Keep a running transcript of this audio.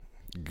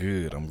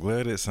Good. I'm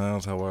glad it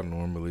sounds how I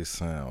normally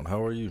sound.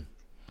 How are you?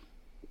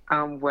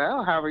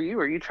 Well, how are you?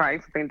 Are you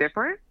trying something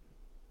different?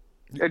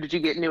 Or did you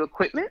get new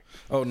equipment?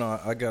 Oh no,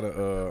 I got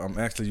a. I'm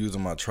actually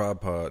using my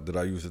tripod that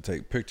I use to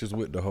take pictures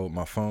with to hold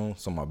my phone,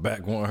 so my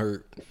back won't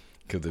hurt.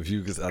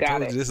 Because I Got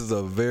told you it. this is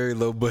a very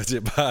low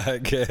budget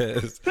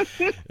podcast,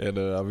 and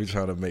I'll be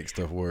trying to make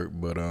stuff work.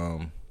 But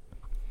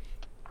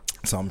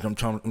so I'm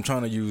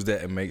trying to use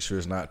that and make sure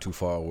it's not too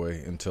far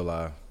away until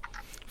I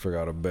figure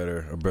out a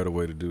better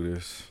way to do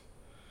this.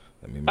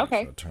 Let me make sure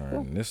Okay. I Cool.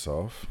 turn this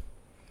off.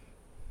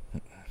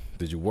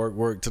 Did you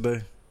work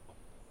today?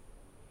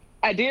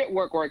 I did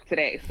work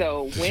today.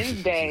 So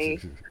Wednesday,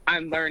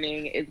 I'm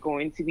learning is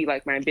going to be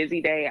like my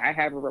busy day. I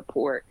have a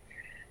report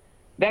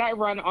that I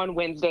run on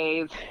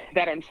Wednesdays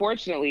that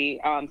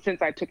unfortunately,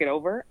 since I took it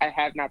over, I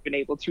have not been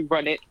able to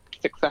run it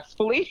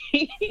successfully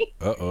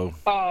Uh oh.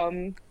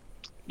 um,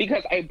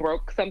 because I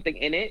broke something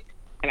in it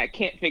and I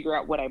can't figure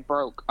out what I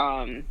broke.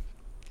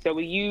 So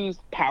we use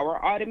Power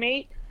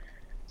Automate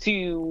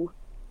to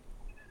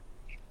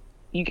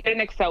you get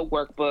an Excel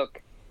workbook,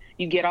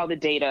 you get all the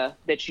data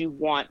that you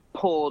want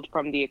pulled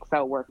from the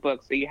Excel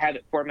workbook, so you have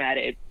it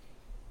formatted,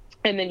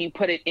 and then you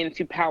put it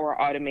into Power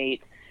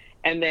Automate,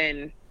 and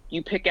then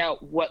you pick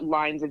out what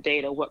lines of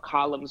data, what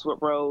columns,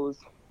 what rows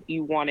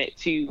you want it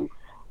to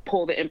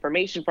pull the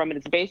information from. And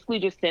it's basically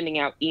just sending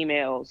out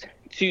emails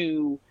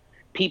to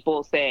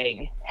people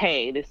saying,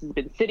 hey, this has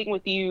been sitting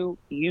with you,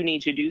 you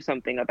need to do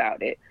something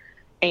about it.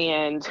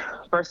 And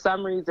for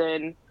some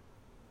reason,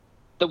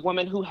 the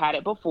woman who had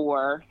it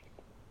before,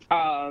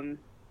 um,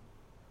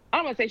 I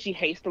don't want to say she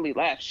hastily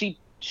left. She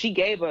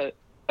gave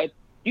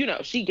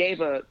she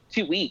gave a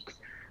 2 weeks.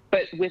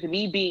 But with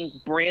me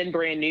being brand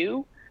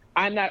new,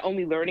 I'm not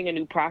only learning a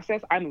new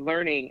process, I'm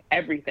learning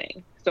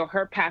everything. So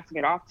her passing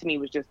it off to me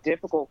was just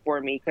difficult for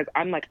me because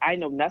I'm like, I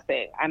know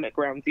nothing. I'm at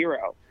ground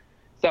zero.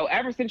 So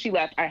ever since she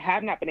left, I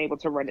have not been able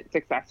to run it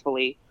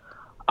successfully.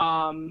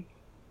 Um,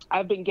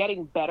 I've been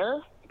getting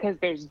better because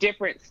there's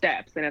different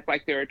steps, and it's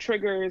like there are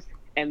triggers,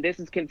 and this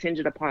is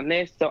contingent upon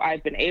this. So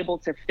I've been able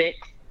to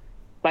fix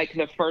like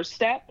the first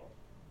step,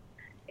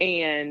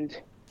 and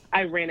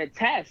I ran a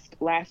test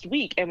last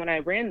week. And when I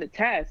ran the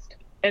test,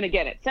 and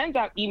again, it sends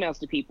out emails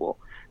to people,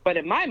 but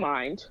in my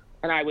mind,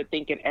 and I would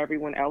think in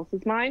everyone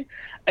else's mind,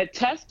 a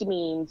test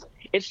means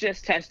it's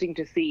just testing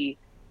to see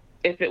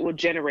if it will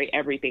generate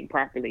everything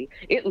properly.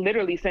 It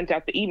literally sent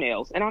out the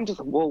emails, and I'm just,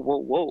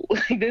 whoa.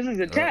 Like, this is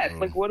a Uh test. oh.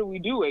 Like, what are we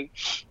doing?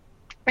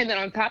 And then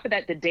on top of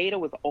that, the data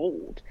was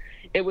old.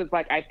 It was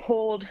like I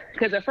pulled,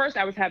 because at first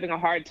I was having a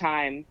hard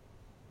time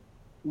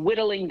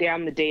whittling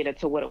down the data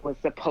to what it was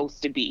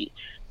supposed to be.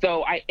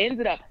 So I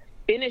ended up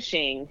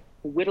finishing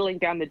whittling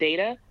down the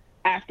data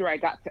after I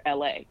got to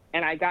LA.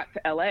 And I got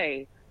to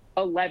LA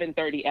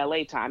 11:30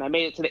 LA time. I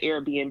made it to the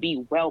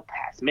Airbnb well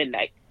past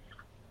midnight.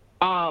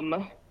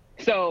 Um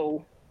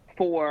so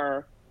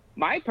for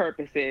my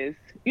purposes,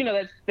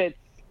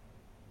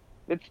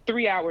 that's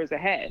 3 hours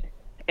ahead.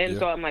 And Yeah.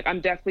 so I'm like,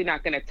 I'm definitely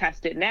not going to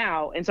test it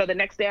now. And so the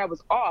next day I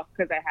was off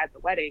because I had the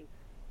wedding.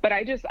 But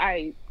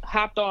I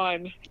hopped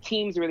on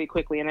Teams really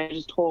quickly, and I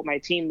just told my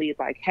team lead,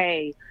 like,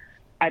 hey,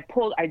 I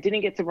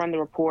didn't get to run the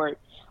report,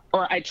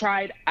 or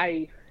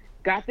I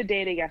got the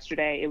data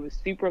yesterday. It was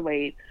super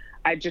late.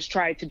 I just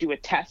tried to do a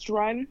test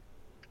run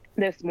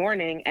this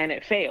morning and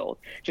it failed.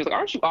 She was like,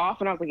 aren't you off?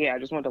 And I was like, yeah, I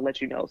just wanted to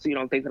let you know so you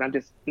don't think that I'm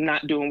just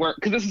not doing work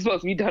because this is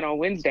supposed to be done on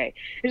Wednesday.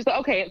 And she's like,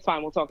 okay, it's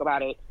fine. We'll talk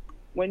about it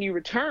when you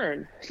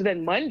return. So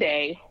then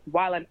Monday,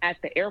 while I'm at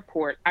the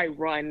airport, I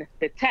run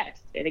the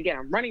test. And again,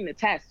 I'm running the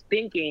test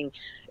thinking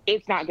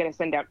it's not going to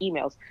send out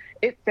emails.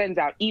 It sends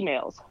out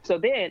emails. So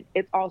then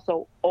it's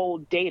also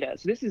old data.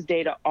 So this is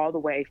data all the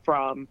way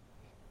from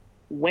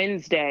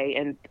Wednesday.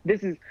 And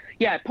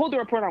I pulled the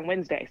report on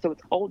Wednesday. So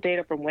it's old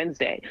data from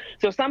Wednesday.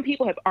 So some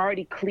people have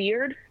already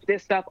cleared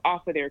this stuff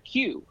off of their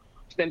queue.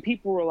 So then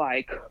people were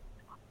like,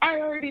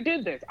 I already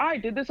did this. I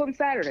did this on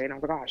Saturday. And I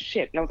was like, oh,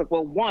 shit. And I was like,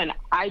 well, one,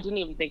 I didn't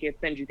even think it'd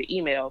send you the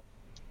email.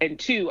 And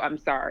two, I'm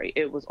sorry.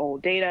 It was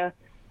old data.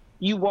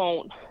 You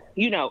won't,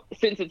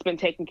 since it's been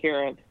taken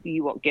care of,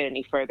 you won't get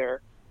any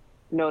further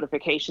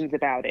notifications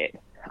about it.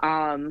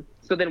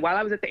 So then while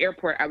I was at the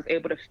airport, I was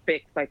able to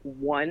fix like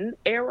one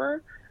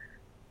error,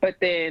 but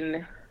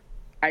then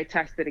I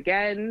tested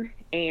again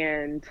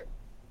and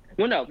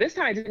well, no, this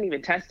time I didn't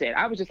even test it.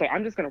 I was just like,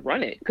 I'm just going to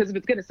run it because if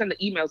it's going to send the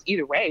emails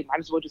either way, might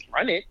as well just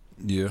run it.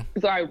 Yeah.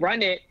 So I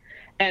run it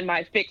and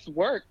my fix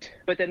worked,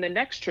 but then the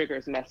next trigger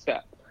is messed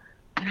up.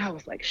 And I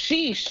was like,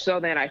 sheesh. So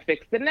then I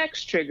fixed the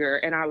next trigger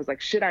and I was like,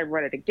 should I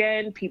run it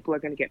again? People are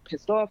going to get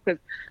pissed off because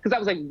I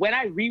was like, when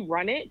I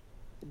rerun it,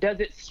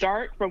 does it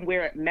start from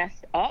where it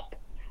messed up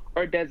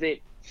or does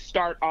it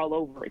start all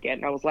over again?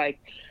 And I was like,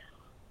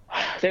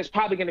 there's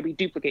probably going to be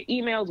duplicate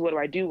emails. What do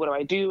I do? What do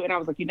I do? And I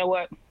was like, you know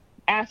what?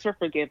 Ask for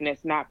forgiveness,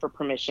 not for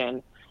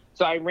permission.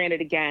 So I ran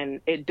it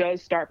again. It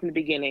does start from the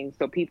beginning.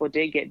 So people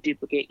did get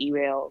duplicate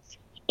emails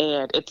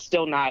and it's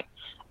still not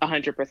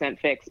 100%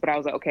 fixed. But I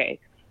was like, okay,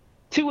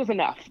 2 is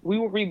enough. We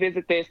will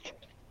revisit this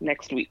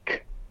next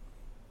week.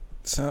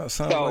 Sounds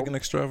So like an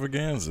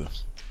extravaganza.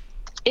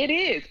 It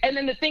is. And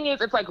then the thing is,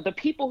 it's like the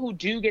people who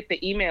do get the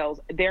emails,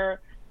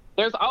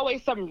 there's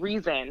always some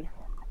reason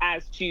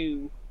as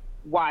to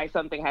why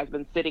something has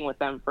been sitting with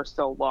them for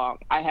so long.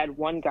 I had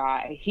one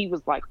guy, he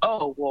was like,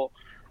 oh, well,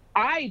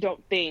 I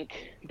don't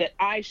think that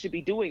I should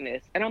be doing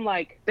this. And I'm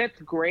like, that's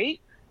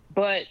great,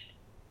 but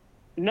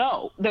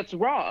no, that's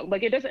wrong.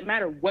 Like, it doesn't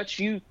matter what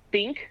you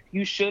think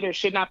you should or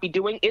should not be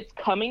doing. It's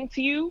coming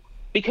to you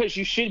because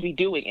you should be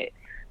doing it.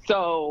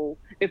 So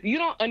if you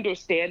don't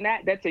understand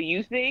that, that's a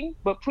you thing.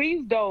 But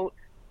please don't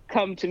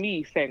come to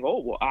me saying, oh,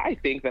 well, I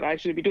think that I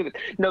should be doing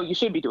this. No, you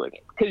should be doing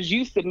it because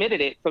you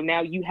submitted it. So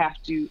now you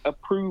have to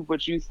approve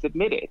what you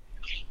submitted.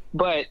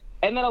 And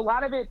then a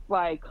lot of it's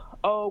like,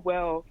 oh,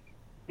 well,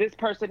 this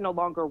person no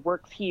longer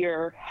works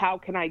here. How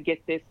can I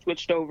get this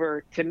switched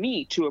over to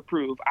me to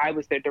approve? I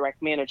was their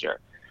direct manager.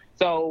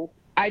 So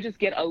I just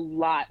get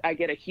I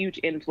get a huge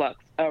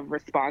influx of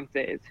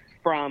responses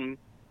from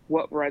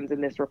what runs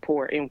in this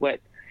report and what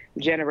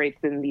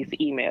generates in these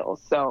emails.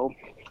 So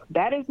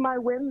that is my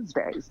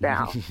Wednesdays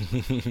now.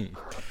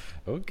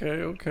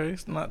 Okay.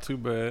 It's not too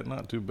bad.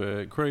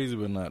 Crazy,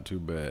 but not too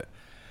bad.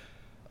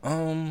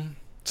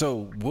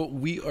 So what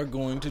we are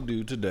going to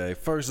do today,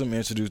 first let me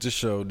introduce the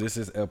show. This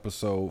is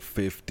episode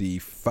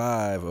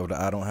 55 of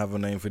the I Don't Have a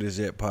Name for This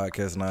Yet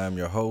podcast, and I am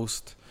your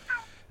host,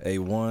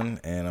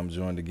 A1, and I'm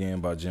joined again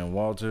by Jen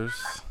Walters.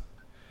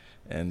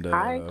 And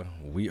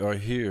we are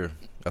here.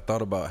 I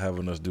thought about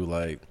having us do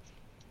like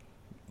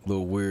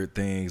little weird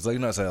things, like, you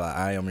know, say like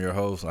I am your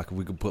host, like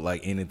we could put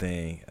like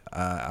anything.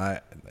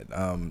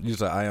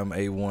 Usually I am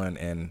A1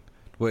 and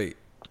wait.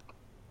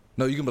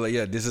 No, you can be like,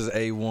 yeah, this is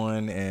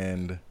A1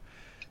 and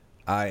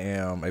I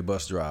am a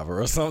bus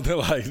driver or something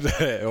like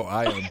that, or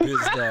I am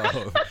pissed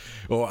off,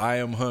 or I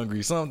am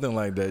hungry, something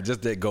like that.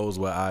 Just that goes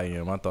where I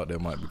am. I thought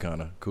that might be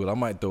kind of cool. I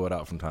might throw it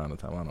out from time to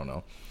time. I don't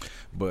know,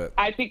 but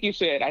I think you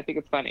should. I think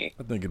it's funny.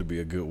 I think it'll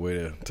be a good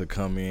way to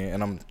come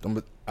in.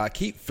 And I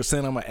keep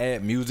saying I'm gonna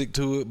add music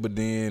to it, but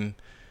then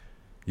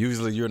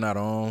usually you're not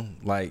on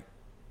like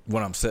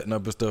when I'm setting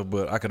up and stuff.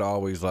 But I could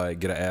always like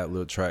get an ad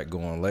lib track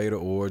going later,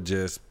 or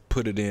just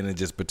put it in and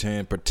just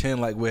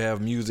pretend like we have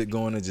music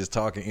going and just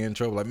talking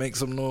intro, like make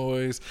some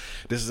noise.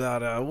 This is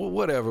out,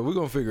 whatever. We're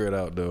gonna figure it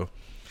out though.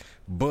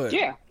 But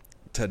yeah,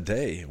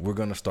 today we're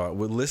gonna start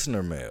with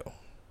listener mail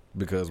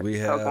because we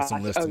have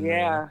some listener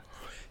mail,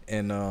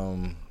 and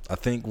I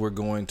think we're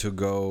going to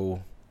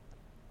go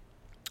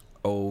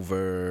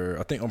over.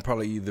 I think I'm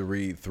probably either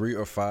read 3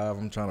 or 5.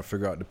 I'm trying to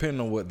figure out, depending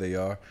on what they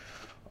are,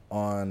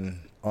 on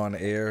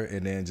air,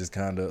 and then just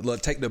kind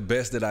of take the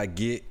best that I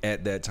get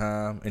at that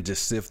time and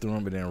just sift through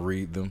them and then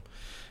read them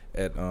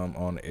at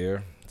on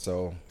air.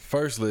 So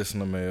first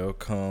listener mail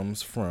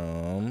comes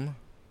from,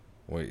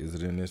 wait, is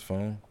it in this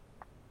phone?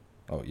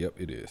 Oh, yep,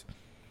 it is.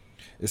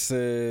 It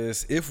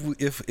says,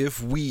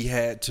 if we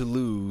had to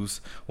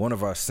lose one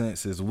of our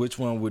senses, which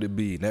one would it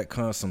be? That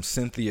comes from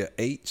Cynthia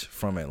H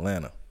from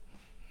Atlanta.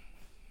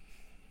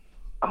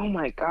 Oh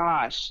my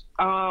gosh.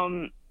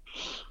 Oh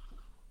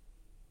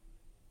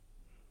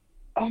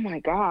my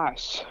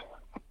gosh.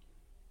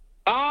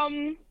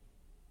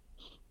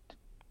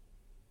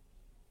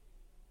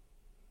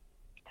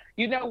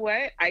 You know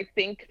what? I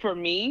think for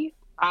me,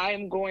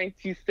 I'm going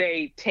to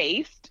say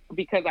taste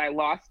because I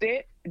lost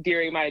it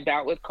during my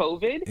bout with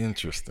COVID.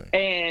 Interesting.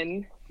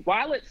 And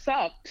while it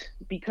sucked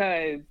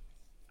because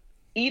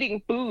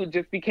eating food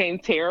just became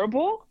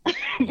terrible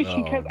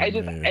because I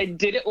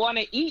didn't want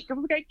to eat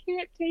because I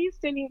can't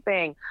taste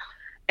anything.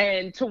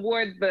 And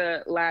towards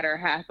the latter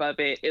half of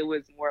it, it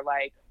was more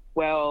like,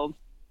 well,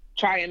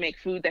 try and make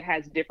food that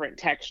has different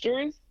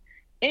textures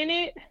in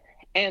it.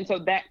 And so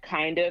that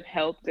kind of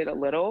helped it a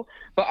little.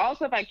 But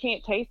also, if I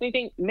can't taste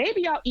anything,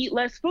 maybe I'll eat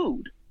less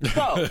food.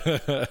 So,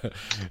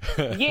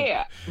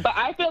 yeah. But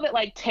I feel that,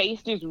 like,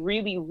 taste is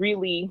really,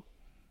 really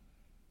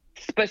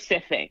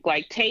specific.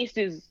 Like, taste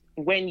is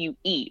when you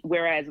eat,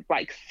 whereas,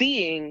 like,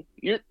 seeing,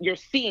 you're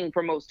seeing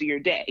for most of your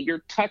day.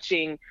 You're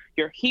touching,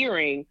 you're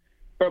hearing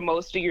for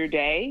most of your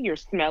day. You're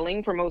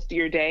smelling for most of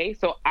your day.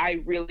 So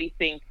I really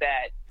think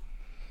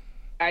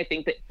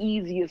the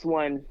easiest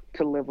one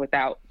to live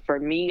without for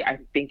me, I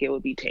think it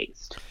would be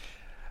taste.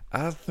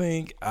 I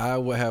think I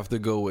would have to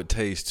go with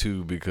taste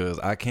too, because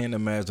I can't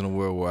imagine a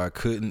world where I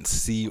couldn't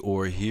see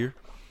or hear.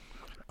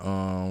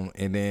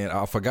 And then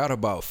I forgot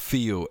about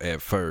feel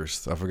at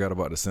first. I forgot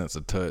about the sense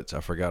of touch. I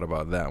forgot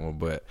about that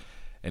one.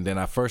 And then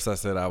at first I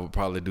said I would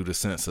probably do the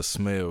sense of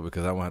smell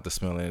because I won't have to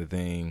smell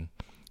anything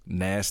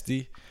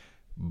nasty.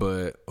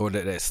 Or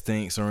that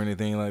stinks or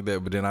anything like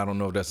that. But then I don't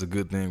know if that's a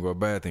good thing or a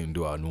bad thing.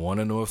 Do I want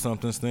to know if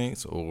something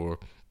stinks or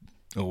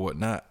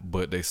whatnot?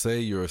 But they say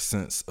your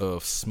sense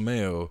of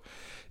smell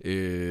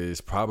is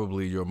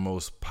probably your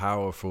most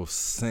powerful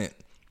scent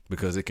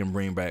because it can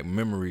bring back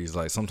memories.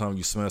 Like sometimes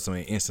you smell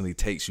something, it instantly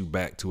takes you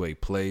back to a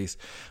place,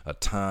 a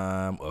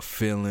time, a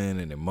feeling,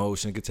 an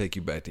emotion. It could take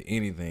you back to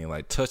anything.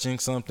 Like touching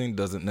something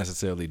doesn't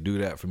necessarily do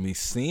that for me.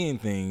 Seeing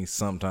things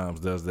sometimes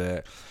does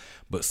that.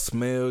 But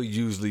smell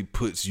usually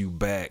puts you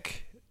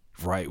back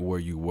right where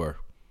you were.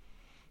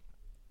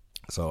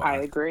 So I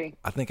agree.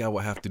 I think I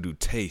would have to do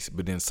taste,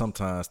 but then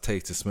sometimes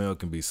taste and smell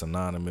can be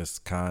synonymous,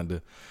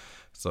 kinda.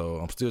 So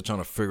I'm still trying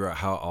to figure out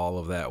how all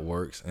of that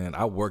works. And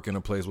I work in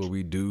a place where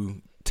we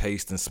do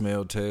taste and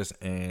smell tests,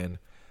 and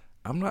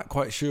I'm not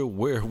quite sure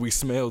where we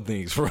smell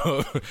things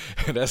from.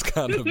 And that's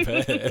kind of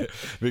bad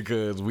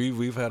because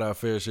we've had our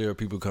fair share of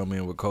people come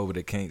in with COVID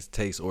that can't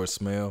taste or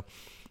smell.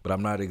 But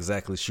I'm not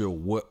exactly sure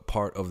what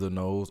part of the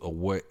nose or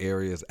what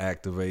area is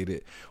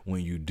activated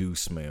when you do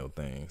smell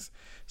things.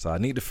 So I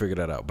need to figure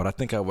that out. But I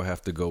think I would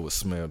have to go with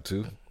smell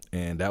too.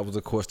 And that was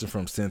a question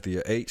from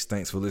Cynthia H.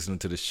 Thanks for listening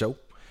to the show.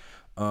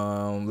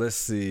 Let's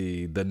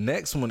see. The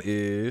next one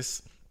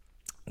is,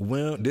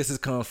 when this has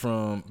come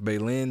from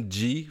Baylin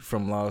G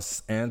from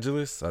Los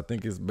Angeles. I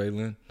think it's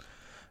Baylin.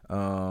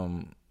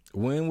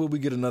 When will we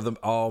get another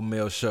all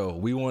male show?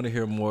 We want to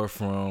hear more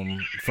from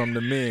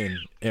the men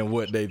and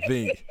what they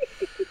think.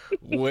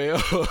 Well,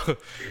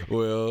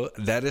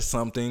 that is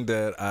something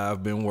that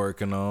I've been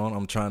working on.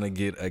 I'm trying to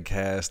get a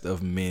cast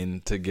of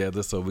men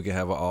together so we can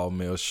have an all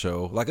male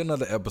show, like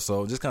another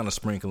episode, just kind of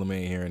sprinkle them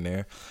in here and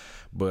there.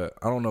 But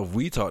I don't know if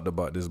we talked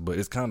about this, but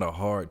it's kind of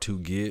hard to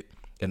get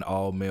an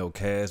all male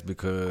cast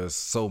because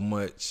so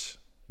much.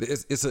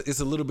 It's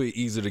a little bit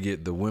easier to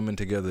get the women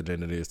together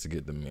than it is to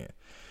get the men.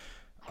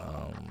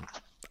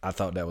 I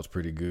thought that was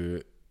pretty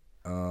good.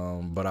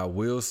 But I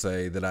will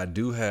say that I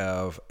do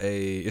have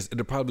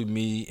it'll probably be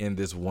me and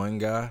this one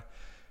guy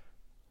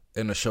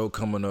in a show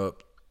coming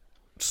up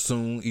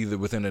soon, either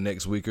within the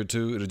next week or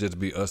two. It'll just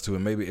be us two,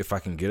 and maybe if I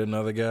can get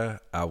another guy,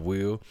 I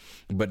will.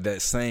 But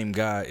that same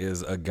guy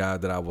is a guy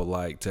that I would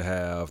like to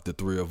have the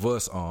three of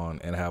us on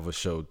and have a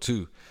show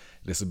too.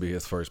 This will be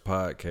his first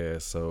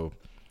podcast, so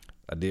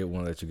I did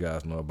want to let you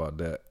guys know about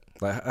that.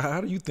 Like, how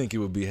do you think it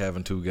would be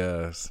having two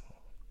guys,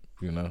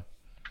 you know?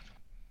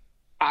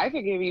 I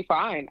think it'd be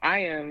fine. I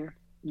am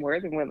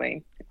more than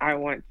willing. I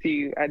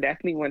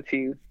definitely want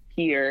to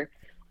hear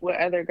what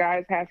other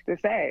guys have to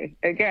say.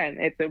 Again,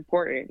 it's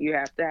important. You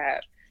have to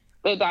have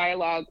the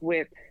dialogue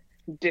with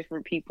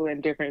different people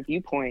and different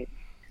viewpoints.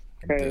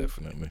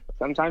 Definitely.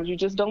 Sometimes you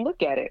just don't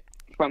look at it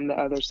from the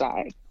other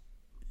side.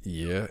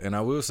 Yeah, and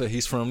I will say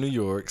he's from New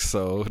York,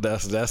 so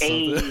that's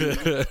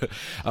something.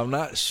 I'm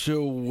not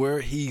sure where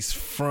he's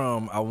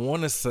from. I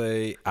want to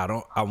say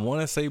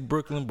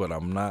Brooklyn, but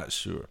I'm not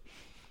sure.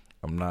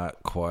 I'm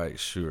not quite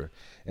sure.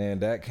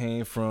 And that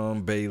came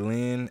from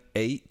Baylin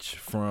H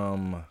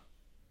from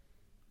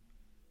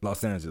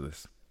Los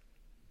Angeles.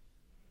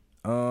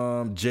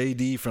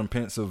 JD from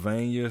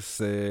Pennsylvania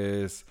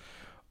says,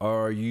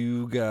 are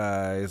you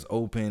guys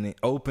open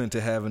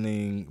to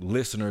having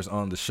listeners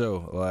on the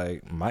show?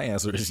 Like, my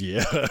answer is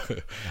yeah.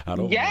 I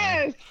don't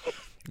Yes.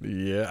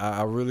 mind. Yeah,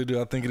 I really do.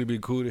 I think it'd be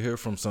cool to hear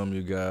from some of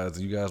you guys.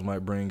 You guys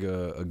might bring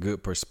a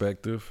good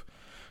perspective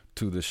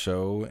to the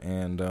show,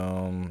 and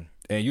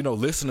you know,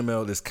 listener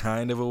mail is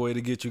kind of a way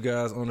to get you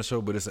guys on the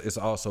show, but it's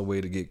also a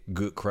way to get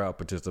good crowd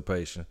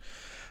participation.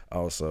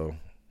 Also,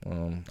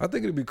 I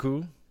think it'd be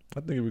cool.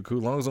 As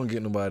long as I don't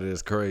get nobody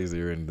that's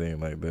crazy or anything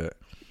like that.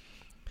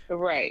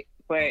 Right,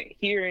 but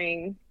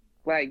hearing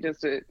like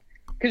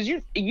because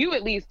you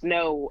at least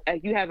know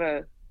you have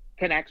a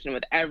connection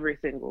with every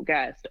single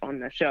guest on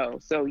the show,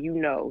 so you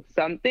know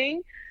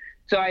something.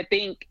 So I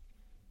think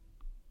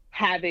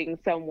having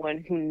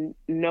someone who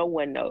no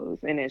one knows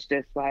and it's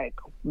just like,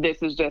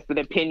 this is just an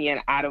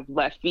opinion out of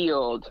left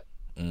field,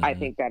 I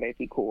think that'd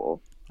be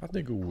cool. I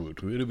think it would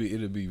too. It'll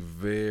be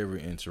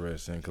very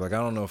interesting. Cause like I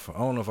don't know if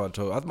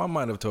I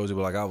might have told you,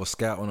 but like I was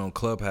scouting on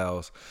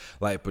Clubhouse,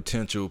 like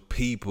potential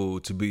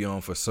people to be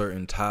on for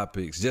certain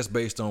topics, just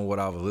based on what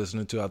I was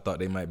listening to. I thought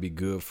they might be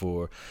good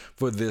for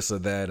this or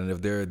that, and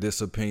if they're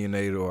this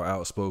opinionated or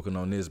outspoken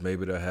on this,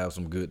 maybe they'll have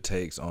some good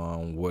takes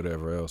on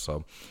whatever else.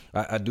 So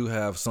I do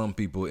have some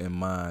people in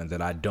mind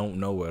that I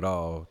don't know at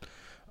all,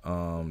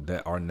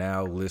 that are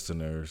now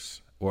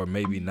listeners or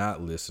maybe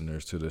not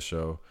listeners to the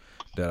show,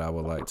 that I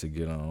would like to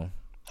get on.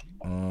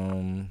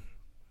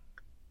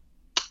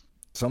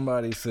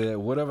 Somebody said,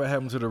 whatever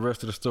happened to the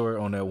rest of the story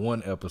on that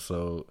one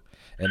episode?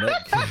 And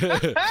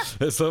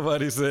that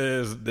somebody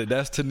says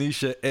that's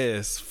Tanisha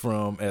S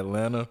from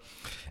Atlanta.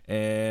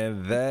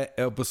 And that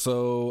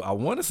episode, I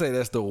want to say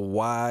that's the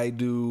Why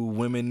Do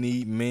Women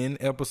Need Men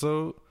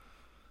episode.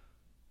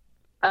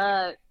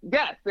 Yes,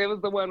 it was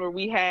the one where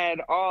we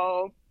had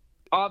all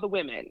the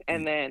women,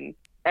 and then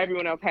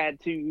everyone else had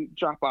to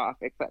drop off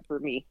except for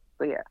me.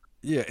 So yeah.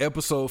 Yeah,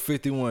 episode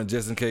 51,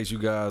 just in case you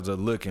guys are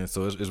looking.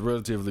 So it's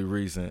relatively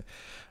recent.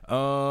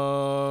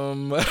 I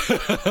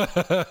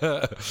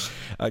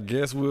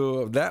guess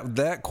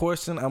that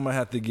question I'm gonna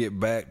have to get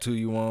back to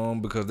you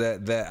on, because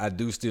that I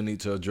do still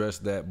need to address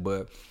that.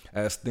 But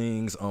as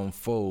things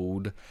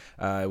unfold,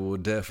 I will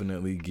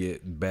definitely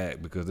get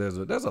back, because there's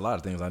a lot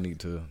of things I need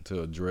to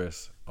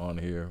address on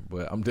here.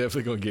 But I'm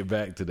definitely gonna get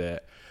back to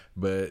that.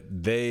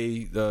 But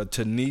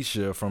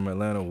Tanisha from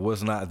Atlanta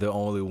was not the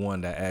only one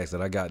that asked that.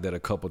 I got that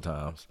a couple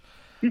times.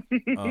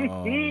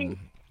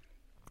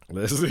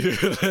 Let's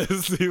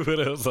see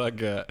what else I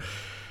got.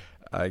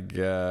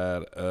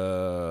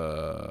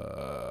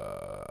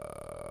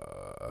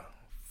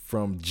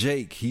 from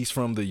Jake. He's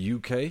from the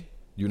UK,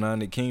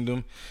 United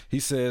Kingdom. He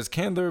says,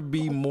 can there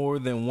be more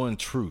than one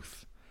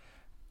truth?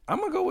 I'm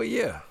going to go with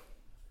yeah.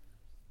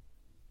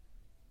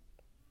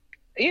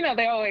 You know,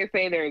 they always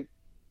say it's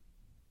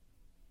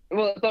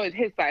always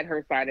his side,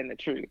 her side, and the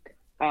truth.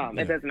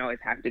 It doesn't always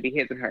have to be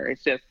his and her.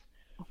 It's just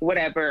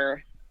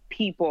whatever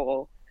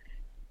people.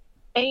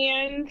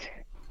 And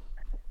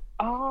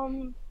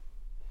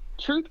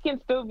truth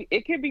can still be,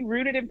 it can be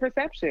rooted in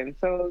perception.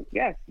 So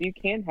yes, you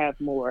can have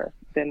more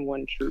than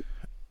one truth.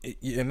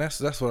 Yeah, and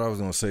that's what I was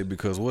gonna say,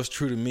 because what's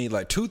true to me,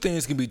 like, two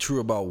things can be true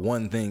about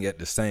one thing at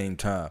the same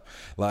time.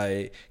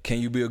 Like,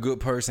 can you be a good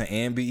person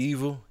and be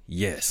evil?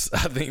 Yes,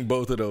 I think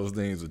both of those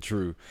things are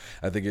true.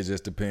 I think it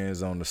just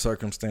depends on the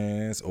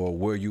circumstance or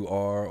where you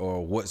are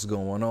or what's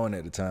going on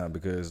at the time.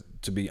 Because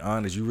to be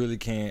honest, you really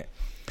can't.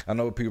 I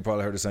know people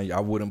probably heard us saying I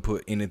wouldn't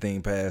put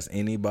anything past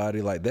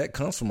anybody. Like, that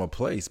comes from a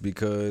place,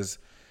 because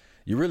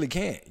you really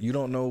can't. You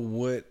don't know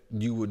what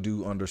you would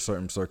do under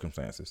certain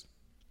circumstances.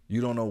 You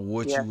don't know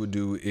what you would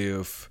do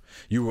if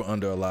you were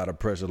under a lot of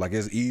pressure. Like,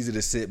 it's easy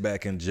to sit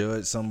back and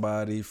judge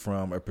somebody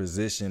from a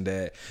position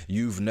that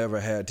you've never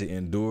had to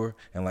endure,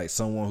 and like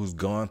someone who's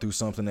gone through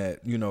something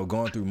that, you know,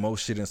 gone through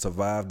most shit and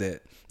survived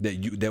that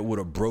would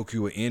have broke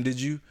you or ended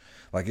you.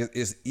 Like,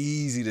 it's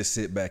easy to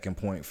sit back and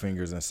point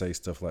fingers and say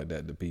stuff like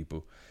that to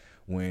people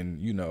when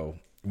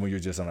you're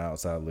just on the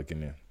outside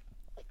looking in.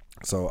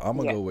 So I'm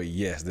gonna go with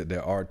yes, that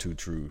there are two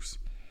truths.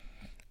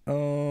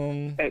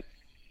 Go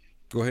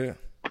ahead.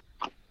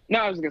 No,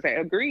 I was going to say,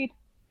 agreed.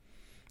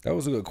 That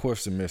was a good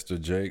question, Mr.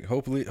 Jake.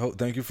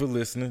 Thank you for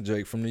listening,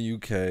 Jake from the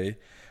UK.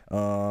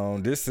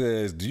 This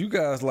says, do you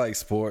guys like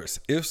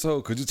sports? If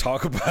so, could you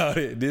talk about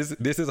it? This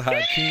is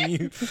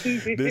Hakeem.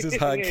 This is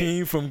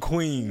Hakeem from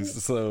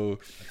Queens. So,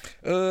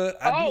 I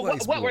do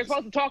like what we're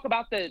supposed to talk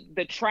about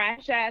the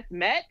trash ass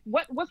Mets?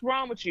 What's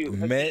wrong with you?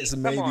 Mets,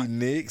 maybe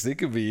Knicks. It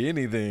could be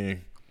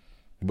anything.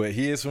 But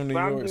he is from New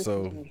York,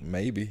 so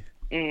maybe.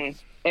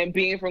 And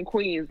being from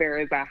Queens, there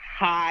is a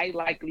high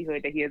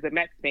likelihood that he is a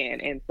Mets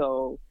fan, and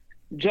so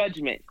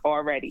judgment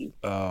already.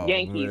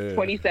 Yankees, man.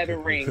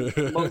 27 rings,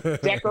 most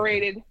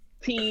decorated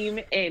team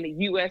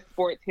in U.S.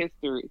 sports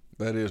history.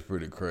 That is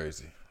pretty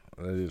crazy.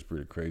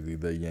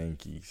 The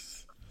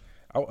Yankees.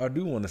 I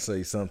do want to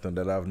say something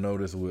that I've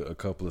noticed with a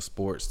couple of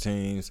sports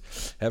teams.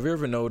 Have you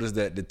ever noticed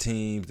that the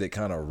teams that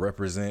kind of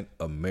represent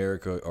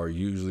America are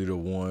usually the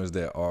ones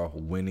that are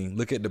winning?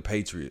 Look at the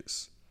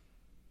Patriots.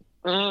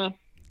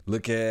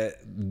 Look at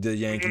the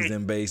Yankees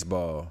in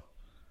baseball.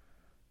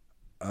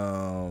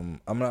 I'm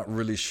not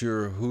really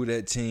sure who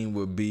that team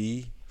would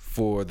be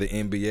for the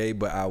NBA,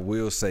 but I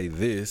will say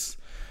this.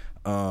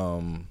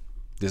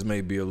 This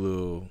may be a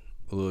little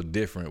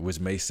different, which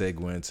may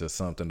segue into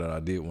something that I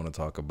did want to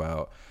talk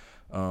about.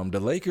 The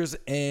Lakers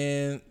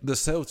and the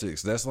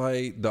Celtics, that's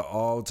like the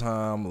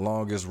all-time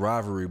longest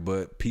rivalry,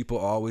 but people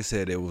always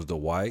said it was the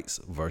whites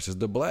versus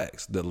the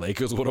blacks. The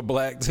Lakers were a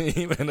black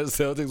team and the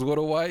Celtics were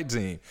a white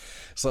team.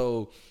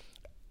 So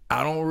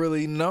I don't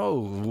really know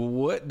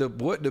what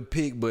to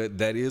pick, but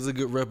that is a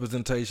good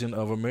representation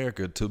of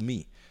America to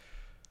me.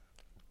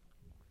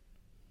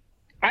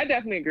 I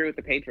definitely agree with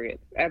the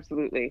Patriots.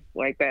 Absolutely.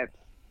 Like, that's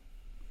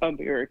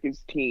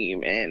America's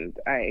team, and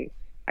I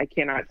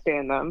cannot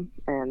stand them,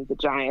 and the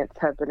Giants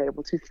have been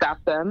able to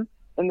stop them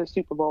in the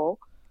Super Bowl.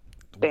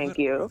 Thank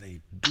you. What are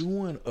they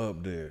doing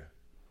up there?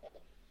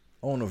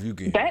 I don't know if you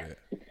can hear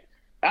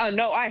that.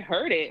 No, I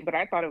heard it, but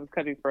I thought it was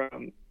coming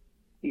from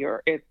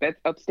that's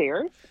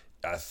upstairs.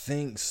 I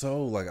think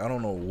so. Like, I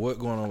don't know what's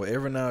going on, but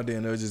every now and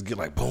then they'll just get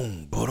like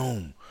boom,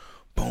 boom,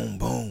 boom,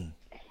 boom.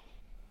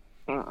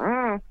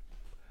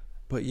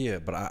 But yeah,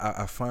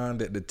 I find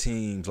that the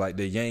teams like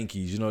the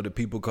Yankees, the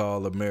people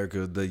call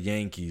America the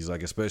Yankees,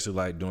 like especially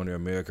like during the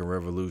American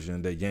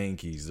Revolution, the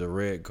Yankees, the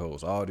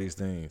Redcoats, all these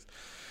things.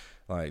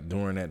 Like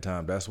during that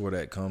time, that's where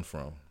that comes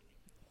from.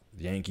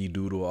 Yankee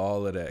Doodle,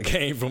 all of that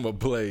came from a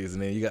place.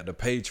 And then you got the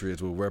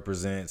Patriots, which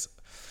represents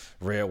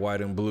red, white,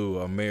 and blue,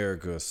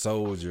 America,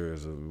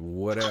 soldiers, or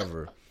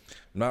whatever.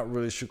 Not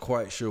really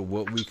quite sure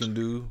what we can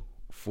do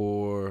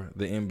for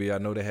the NBA. I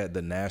know they had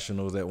the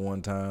Nationals at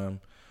one time.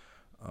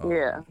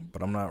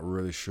 But I'm not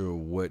really sure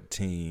what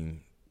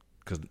team,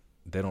 because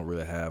they don't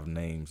really have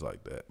names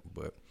like that.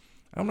 But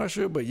I'm not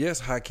sure. But yes,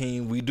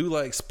 Hakeem, we do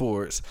like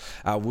sports.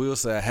 I will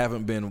say I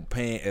haven't been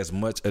paying as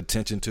much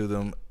attention to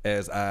them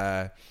as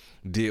I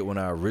did when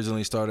I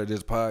originally started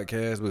this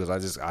podcast, because I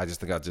just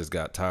think I just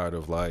got tired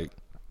of like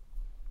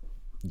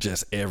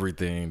just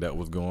everything that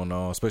was going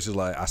on. Especially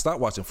like I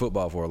stopped watching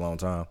football for a long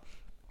time.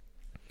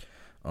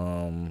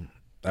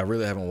 I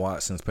really haven't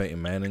watched since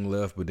Peyton Manning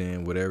left, but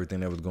then with everything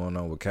that was going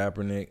on with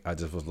Kaepernick, I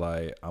just was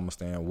like, I'm going to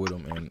stand with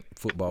him, and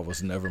football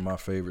was never my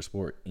favorite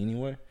sport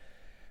anyway,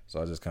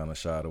 so I just kind of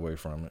shied away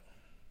from it.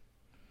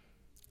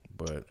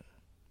 But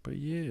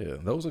yeah,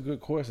 those are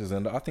good questions,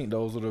 and I think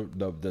those are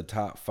the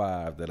top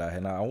 5 that I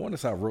had. Now, I want to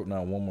say I wrote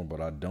down one more,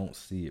 but I don't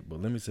see it,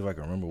 but let me see if I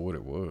can remember what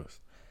it was.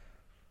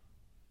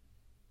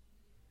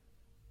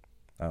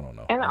 I don't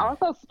know. And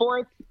also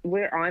sports,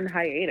 we're on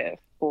hiatus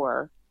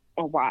for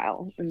a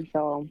while. And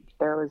so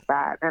there was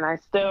that. And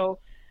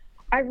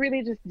I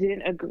really just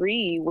didn't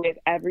agree with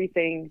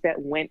everything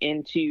that went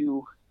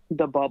into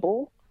the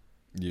bubble.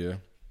 Yeah.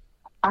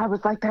 I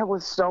was like, that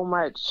was so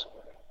much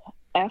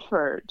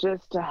effort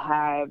just to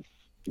have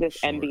this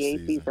Short NBA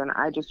season. season.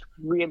 I just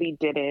really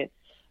didn't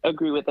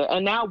agree with it.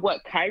 And now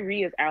what?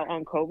 Kyrie is out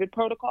on COVID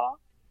protocol?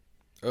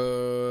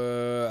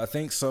 I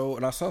think so.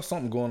 And I saw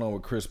something going on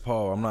with Chris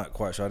Paul. I'm not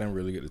quite sure. I didn't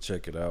really get to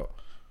check it out.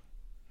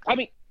 I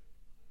mean,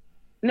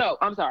 no,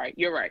 I'm sorry.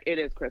 You're right. It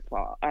is Chris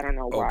Paul. I don't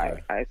know why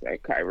Okay. I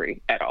said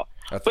Kyrie at all.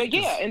 I But think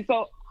yeah, and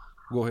so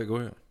Go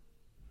ahead.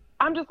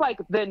 I'm just like,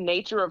 the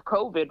nature of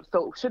COVID.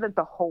 So shouldn't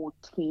the whole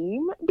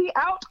team be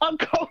out on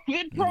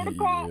COVID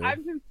protocol? Yeah.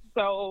 I'm just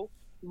so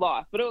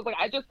lost. But it was like,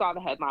 I just saw the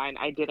headline.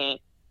 I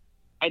didn't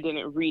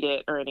read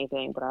it or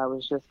anything, but I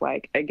was just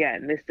like,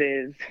 again, this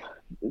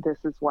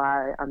is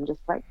why I'm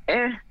just like,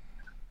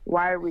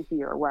 why are we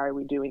here? Why are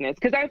we doing this?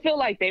 Because I feel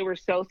like they were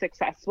so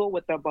successful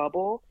with the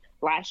bubble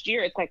last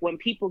year. It's like when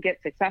people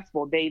get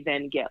successful, they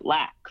then get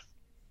lax.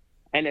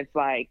 And it's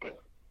like,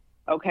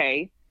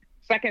 okay,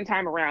 second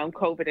time around,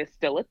 COVID is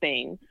still a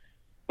thing.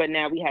 But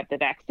now we have the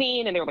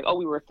vaccine, and they're like, oh,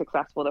 we were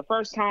successful the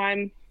first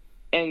time.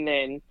 And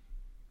then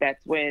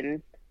that's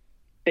when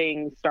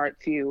things start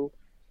to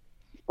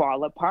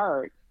fall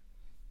apart.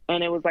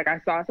 And it was like,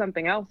 I saw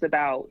something else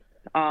about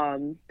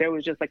there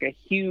was just like a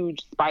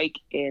huge spike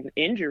in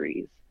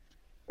injuries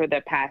for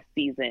the past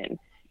season.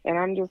 And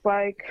I'm just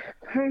like,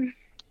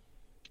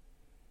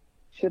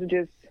 should have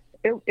just,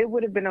 it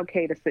would have been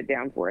okay to sit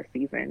down for a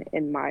season,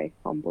 in my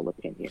humble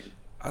opinion.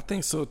 I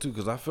think so too,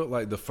 because I felt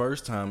like the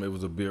first time it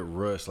was a bit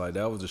rushed. Like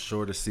that was the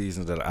shortest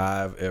season that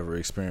I've ever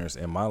experienced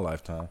in my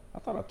lifetime. I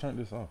thought I turned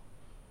this off.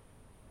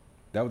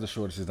 That was the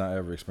shortest season I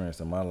ever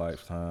experienced in my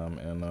lifetime,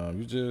 and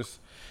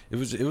it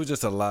was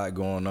just a lot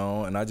going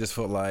on, and I just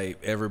felt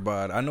like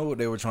everybody. I know what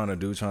they were trying to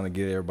do, trying to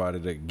get everybody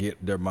to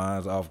get their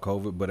minds off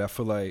COVID, but I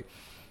feel like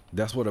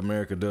that's what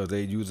America does.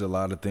 They use a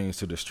lot of things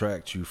to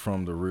distract you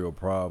from the real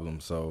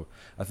problem. So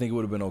I think it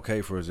would have been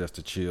okay for us just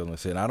to chill and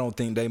sit. And I don't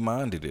think they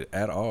minded it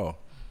at all.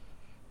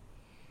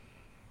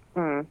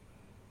 Let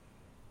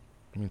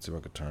me see if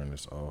I could turn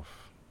this off.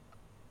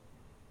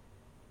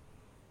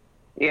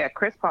 Yeah,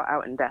 Chris Paul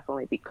out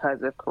indefinitely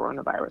because of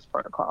coronavirus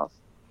protocols.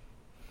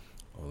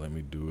 Oh, let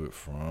me do it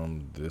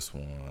from this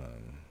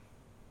one.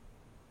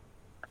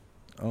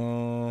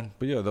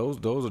 But yeah, those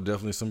are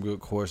definitely some good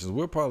questions.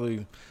 We'll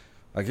probably,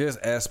 I guess,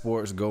 as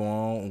sports go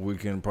on, we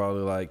can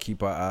probably like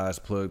keep our eyes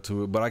plugged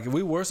to it. But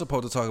we were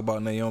supposed to talk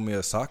about Naomi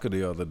Osaka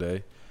the other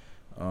day,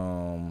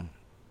 and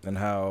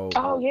how.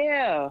 Oh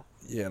yeah.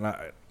 Yeah, and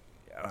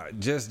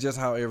just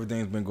how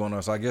everything's been going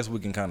on. So I guess we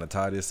can kind of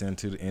tie this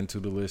into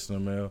the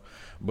listener mail.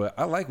 But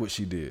I like what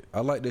she did.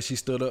 I like that she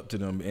stood up to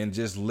them and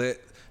just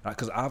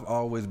because I've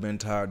always been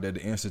tired that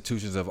the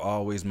institutions have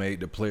always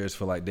made the players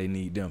feel like they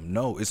need them.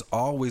 No, it's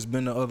always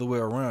been the other way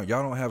around.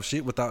 Y'all don't have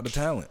shit without the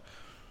talent.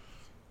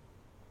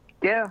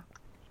 Yeah.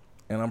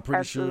 And I'm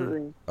pretty Absolutely.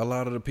 sure a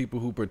lot of the people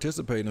who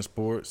participate in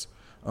sports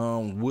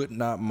would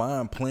not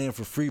mind playing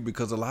for free,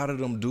 because a lot of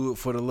them do it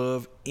for the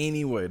love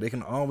anyway. They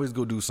can always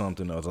go do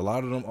something else. A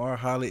lot of them are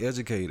highly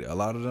educated. A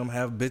lot of them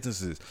have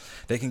businesses.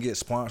 They can get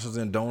sponsors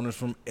and donors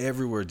from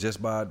everywhere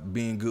just by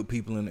being good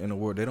people in the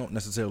world. They don't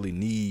necessarily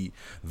need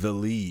the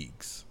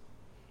leagues.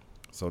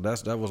 So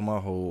that was my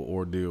whole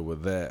ordeal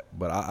with that.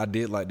 But I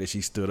did like that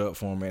she stood up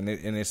for him, and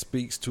it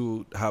speaks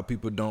to how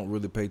people don't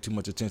really pay too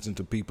much attention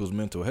to people's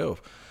mental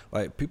health.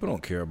 Like, people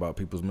don't care about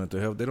people's mental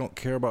health. They don't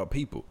care about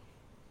people.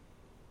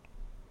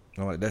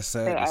 I'm like, that's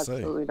sad to say. They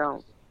absolutely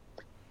don't.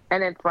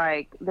 And it's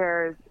like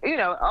there's, it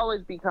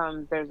always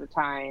becomes there's a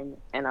time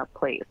and a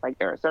place. Like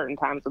there are certain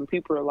times when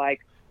people are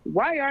like,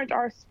 why aren't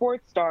our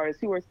sports stars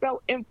who are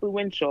so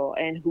influential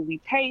and who we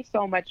pay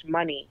so much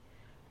money,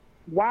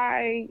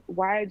 why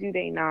do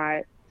they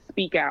not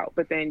speak out?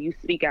 But then you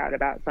speak out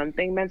about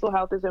something. Mental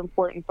health is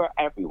important for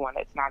everyone.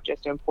 It's not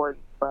just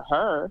important for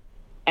her.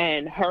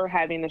 And her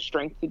having the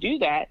strength to do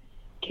that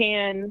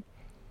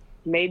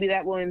maybe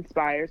that will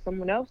inspire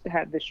someone else to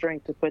have the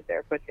strength to put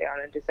their foot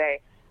down and to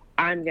say,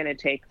 I'm going to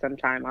take some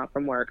time off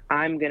from work.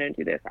 I'm going to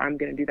do this. I'm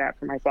going to do that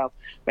for myself.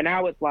 But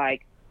now it's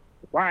like,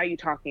 why are you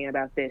talking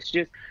about this?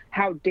 Just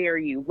how dare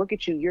you? Look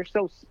at you. You're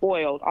so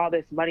spoiled, all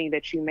this money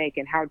that you make,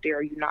 and how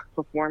dare you not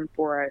perform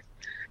for us?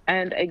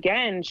 And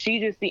again,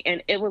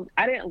 I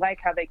didn't like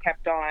how they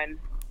kept on.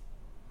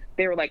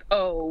 They were like,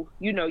 oh,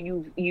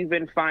 you've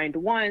been fined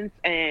once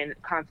and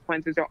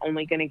consequences are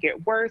only going to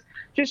get worse.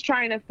 Just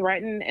trying to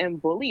threaten and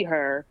bully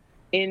her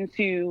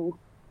into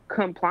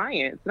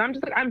compliance. And I'm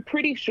just like, I'm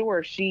pretty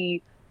sure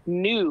she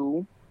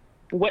knew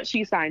what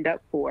she signed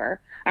up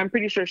for. I'm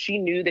pretty sure she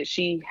knew that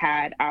she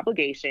had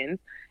obligations,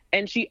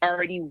 and she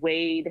already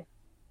weighed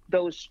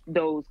those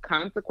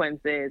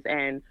consequences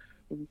and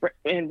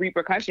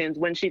repercussions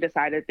when she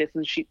decided this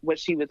was what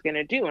she was going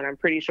to do. And I'm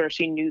pretty sure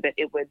she knew that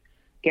it would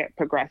get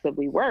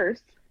progressively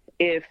worse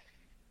if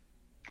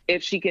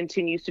she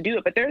continues to do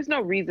it. But there's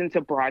no reason to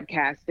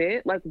broadcast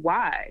it. Like,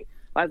 why?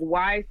 Like,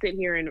 why sit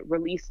here and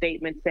release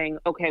statements saying,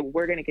 okay,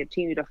 we're going to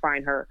continue to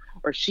find her,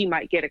 or she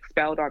might get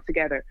expelled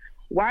altogether?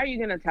 Why are you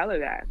going to tell her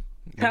that?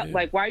 Yeah.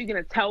 Like, why are you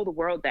going to tell the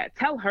world that?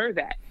 Tell her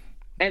that.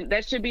 And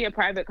that should be a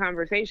private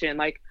conversation.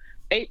 Like,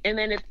 and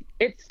then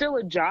it's still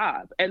a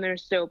job, and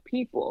there's still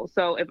people.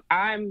 So if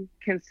I'm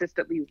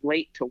consistently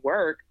late to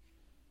work,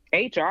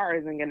 HR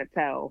isn't going to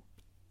tell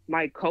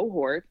my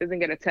cohort, isn't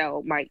going to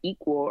tell my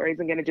equal, or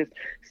isn't going to just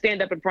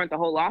stand up in front of the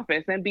whole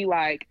office and be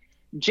like,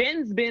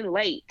 Jen's been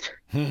late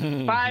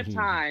 5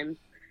 times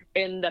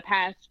in the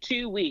past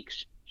 2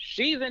 weeks.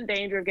 She's in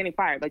danger of getting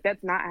fired. Like,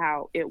 that's not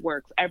how it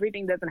works.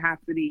 Everything doesn't have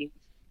to be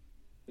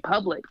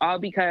public. All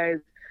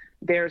because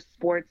they're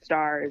sports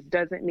stars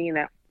doesn't mean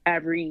that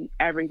everything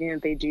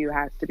that they do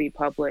has to be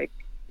public.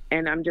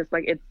 And I'm just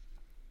like,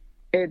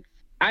 it's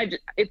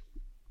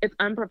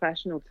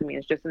unprofessional to me.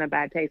 It's just in a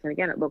bad taste. And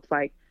again, it looks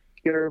like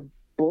you're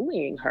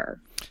bullying her.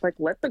 Like,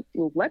 let the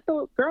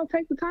girl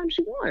take the time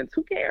she wants.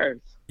 Who cares?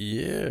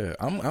 Yeah,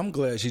 I'm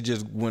glad she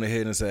just went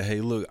ahead and said,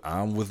 "Hey, look,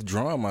 I'm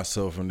withdrawing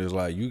myself from this.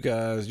 Like, you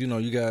guys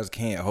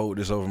can't hold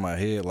this over my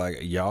head. Like,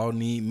 y'all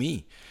need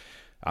me."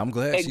 I'm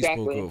glad she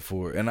spoke up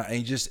for it.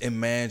 And just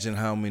imagine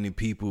how many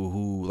people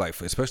who, like,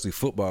 especially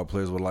football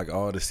players with, like,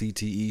 all the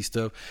CTE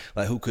stuff,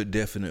 like, who could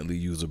definitely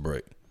use a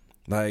break.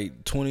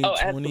 Like,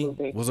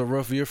 2020 was a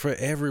rough year for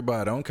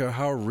everybody. I don't care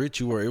how rich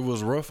you were. It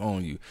was rough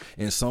on you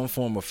in some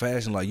form or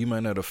fashion. Like, you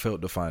might not have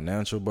felt the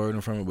financial burden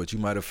from it, but you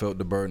might have felt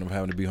the burden of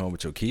having to be home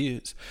with your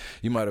kids.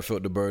 You might have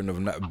felt the burden of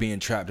not being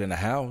trapped in the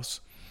house,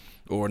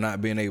 or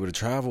not being able to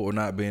travel, or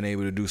not being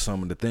able to do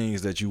some of the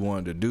things that you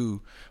wanted to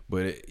do.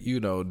 But,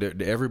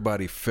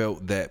 everybody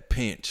felt that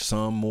pinch,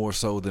 some more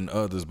so than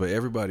others, but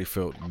everybody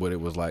felt what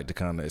it was like to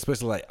kind of,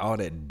 especially like all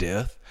that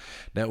death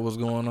that was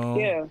going on.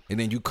 Yeah. And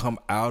then you come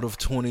out of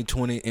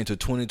 2020 into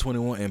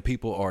 2021 and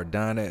people are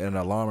dying at an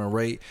alarming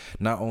rate,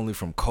 not only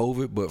from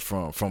COVID, but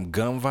from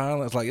gun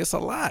violence. Like, it's a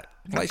lot.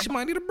 Like, she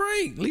might need a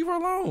break. Leave her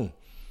alone.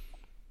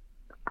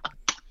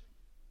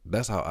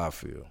 That's how I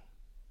feel.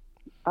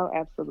 Oh,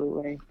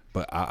 absolutely.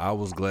 But I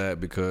was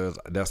glad because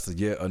that's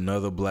yet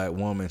another black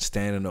woman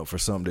standing up for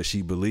something that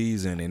she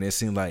believes in. And it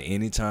seems like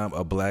anytime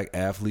a black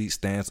athlete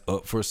stands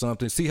up for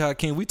something, see how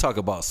we talk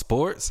about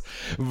sports,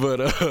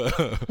 but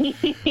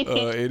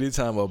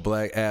anytime a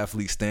black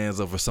athlete stands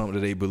up for something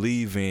that they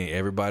believe in,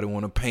 everybody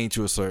want to paint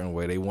you a certain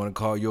way. They want to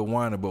call you a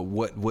whiner. But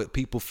what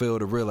people fail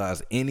to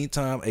realize,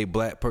 anytime a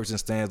black person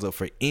stands up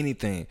for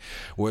anything,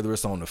 whether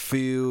it's on the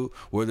field,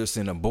 whether it's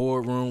in a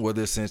boardroom,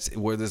 whether it's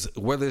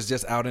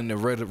just out in the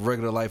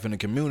regular life in the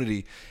community,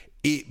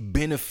 it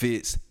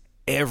benefits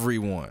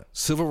everyone.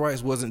 Civil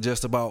rights wasn't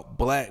just about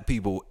black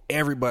people.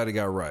 Everybody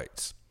got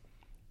rights,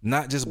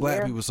 not just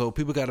black people. So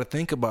people got to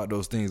think about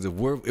those things. If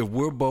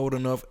we're bold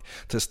enough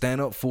to stand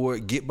up for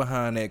it, get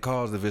behind that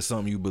cause. If it's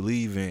something you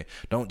believe in,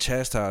 don't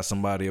chastise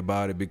somebody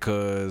about it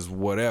because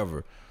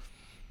whatever.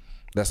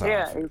 That's how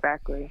I feel.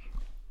 Exactly.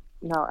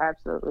 No,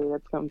 absolutely.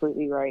 That's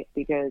completely right.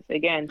 Because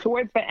again,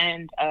 towards the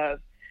end of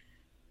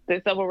the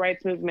civil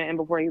rights movement and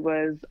before he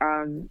was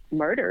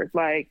murdered,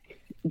 like,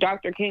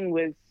 Dr. King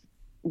was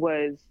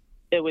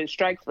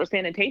strikes for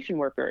sanitation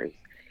workers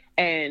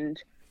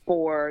and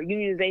for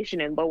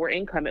unionization and lower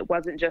income. It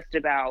wasn't just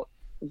about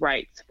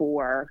rights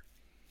for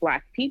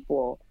black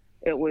people.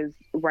 It was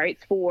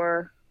rights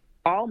for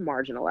all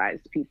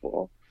marginalized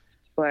people.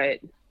 But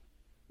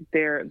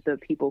they're the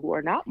people who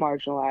are not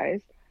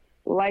marginalized,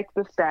 like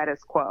the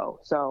status quo.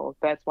 So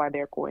that's why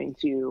they're going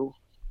to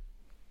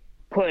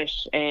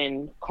push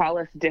and call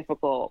us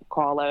difficult,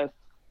 call us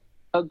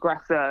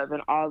aggressive,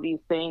 and all these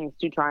things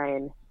to try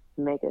and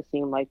make us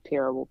seem like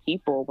terrible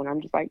people, when I'm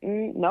just like,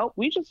 nope,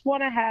 we just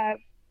want to have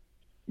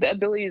the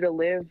ability to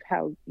live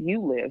how you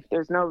live.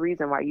 There's no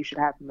reason why you should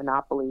have a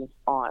monopoly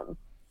on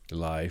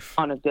life,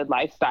 on a good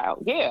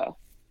lifestyle. Yeah,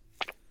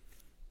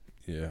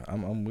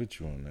 I'm with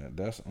you on that.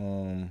 That's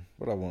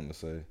what I wanted to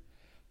say.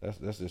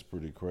 That's just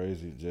pretty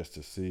crazy just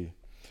to see.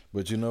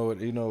 But you know what,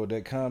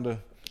 that kind of,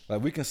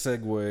 like, we can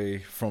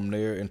segue from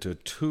there into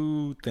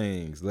two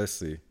things. Let's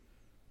see.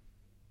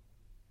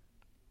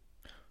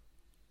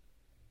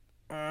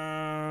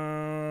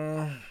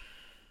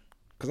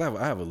 Because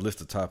I have a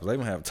list of topics. I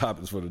even have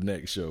topics for the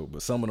next show,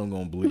 but some of them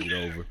going to bleed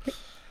over.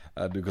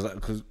 I do,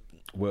 because,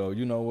 well,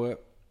 you know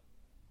what?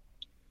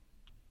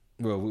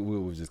 Well,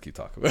 we'll just keep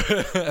talking about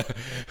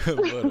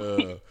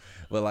it.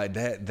 But like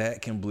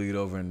that can bleed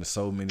over into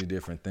so many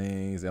different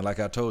things. And like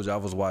I told you,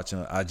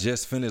 I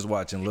just finished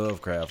watching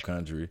Lovecraft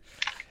Country,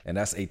 and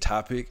that's a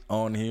topic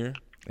on here,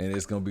 and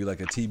it's going to be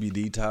like a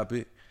TBD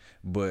topic.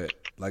 But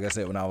like I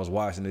said, when I was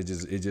watching it,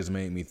 just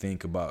made me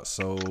think about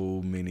so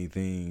many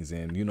things.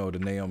 And the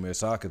Naomi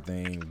Osaka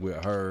thing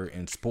with her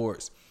in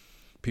sports,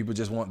 people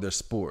just want their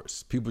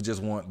sports. People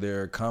just want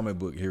their comic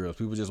book heroes.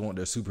 People just want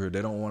their superhero.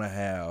 They don't want to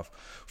have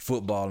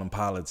football and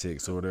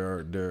politics, or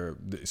their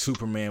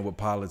Superman with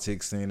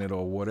politics in it,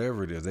 or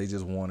whatever it is. They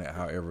just want it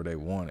however they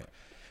want it,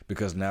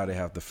 because now they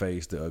have to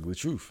face the ugly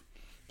truth.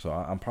 So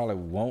I probably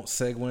won't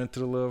segue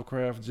into the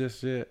Lovecraft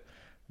just yet,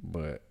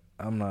 but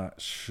I'm not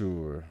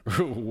sure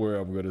where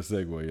I'm going to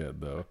segue yet,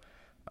 though.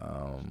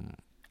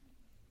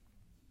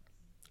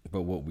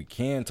 But what we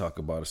can talk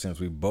about is, since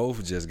we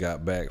both just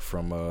got back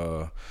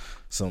from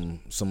some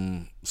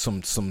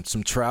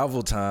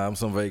travel time,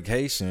 some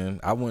vacation.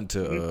 I went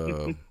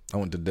to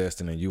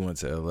Destin and you went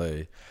to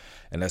LA,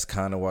 and that's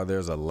kind of why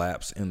there's a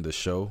lapse in the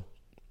show.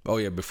 Oh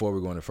yeah, before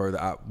we go any further,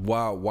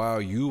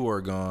 while you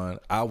were gone,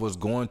 I was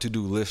going to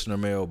do listener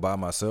mail by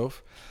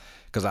myself,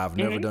 because I've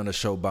never done a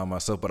show by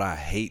myself, but I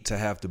hate to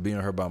have to be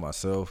on her by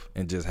myself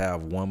and just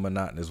have one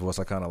monotonous voice.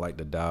 I kind of like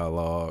the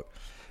dialogue,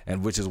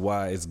 and which is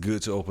why it's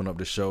good to open up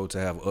the show to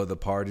have other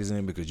parties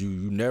in, because you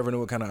never know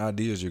what kind of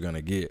ideas you're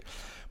gonna get.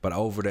 But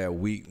over that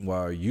week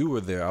while you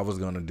were there, I was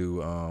gonna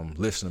do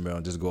listener mail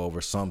and just go over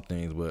some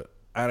things, but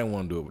I didn't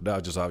want to do it. I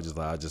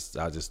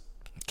just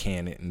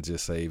can it and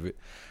just save it.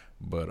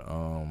 But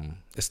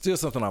it's still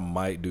something I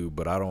might do,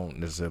 but I don't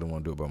necessarily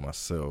want to do it by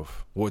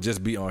myself. Or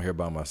just be on here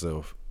by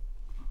myself,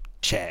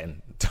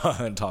 chatting,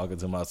 talking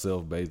to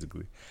myself,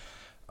 basically.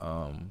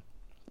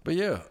 But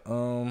yeah,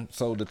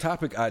 so the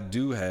topic I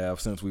do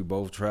have, since we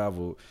both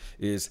traveled,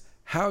 is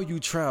how you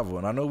travel.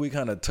 And I know we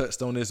kind of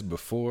touched on this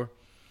before,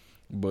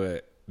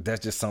 but that's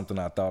just something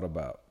I thought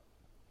about.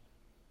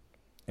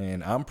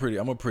 And I'm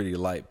a pretty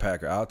light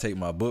packer. I'll take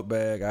my book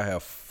bag. I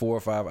have 4 or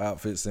 5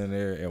 outfits in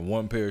there and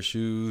 1 pair of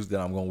shoes that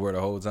I'm going to wear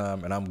the whole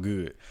time, and I'm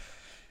good.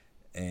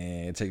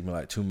 And it takes me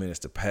like 2 minutes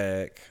to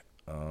pack.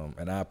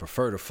 And I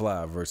prefer to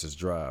fly versus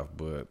drive,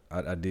 but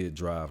I did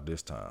drive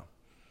this time.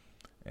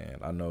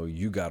 And I know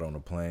you got on a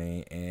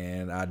plane,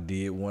 and I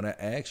did want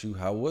to ask you,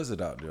 how was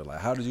it out there? Like,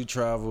 how did you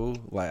travel?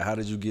 Like, how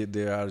did you get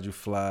there? How did you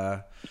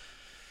fly?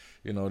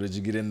 You know, did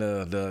you get in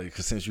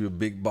because since you're a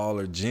big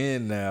baller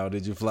Jen now,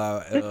 did you fly,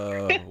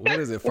 what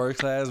is it, first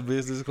class,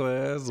 business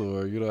class,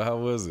 or, you know, how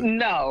was it?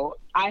 No,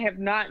 I have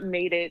not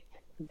made it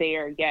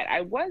there yet.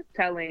 I was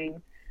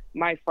telling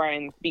my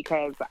friends,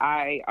 because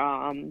I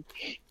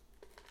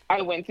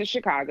went to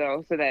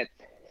Chicago, so that's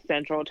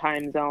Central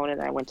Time Zone,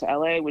 and I went to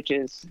LA, which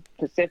is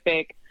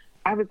Pacific.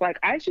 I was like,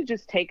 I should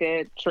just take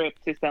a trip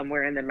to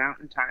somewhere in the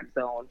Mountain Time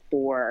Zone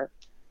for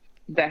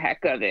the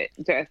heck of it,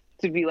 just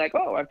to be like,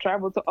 oh, I've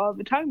traveled to all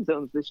the time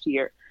zones this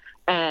year.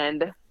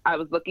 And I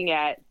was looking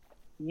at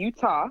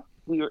Utah.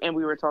 We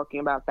were talking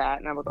about that,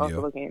 and I was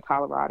also looking at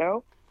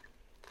Colorado.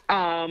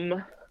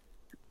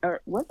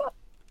 Or was it?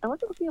 I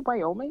wasn't looking at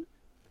Wyoming.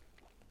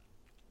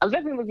 I was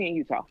definitely looking at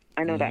Utah.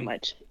 I know that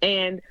much.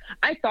 And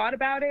I thought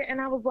about it, and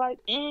I was like,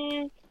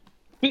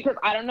 because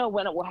I don't know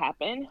when it will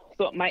happen.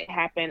 So it might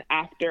happen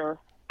after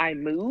I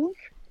move.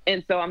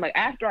 And so I'm like,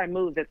 after I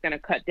move, that's going to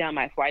cut down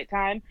my flight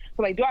time.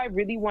 So, like, do I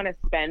really want to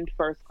spend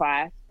first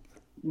class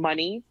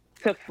money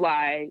to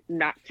fly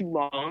not too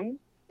long?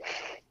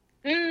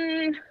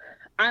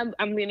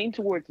 I'm leaning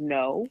towards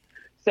no.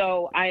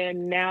 So I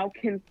am now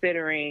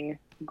considering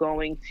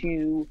going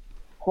to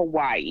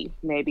Hawaii,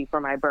 maybe for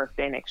my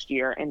birthday next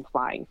year, and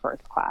flying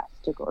first class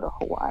to go to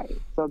Hawaii.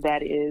 So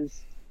that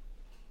is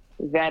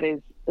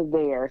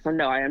there. So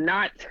no, I am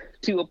not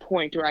to a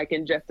point where I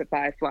can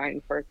justify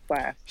flying first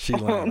class. She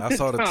lying. I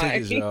saw the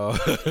tickets, y'all.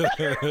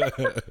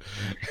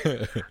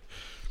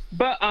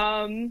 But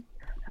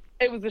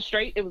it was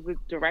a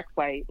direct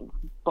flight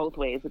both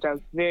ways, which I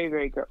was very,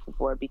 very grateful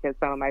for, because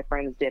some of my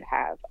friends did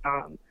have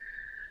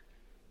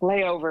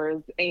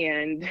layovers.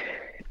 And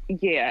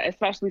yeah,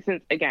 especially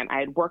since, again, I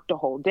had worked a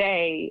whole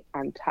day.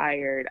 I'm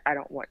tired. I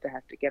don't want to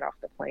have to get off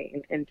the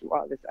plane and do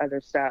all this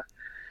other stuff.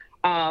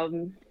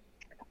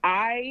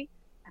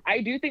 I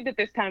do think that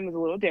this time was a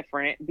little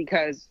different,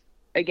 because,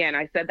 again,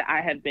 I said that I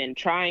had been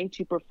trying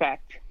to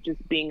perfect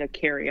just being a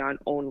carry-on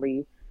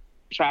only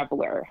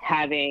traveler,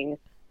 having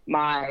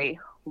my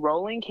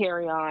rolling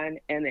carry-on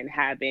and then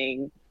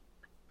having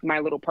my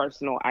little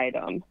personal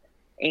item.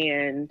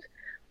 And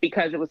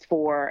because it was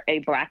for a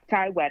black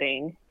tie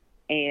wedding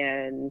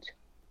and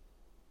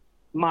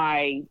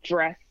my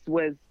dress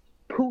was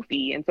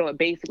poofy, and so it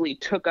basically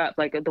took up,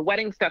 like, the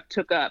wedding stuff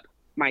took up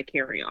my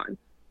carry-on.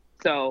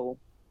 So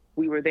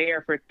we were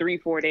there for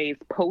 3-4 days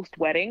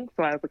post-wedding.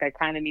 So I was like, I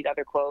kind of need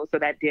other clothes. So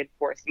that did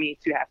force me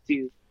to have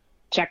to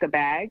check a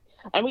bag.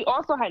 And we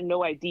also had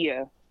no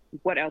idea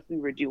what else we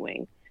were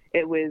doing.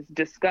 It was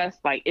discussed,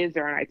 like, is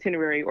there an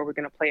itinerary, or we're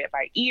going to play it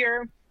by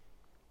ear?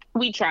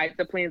 We tried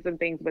to plan some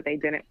things, but they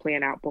didn't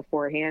plan out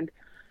beforehand.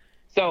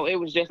 So it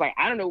was just like,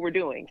 I don't know what we're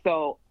doing.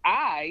 So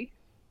I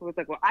was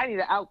like, well, I need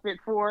an outfit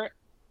for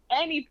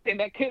anything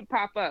that could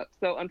pop up.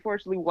 So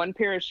unfortunately, 1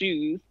 pair of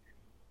shoes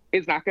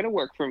is not going to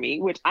work for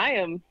me, which I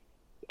am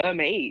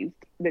amazed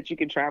that you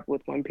can travel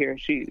with 1 pair of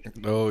shoes.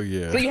 Oh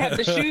yeah. So you have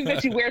the shoes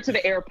that you wear to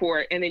the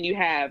airport, and then you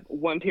have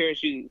 1 pair of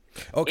shoes.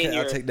 Okay, in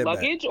your I'll take that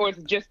luggage, back. or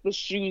it's just the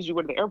shoes you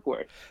wear to the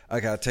airport.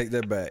 Okay, I'll take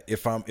that back.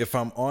 If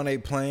I'm on a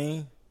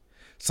plane,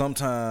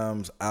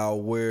 sometimes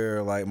I'll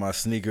wear like my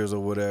sneakers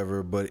or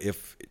whatever. But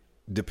if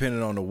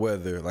depending on the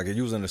weather, like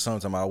usually in the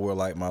summertime, I'll wear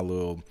like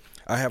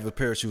I have a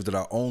pair of shoes that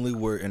I only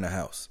wear in the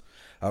house.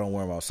 I don't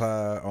wear them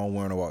outside. I don't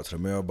wear them to walk to the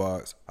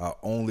mailbox. I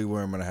only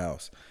wear them in the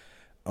house.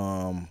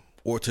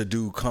 Or to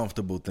do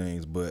comfortable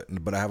things, but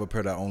I have a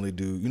pair that I only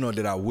do,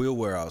 that I will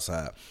wear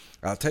outside.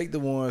 I'll take the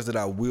ones that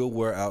I will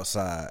wear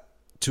outside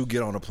to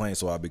get on the plane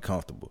so I'll be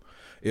comfortable.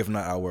 If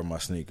not, I'll wear my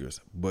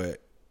sneakers. But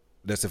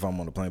that's if I'm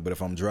on the plane. But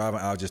if I'm driving,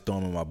 I'll just throw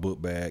them in my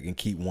book bag and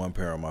keep one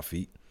pair on my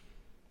feet.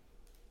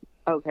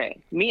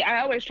 Okay. Me,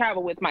 I always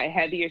travel with my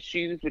heaviest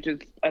shoes, which is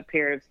a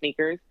pair of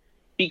sneakers,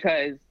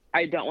 because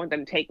I don't want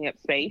them taking up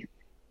space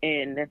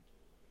in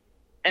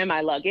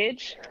my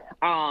luggage.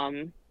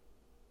 Or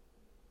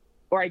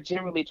I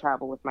generally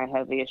travel with my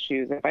heaviest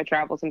shoes. If I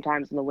travel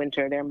sometimes in the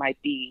winter, there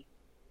might be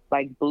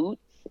like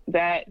boots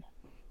that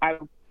I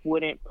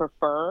wouldn't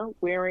prefer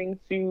wearing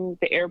to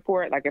the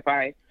airport. Like if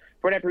I,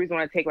 for whatever reason,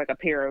 want to take like a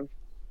pair of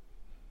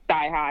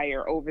thigh high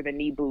or over the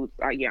knee boots,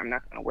 I'm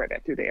not going to wear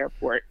that through the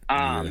airport.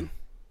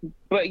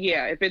 But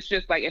yeah, if it's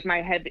just like if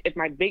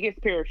my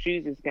biggest pair of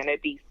shoes is going to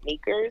be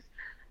sneakers,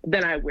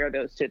 then I wear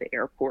those to the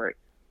airport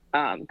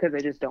because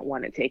I just don't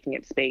want it taking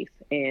up space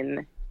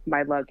in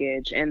my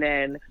luggage. And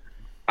then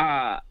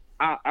I'll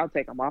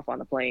take them off on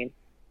the plane.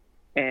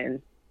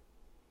 And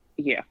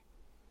yeah,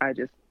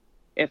 because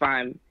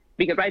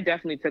I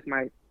definitely took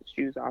my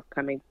shoes off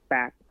coming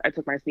back. I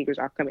took my sneakers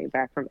off coming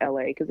back from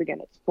LA because again,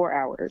 it's 4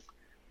 hours.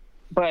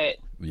 But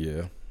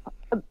yeah,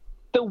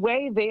 the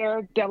way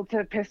their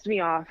Delta pissed me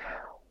off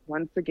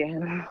once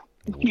again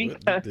because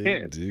what did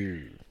they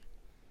do?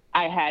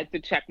 I had to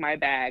check my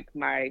bag,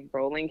 my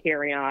rolling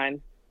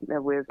carry-on.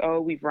 That was,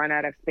 we've run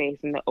out of space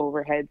in the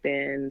overhead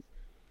bins.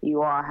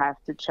 You all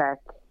have to check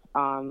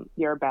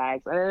your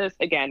bags. And this,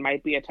 again,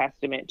 might be a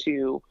testament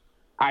to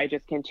I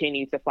just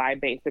continue to fly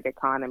basic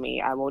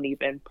economy. I won't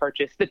even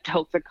purchase the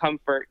Delta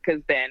Comfort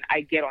because then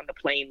I get on the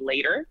plane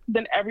later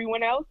than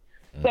everyone else.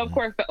 Mm-hmm. So, of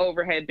course, the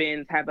overhead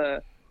bins have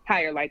a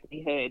higher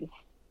likelihood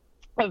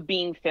of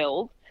being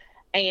filled.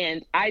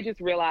 And I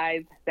just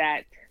realized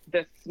that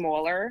the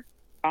smaller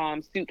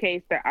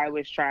suitcase that I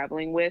was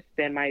traveling with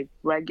than my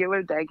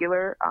regular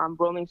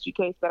rolling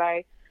suitcase that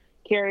I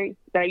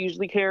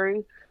usually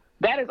carry,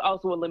 that is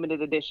also a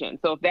limited edition.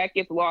 So if that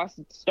gets lost,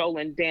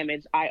 stolen,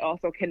 damaged, I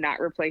also cannot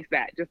replace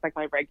that, just like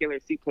my regular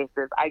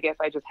suitcases. I guess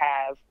I just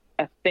have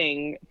a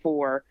thing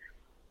for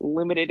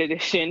limited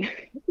edition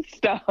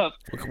stuff.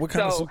 What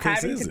kind of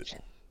suitcase is it?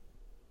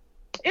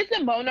 It's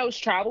a Monos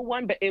travel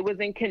one, but it was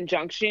in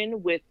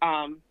conjunction with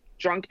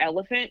Drunk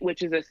Elephant,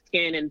 which is a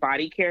skin and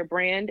body care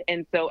brand.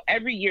 And so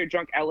every year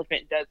Drunk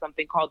Elephant does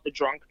something called the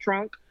Drunk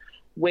Trunk,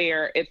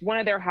 where it's one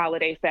of their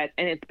holiday sets,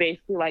 and it's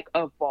basically like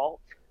a vault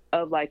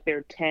of like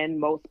their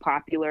 10 most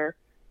popular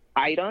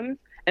items,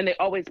 and they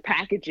always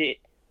package it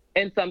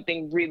in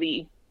something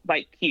really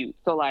like cute.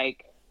 So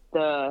like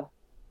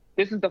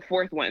this is the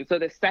fourth one. So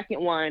the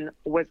second one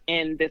was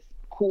in this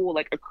cool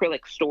like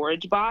acrylic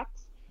storage box.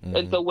 Mm-hmm.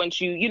 And so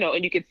once you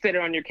and you can sit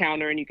it on your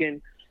counter and you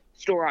can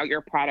store all your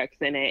products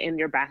in it in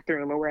your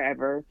bathroom or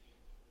wherever.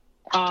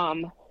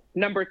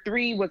 Number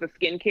 3 was a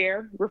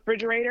skincare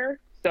refrigerator.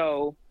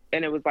 So,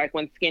 and it was like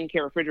when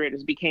skincare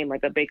refrigerators became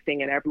like a big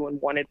thing and everyone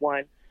wanted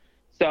one.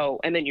 So,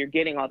 and then you're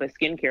getting all the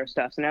skincare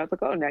stuff. So now it's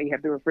like, now you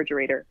have the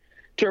refrigerator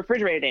to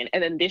refrigerate it in.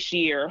 And then this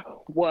year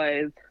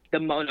was the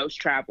Monos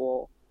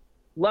Travel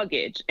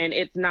luggage. And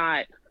it's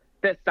not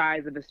the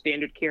size of the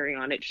standard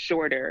carry-on. It's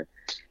shorter.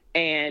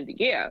 And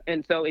yeah.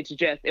 And so it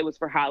was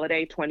for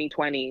holiday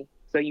 2020.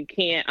 So you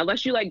can't,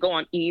 unless you like go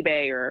on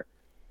eBay or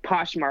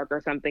Poshmark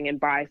or something and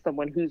buy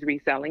someone who's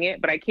reselling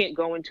it. But I can't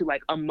go into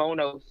like a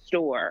Mono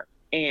store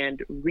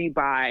and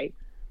rebuy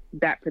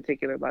that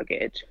particular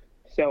luggage.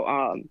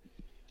 So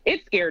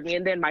it scared me.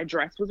 And then my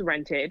dress was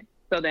rented.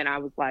 So then I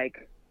was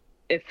like,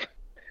 if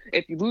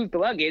you lose the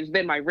luggage,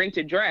 then my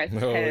rented dress I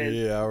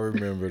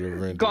remember the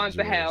rented gone dress.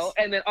 To hell.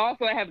 And then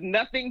also I have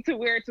nothing to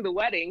wear to the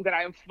wedding that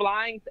I'm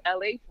flying to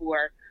LA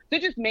for. So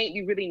it just made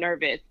me really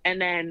nervous.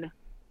 And then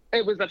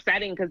it was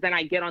upsetting because then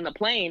I get on the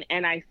plane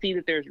and I see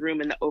that there's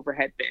room in the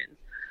overhead bins.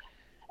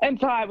 And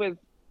so I was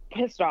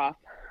pissed off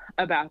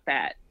about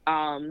that.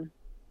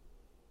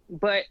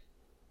 But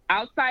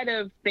outside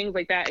of things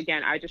like that,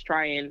 again, I just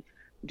try and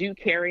do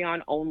carry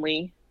on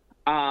only.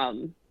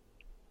 And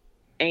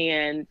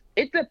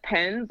it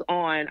depends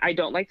on, I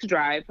don't like to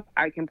drive.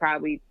 I can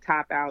probably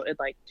top out at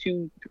like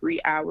 2-3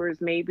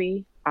 hours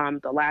maybe.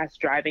 The last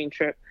driving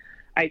trip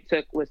I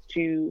took was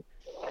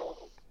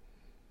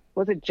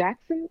it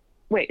Jackson?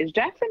 Wait, is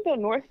Jacksonville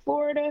North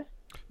Florida?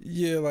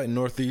 Yeah, like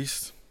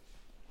Northeast.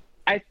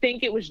 I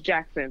think it was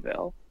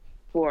Jacksonville,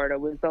 Florida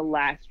was the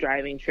last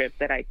driving trip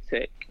that I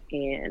took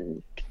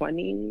in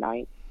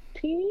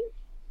 2019.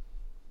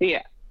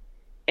 Yeah.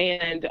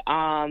 And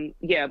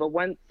but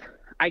once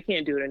I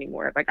can't do it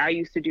anymore. Like I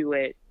used to do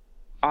it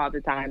all the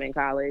time in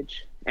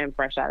college and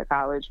fresh out of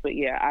college, but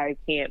yeah, I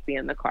can't be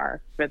in the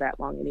car for that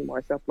long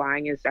anymore. So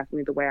flying is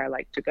definitely the way I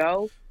like to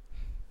go.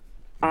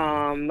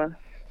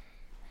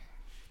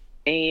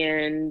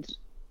 And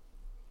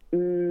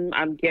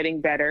I'm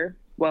getting better.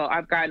 Well,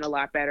 I've gotten a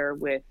lot better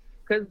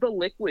because the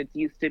liquids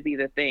used to be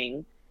the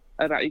thing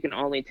about you can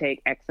only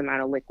take X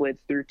amount of liquids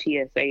through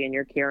TSA in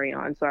your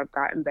carry-on. So I've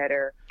gotten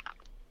better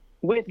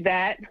with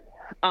that.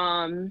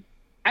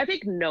 I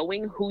think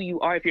knowing who you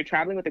are, if you're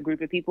traveling with a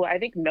group of people, I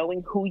think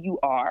knowing who you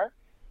are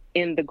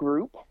in the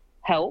group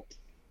helps.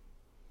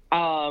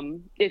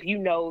 If you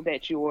know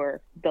that you're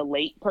the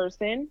late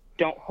person,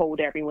 don't hold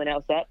everyone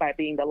else up by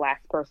being the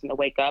last person to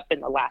wake up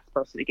and the last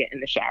person to get in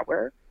the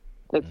shower.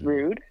 That's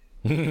rude.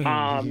 If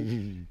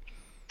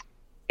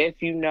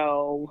you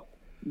know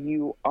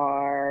you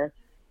are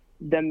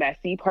the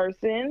messy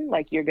person,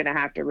 like, you're going to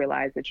have to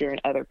realize that you're in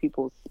other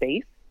people's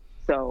space.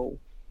 So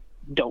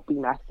don't be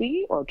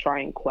messy or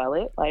try and quell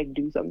it, like,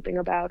 do something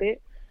about it.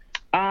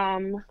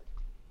 And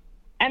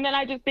then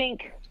I just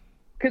think,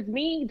 because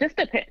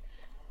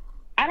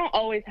I don't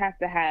always have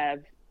to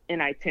have an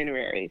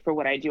itinerary for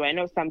what I do. I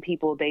know some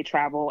people, they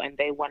travel and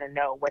they want to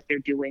know what they're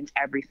doing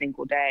every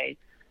single day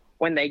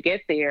when they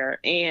get there.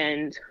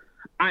 And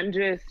I'm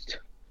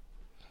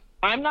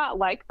not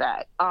like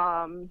that.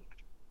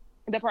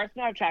 The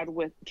person I've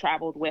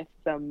traveled with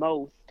the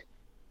most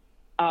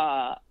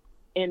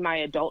in my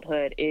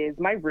adulthood is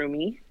my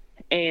roomie.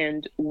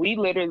 And we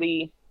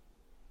literally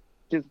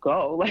just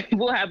go. Like,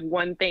 we'll have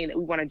one thing that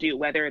we want to do,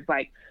 whether it's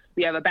like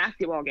we have a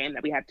basketball game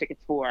that we have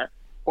tickets for,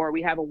 or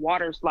we have a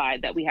water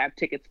slide that we have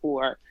tickets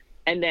for.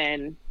 And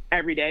then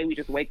every day we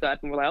just wake up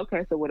and we're like,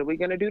 okay, so what are we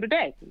going to do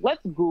today?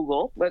 Let's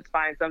Google, let's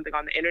find something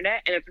on the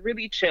internet. And it's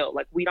really chill.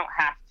 Like, we don't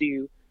have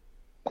to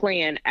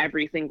plan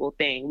every single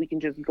thing. We can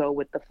just go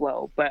with the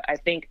flow. But I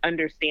think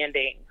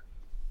understanding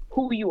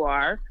who you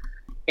are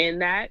in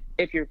that,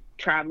 if you're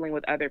traveling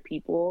with other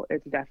people,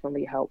 it's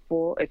definitely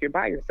helpful. If you're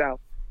by yourself,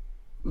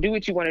 do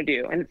what you want to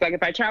do. And it's like,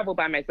 if I travel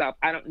by myself,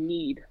 I don't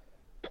need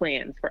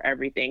plans for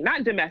everything.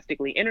 Not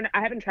domestically. I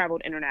haven't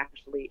traveled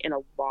internationally in a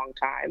long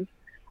time.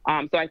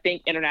 So I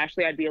think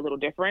internationally I'd be a little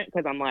different,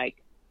 because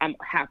I'm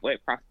halfway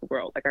across the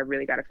world. Like, I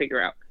really got to figure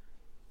out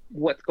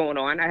what's going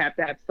on. I have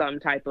to have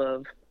some type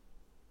of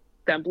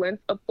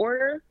semblance of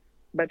order.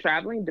 But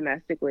traveling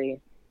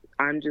domestically,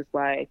 I'm just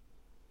like,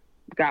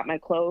 got my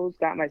clothes,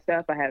 got my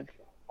stuff. I have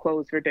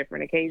clothes for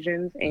different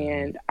occasions,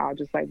 and I'll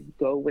just like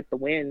go with the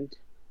wind,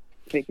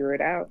 figure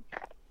it out.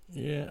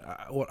 Yeah,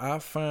 what I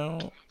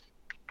found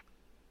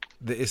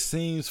that it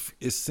seems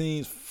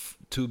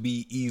to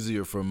be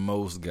easier for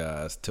most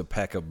guys to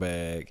pack a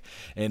bag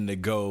and to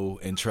go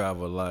and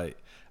travel light.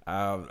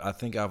 I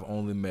think I've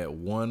only met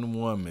one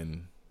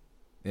woman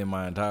in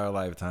my entire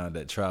lifetime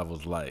that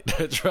travels light,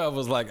 that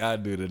travels like I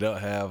do, that don't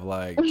have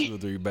like 2 or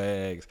 3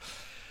 bags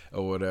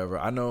or whatever.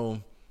 I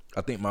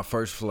think my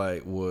first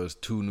flight was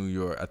to New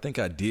York. I think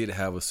I did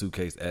have a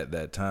suitcase at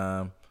that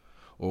time,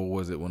 or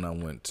was it when I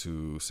went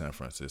to San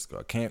Francisco?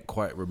 I can't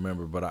quite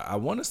remember, but I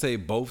want to say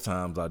both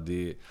times I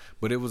did.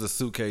 But it was a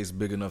suitcase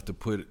big enough to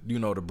put,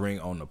 to bring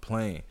on the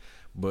plane.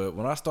 But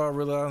when I started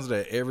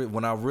realizing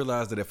when I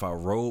realized that if I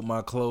rolled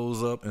my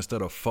clothes up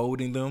instead of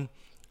folding them,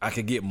 I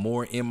could get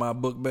more in my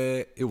book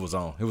bag, it was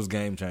on. It was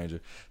game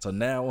changer. So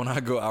now when I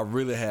go, I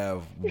really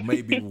have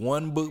maybe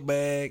 1 book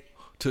bag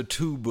to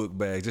 2 book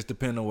bags, just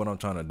depending on what I'm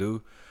trying to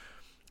do.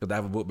 Because I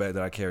have a book bag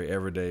that I carry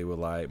every day with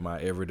like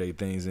my everyday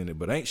things in it,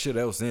 but ain't shit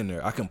else in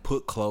there. I can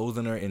put clothes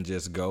in there and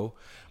just go.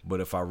 But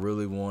if I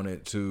really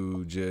wanted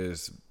to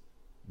just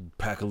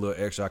pack a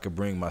little extra, I could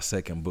bring my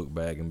second book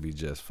bag and be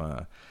just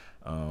fine.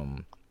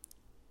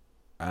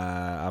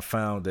 I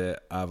found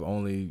that I've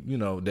only,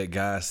 that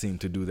guys seem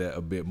to do that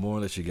a bit more,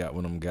 unless you got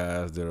one of them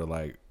guys that are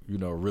like,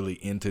 really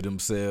into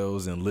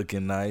themselves and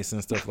looking nice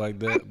and stuff like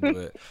that.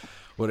 But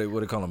what they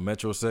call them,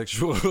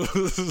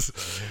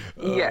 metrosexuals.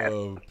 Yes.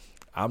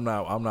 I'm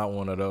not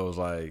one of those.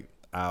 Like,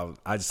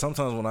 I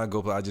sometimes when I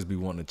go, I just be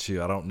wanting to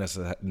chill. I don't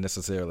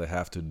necessarily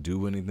have to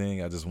do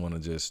anything. I just want to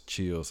just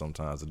chill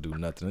sometimes and do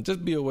nothing and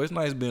just be away. It's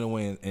nice being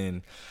away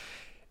and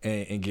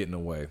getting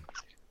away.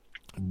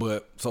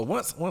 But so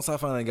once I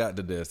finally got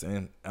to this,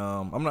 and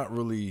I've never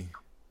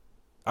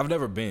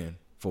been,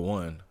 for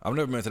one. I've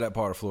never been to that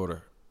part of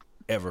Florida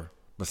ever.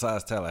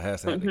 Besides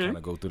Tallahassee, I had to kind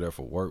of go through there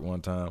for work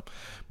one time.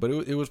 But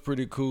it was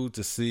pretty cool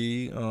to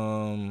see.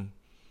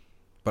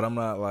 But I'm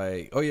not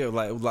like, oh yeah,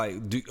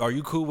 are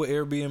you cool with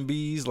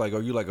Airbnbs? Like,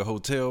 are you like a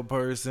hotel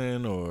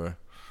person or?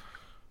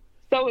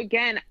 So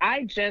again,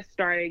 I just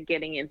started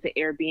getting into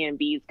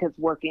Airbnbs because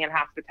working in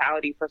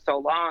hospitality for so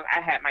long,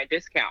 I had my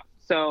discount.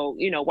 So,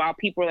 while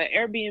people are like,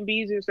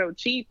 Airbnbs are so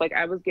cheap, like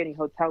I was getting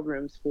hotel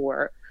rooms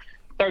for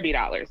 $30,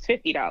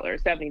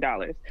 $50,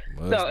 $70.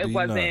 So it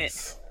wasn't,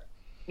 nice.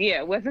 Yeah,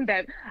 it wasn't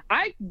that.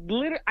 I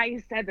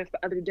said this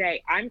the other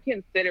day, I'm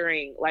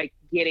considering like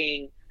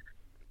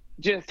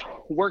just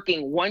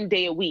working 1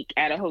 day a week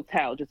at a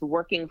hotel, just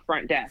working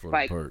front desk. For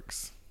like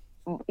perks.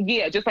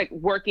 Yeah, just like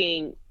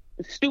working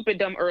stupid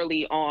dumb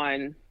early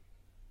on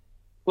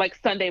like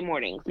Sunday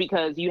mornings,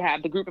 because you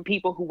have the group of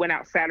people who went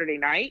out Saturday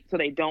night, so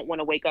they don't want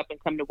to wake up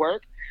and come to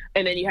work.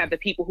 And then you have the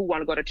people who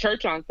want to go to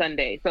church on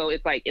Sunday. So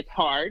it's like, it's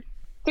hard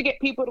to get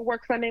people to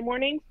work Sunday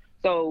mornings.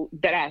 So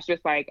that's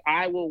just like,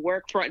 I will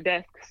work front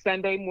desk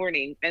Sunday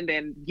morning and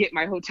then get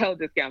my hotel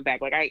discount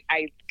back. Like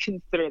I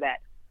consider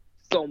that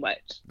so much.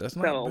 That's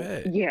not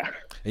bad. Yeah.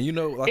 And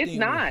it's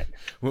not.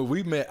 When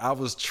we met, I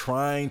was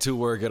trying to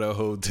work at a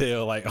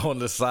hotel, like on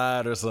the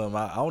side or something.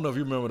 I don't know if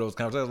you remember those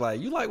conversations. Like,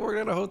 you like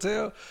working at a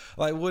hotel?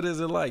 Like, what is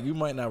it like? You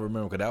might not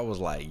remember, because that was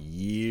like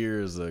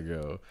years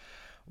ago.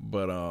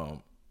 But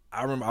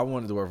I remember I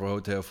wanted to work for a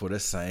hotel for the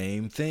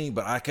same thing,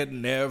 but I could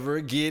never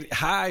get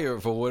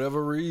hired for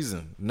whatever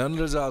reason. None of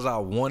the jobs I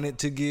wanted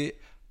to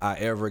get, I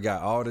ever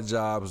got. All the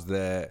jobs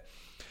that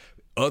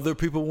other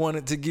people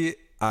wanted to get,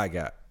 I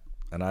got.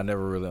 And I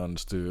never really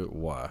understood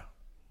why.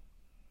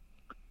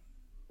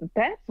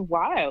 That's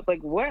wild.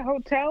 Like, what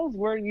hotels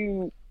were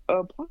you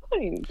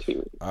applying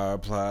to? I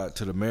applied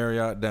to the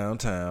Marriott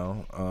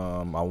downtown.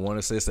 I want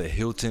to say it's a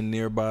Hilton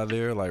nearby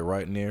there, like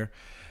right near.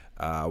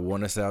 I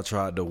want to say I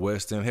tried the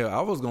Westin. Hell,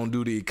 I was going to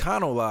do the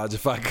Econo Lodge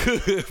if I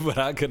could, but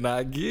I could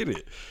not get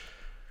it.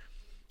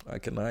 I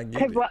could not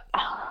get it.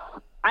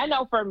 I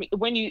know for me,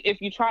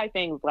 if you try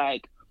things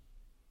like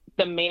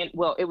it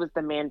was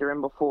the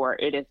Mandarin before,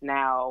 it is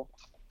now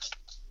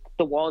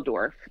the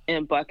Waldorf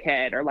in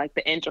Buckhead, or like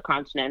the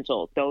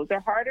Intercontinental. Those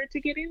are harder to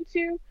get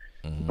into.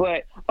 Mm-hmm.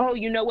 But,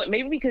 you know what?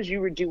 Maybe because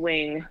you were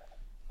doing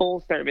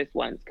full service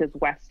ones, because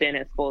Westin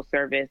is full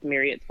service,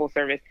 Marriott's full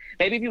service.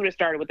 Maybe if you would have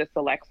started with a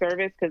select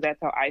service, because that's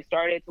how I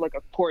started, so like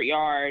a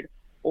Courtyard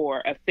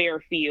or a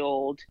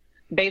Fairfield,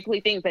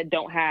 basically things that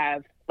don't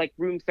have like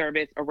room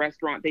service, a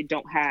restaurant, they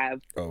don't have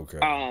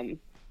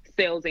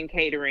sales and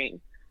catering.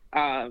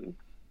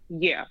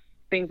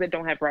 Things that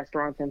don't have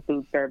restaurants and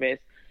food service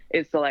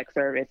is select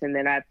service, and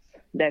then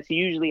that's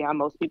usually how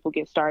most people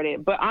get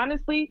started. But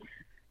honestly,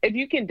 if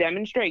you can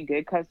demonstrate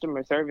good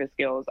customer service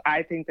skills,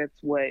 I think that's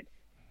what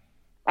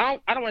I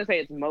don't want to say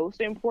it's most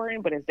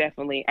important, but it's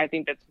definitely, I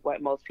think that's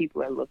what most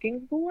people are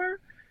looking for.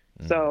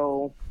 Mm.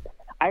 So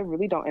I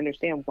really don't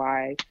understand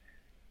why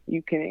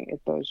you can't get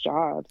those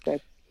jobs.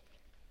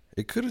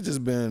 It could have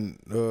just been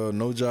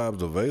no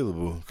jobs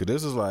available, because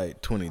this is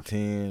like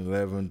 2010,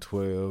 11,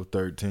 12,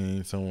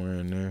 13, somewhere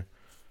in there.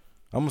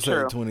 I'm going to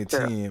say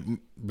 2010, true.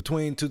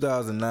 Between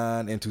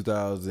 2009 and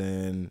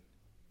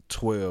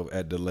 2012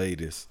 at the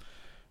latest.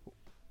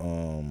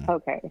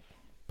 Okay.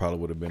 Probably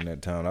would have been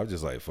that time. I was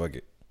just like, fuck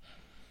it.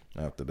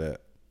 After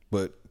that,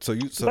 but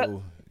you said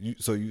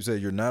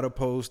you're not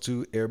opposed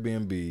to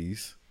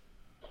Airbnbs.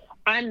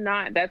 I'm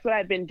not. That's what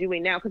I've been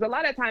doing now, because a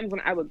lot of times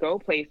when I would go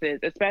places,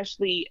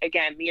 especially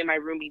again, me and my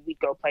roomie, we'd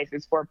go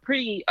places for a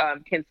pretty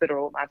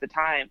considerable amount of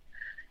time,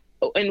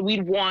 and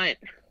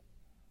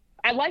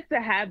I like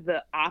to have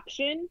the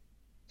option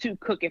to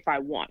cook if I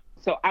want.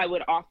 So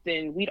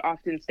we'd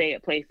often stay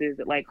at places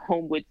like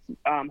Homewood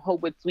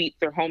Suites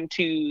or Home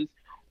Twos,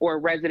 or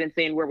Residence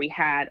Inn, where we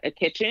had a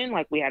kitchen,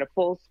 like we had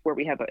where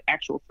we have an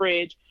actual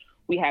fridge,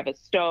 we have a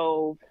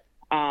stove,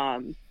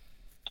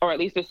 or at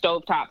least a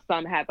stovetop.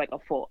 Some had like a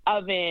full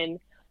oven.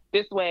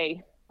 This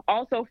way,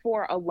 also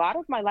for a lot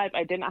of my life,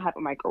 I did not have a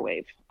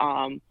microwave.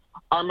 Our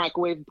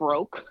microwave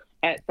broke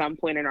at some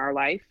point in our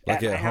life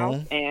at my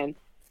house, and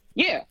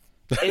the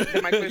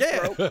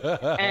microwave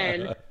broke,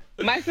 and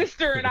my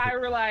sister and I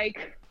were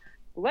like,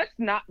 let's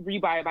not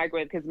rebuy a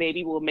microwave, because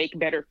maybe we'll make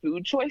better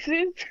food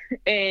choices.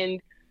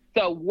 And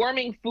so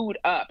warming food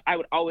up, I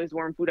would always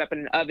warm food up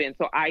in an oven.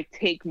 So I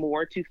take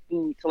more to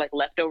food, to like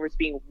leftovers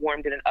being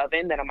warmed in an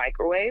oven than a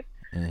microwave.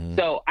 Mm-hmm.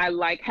 So I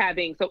like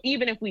so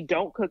even if we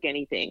don't cook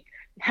anything,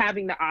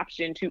 having the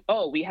option to,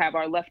 we have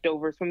our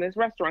leftovers from this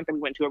restaurant that we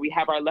went to, or we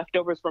have our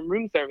leftovers from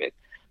room service,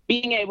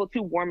 being able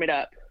to warm it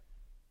up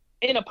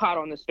in a pot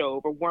on the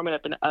stove or warm it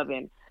up in an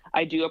oven,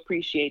 I do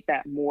appreciate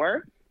that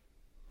more.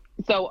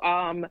 So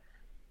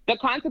the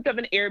concept of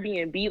an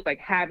Airbnb, like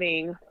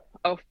having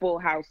a full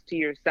house to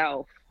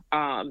yourself,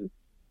 I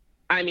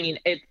mean,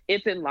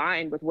 it's in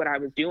line with what I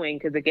was doing,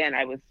 because again,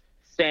 I was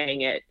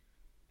staying at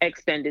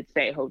extended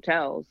stay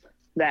hotels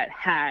that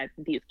had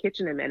these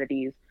kitchen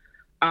amenities.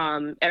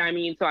 And I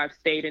mean, so I've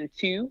stayed in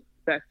 2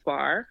 thus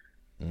far.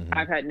 Mm-hmm.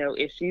 I've had no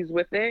issues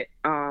with it.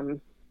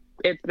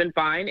 It's been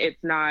fine.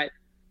 It's not,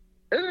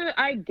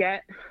 I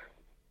guess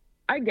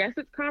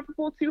it's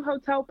comparable to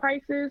hotel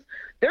prices.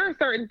 There are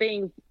certain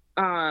things,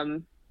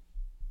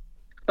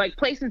 like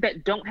places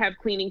that don't have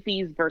cleaning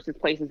fees versus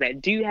places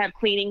that do have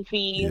cleaning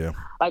fees,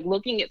 like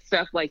looking at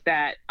stuff like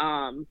that,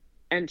 and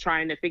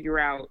trying to figure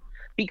out,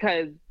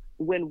 because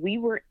when we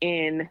were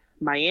in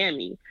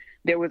Miami,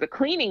 there was a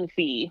cleaning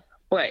fee,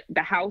 but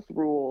the house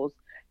rules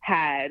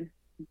had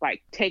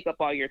like take up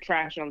all your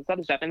trash and all this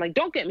other stuff. And like,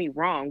 don't get me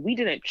wrong, we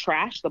didn't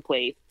trash the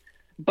place,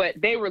 but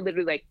they were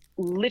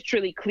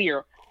literally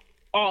clear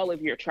all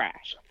of your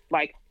trash,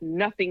 like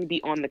nothing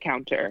be on the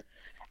counter.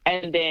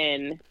 And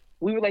then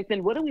we were like,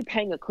 then what are we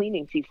paying a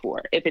cleaning fee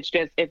for? If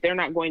they're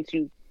not going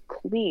to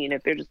clean,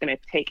 if they're just going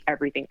to take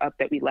everything up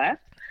that we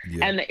left.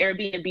 Yeah. And the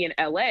Airbnb in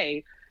LA,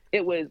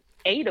 it was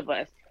 8 of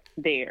us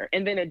there.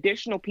 And then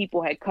additional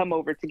people had come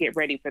over to get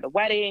ready for the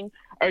wedding,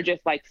 or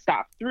just like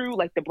stopped through,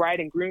 like the bride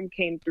and groom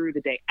came through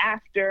the day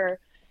after.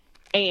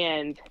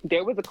 And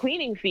there was a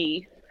cleaning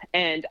fee.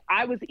 And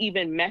I was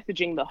even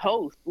messaging the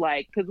host,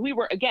 like, because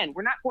we're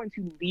not going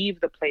to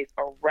leave the place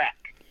a wreck.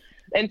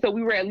 And so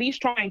we were at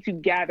least trying to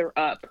gather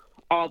up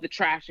all the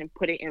trash and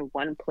put it in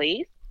one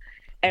place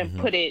and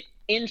put it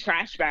in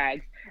trash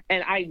bags.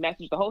 And I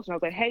messaged the host and I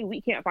was like, hey,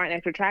 we can't find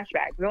extra trash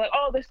bags. And they're like,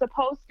 they're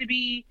supposed to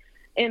be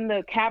in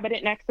the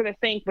cabinet next to the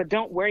sink, but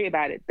don't worry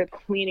about it. The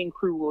cleaning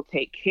crew will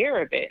take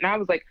care of it. And I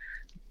was like,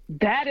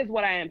 that is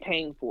what I am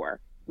paying for.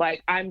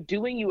 Like, I'm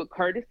doing you a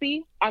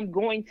courtesy. I'm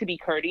going to be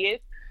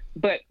courteous,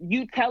 but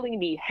you telling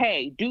me,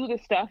 hey, do the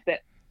stuff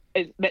that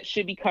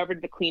should be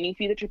covered, the cleaning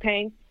fee that you're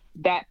paying,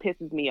 that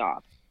pisses me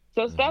off.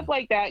 So stuff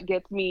like that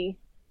gets me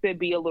to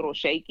be a little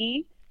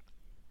shaky.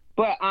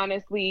 But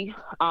honestly,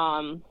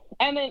 and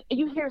then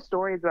you hear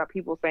stories about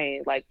people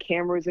saying like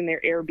cameras in their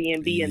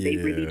Airbnb and they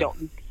really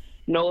don't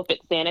know if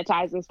it's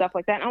sanitized and stuff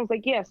like that. And I was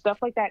like, yeah, stuff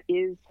like that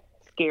is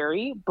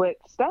scary, but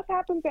stuff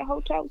happens at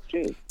hotels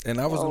too. And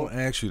I was going to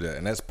ask you that,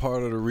 and that's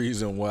part of the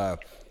reason why,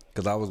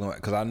 because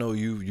I know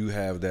you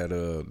have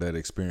that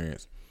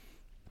experience,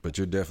 but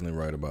you're definitely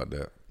right about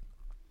that.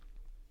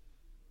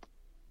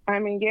 I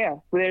mean, yeah,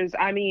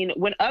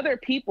 when other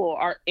people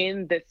are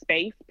in the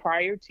space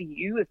prior to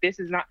you, if this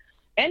is not,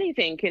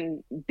 anything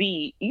can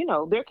be,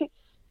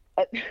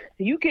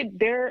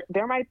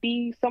 there might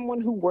be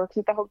someone who works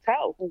at the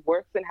hotel, who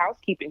works in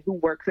housekeeping, who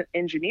works in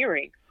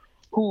engineering,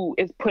 who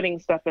is putting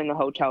stuff in the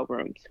hotel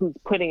rooms, who's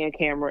hiding a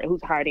camera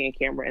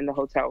in the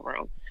hotel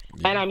room.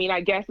 Yeah. And I mean,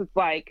 I guess it's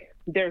like,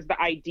 there's the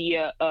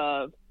idea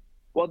of,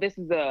 well, this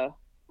is a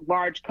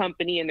large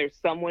company and there's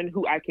someone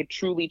who I could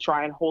truly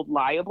try and hold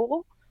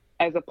liable,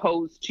 as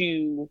opposed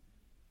to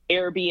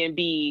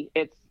Airbnb.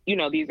 It's,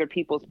 these are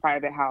people's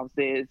private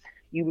houses.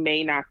 You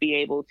may not be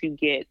able to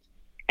get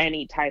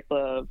any type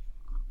of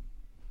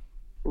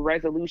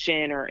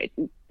resolution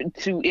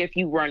if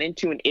you run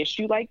into an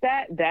issue like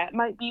that. That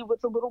might be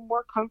what's a little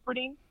more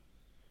comforting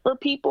for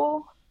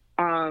people.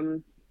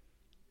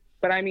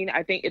 But I mean,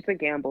 I think it's a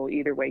gamble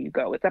either way you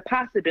go. It's a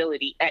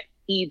possibility at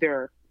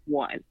either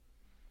one.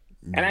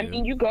 Yeah. And I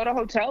mean, you go to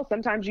hotels,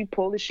 sometimes you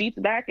pull the sheets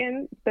back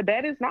and the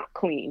bed is not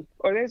clean,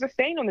 or there's a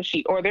stain on the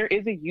sheet, or there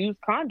is a used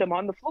condom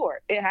on the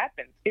floor. It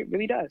happens. It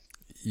really does.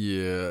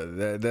 Yeah,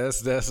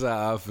 that's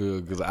how I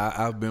feel, because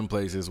I've been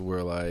places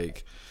where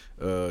like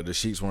the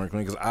sheets weren't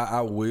clean, because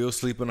I will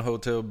sleep in a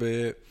hotel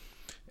bed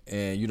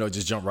and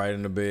just jump right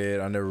in the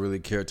bed. I never really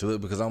cared to look,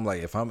 because I'm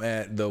like, if I'm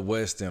at the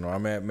Westin or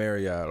I'm at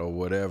Marriott or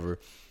whatever,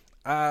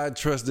 I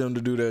trust them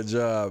to do their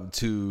job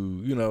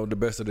to the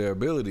best of their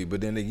ability. But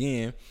then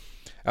again,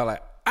 I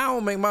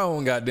don't make my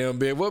own goddamn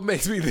bed. What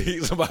makes me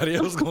think somebody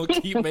else gonna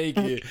keep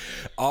making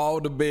all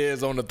the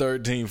beds on the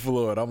 13th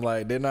floor? And I'm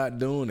like, they're not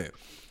doing it.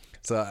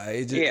 So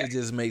it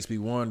just makes me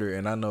wonder.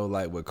 And I know,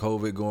 like, with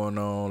COVID going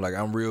on, like,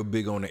 I'm real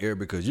big on the air,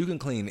 because you can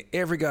clean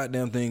every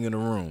goddamn thing in the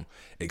room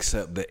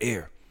except the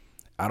air.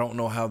 I don't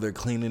know how they're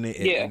cleaning it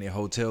in the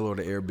hotel or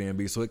the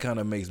Airbnb, so it kind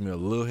of makes me a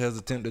little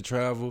hesitant to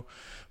travel.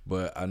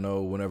 But I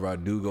know whenever I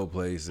do go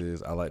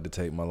places, I like to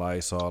take my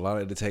Lysol. I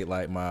like to take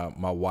like my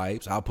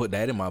wipes. I'll put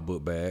that in my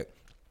book bag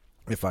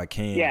if I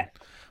can. Yeah.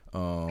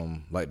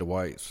 Like the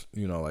wipes,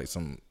 like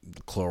some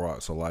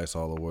Clorox or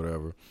Lysol or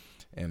whatever.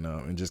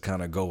 And just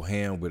kind of go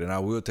ham with it. And I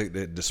will take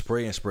the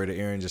spray and spray the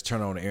air and just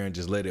turn on the air and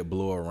just let it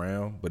blow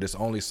around. But it's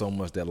only so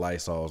much that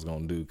Lysol is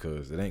gonna do,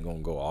 because it ain't gonna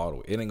go all the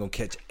way. It ain't gonna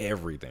catch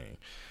everything.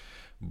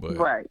 But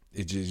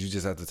you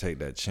just have to take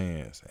that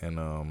chance. And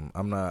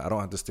I don't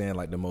have to stay in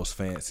like the most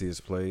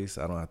fanciest place.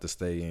 I don't have to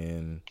stay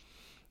in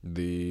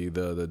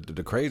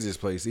the craziest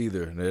place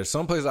either. There's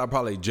some places I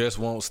probably just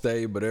won't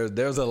stay, but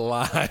there's a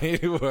line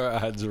where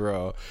I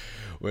draw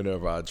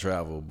whenever I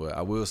travel. But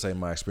I will say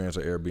my experience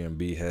with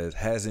Airbnb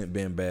hasn't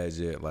been bad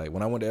yet. Like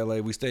when I went to LA,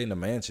 we stayed in the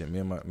mansion. Me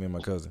and my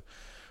cousin.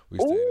 We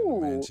stayed in the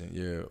mansion.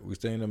 Yeah, we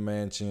stayed in the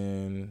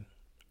mansion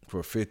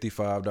for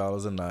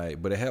 $55 a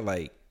night. But it had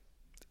like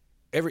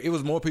it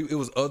was more people. It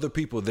was other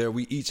people there.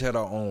 We each had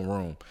our own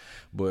room,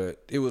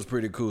 but it was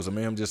pretty cool. So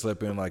me and him just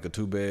slept in like a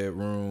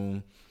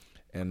 2-bedroom.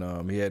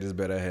 And he had his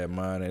bed, I had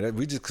mine, and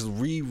because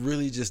we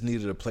really just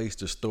needed a place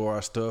to store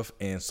our stuff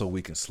and so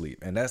we can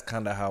sleep. And that's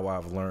kind of how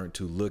I've learned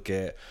to look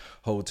at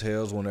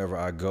hotels whenever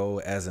I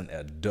go as an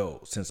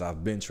adult. Since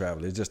I've been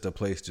traveling, it's just a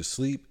place to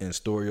sleep and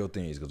store your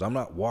things, because I'm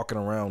not walking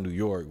around New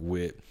York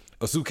with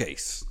a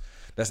suitcase.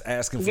 That's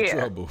asking for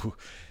trouble.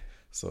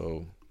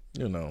 So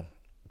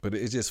but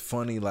it's just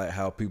funny, like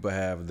how people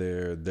have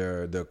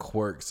their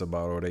quirks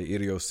about, or their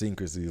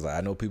idiosyncrasies. Like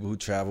I know people who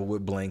travel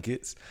with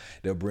blankets;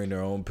 they'll bring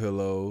their own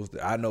pillows.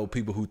 I know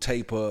people who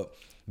tape up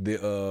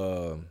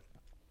the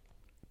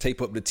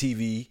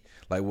TV,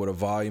 like where the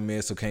volume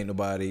is, so can't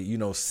nobody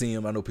see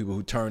them. I know people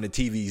who turn the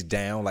TVs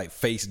down, like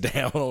face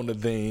down on the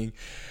thing.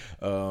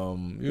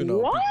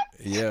 What?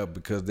 Yeah,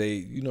 because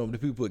the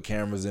people put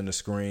cameras in the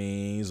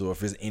screens, or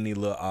if it's any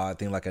little odd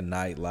thing like a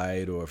night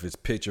light, or if it's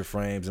picture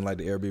frames and like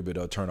the Airbnb,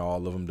 they'll turn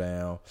all of them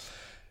down.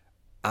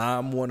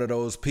 I'm one of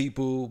those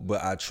people,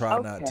 but I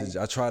try not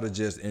to. I try to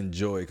just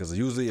enjoy it, because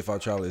usually if I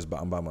travel,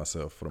 I'm by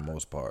myself for the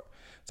most part.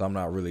 So I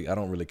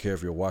don't really care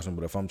if you're watching,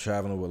 but if I'm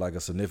traveling with like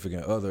a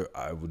significant other,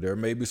 there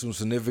may be some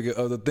significant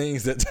other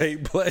things that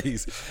take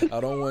place. I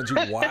don't want you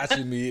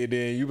watching me and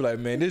then you be like,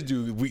 man, this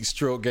dude weak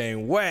stroke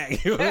game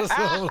whack, or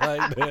something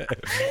like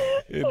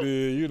that.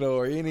 And then,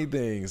 or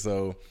anything.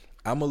 So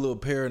I'm a little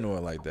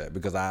paranoid like that,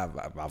 because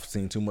I've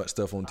seen too much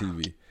stuff on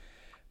TV.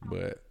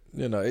 But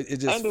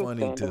it's just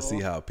funny to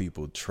see how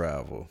people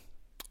travel.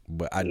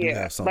 But I do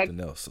have something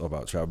else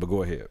about travel. But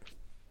go ahead.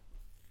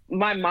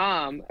 my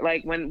mom,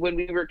 like when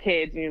we were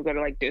kids and you go to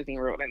like Disney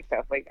World and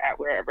stuff like that,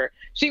 wherever,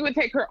 she would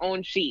take her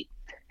own sheets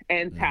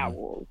and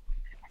towels.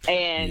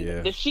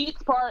 And the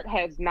sheets part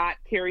has not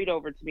carried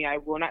over to me. I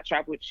will not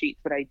travel with sheets,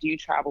 but I do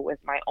travel with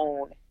my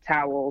own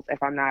towels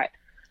if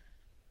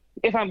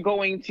I'm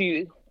going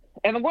to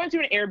an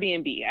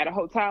Airbnb at a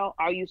hotel.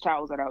 I'll use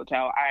towels at a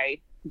hotel.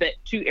 The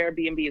 2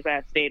 Airbnbs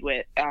that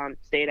I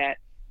stayed at,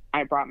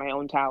 I brought my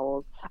own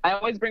towels. I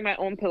always bring my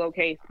own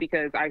pillowcase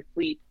because I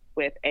sleep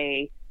with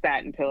a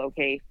satin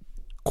pillowcase.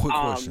 Quick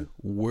question: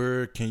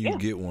 where can you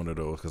get one of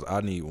those? Because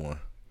I need one.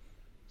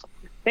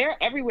 They're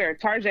everywhere: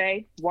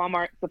 Target,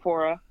 Walmart,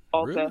 Sephora,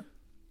 Ulta. Really?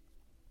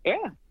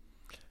 Yeah.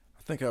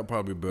 I think I'd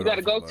probably better. You got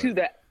to go to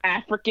the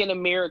African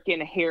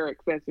American hair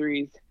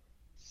accessories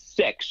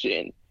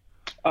section.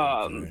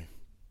 Okay.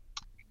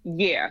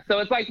 Yeah. So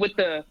it's like with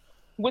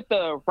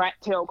the rat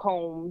tail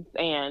combs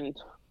and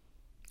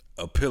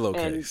a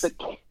pillowcase.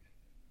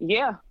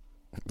 Yeah.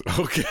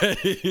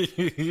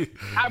 Okay.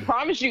 I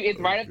promise you, it's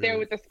right up there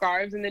with the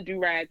scarves and the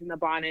do-rags and the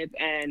bonnets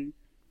and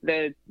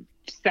the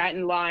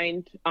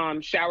satin-lined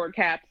shower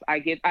caps.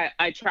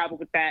 I travel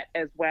with that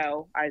as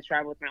well. I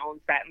travel with my own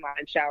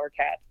satin-lined shower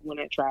caps when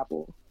I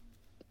travel.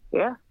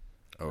 Yeah.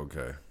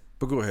 Okay.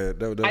 But go ahead.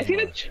 That's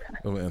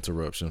an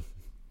interruption.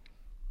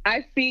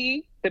 I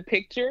see the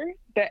picture.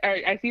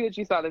 I see that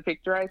you saw the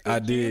picture. I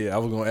did. I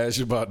was going to ask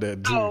you about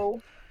that too.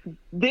 So,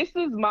 this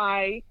is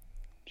my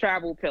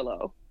travel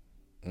pillow.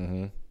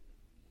 Mm-hmm.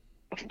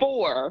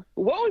 4,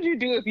 what would you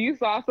do if you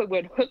saw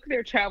someone hook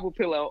their travel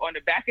pillow on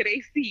the back of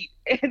their seat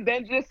and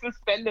then just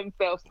suspend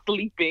themselves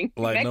sleeping?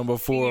 Like number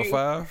 4 or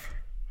 5?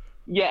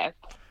 Yes.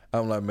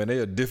 I'm like, man, they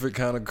a different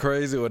kind of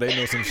crazy, or they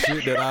know some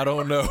shit that I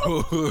don't know.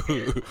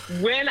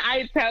 When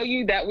I tell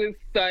you that was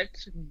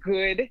such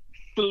good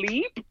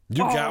sleep.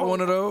 You got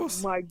one of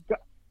those? My God.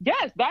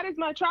 Yes, that is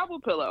my travel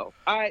pillow.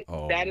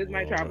 That is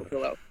my travel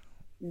pillow.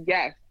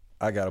 Yes.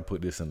 I gotta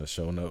put this in the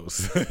show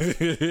notes.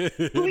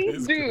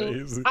 Please do.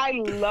 Crazy. I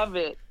love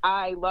it.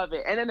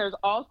 And then there's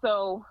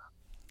also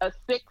a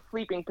 6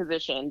 sleeping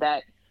position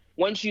that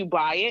once you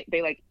buy it,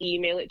 they like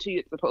email it to you.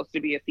 It's supposed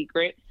to be a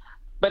secret,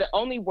 but it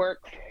only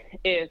works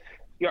if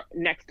you're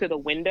next to the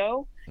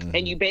window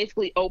and you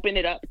basically open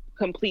it up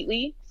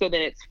completely so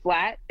that it's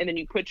flat, and then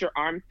you put your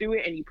arm through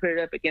it and you put it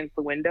up against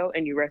the window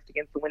and you rest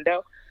against the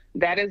window.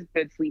 That is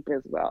good sleep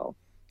as well.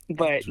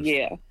 But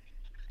yeah,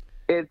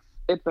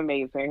 it's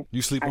amazing.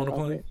 You sleep on the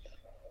plane? It.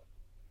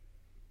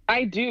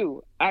 I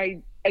do.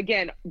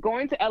 Again,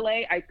 going to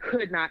LA, I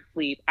could not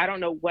sleep. I don't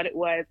know what it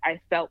was. I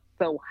felt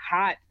so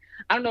hot.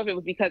 I don't know if it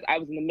was because I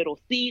was in the middle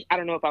seat. I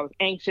don't know if I was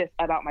anxious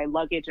about my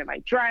luggage and my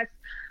dress.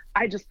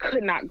 I just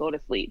could not go to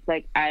sleep.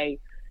 Like, I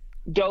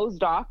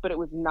dozed off, but it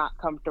was not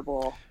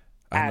comfortable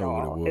at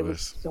all. It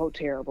was so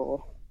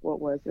terrible. What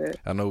was it?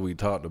 I know we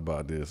talked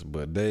about this,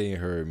 but they ain't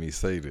heard me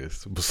say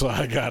this, so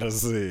I gotta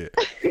say it.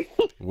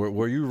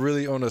 Were you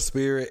really on a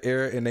Spirit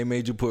Air and they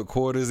made you put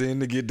quarters in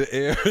to get the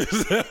air?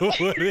 Is that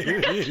what it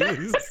is?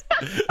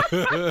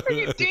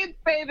 You did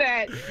say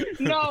that.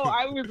 No,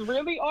 I was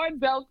really on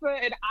Delta,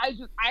 and I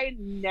just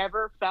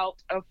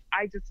felt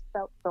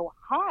so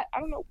hot. I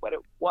don't know what it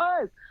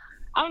was.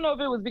 I don't know if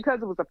it was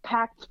because it was a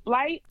packed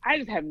flight. I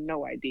just have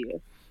no idea.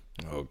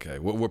 Okay.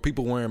 Were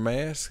people wearing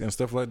masks and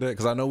stuff like that?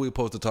 Because I know we were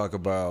supposed to talk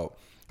about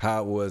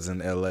how it was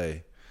in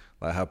L.A.,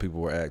 like how people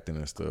were acting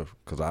and stuff.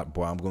 Because, I'm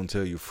going to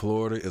tell you,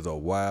 Florida is a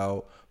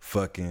wild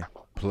fucking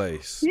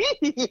place.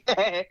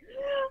 Yeah.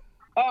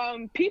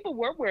 People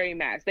were wearing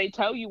masks. They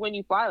tell you when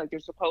you fly, like, you're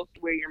supposed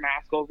to wear your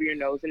mask over your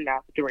nose and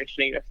mouth the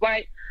duration of your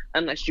flight,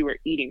 unless you were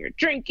eating or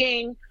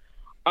drinking.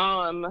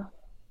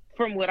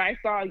 From what I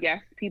saw,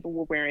 yes, people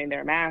were wearing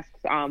their masks.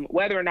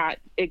 Whether or not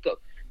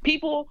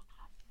people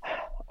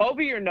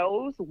over your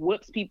nose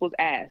whoops people's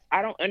ass.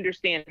 I don't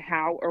understand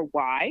how or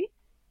why,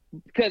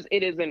 because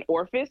it is an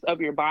orifice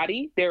of your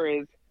body. There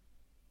is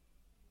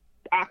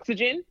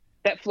oxygen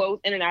that flows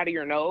in and out of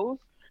your nose.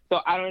 So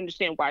I don't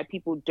understand why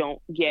people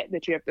don't get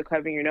that you have to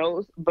cover your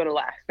nose, but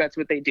alas, that's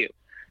what they do.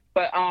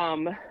 But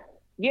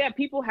yeah,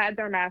 people had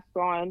their masks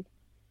on.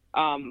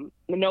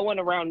 No one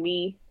around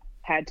me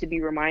had to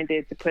be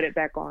reminded to put it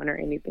back on or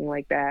anything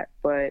like that.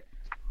 But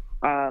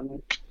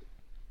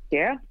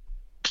yeah.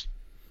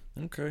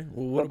 Okay.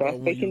 Well, what about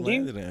when you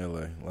landed in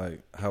LA?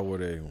 Like, how were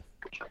they?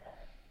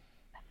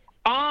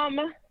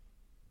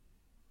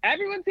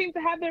 Everyone seems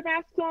to have their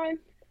masks on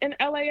in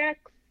LAX.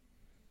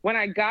 When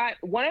I got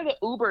one of the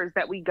Ubers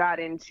that we got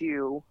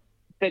into,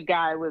 the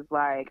guy was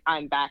like,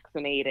 "I'm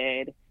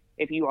vaccinated.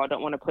 If you all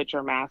don't want to put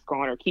your mask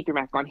on or keep your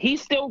mask on." He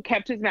still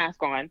kept his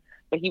mask on,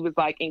 but he was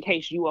like, in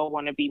case you all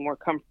want to be more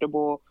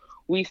comfortable,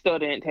 we still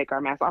didn't take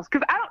our masks off.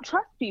 Because I don't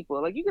trust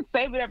people. Like, you can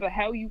say whatever the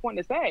hell you want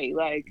to say.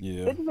 Like,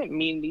 That doesn't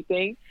mean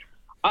anything.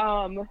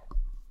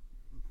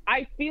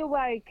 I feel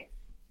like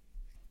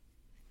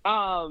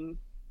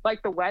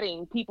the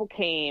wedding, people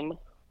came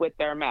with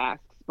their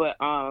masks, but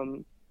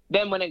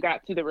then when it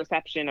got to the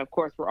reception, of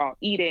course, we're all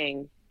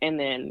eating, and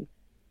then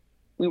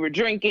we were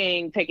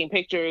drinking, taking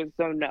pictures.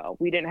 So no,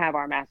 we didn't have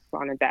our masks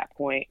on at that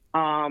point.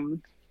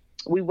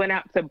 We went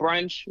out to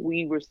brunch.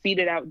 We were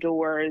seated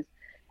outdoors.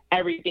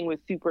 Everything was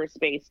super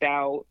spaced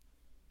out.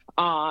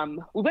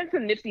 We went to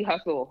Nipsey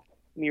Hussle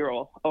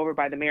mural over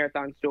by the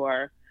Marathon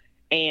store,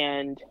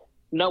 and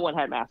no one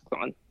had masks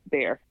on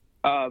there.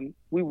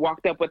 We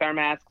walked up with our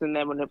masks, and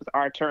then when it was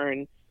our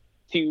turn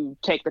to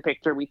take the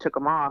picture, we took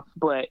them off.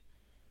 But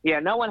yeah,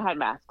 no one had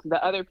masks.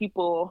 The other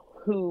people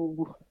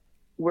who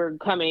were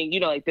coming,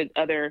 like the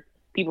other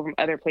people from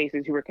other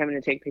places who were coming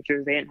to take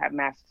pictures, they didn't have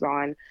masks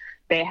on.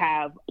 They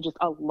have just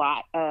a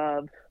lot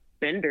of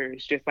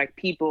vendors, just like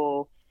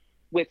people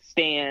with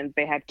stands.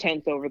 They have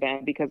tents over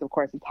them because, of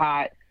course, it's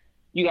hot.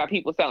 You got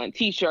people selling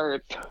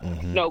T-shirts,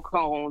 snow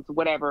cones,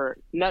 whatever.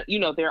 No,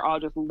 they're all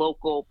just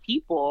local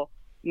people.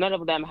 None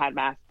of them had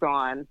masks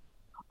on.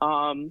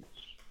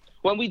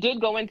 When we did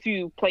go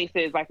into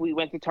places, like we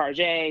went to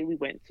Target, we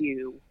went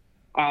to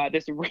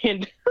this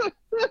random...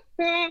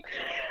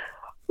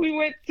 we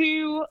went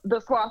to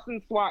the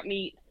Slauson swap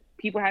meet.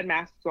 People had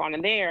masks on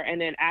in there. And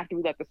then after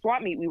we left the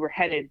swap meet, we were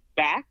headed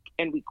back,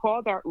 and we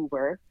called our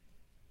Uber,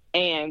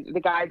 and the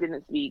guy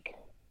didn't speak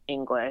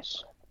English.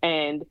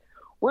 And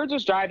we're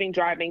just driving.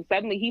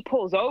 Suddenly he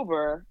pulls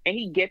over, and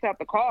he gets out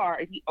the car,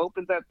 and he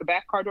opens up the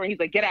back car door, and he's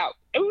like, "Get out."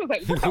 And we was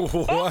like, "What the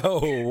fuck?"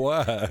 Whoa,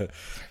 why?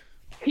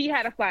 He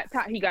had a flat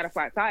tire. He got a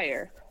flat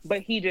tire,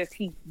 but he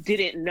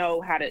didn't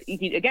know how to.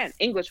 Again,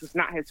 English was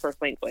not his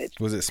first language.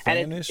 Was it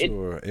Spanish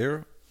or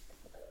Arab?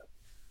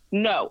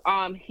 No,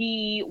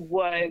 he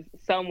was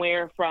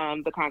somewhere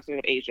from the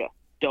continent of Asia.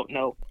 Don't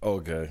know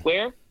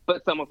where,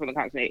 but someone from the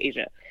continent of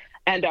Asia.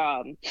 And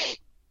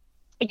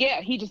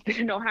yeah, he just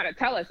didn't know how to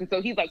tell us. And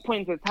so he's like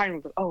pointing to the tire and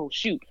was like, "Oh,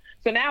 shoot."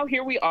 So now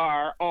here we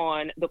are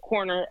on the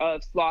corner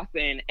of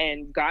Slauson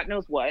and God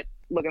knows what,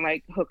 looking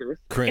like hookers.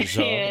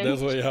 Crenshaw,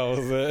 that's where y'all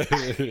was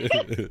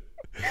at.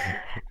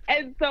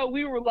 And so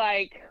we were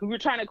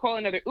trying to call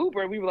another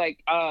Uber. We were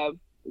like,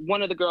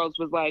 one of the girls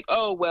was like,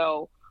 "Oh,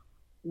 well,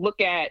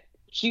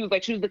 she was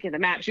looking at the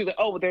map. She was like,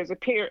 "Oh,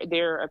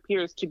 there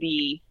appears to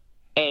be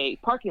a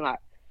parking lot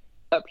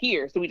up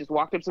here." So we just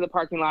walked up to the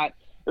parking lot.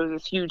 There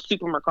was this huge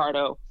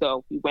supermercado.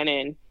 So we went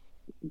in,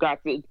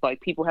 got to,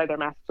 people had their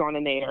masks on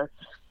in there,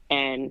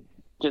 and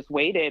just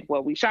waited.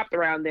 Well, we shopped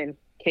around, then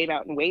came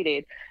out and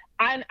waited.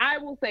 And I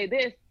will say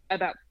this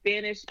about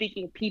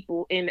Spanish-speaking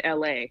people in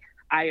LA.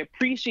 I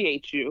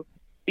appreciate you,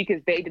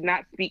 because they did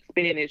not speak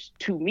Spanish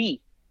to me,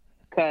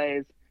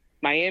 because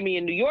Miami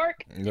and New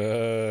York,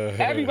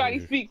 everybody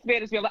speaks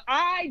Spanish. Like,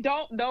 I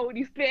don't know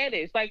any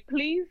Spanish.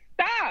 Please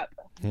stop.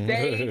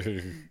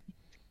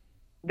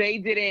 They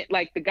didn't,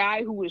 the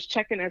guy who was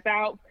checking us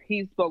out,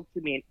 he spoke to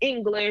me in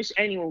English.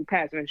 Anyone who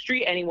passed in the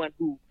street, anyone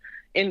who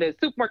in the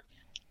supermarket,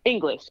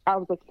 English. I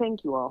was like,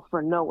 thank you all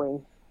for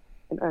knowing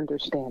and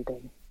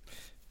understanding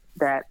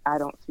that I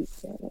don't speak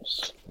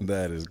Spanish.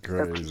 That is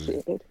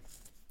crazy.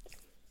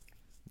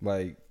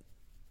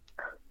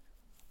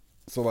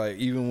 So,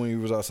 even when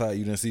you was outside,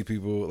 you didn't see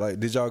people.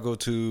 Did y'all go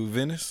to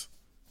Venice?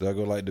 Did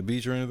y'all go, the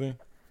beach or anything?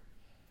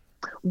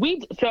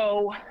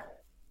 So,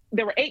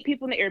 there were 8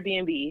 people in the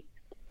Airbnb.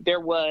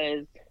 It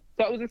was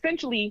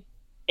essentially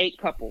 8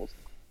 couples.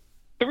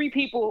 3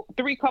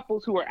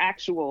 couples who were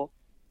actual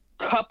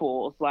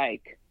couples.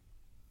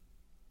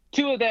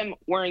 2 of them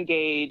were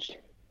engaged.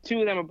 2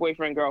 of them are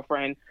boyfriend,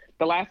 girlfriend.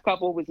 The last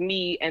couple was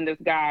me and this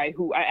guy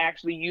who I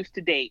actually used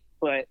to date,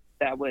 but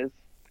that was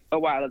a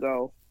while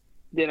ago.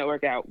 Didn't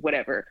work out,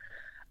 whatever.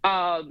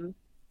 So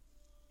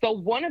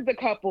one of the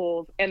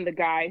couples and the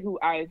guy who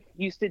I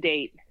used to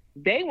date,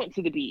 they went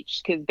to the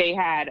beach because they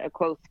had a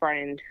close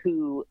friend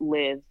who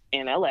lives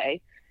in LA,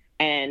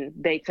 and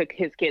they took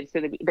his kids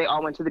they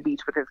all went to the beach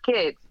with his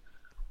kids.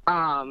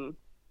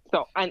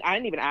 So I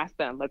didn't even ask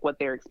them what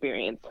their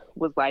experience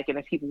was like and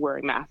if people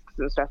wearing masks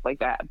and stuff like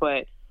that.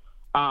 But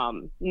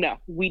no,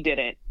 we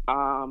didn't.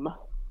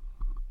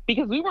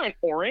 Because we were in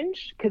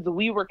Orange, because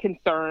we were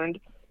concerned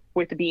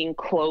with being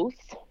close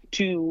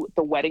to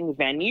the wedding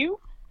venue.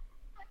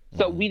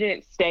 So we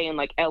didn't stay in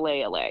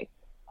LA.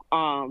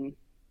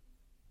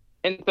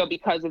 And so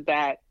because of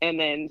that, and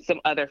then some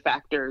other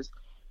factors,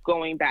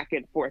 going back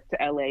and forth to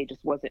LA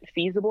just wasn't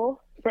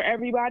feasible for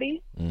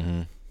everybody.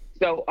 Mm-hmm.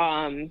 So,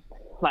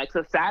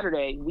 so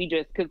Saturday,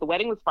 because the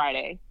wedding was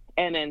Friday,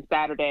 and then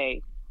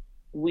Saturday,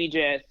 we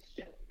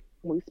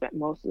spent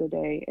most of the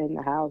day in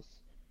the house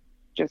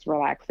just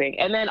relaxing.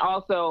 And then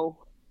also,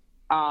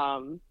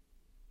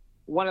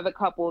 one of the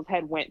couples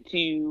had went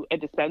to a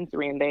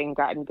dispensary and they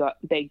got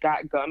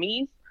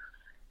gummies,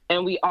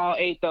 and we all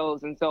ate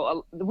those. And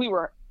so we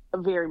were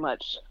very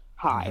much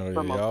high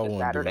for most of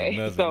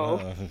Saturday.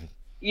 So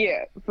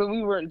yeah, so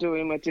we weren't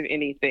doing much of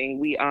anything.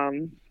 We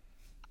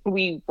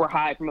were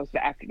high for most of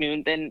the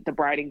afternoon. Then the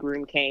bride and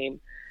groom came,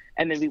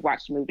 and then we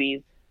watched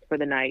movies for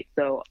the night.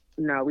 So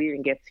no, we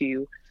didn't get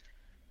to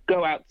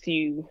go out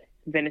to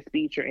Venice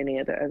Beach or any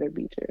of the other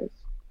beaches.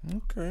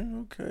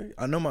 Okay.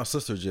 I know my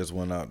sister just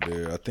went out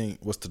there. I think,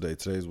 what's today?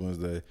 Today's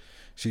Wednesday.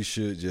 She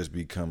should just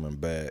be coming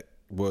back.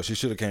 Well, she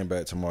should have came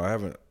back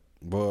tomorrow.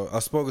 I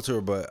spoke to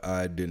her, but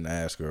I didn't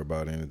ask her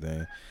about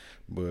anything.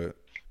 But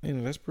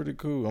That's pretty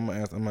cool. I'm gonna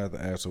have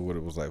to ask her what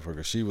it was like for her,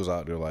 'cause she was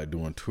out there like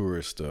doing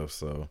tourist stuff,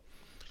 so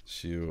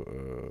she'll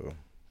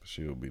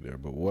be there.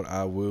 But what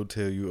I will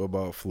tell you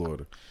about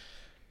Florida,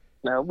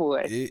 Oh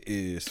boy. it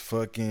is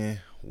fucking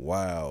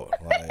wild.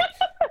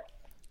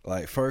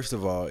 Like first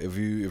of all, if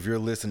you're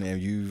listening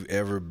and you've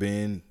ever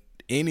been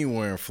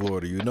anywhere in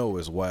Florida, you know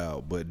it's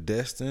wild. But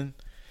Destin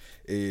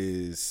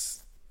it's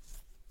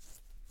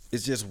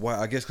just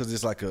wild. I guess because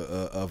it's like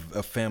a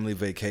family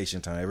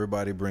vacation time.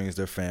 Everybody brings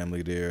their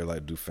family there,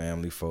 like do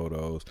family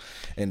photos,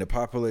 and the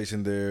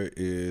population there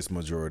is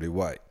majority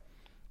white,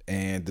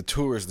 and the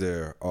tourists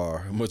there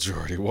are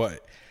majority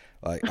white.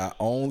 Like I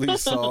only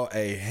saw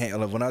a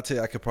hand. Like, when I tell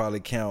you, I could probably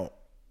count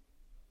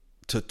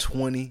to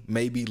 20,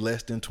 maybe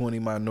less than 20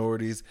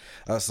 minorities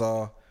I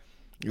saw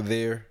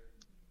there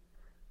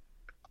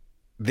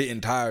the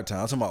entire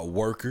time. I'm talking about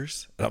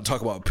workers, and I'm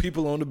talking about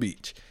people on the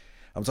beach.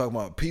 I'm talking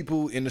about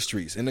people in the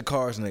streets, in the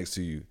cars next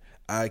to you.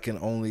 I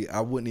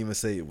wouldn't even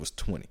say it was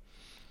 20.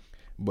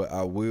 But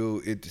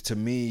to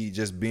me,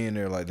 just being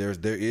there, like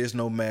there is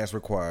no mask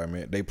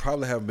requirement. They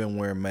probably haven't been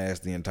wearing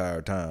masks the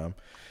entire time.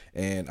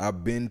 And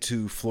I've been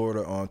to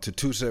Florida to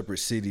 2 separate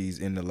cities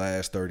in the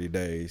last 30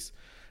 days.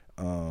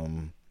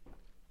 And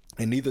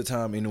neither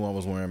time anyone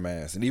was wearing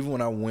masks. And even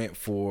when I went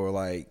for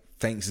like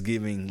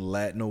Thanksgiving,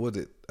 I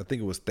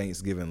think it was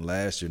Thanksgiving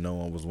last year, no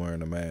one was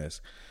wearing a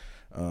mask.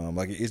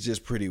 Like it's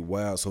just pretty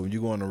wild. So when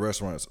you go into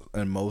restaurants,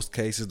 in most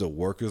cases, the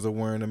workers are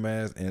wearing a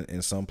mask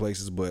in some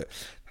places, but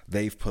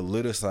they've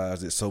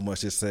politicized it so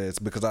much. It says,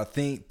 because I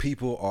think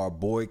people are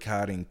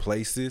boycotting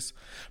places,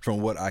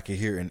 from what I can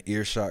hear in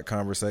earshot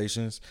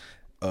conversations,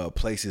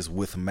 places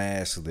with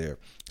masks there.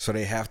 So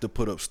they have to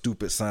put up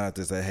stupid signs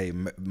that say, hey,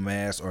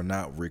 masks are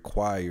not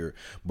required,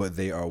 but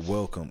they are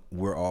welcome.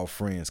 We're all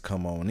friends.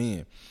 Come on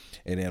in.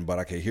 But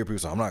I can hear people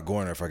say, I'm not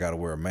going there if I got to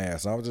wear a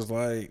mask. And I was just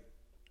like,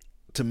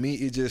 to me,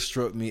 it just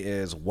struck me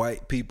as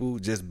white people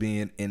just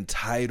being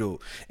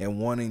entitled and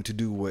wanting to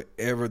do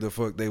whatever the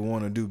fuck they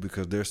want to do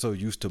because they're so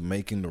used to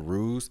making the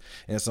rules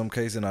in some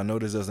cases. And I know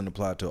this doesn't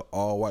apply to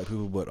all white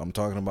people, but I'm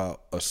talking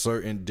about a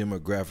certain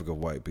demographic of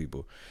white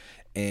people.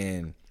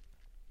 And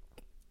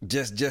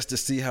just to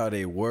see how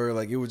they were,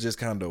 like, it was just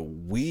kind of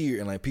weird,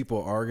 and like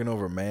people arguing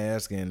over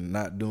masks and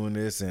not doing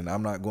this, and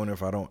I'm not going there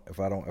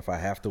if I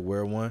have to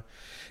wear one.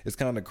 It's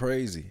kind of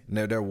crazy.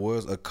 Now there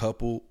was a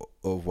couple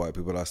of white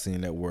people I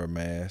seen that wear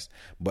masks,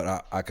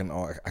 but I can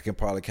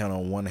probably count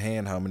on one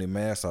hand how many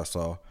masks I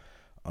saw.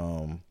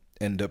 And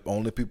the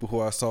only people who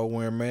I saw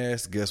wearing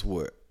masks, guess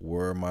what,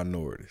 were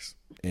minorities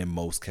in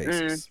most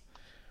cases.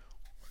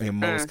 In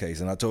most cases,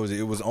 and I told you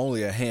it was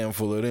only a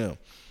handful of them.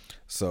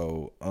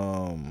 So,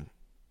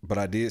 but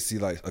I did see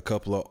like a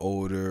couple of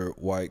older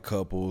white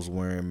couples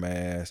wearing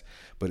masks,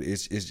 but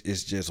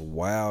it's just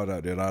wild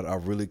out there. I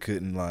really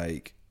couldn't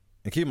like,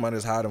 and keep in mind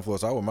it's hot in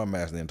Florida, so I wear my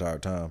mask the entire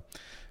time,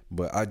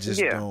 but I just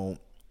don't.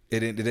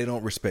 They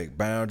don't respect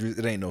boundaries.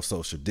 It ain't no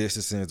social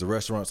distancing. The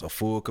restaurants are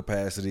full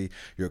capacity.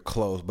 You're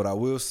close, but I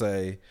will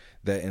say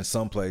that in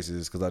some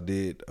places, because I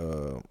did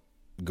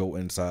go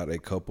inside a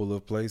couple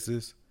of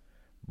places.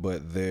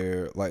 But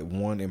there, like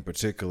one in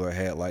particular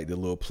had like the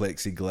little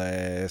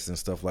plexiglass and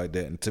stuff like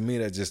that. And to me,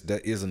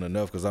 that isn't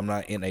enough because I'm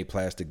not in a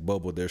plastic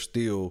bubble. There's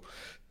still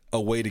a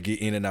way to get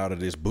in and out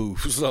of this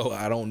booth. So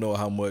I don't know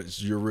how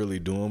much you're really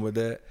doing with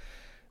that.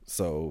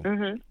 So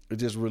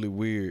it's just really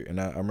weird.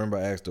 And I remember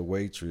I asked the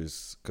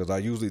waitress, because I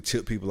usually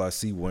tip people I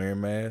see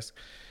wearing masks,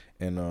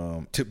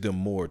 and tip them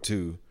more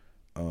too.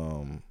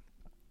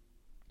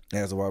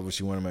 Asked her why would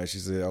she wear a mask. She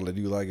said, "Oh,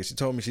 do you like it?" She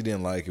told me she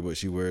didn't like it, but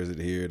she wears it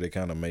here. They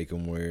kind of make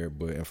them wear it,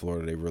 but in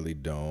Florida they really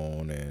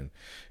don't. And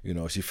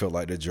she felt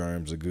like the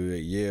germs are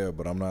good. Yeah,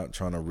 but I'm not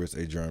trying to risk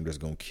a germ that's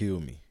gonna kill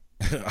me.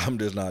 I'm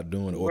just not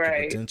doing it, or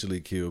could potentially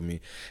kill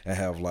me and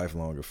have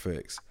lifelong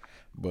effects.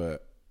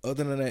 But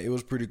other than that, it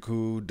was pretty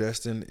cool.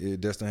 Destin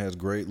has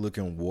great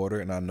looking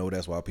water, and I know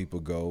that's why people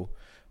go,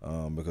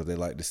 because they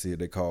like to see it.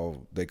 They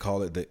call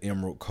it the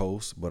Emerald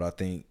Coast, but I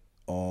think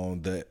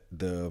on the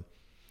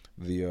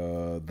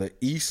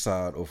east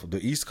side of the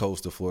east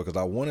coast of Florida, because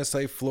I want to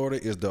say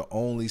Florida is the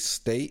only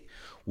state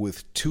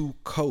with 2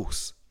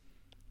 coasts.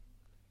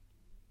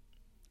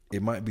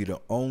 It might be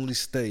the only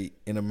state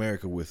in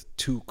America with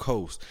 2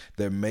 coasts.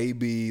 There may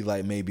be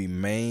maybe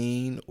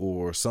Maine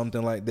or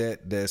something like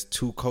that that's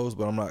 2 coasts,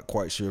 but I'm not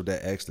quite sure if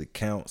that actually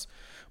counts.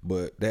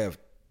 But they have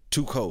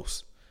 2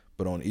 coasts,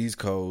 but on the East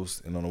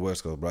Coast and on the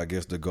West Coast. But I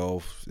guess the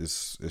Gulf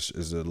is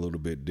a little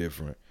bit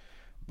different.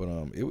 But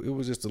it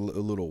was just a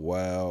little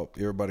wild.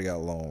 Everybody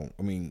got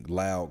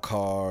loud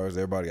cars.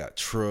 Everybody got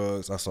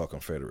trucks. I saw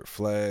Confederate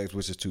flags,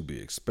 which is to be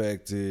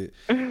expected.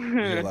 You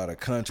hear a lot of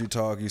country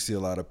talk. You see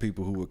a lot of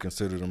people who would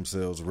consider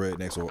themselves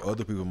rednecks, or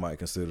other people might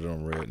consider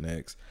them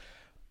rednecks.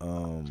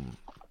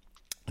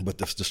 But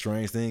the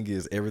strange thing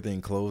is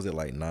everything closed at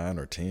like 9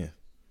 or 10.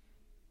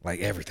 Like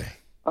everything.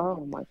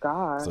 Oh my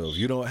God. So if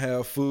you don't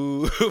have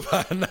food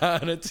by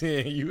 9 or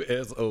 10, you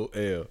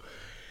SOL.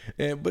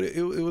 But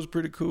it was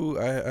pretty cool.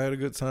 I had a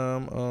good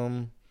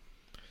time.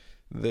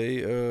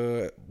 They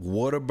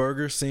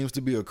Whataburger seems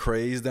to be a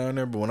craze down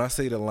there, but when I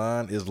say the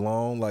line is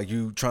long, like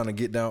you trying to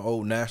get down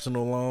Old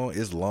National long,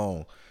 it's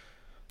long.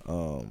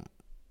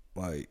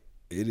 Like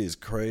it is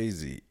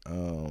crazy.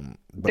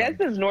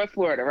 Destin's North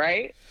Florida,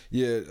 right?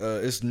 Yeah,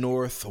 it's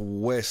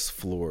Northwest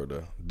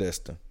Florida,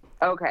 Destin.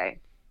 Okay.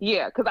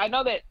 Yeah, because I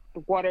know that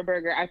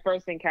Whataburger, I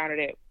first encountered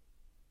it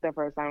the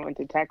first time I went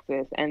to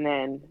Texas, and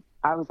then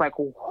I was like,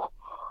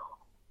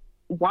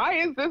 why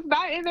is this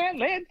not in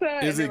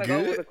Atlanta? Is and it like,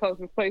 good? Oh, the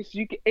closest place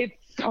you can. It's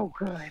so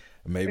good.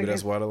 Maybe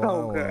that's why the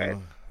so line good.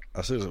 long.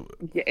 I should have.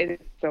 Yeah, it is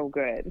so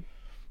good.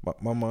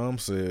 My mom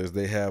says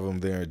they have them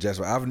there in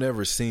Jasper. I've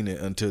never seen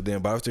it until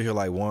then, but I used to hear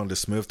like Wanda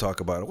Smith talk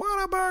about it,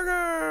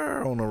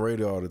 Whataburger on the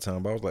radio all the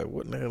time. But I was like,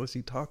 what in the hell is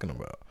he talking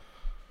about?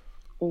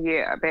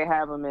 Yeah, they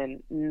have them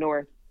in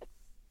North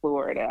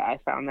Florida. I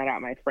found that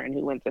out. My friend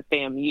who went to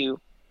FAMU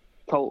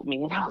told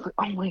me, and I was like,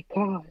 oh my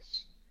gosh.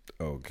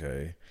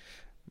 Okay.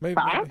 Maybe.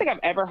 But I don't think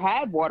I've ever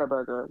had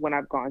Whataburger when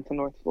I've gone to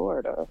North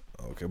Florida.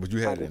 Okay, but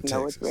you had it in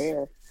know Texas. It's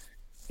rare.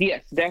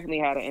 Yes, definitely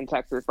had it in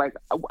Texas. Like,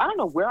 I don't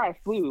know where I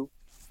flew,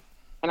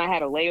 and I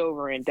had a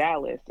layover in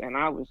Dallas, and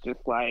I was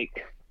just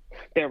like,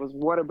 there was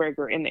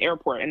Whataburger in the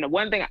airport. And the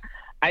one thing,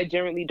 I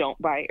generally don't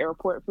buy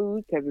airport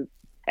food, because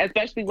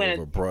especially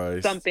when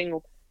it's something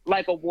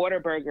like a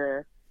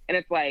Whataburger, and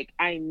it's like,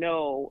 I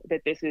know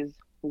that this is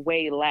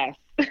way less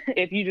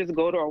if you just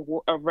go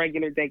to a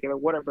regular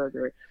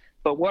Whataburger.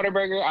 But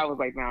Whataburger, I was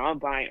like, no, I'm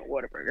buying a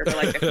Whataburger. But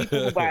like the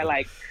people who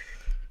buy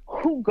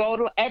who go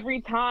to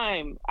every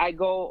time I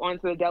go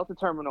onto the Delta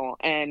terminal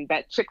and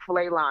that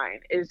Chick-fil-A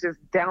line is just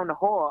down the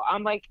hall.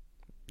 I'm like,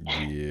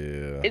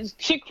 yeah, it's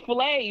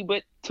Chick-fil-A,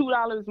 but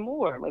 $2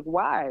 more. Like,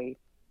 why?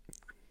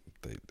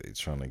 They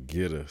trying to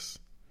get us.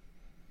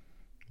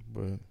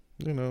 But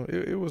you know,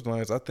 it was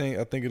nice. I think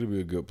it'll be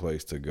a good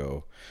place to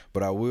go.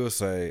 But I will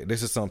say,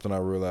 this is something I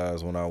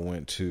realized when I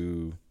went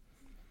to.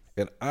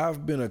 And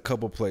I've been a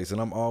couple places,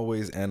 and I'm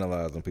always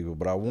analyzing people,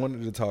 but I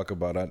wanted to talk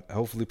about,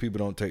 hopefully people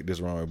don't take this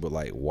wrong, but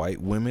like white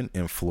women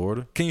in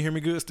Florida. Can you hear me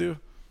good still?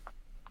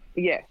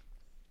 Yeah.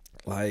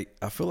 Like,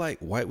 I feel like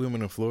white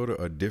women in Florida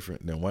are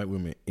different than white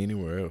women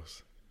anywhere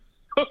else.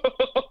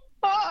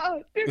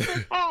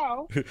 Different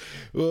how?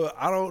 Well,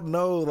 I don't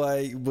know,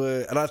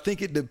 and I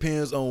think it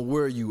depends on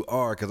where you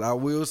are, because I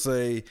will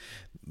say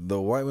the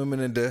white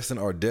women in Destin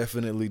are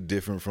definitely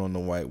different from the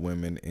white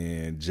women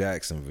in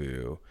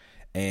Jacksonville.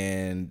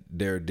 And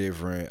they're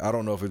different. I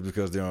don't know if it's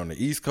because they're on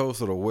the East Coast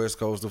or the West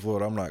Coast of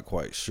Florida. I'm not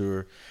quite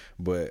sure.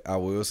 But I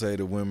will say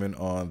the women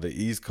on the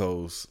East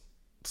Coast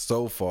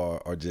so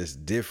far are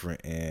just different.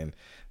 And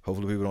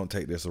hopefully people don't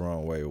take this the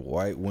wrong way.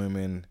 White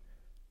women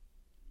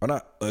are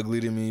not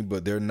ugly to me,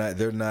 but they're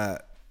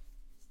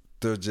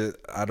just,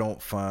 I've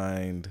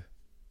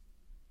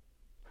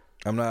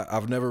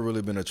never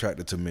really been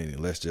attracted to many.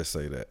 Let's just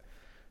say that.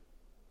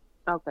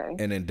 Okay.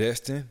 And in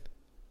Destin,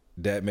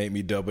 that made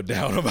me double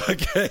down on my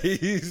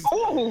case.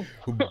 Oh,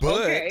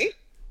 okay.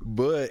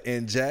 But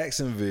in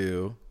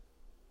Jacksonville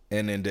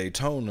and in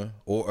Daytona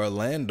or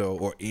Orlando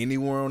or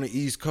anywhere on the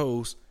East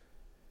Coast,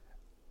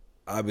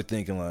 I've been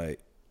thinking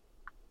like,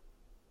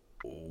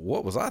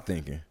 what was I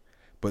thinking?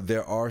 But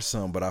there are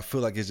some, but I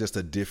feel like it's just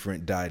a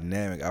different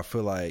dynamic. I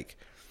feel like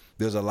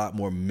there's a lot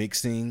more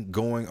mixing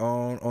going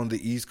on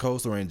the East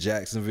Coast or in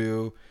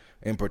Jacksonville,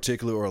 in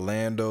particular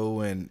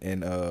Orlando and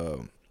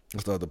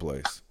what's the other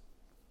place?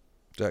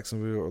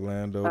 Jacksonville,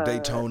 Orlando,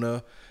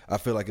 Daytona. I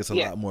feel like it's a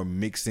lot more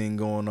mixing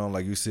going on.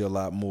 Like you see a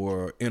lot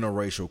more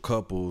interracial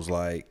couples.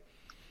 Like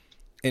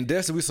in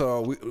Destin,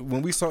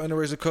 when we saw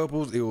interracial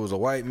couples, it was a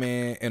white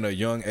man and a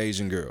young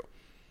Asian girl.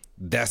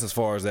 That's as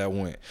far as that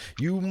went.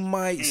 You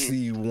might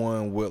see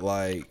one with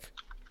like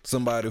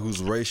somebody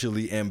who's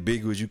racially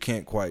ambiguous. You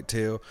can't quite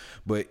tell.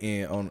 But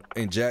in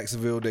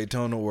Jacksonville,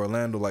 Daytona,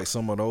 Orlando, like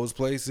some of those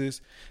places,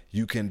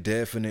 you can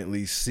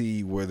definitely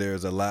see where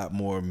there's a lot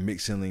more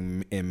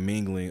mixing and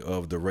mingling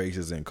of the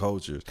races and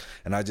cultures.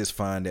 And I just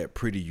find that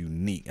pretty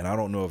unique. And I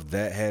don't know if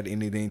that had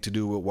anything to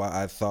do with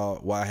I was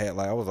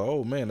like,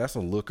 oh man, that's a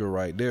looker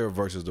right there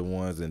versus the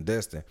ones in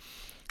Destin.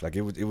 Like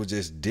it was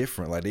just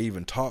different. Like they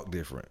even talk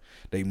different.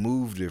 They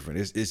move different.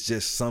 It's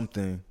just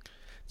something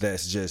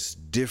that's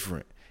just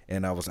different.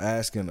 And I was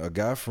asking a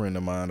guy friend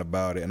of mine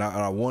about it, and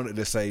I wanted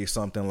to say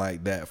something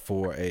like that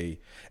for a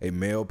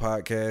male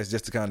podcast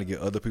just to kind of get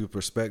other people's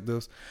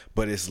perspectives.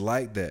 But it's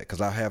like that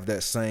because I have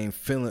that same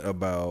feeling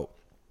about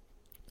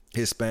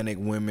Hispanic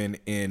women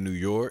in New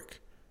York,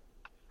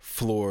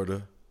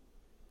 Florida,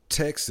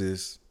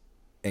 Texas,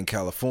 and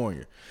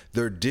California.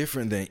 They're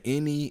different than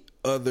any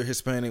other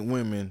Hispanic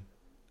women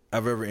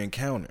I've ever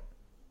encountered.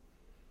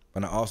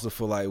 And I also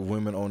feel like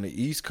women on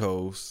the East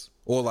Coast,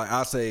 or like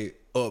I say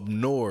up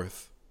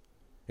north,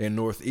 in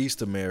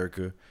Northeast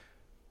America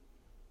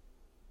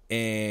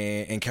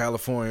and in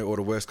California or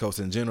the West Coast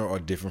in general are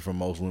different from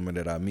most women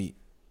that I meet.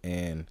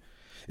 And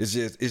it's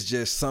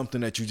just something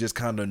that you just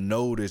kind of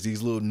notice,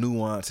 these little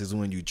nuances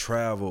when you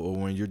travel or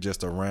when you're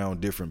just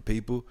around different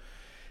people.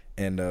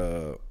 And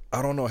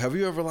I don't know, have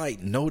you ever like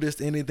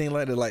noticed anything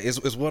like that? Like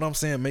is what I'm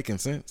saying making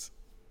sense?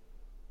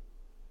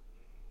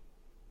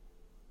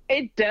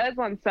 It does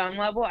on some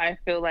level. I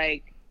feel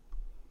like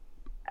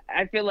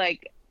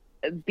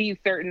these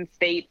certain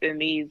states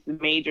and these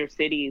major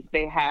cities,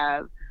 they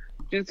have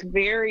just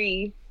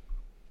very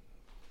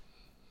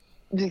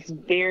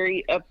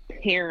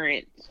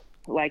apparent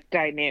like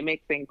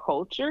dynamics and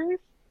cultures.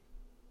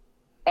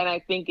 And I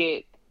think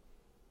it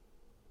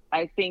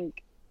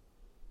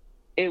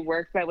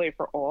works that way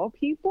for all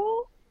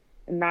people,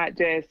 not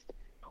just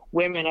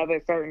women of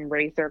a certain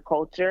race or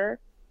culture.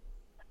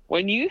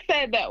 When you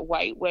said that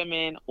white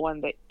women on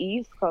the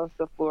east coast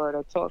of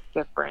Florida talk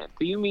different,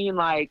 do you mean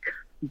like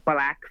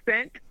black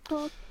scent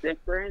talk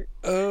different?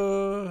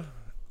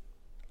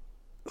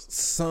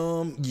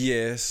 Some,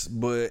 yes,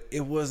 but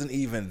it wasn't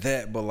even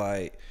that. But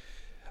like,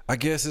 I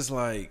guess it's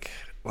like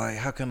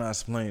how can I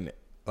explain it?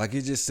 Like,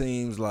 it just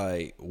seems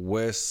like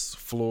West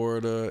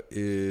Florida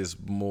is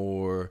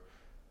more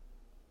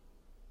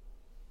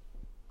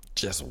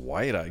just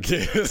white, I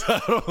guess. I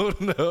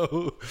don't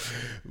know,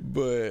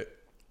 but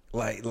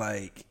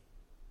like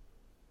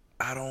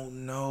I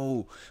don't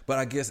know, but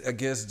I guess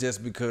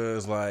just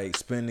because like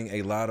spending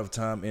a lot of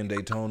time in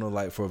Daytona,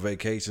 like for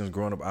vacations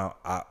growing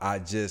up, I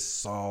just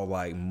saw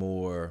like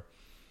more.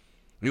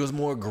 It was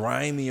more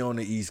grimy on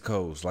the East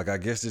Coast. Like, I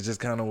guess it's just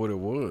kind of what it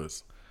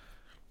was.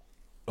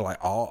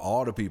 Like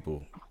all the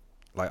people,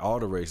 like all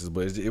the races,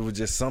 but it was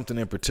just something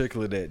in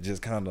particular that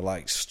just kind of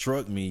like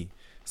struck me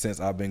since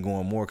I've been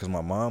going more because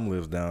my mom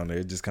lives down there.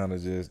 It just kind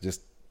of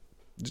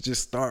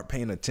just start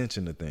paying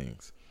attention to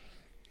things.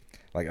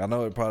 Like, I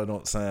know it probably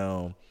don't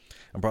sound,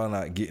 I'm probably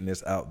not getting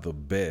this out the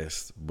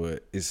best,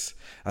 but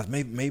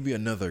maybe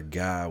another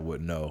guy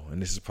would know, and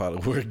this is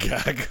probably where a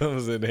guy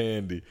comes in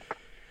handy.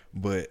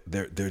 But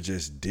they're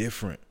just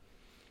different.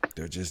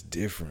 They're just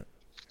different.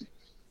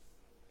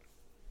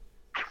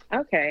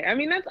 Okay, I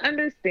mean that's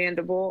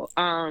understandable.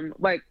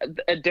 Like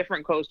a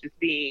different coast just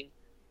being,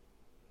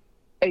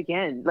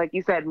 again, like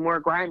you said, more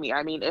grimy.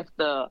 I mean, if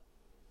the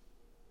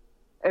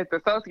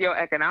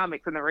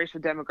socioeconomics and the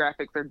racial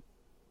demographics are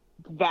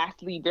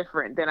vastly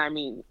different, then I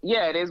mean,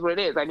 yeah, it is what it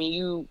is. I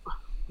mean,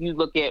 you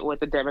look at what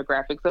the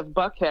demographics of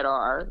Buckhead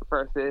are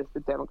versus the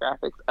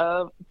demographics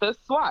of the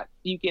SWAT.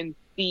 You can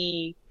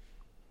see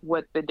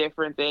what the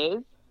difference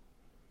is,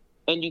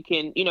 and you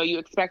can, you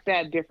expect to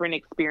have different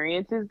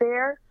experiences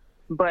there.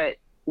 But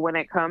when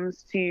it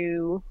comes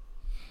to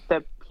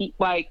I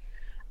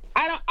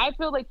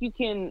feel like you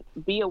can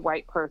be a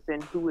white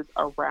person who is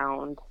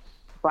around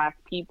black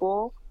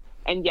people,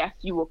 and yes,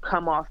 you will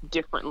come off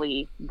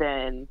differently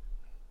than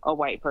a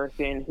white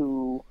person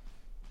who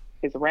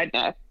is a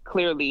redneck,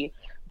 clearly.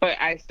 But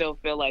I still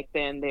feel like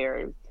then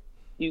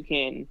you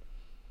can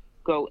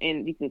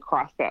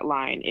cross that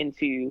line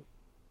into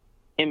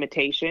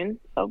imitation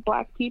of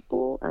black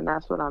people, and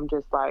that's what I'm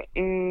just like,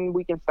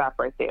 we can stop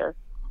right there.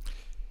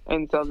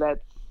 And so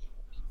that's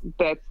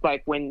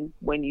like when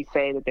you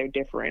say that they're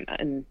different,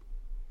 and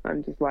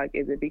I'm just like,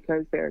 is it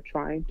because they're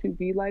trying to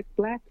be like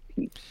black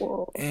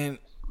people and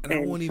I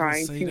won't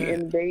trying even say to that.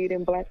 invade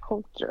in black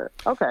culture?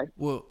 Okay.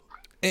 Well,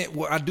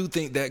 I do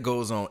think that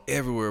goes on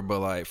everywhere, but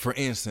like, for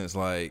instance,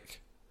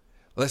 like,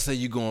 let's say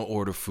you go and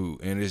order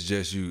food and it's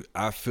just you.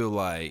 I feel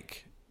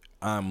like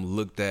I'm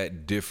looked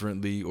at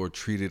differently or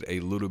treated a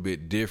little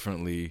bit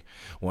differently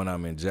when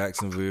I'm in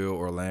Jacksonville,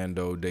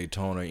 Orlando,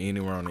 Daytona,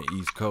 anywhere on the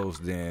East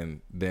Coast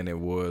than it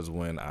was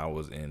when I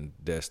was in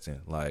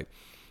Destin. Like,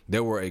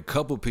 there were a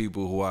couple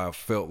people who I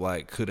felt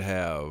like could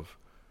have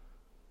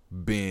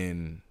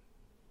been,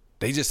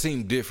 they just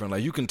seemed different.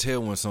 Like, you can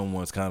tell when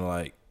someone's kind of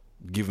like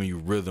giving you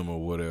rhythm or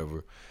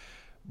whatever,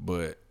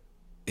 but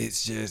it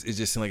just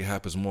seems like it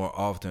happens more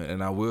often.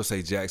 And I will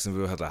say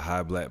Jacksonville has a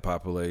high black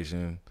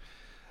population.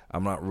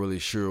 I'm not really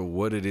sure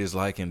what it is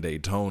like in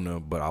Daytona,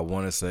 but I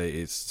want to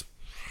say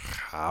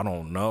I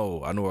don't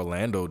know. I know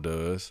Orlando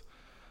does.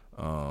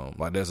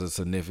 Like, there's a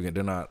significant,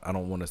 I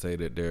don't want to say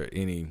that they're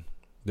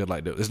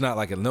like, it's not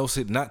like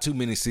not too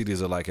many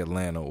cities are like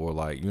Atlanta or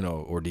like,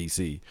 or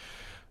DC,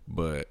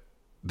 but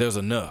there's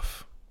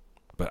enough.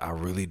 But I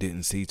really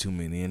didn't see too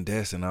many in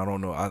Destin. I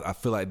don't know. I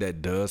feel like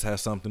that does have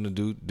something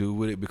to do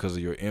with it because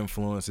of your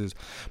influences.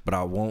 But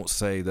I won't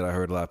say that I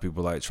heard a lot of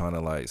people like trying to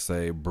like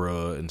say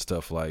bruh and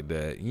stuff like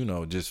that.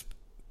 Just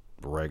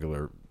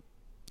regular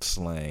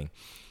slang.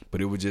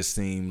 But it would just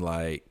seem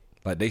like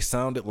they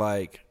sounded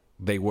like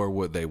they were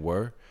what they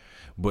were,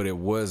 but it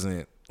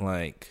wasn't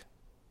like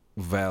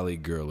Valley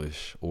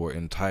Girlish or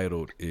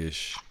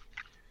entitled-ish.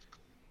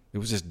 It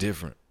was just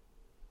different.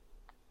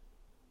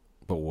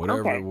 But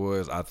whatever it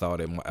was, I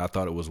thought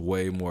it was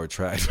way more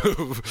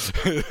attractive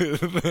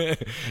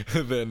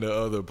than the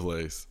other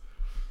place.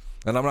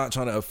 And I'm not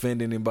trying to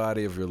offend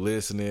anybody if you're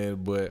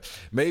listening, but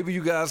maybe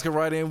you guys can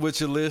write in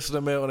with your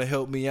listener mail and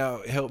help me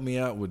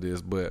out with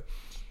this. But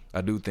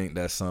I do think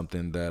that's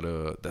something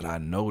that I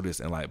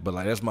noticed, and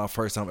but that's my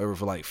first time ever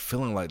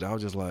feeling like that. I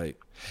was just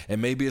like, and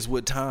maybe it's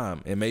with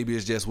time, and maybe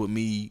it's just with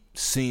me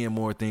seeing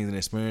more things and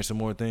experiencing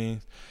more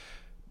things,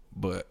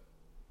 but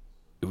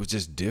it was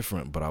just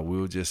different. But I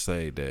will just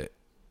say that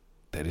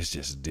it's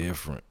just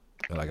different.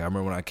 Like I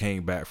remember when I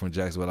came back from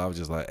Jacksonville, I was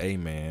just like, "Hey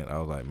man," I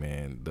was like,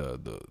 "Man,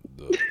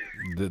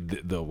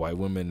 the white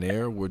women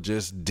there were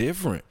just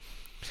different."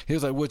 He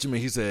was like, "What you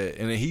mean?" He said,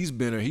 and then he's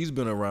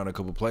been around a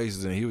couple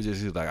places, and he was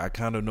like, "I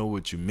kind of know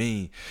what you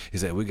mean." He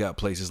said, "We got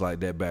places like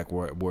that back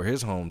where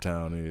his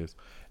hometown is,"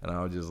 and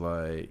I was just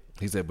like,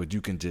 he said, "But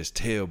you can just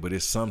tell, but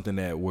it's something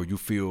that where you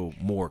feel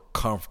more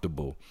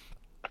comfortable.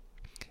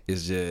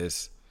 It's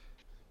just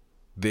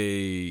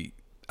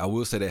I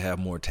will say they have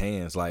more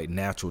tans, like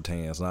natural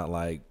tans, not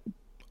like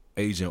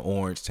Agent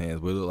Orange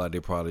tans, but it look like they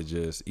probably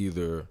just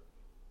either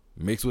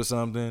mixed with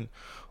something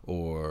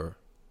or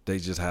they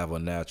just have a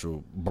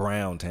natural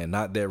brown tan,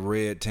 not that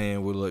red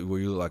tan where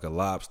you look like a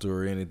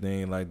lobster or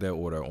anything like that,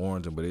 or the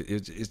orange, but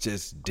it's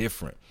just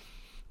different.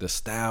 The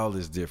style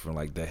is different,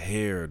 like the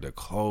hair, the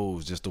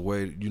clothes, just the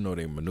way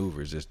they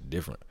maneuver is just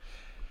different.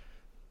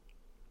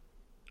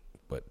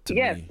 But to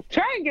me,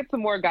 try and get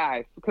some more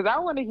guys because I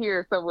want to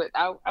hear I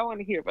want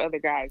to hear if other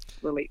guys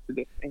relate to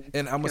this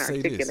and I'm gonna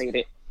say this.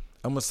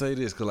 I'm gonna say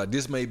this because like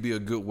this may be a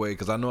good way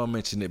because I know I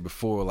mentioned it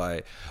before.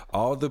 Like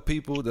all the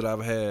people that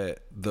I've had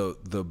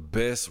the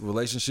best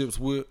relationships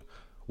with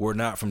were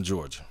not from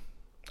Georgia.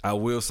 I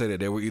will say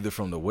that they were either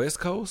from the West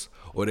Coast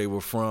or they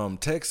were from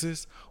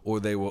Texas or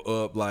they were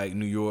up like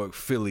New York,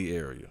 Philly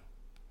area.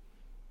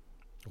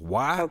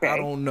 Why? Okay. I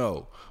don't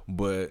know,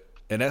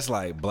 and that's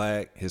like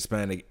black,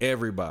 Hispanic,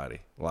 everybody,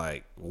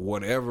 like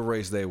whatever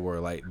race they were,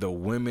 like the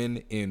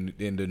women in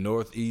the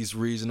Northeast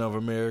region of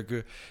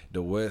America,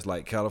 the West,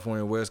 like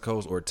California, West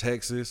Coast, or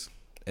Texas,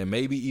 and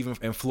maybe even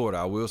in Florida.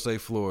 I will say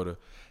Florida,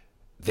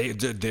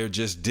 they're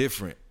just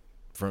different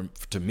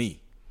to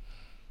me.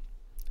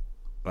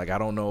 Like I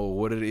don't know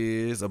what it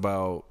is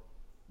about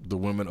the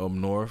women up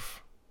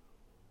north.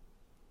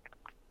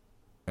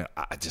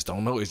 I just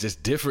don't know. It's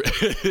just different.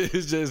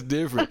 It's just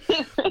different.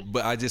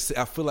 But I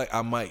feel like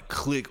I might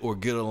click or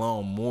get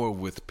along more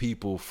with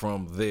people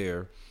from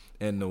there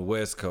and the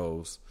West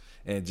Coast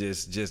and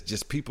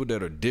just people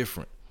that are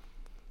different.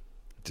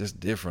 Just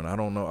different. I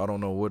don't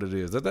know what it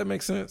is. Does that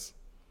make sense?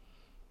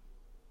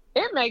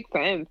 It makes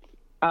sense.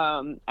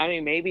 I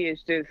mean, maybe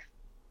it's just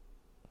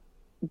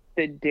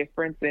the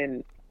difference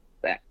in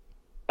that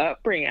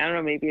upbringing. I don't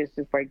know. Maybe it's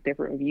just like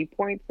different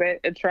viewpoints that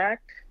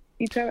attract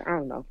each other. I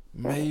don't know.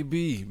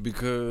 Maybe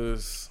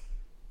because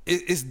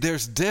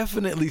there's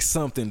definitely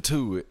something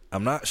to it.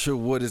 I'm not sure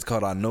what it's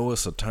called. I know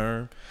it's a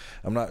term.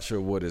 I'm not sure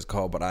what it's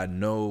called, but I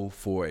know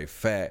for a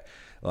fact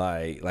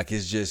like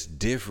it's just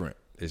different.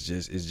 It's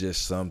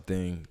just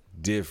something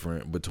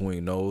different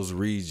between those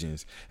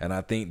regions, and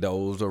I think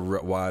those are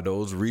why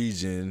those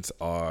regions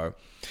are.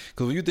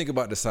 Because when you think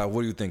about the South,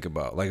 what do you think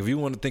about? Like if you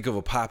want to think of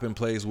a popping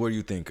place, what do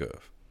you think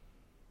of?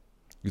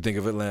 You think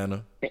of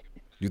Atlanta.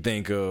 You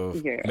think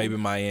of maybe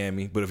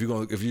Miami, but if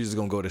you're just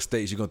gonna go to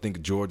states, you're gonna think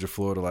of Georgia,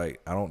 Florida.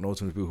 Like I don't know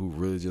too many people who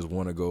really just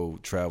want to go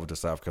travel to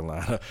South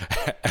Carolina,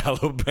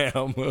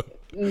 Alabama,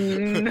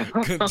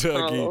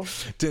 Kentucky,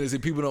 Tennessee.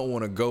 People don't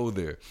want to go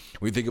there.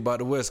 When you think about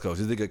the West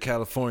Coast, you think of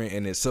California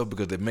in itself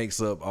because it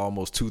makes up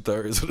almost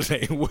 2/3 of the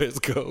name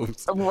West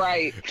Coast.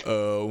 Right.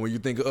 When you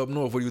think of up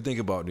north, what do you think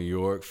about? New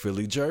York,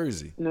 Philly,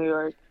 Jersey. New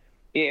York,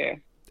 yeah.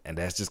 And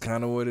that's just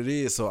kind of what it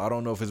is. So I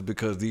don't know if it's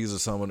because these are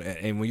some of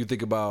the, and when you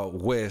think about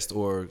West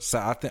or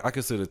South, I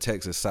consider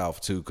Texas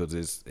South too because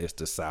it's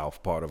the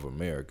South part of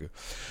America.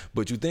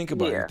 But you think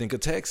about it, you think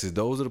of Texas.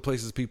 Those are the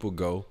places people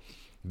go.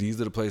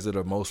 These are the places that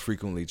are most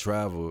frequently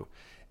traveled.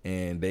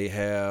 And they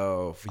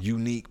have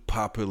unique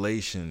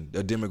population,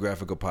 a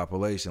demographic of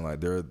population. Like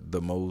they're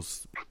the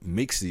most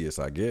mixiest,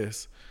 I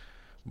guess.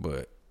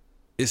 But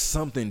it's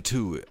something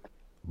to it.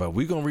 But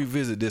we're going to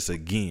revisit this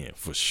again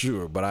for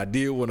sure. But I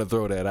did want to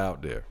throw that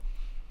out there.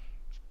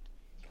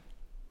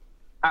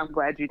 I'm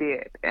glad you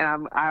did.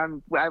 And I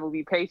will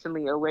be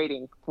patiently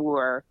awaiting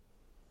for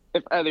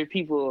if other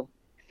people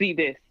see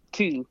this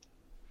too.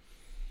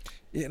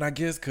 Yeah, and I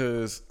guess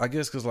cause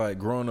like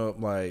growing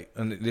up, like,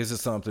 and this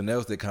is something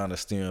else that kind of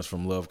stems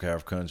from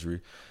Lovecraft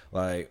Country.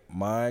 Like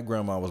my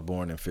grandma was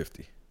born in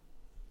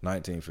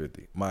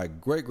 1950. My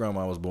great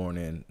grandma was born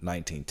in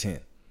 1910.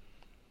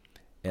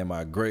 And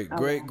my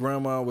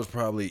great-great-grandma was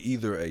probably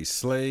either a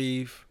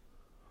slave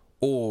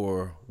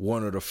or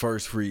one of the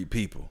first freed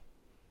people.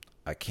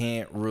 I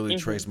can't really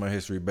trace my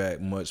history back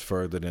much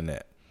further than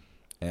that.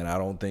 And I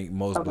don't think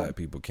most black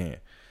people can.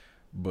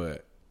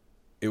 But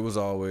it was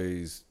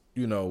always,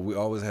 we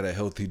always had a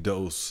healthy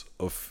dose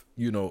of,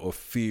 of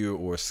fear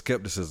or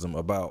skepticism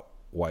about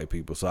white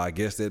people. So I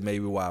guess that may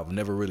be why I've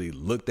never really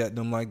looked at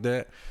them like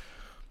that.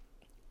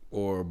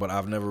 But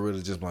I've never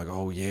really just been like,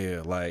 oh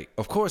yeah, like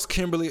of course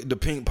Kimberly the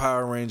Pink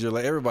Power Ranger,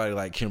 like everybody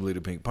liked Kimberly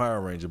the Pink Power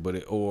Ranger,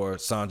 or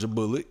Sandra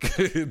Bullock,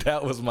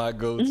 that was my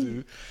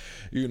go-to,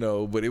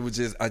 But it was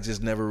just I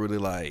just never really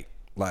like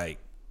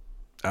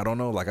I don't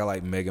know, like I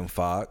like Megan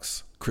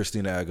Fox,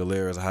 Christina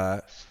Aguilera's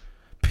hot,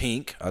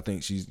 Pink. I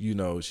think she's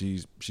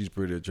she's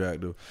pretty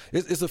attractive.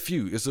 It's a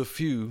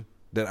few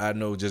that I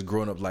know just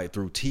growing up like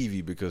through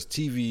TV because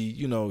TV,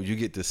 you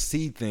get to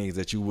see things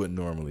that you wouldn't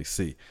normally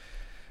see.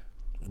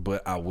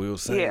 But I will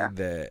say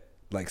that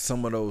like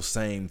some of those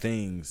same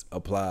things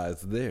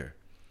applies there.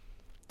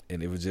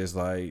 And it was just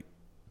like,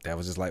 that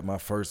was just like my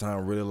first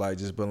time really like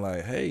just being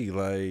like, hey,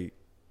 like,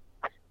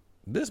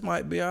 this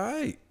might be all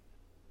right.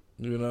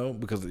 You know,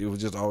 because it was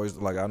just always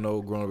like, I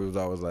know growing up it was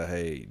always like,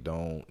 hey,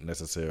 don't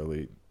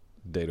necessarily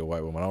date a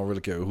white woman. I don't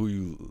really care who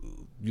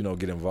you know,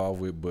 get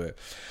involved with, but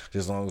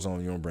just as long as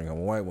you don't bring home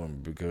a white woman,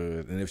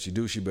 because, and if she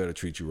do, she better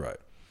treat you right.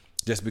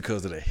 Just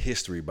because of the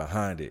history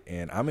behind it.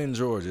 And I'm in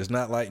Georgia. It's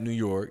not like New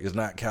York. It's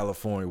not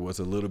California, where it's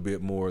a little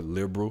bit more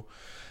liberal,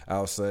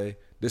 I'll say.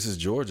 This is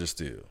Georgia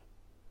still,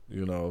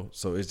 you know,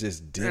 so it's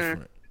just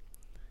different.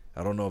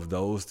 I don't know if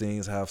those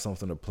things have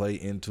something to play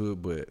into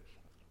it, but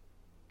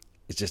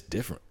it's just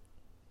different.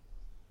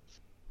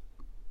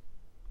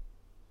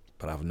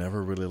 But I've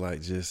never really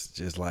like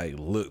just like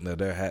looked at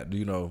their hat,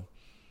 you know,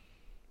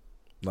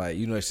 like,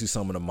 you know, you see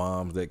some of the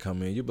moms that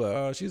come in, you be like,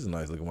 oh, she's a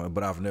nice looking one.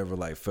 But I've never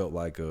like felt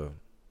like a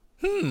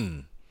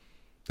until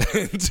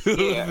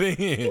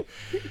then.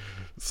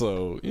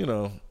 So, you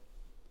know,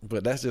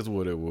 but that's just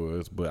what it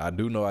was. But I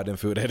do know I didn't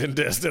feel that in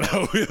Destin.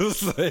 I will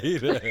say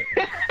that.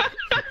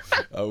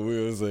 I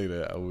will say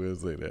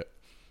that.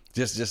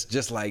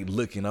 Just like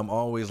looking, I'm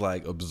always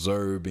like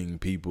observing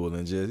people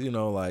and just, you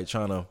know, like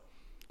trying to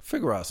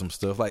figure out some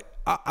stuff. Like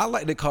I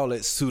like to call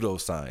it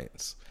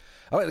pseudoscience.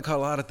 I like to call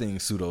a lot of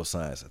things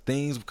pseudoscience.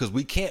 Things because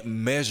we can't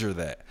measure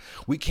that.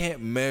 We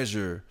can't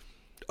measure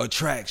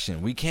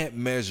attraction. We can't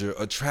measure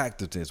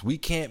attractiveness. We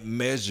can't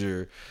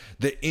measure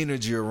the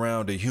energy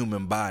around the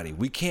human body.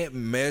 We can't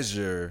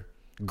measure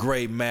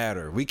gray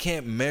matter. We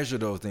can't measure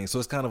those things. So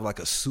it's kind of like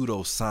a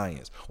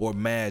pseudoscience or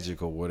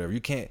magic or whatever.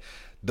 You can't.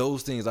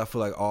 Those things I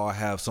feel like all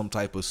have some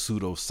type of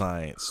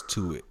pseudoscience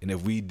to it. And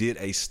if we did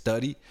a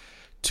study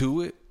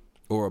to it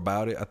or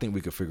about it, I think we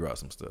could figure out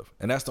some stuff.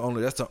 And that's the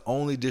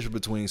only difference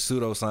between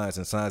pseudoscience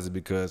and science, is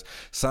because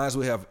science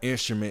will have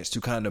instruments to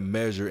kind of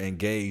measure,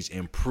 engage,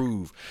 and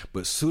prove.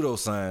 But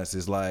pseudoscience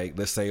is like,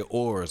 let's say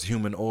auras,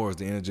 human auras,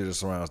 the energy that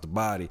surrounds the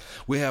body.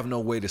 We have no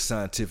way to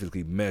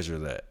scientifically measure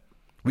that.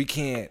 We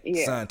can't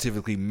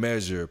scientifically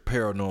measure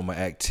paranormal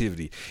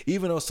activity,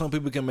 even though some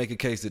people can make a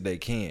case that they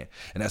can.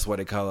 And that's why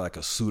they call it like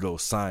a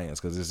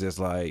pseudoscience, because it's just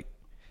like,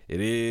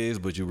 it is,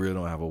 but you really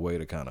don't have a way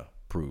to kind of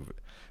prove it.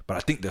 But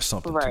I think there's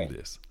something to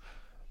this.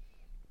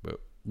 But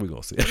we're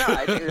going to see. No,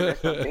 I think there's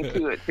something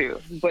to it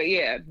too. But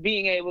yeah,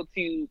 being able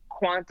to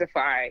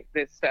quantify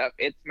this stuff,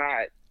 it's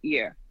not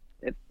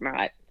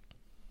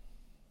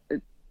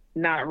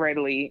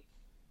readily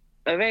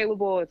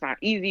available. It's not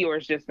easy, or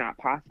it's just not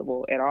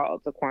possible at all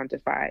to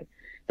quantify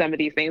some of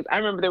these things. I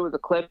remember there was a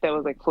clip that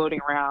was like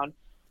floating around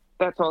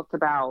that talked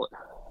about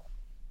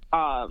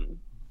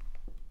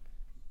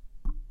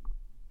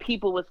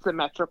people with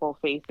symmetrical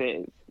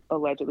faces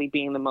allegedly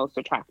being the most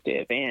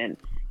attractive, and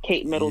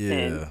Kate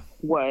Middleton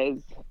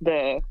was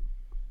the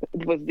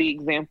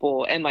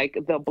example, and like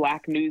the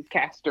black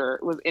newscaster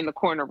was in the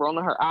corner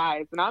rolling her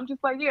eyes, and I'm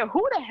just like, yeah,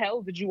 who the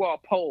hell did you all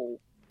poll?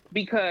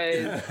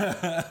 Because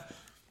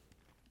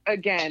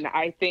again,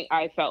 I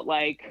felt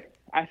like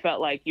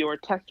your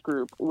test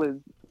group was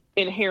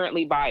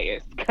inherently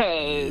biased,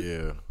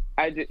 because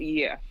I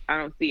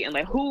don't see it.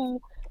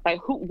 And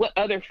what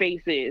other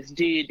faces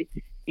did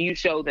you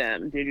show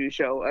them? Did you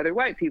show other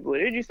white people?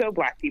 Did you show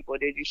black people?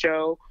 Did you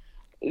show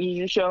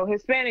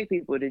Hispanic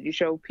people? Did you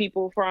show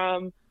people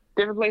from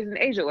different places in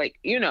Asia? Like,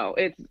 you know,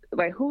 it's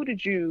like, who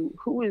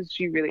is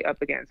she really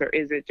up against? Or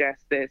is it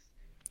just this,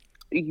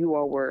 you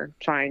all were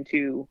trying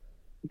to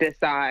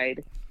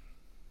decide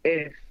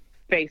if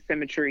face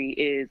symmetry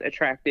is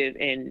attractive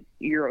in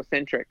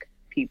Eurocentric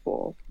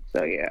people?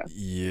 So yeah,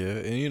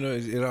 and you know,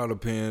 it all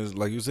depends.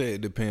 Like you said,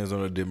 it depends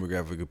on the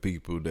demographic of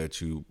people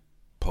that you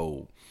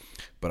poll.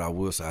 But I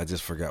will say, I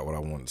just forgot what I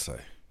wanted to say.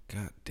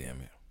 God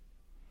damn it.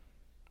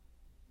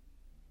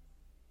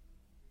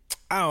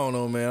 I don't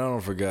know, man. I don't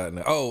forgot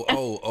now.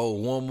 Oh,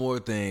 one more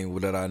thing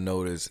that I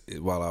noticed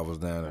while I was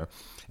down there.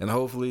 And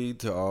hopefully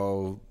to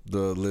all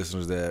the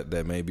listeners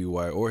that may be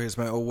white or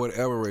Hispanic or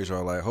whatever race you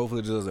are, like, hopefully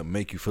it doesn't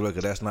make you feel like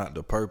that's not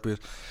the purpose.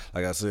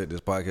 Like I said,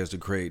 this podcast is to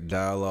create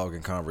dialogue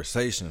and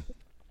conversation.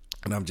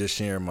 And I'm just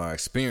sharing my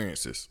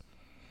experiences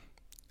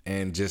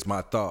and just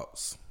my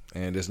thoughts.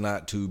 And it's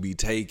not to be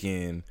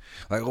taken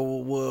like,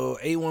 oh, well,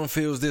 A1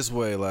 feels this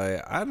way.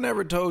 Like, I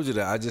never told you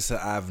that. I just said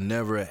I've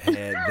never had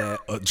that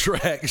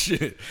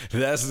attraction.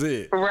 That's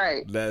it.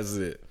 Right. That's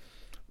it.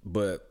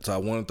 But so I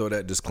want to throw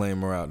that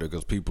disclaimer out there,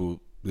 because people,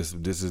 this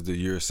is the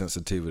year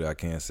sensitivity. I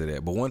can't say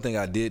that. But one thing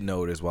I did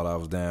notice while I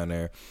was down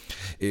there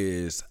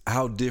is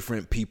how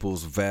different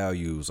people's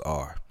values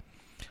are.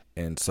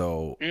 And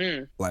so,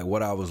 like,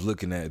 what I was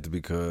looking at,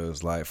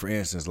 because, like, for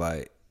instance,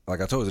 like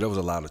I told you, there was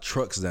a lot of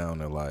trucks down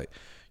there. Like,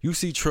 you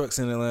see trucks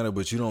in Atlanta,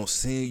 but you don't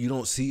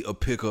see a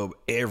pickup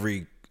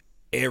every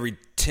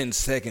 10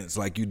 seconds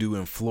like you do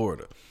in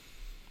Florida.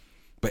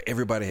 But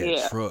everybody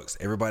had trucks.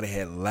 Everybody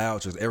had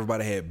loud trucks.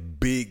 Everybody had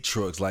big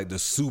trucks, like the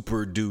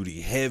super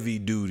duty, heavy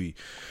duty,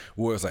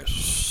 where it's like,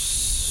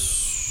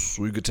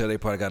 you could tell they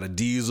probably got a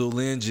diesel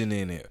engine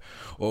in it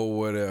or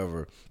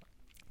whatever.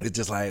 It's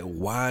just like,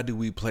 why do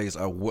we place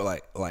our,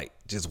 like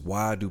just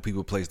why do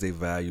people place their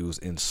values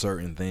in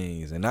certain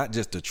things? And not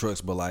just the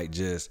trucks, but like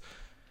just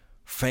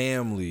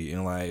family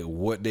and like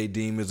what they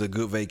deem is a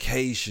good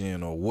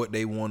vacation or what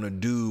they want to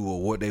do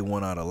or what they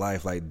want out of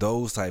life, like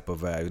those type of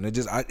values.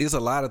 And it's a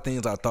lot of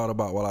things I thought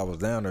about while I was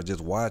down there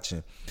just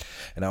watching.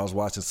 And I was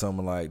watching some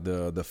of like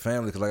the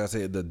family, because like I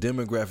said, the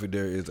demographic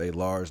there is a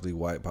largely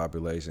white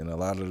population. A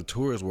lot of the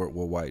tourists were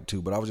white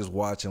too, but I was just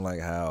watching like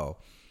how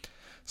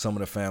some of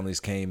the families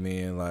came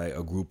in, like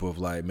a group of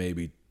like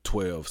maybe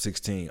 12,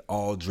 16,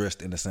 all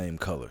dressed in the same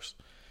colors,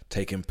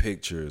 taking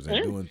pictures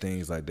and doing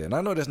things like that. And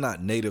I know that's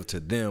not native to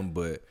them,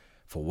 but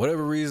for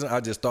whatever reason, I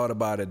just thought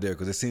about it there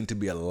because there seemed to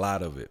be a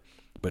lot of it.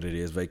 But it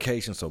is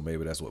vacation, so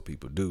maybe that's what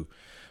people do.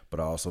 But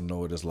I also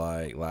know it is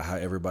like how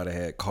everybody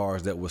had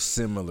cars that were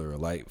similar,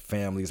 like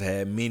families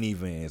had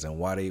minivans, and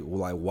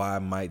why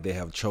might they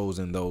have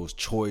chosen those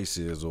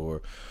choices,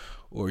 or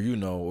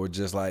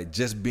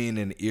just being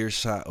in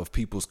earshot of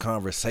people's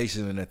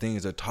conversation and the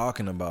things they're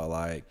talking about.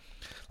 Like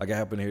I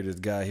happened to hear this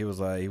guy. He was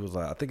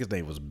like, I think his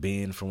name was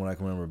Ben, from what I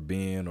can remember,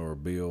 Ben or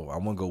Bill.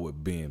 I'm gonna go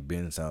with Ben.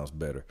 Ben sounds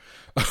better.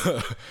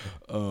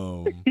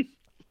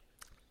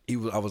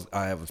 I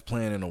was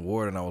playing an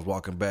award and I was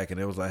walking back and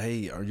it was like,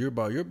 hey, you're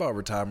about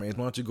retirement.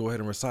 Why don't you go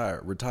ahead and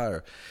retire?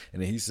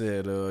 And then he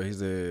said,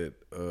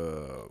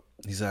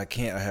 I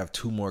can't. I have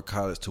 2 more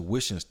college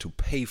tuitions to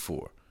pay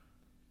for.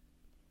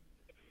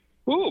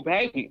 Ooh,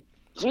 baby,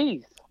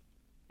 jeez.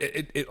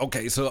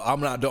 Okay, so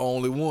I'm not the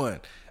only one.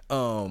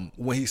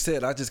 When he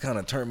said, I just kind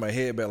of turned my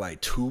head back,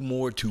 like 2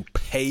 more to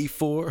pay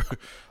for,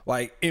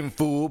 like in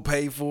full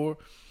pay for.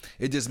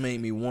 It just made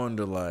me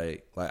wonder,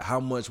 like how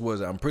much was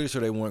it? I'm pretty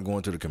sure they weren't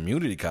going to the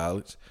community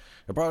college.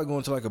 They're probably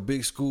going to like a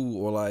big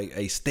school or like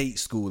a state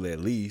school at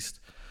least.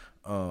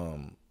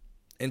 And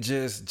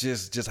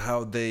just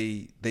how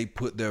they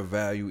put their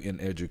value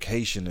in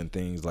education and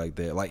things like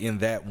that. Like in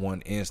that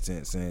one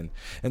instance, and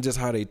just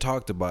how they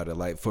talked about it.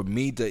 Like for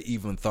me to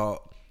even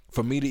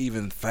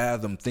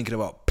fathom thinking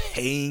about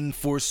paying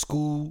for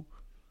school,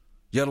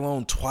 yet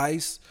alone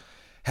twice,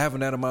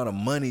 having that amount of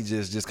money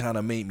just kind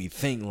of made me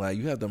think, like,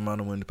 you have the amount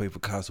of money to pay for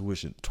college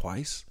tuition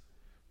twice?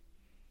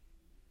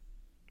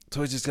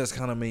 So it just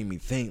kind of made me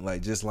think,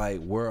 like, just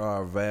like, where are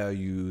our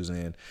values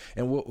and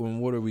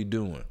what are we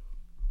doing?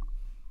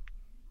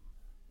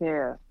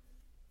 Yeah.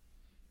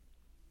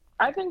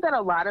 I think that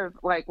a lot of,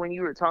 like, when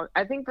you were talking,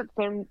 I think that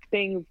some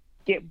things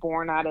get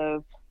born out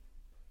of,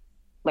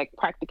 like,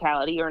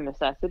 practicality or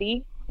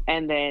necessity,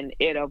 and then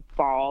it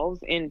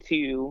evolves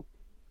into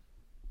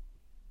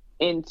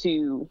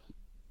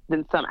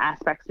then some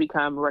aspects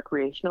become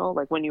recreational.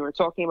 Like when you were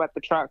talking about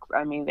the trucks,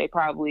 I mean, it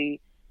probably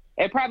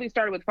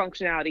started with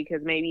functionality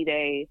because maybe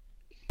they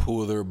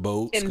pull their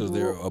boats because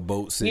they're a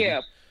boat city. Yeah,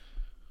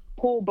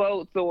 pull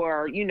boats,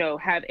 or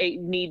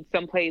need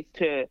some place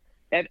to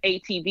have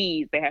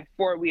ATVs. They have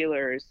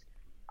 4-wheelers,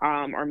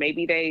 or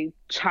maybe they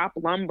chop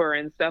lumber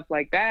and stuff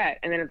like that.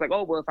 And then it's like,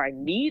 oh well, if I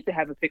need to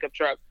have a pickup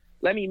truck,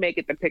 let me make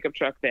it the pickup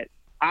truck that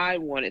I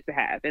want it to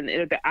have and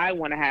that I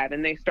want to have.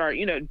 And they start,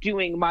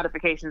 doing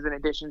modifications and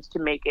additions to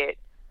make it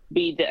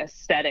be the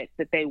aesthetic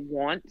that they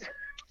want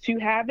to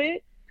have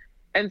it.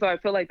 And so I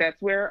feel like that's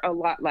where a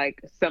lot, like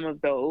some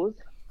of those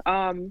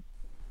are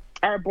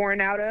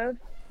born out of.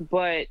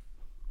 But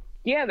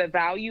yeah, the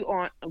value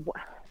on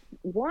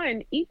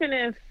one, even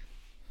if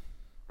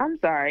I'm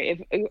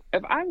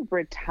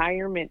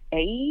retirement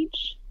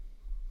age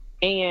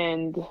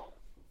and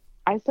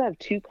I still have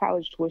 2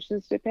 college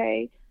tuitions to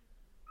pay,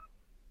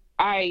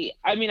 I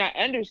mean, I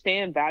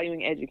understand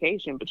valuing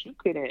education, but you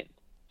couldn't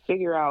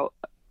figure out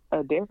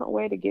a different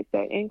way to get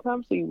that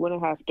income so you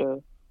wouldn't have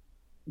to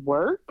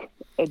work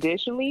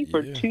additionally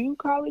for 2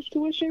 college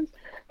tuitions?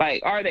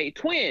 Like, are they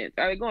twins?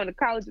 Are they going to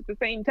college at the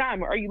same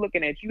time? Or are you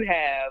looking at, you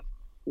have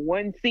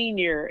 1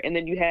 senior and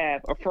then you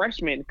have a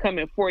freshman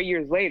coming 4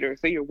 years later,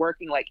 so you're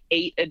working like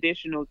 8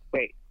 additional,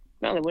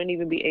 no, it wouldn't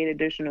even be 8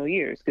 additional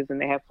years because then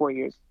they have 4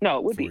 years. No,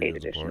 it would be 8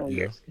 additional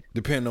years.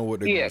 Depending on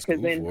what they're going to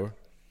school for.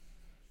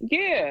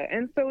 Yeah,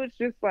 and so it's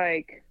just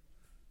like,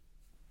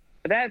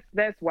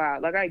 that's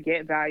wild. Like, I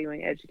get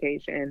valuing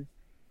education,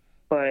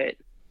 but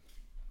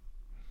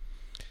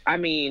I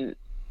mean,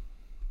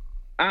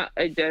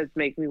 it does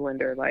make me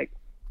wonder, like,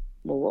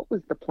 well, what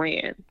was the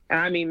plan?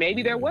 And I mean,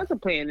 maybe there was a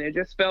plan and it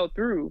just fell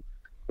through,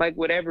 like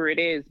whatever it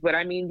is. But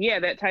I mean, yeah,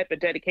 that type of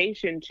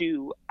dedication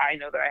to, I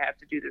know that I have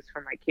to do this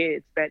for my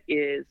kids, that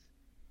is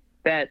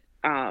a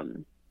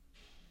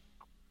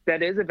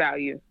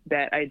value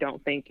that I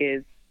don't think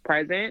is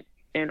present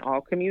in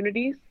all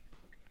communities.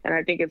 And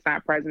I think it's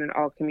not present in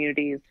all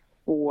communities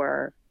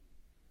for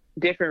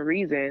different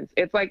reasons.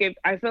 It's like,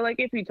 I feel like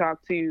if you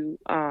talk to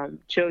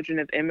children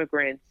of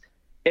immigrants,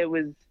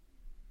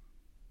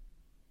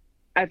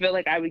 I feel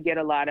like I would get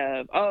a lot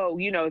of,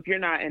 if you're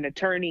not an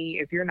attorney,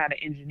 if you're not an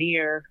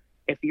engineer,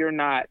 if you're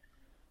not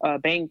a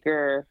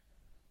banker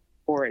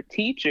or a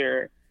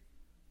teacher,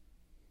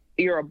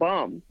 you're a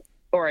bum,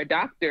 or a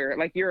doctor,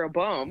 like you're a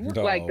bum.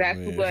 Oh, like that's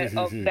man.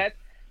 what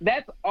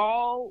that's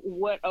all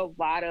what a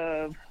lot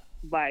of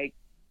like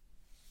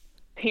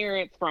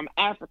parents from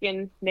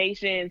African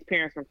nations,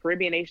 parents from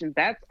Caribbean nations,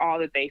 that's all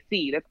that they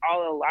see. That's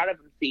all a lot of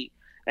them see.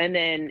 And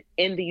then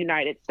in the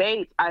United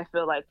States, I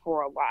feel like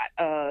for a lot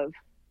of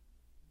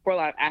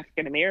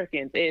African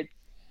Americans,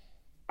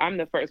 I'm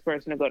the first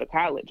person to go to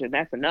college, and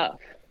that's enough.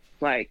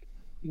 Like,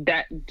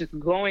 that, just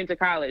going to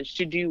college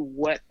to do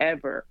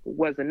whatever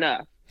was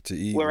enough. To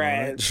eat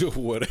lunch or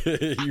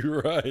whatever.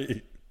 You're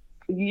right.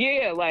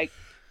 Yeah, like,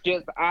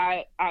 just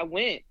I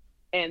went,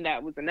 and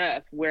that was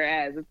enough.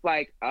 Whereas it's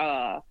like,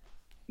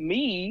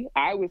 me,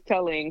 I was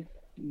telling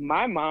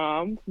my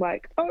mom,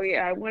 like, oh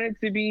yeah, I wanted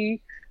to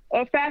be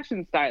a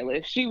fashion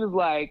stylist. She was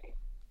like,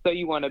 so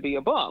you want to be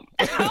a bum?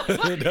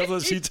 That's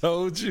what she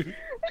told you?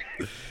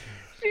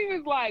 She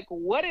was like,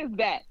 what is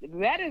that?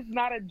 That is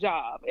not a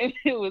job. And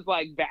it was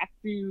like back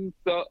to,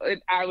 so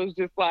and I was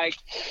just like,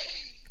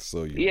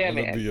 so you want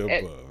to be a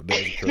bum.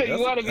 That's so you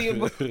want to be a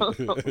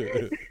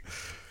bum.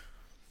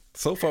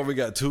 So far, we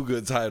got 2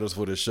 good titles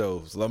for the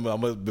show. So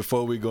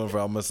before we go in,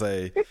 I'm going to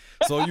say,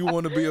 So You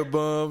Want to Be a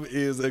Bum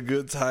is a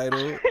good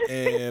title.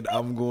 And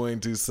I'm going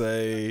to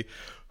say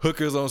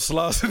Hookers on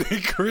Slauson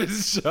and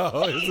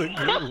Crenshaw is a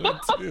good one,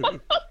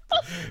 too.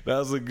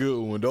 That's a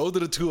good one. Those are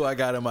the 2 I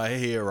got in my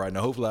head right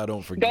now. Hopefully I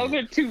don't forget. Those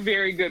are 2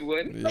 very good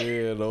ones.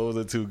 Yeah, those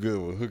are 2 good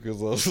ones.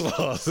 Hookers on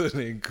Slauson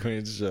and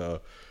Crenshaw.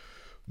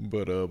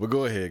 But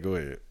go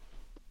ahead.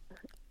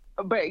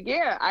 But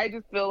yeah, I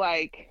just feel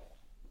like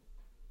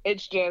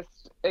it's just,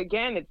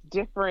 again, it's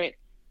different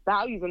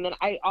values. And then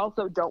I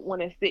also don't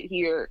want to sit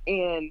here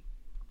and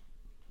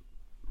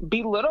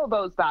belittle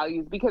those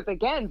values because,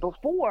 again,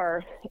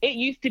 before, it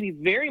used to be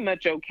very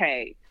much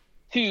okay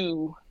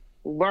to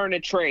learn a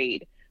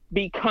trade,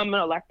 become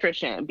an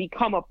electrician,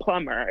 become a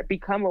plumber,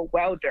 become a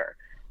welder.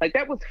 Like,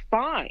 that was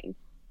fine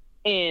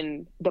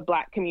in the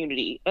Black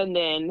community. And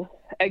then,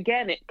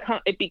 again,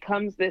 it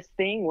becomes this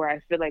thing where I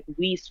feel like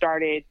we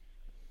started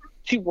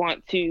to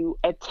want to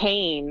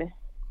attain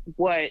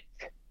what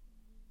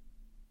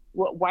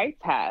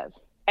whites have,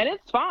 and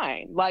it's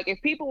fine. Like,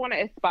 if people want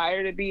to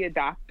aspire to be a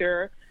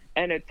doctor,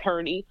 an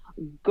attorney,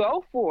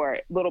 go for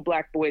it, little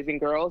Black boys and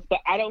girls. But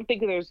I don't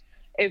think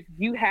if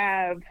you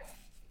have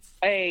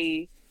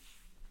a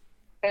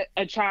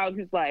child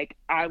who's like,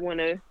 I want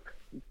to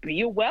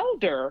be a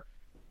welder,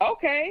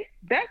 okay,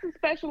 that's a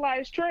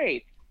specialized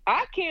trade.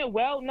 I can't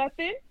weld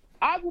nothing.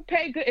 I will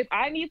pay good if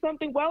I need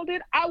something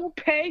welded. I will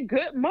pay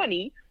good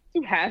money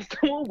to have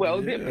someone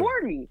weld it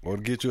for me. Or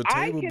to get you a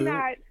table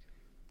built.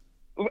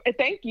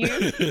 Thank you.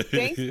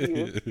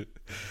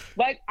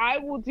 Like, I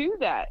will do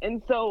that.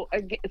 And so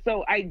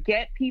I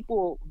get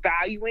people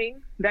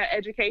valuing that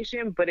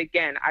education, but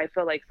again, I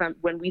feel like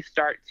when we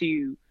start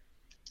to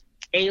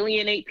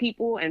alienate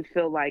people and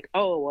feel like,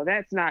 oh, well,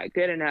 that's not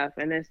good enough,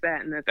 and this,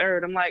 that, and the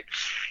third, I'm like,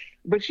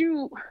 but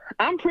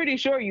I'm pretty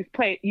sure you've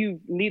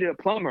needed a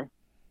plumber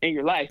in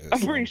your life. I'm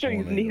pretty sure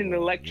you've needed an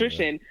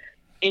electrician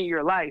in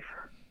your life.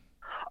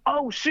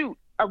 Oh, shoot.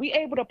 Are we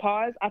able to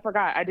pause? I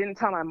forgot. I didn't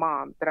tell my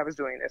mom that I was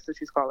doing this, so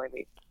she's calling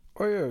me.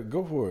 Oh, yeah.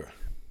 Go for it.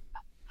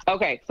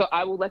 Okay. So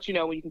I will let you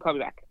know when you can call me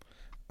back.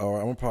 All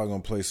right. I'm probably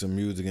going to play some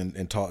music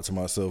and talk to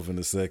myself in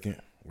a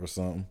second or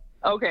something.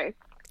 Okay.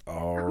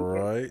 All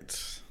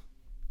right.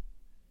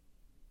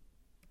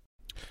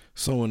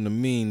 So in the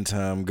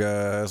meantime,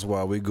 guys,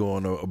 while we go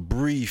on a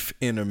brief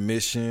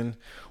intermission,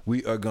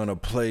 we are going to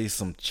play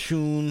some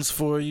tunes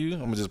for you.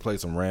 I'm going to just play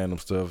some random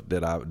stuff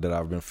that I've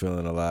been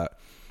feeling a lot.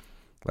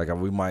 Like,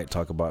 we might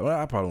talk about, well,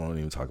 I probably won't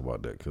even talk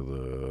about that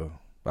because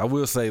I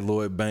will say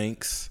Lloyd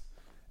Banks'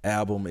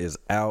 album is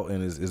out,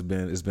 and it's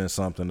been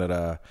something that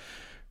I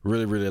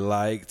really, really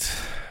liked.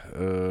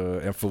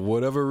 And for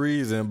whatever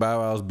reason, Bow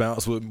Wow's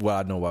Bounce With Me, well,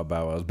 I know why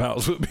Bow Wow's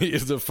Bounce With Me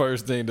is the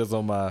first thing that's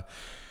on my,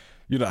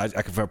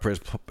 if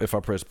I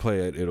press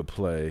play, it'll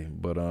play.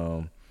 But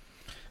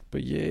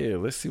yeah,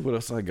 let's see what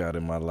else I got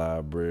in my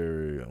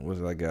library. What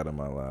did I got in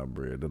my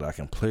library that I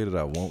can play that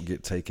I won't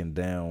get taken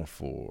down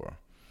for?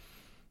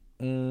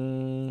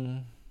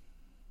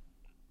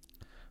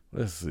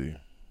 Let's see.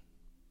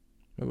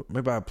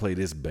 Maybe I'll play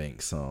this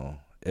Banks song,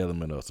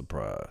 Element of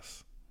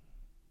Surprise.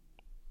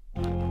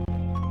 See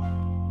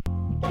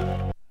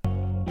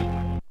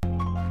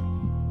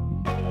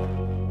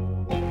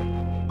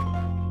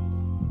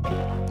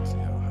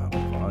how high the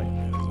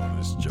volume is on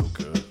this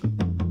joker.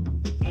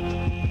 Turn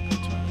it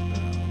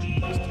down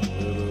just a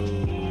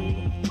little.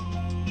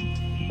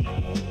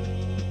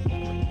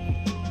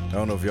 I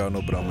don't know if y'all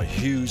know, but I'm a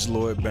huge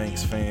Lloyd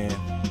Banks fan.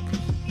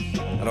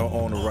 I don't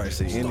own the rights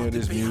to any of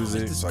this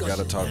music, so I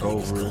gotta talk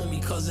over it.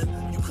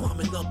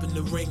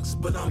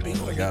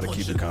 I gotta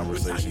keep the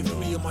conversation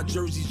going.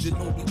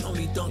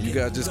 You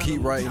guys just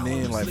keep writing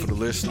in, like for the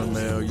listener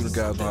mail. You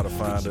guys know how to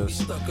find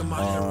us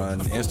on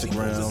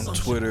Instagram,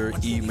 Twitter,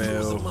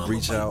 email.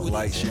 Reach out,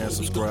 like, share, and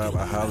subscribe.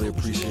 I highly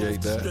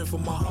appreciate that.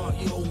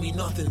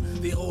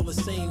 They all the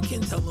same,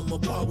 can't tell them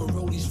apart with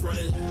rollies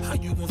frontin'. How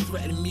you gon'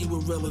 threaten me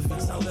with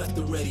relevance? I left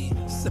already.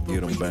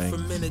 Separated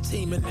from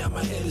entertainment, now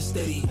my head is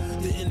steady.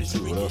 The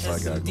industry. What else I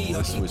got going?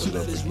 Let's switch it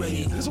up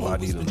again. This is why I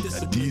need a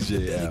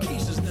DJ out.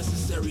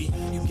 Necessary.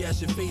 You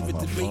gas your favorite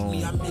debate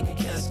me, I make a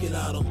casket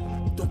out of.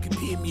 Don't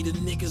compare me to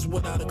niggas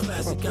without a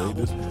classic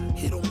album.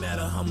 It don't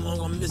matter how long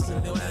I'm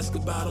missing, they'll ask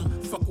about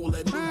them. Fuck all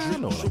that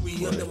new drip,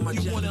 jewelry under my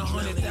jacket. You want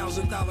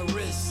 $100,000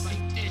 wrist?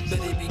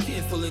 Better be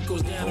careful, it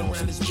goes down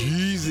around this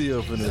Jeezy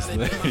up in this thing.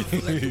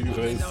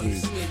 Let's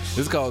see.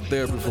 It's called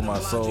Therapy for My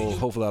Soul.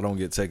 Hopefully I don't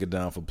get taken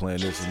down for playing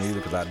this one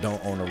either, because I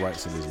don't own the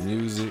rights to this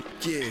music.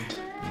 Yeah.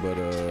 But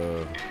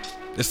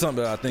it's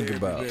something that I think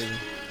about.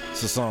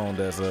 It's a song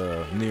that's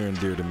near and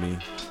dear to me.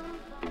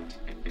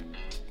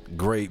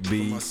 Great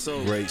beat,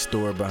 great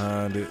story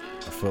behind it.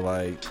 I feel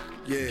like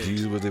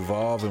Jesus was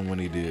evolving when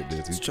he did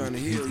this. He's trying to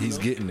heal. He's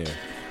getting there.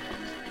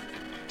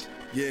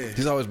 Yeah.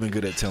 He's always been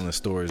good at telling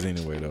stories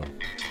anyway, though.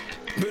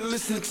 Been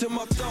listening to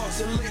my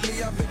thoughts and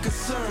lately I've been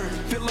concerned.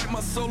 Feel like my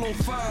soul on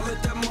fire,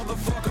 let that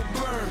motherfucker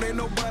burn. Ain't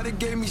nobody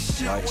gave me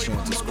shit. Like, share,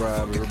 and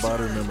subscribe,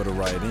 everybody. Remember to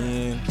write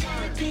in.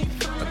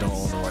 I don't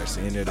own the rights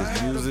to any of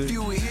this music. A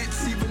few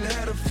hits, even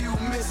had a few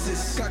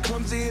misses. Got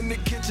clumsy in the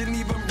kitchen,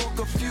 even broke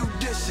a few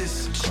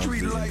dishes.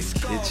 Street lights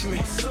scarred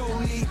me, soul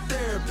need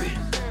therapy.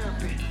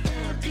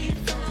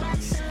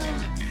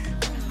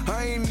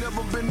 I ain't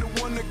never been the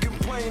one to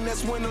complain,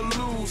 that's when I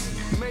lose.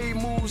 Made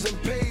moves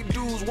and paid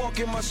dues, walk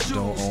in my shoes.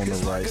 Don't own the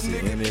rights to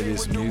any of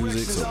this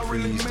music, so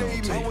please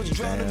don't take I was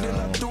drowning and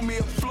I threw me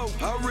a float.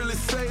 I really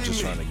saved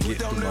just trying to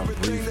get through my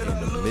brief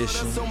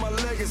intermission. That's on my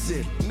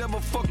legacy. Never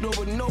fucked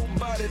over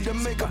nobody to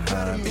make a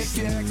better me. If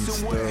you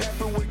ask what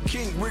happened with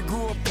King, we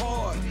grew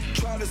apart.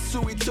 Tried to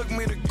sue, he took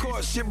me to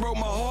court, shit broke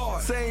my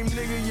heart. Same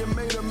nigga, you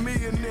made a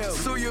millionaire.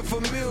 Sue you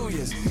for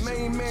millions.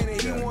 Main man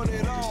and he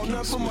wanted all,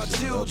 none for my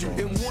children.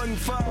 In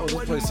 1-5.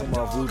 Let's play some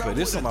off Lupe.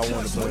 This is something I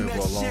wanted to play for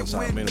a long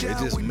time anyway. It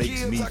just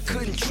makes me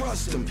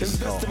think. It's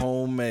called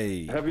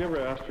Homemade. Have you ever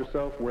asked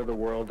yourself where the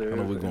world is? I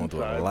know we're going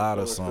through a lot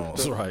of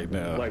songs right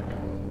now. Like,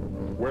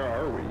 where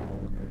are we?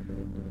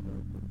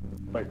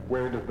 Like,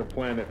 where does the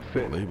planet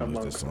fit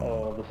amongst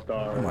all the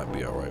stars? I might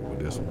be alright with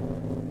this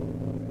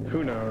one.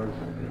 Who knows?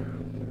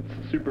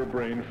 Super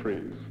brain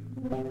freeze.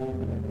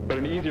 But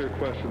an easier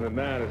question than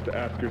that is to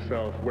ask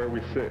yourself where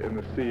we sit in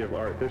the sea of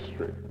art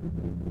history.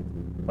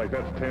 Like,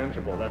 that's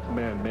tangible, that's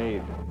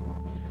man-made.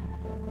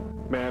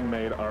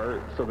 Man-made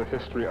art, so the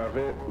history of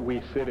it,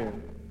 we sit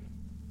in.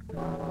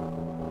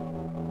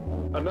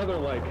 Another,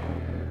 like,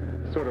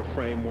 sort of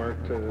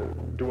framework to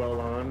dwell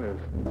on is,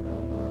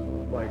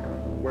 like,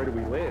 where do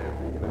we live?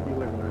 You know, we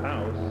live in a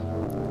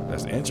house.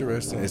 That's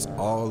interesting. It's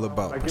all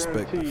about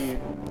perspective.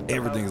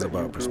 Everything's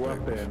about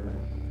perspective.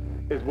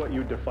 Is what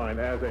you define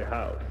as a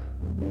house.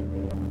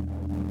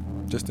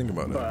 Just think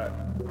about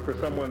that. But for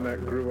someone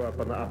that grew up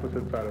on the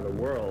opposite side of the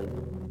world,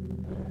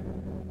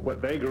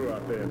 what they grew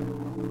up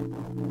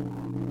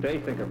in, they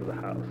think of as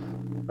a house,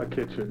 a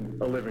kitchen,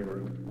 a living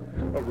room,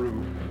 a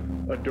roof,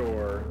 a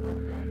door,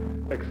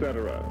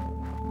 etc.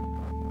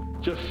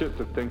 Just shit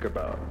to think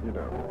about, you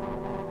know.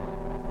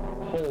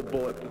 Whole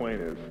bullet point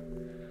is,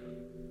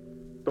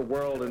 the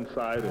world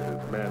inside it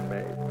is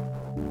man-made.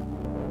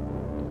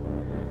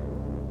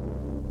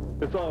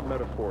 It's all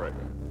metaphoric.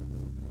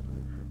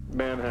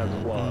 Man has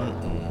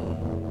flaws.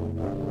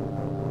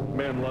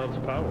 Man loves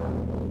power.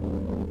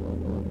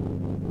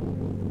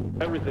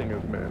 Everything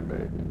is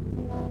man-made.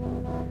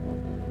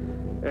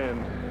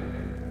 And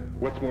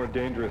what's more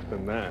dangerous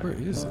than that? Where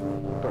is it?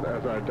 But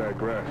as I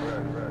digress.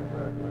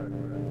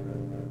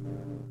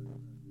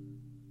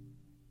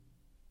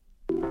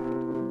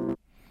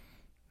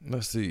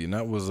 Let's see. And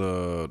that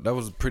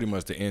was pretty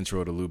much the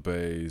intro to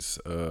Lupe's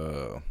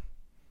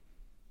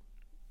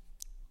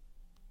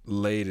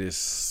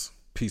latest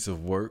piece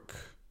of work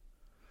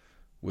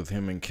with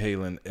him and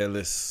Kaylin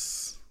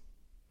Ellis,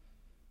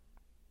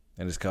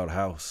 and it's called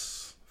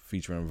House,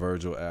 featuring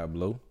Virgil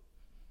Abloh.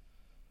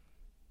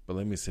 But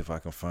let me see if I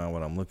can find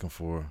what I'm looking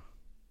for.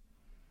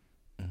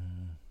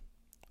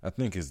 I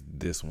think it's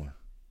this one.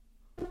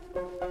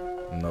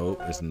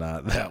 Nope, it's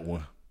not that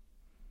one.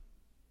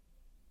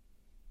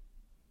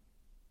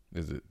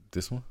 Is it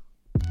this one?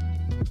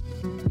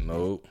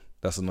 Nope.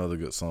 That's another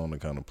good song to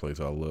kind of play,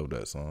 so I love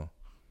that song.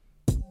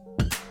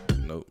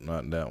 Nope,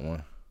 not that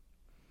one.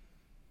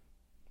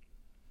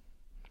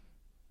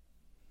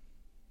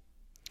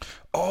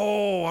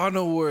 Oh, I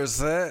know where it's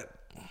at.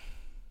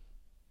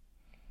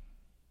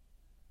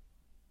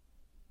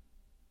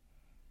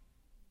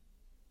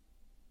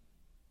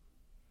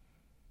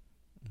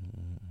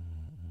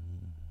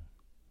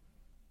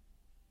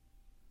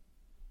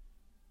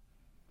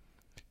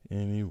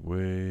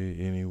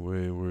 Anyway,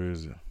 where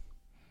is it?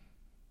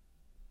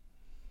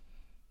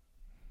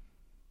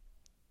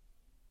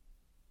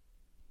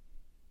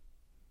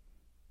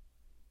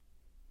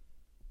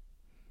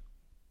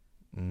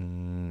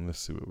 Let's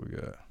see what we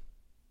got.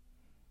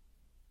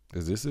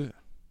 Is this it?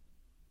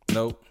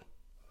 Nope.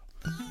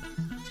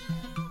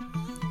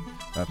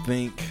 I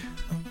think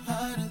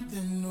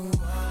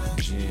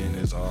Jen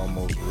is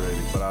almost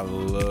ready, but I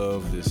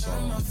love this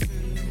song.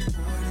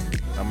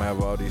 I'm gonna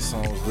have all these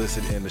songs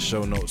listed in the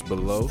show notes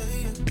below.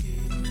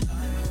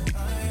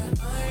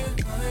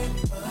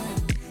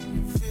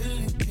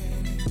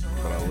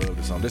 But I love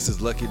this song. This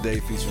is Lucky Day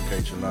featuring K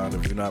Tronada.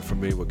 If you're not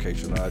familiar with K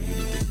Tronada, you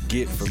need to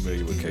get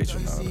familiar with K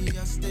Tronada.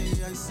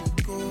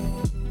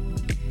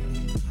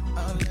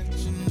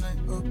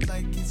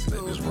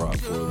 Let this rock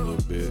for a little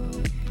bit.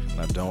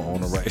 I don't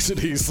own the rights to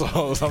these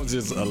songs. I'm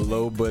just a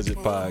low budget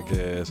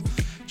podcast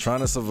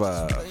trying to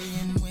survive.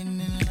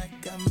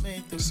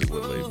 Let's see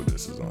what label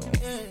this is on.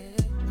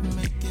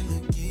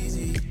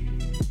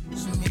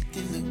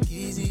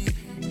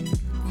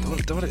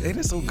 Ain't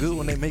it so good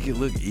when they make it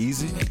look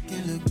easy?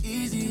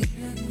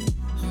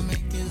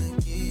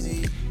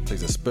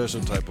 Takes a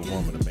special type of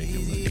woman to make it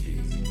look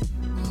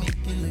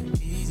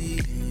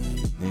easy.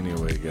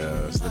 Anyway,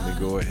 guys, let me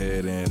go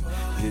ahead and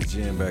get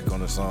Jen back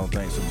on the song.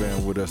 Thanks for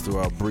being with us through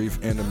our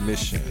brief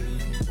intermission.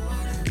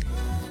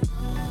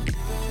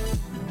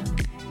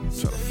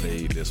 Try to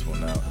fade this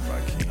one out if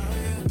I can.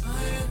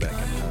 Back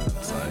in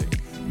hindsight.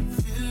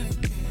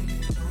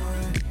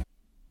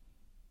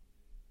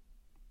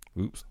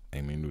 Oops,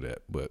 ain't mean to do that,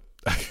 but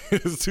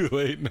it's too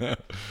late now.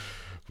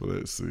 But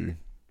let's see.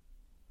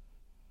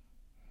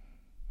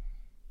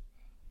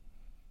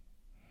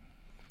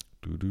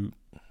 Doo-doo.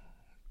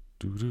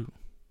 Doo-doo.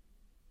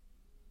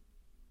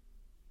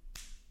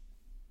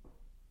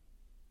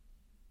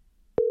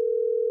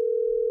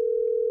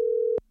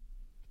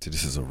 See,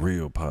 this is a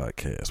real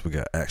podcast. We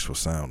got actual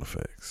sound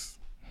effects.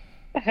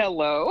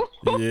 Hello.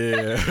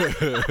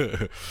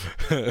 Yeah.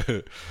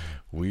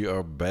 We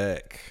are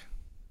back.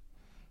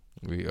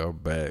 We are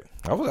back.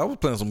 I was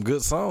playing some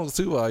good songs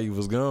too while you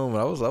was gone.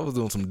 I was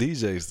doing some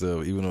DJ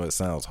stuff, even though it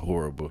sounds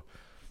horrible.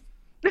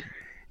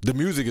 The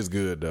music is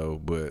good though,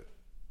 but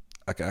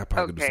I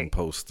probably do some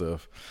post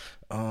stuff.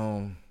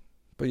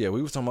 But yeah,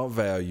 we was talking about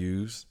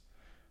values.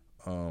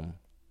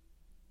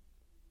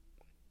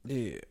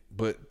 Yeah,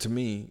 but to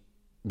me,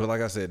 but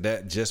like I said,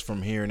 that just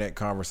from hearing that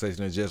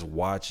conversation and just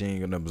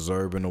watching and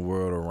observing the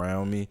world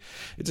around me,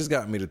 it just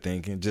got me to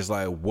thinking, just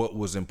like what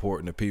was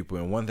important to people.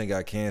 And one thing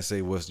I can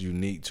say what's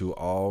unique to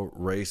all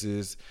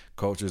races,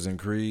 cultures, and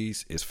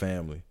creeds is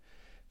family.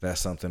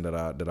 That's something that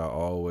I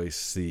always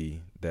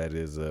see that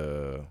is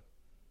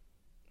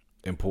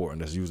important.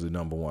 That's usually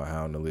number one high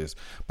on the list.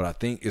 But I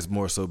think it's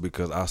more so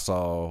because I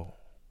saw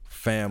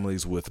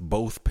families with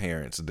both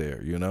parents there,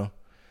 you know?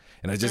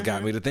 And it just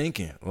got me to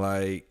thinking,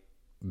 like,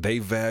 they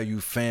value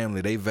family.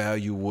 They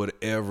value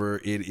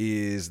whatever it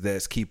is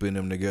that's keeping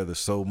them together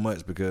so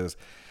much because,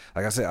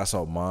 like I said, I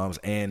saw moms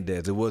and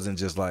dads. It wasn't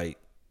just like,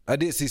 I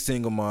did see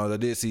single moms. I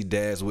did see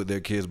dads with their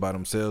kids by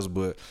themselves,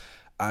 but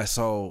I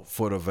saw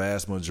for the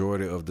vast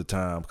majority of the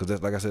time, because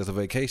that's, like I said, it's a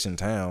vacation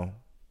town,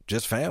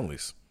 just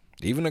families.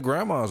 Even the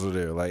grandmas were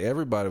there. Like,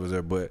 everybody was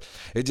there, but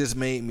it just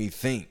made me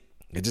think.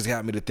 It just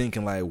got me to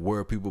thinking, like,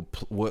 where people,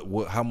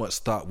 how much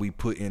thought we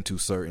put into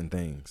certain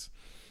things.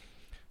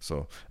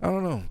 So I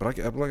don't know, but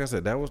like I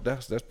said,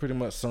 that's pretty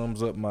much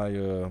sums up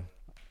my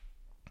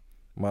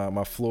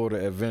my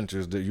Florida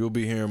adventures. That you'll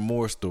be hearing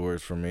more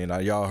stories from me. Now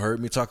y'all heard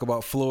me talk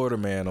about Florida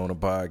Man on the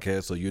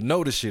podcast, so you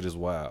know the shit is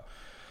wild.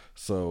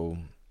 So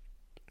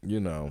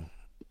you know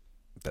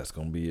that's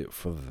gonna be it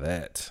for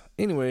that.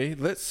 Anyway,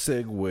 let's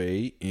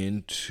segue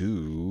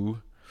into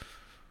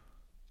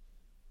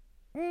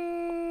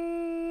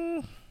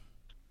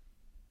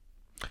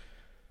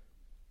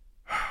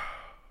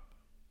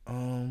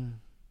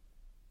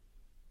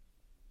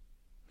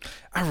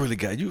I really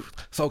got you.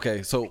 So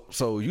okay,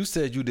 so you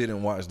said you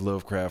didn't watch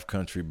Lovecraft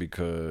Country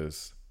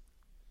because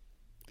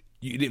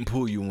you didn't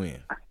pull you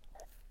in.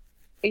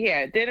 Yeah,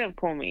 it didn't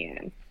pull me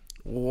in.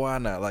 Why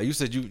not? Like you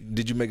said,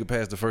 did you make it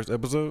past the first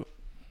episode?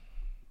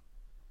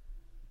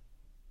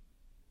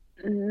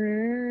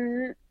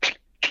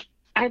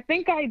 I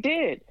think I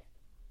did.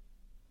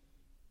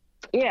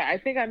 Yeah, I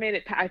think I made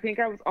it. I think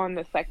I was on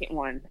the second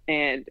one,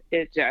 and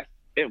it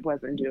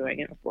wasn't doing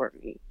it for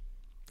me.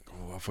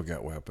 Oh, I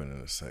forgot what happened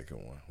in the second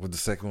one. Was the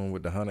second one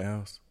with the haunted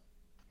house?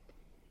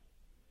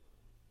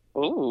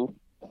 Ooh,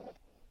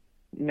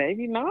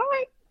 maybe not.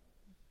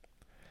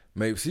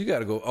 Maybe. So you got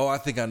to go. Oh, I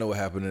think I know what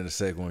happened in the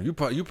second one. You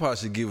probably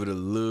should give it a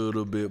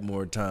little bit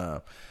more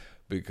time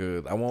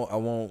because I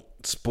won't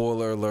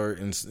spoiler alert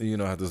and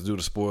have to do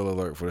the spoiler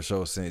alert for the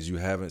show since you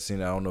haven't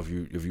seen it. I don't know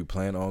if you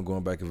plan on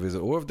going back and visit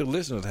or if the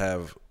listeners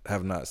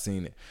have not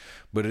seen it.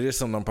 But it is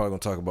something I'm probably going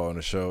to talk about on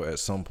the show at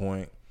some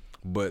point.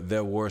 But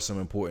there were some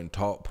important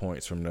talk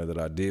points from there that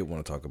I did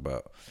want to talk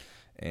about.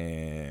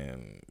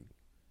 And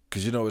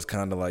because, it's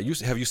kind of like,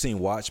 have you seen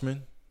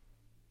Watchmen?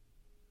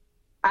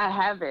 I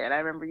haven't. I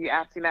remember you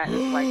asking that.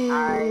 It's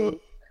like,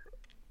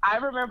 I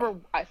remember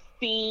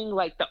seeing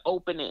like the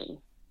opening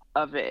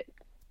of it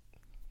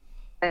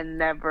and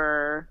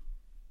never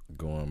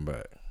going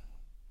back.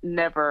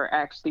 Never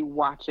actually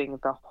watching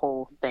the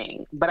whole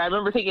thing. But I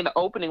remember thinking the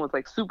opening was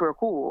like super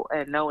cool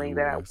and knowing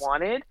that I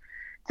wanted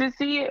to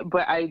see it,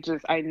 but I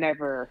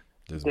never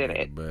did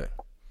it. Back.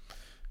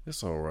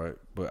 It's all right,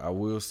 but I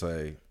will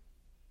say,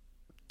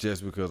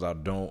 just because I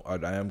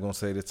am gonna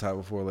say this type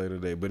before a later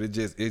day, but it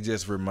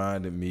just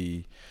reminded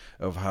me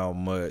of how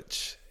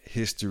much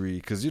history,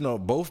 because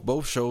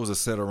both shows are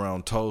set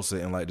around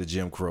Tulsa in like the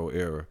Jim Crow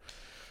era.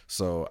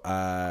 So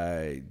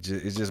it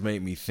just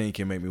made me think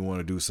and made me want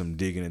to do some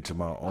digging into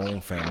my own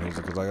family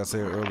history. Because like I said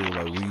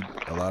earlier,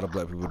 like a lot of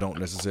black people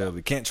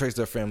can't trace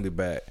their family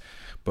back,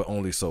 but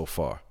only so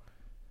far.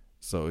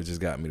 So it just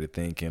got me to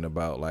thinking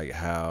about like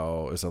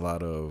how it's a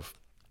lot of,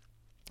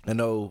 I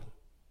know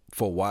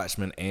for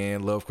Watchmen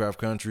and Lovecraft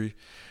Country,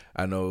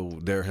 I know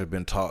there have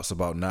been talks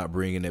about not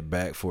bringing it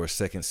back for a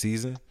second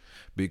season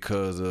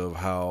because of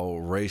how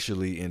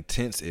racially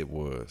intense it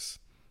was.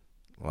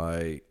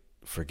 Like,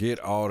 forget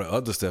all the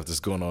other stuff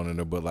that's going on in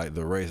there, but like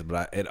the race.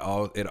 But it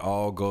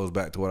all goes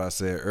back to what I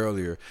said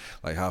earlier,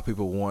 like how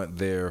people want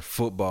their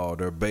football,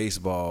 their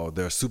baseball,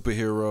 their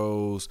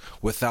superheroes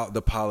without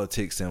the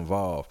politics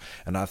involved.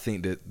 And I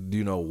think that,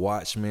 you know,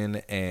 Watchmen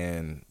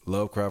and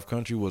Lovecraft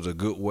Country was a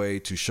good way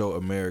to show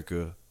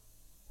America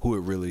who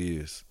it really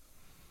is.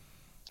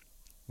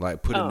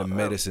 Like putting the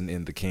medicine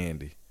in the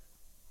candy.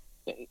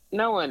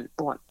 No one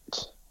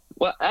wants.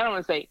 Well, I don't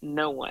want to say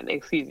no one.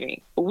 Excuse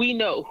me. We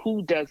know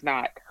who does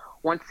not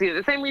want to see it.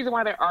 The same reason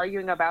why they're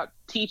arguing about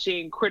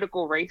teaching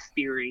critical race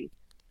theory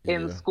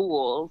in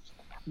schools,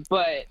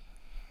 but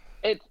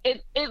it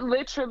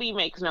literally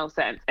makes no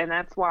sense, and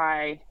that's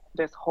why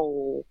this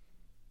whole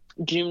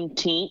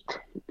Juneteenth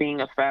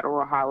being a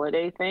federal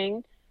holiday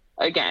thing,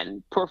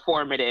 again,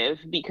 performative,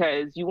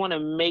 because you want to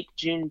make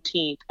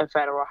Juneteenth a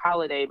federal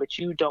holiday, but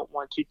you don't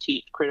want to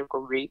teach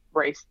critical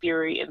race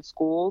theory in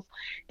schools.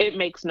 It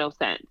makes no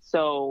sense.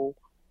 So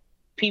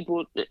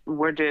people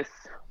were just,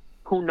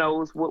 who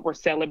knows what we're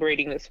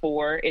celebrating this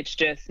for. It's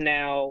just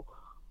now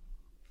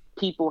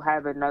people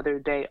have another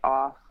day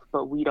off,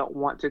 but we don't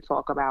want to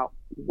talk about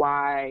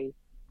why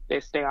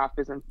this day off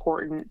is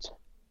important.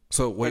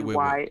 So wait.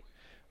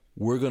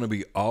 We're going to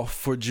be off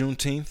for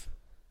Juneteenth?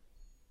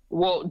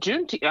 Well,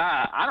 Juneteenth,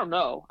 I don't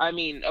know. I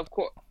mean, of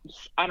course,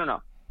 I don't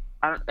know.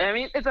 I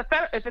mean, if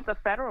it's a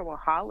federal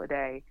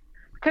holiday,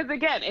 because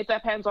again, it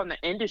depends on the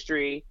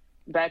industry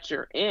that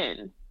you're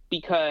in.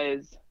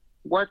 Because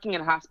working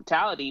in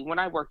hospitality, when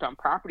I worked on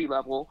property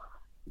level,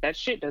 that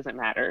shit doesn't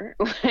matter.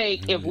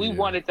 Like, if we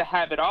wanted to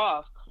have it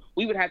off,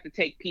 we would have to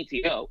take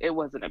PTO. It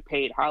wasn't a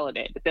paid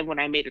holiday. But then when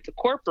I made it to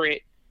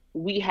corporate,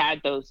 we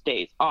had those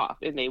days off,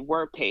 and they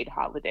were paid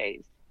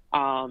holidays.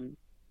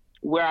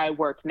 Where I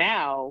work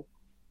now,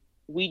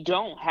 we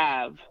don't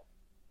have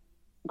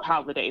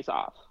holidays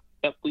off.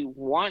 If we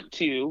want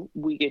to,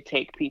 we can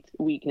take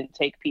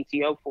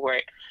PTO for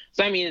it.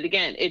 So, I mean,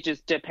 again, it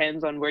just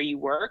depends on where you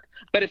work.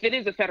 But if it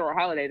is a federal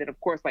holiday, then of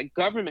course, like,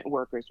 government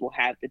workers will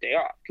have the day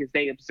off because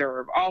they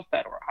observe all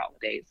federal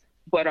holidays.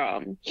 But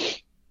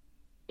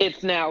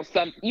it's now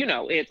some, you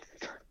know, it's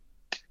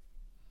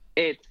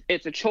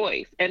a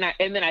choice, and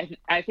then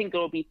I think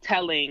it'll be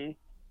telling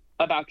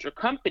about your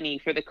company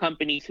for the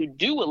companies who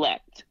do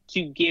elect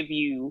to give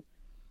you,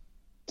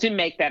 to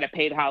make that a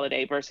paid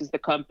holiday versus the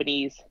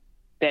companies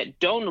that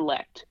don't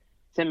elect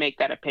to make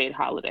that a paid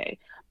holiday.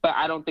 But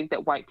I don't think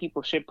that white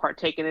people should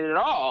partake in it at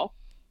all,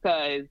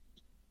 because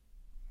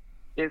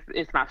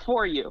it's not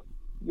for you.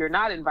 You're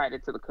not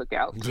invited to the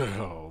cookout.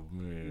 Oh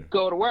man,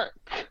 go to work.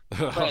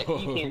 But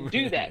you can't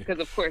do that because,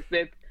 of course,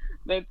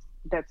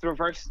 that's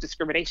reverse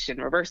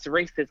discrimination, reverse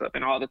racism,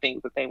 and all the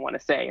things that they want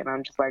to say. And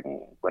I'm just like,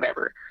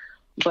 whatever.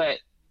 But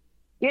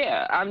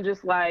yeah, I'm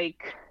just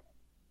like,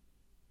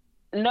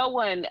 no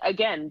one,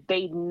 again,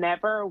 they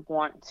never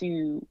want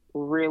to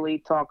really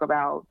talk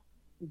about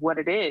what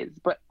it is,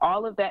 but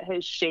all of that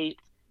has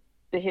shaped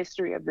the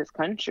history of this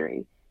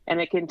country,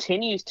 and it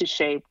continues to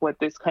shape what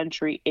this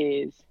country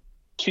is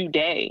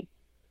today.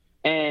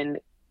 And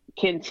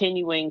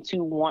continuing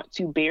to want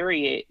to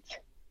bury it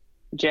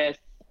just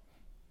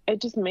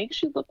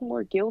makes you look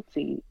more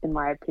guilty, in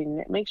my opinion.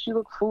 It makes you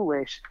look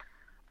foolish.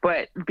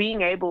 But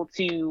being able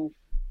to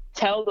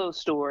tell those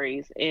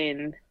stories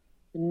in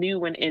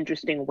new and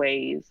interesting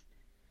ways,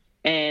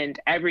 and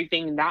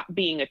everything not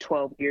being a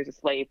 12 Years a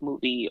Slave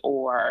movie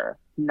or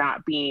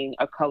not being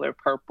A Color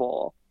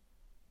Purple,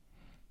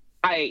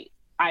 I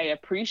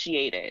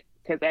appreciate it,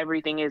 because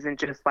everything isn't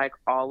just like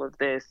all of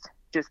this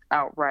just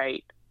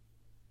outright,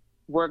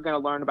 we're going to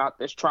learn about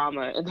this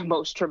trauma in the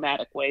most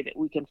traumatic way that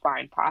we can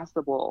find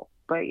possible.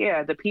 But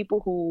yeah, the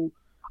people who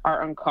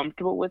are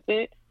uncomfortable with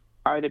it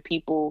are the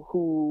people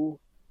who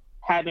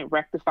haven't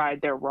rectified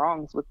their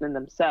wrongs within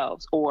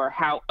themselves, or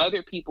how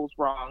other people's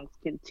wrongs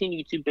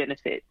continue to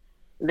benefit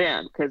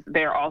them, because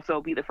they'll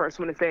also be the first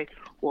one to say,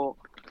 well,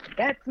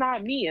 that's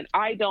not me and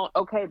I don't.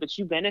 Okay, but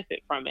you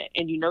benefit from it,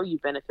 and you know you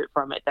benefit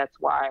from it. That's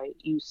why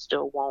you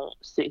still won't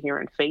sit here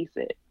and face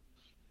it.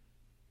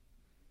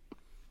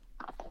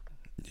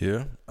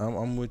 Yeah,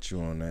 I'm with you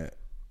on that,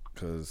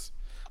 because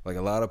like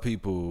a lot of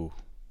people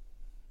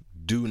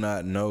do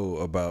not know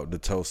about the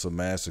Tulsa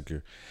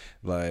massacre.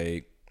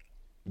 Like,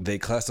 they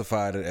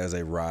classified it as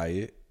a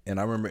riot, and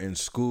I remember in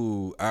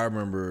school, I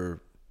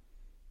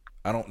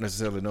don't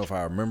necessarily know if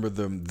I remember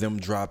them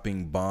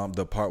dropping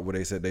the part where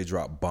they said they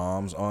dropped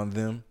bombs on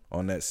them,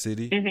 on that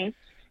city. Mm-hmm.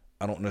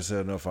 I don't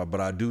necessarily know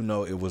but I do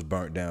know it was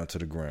burnt down to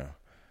the ground.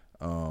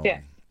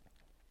 Yeah.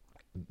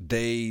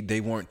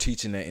 they weren't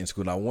teaching that in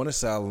school. And I want to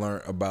say I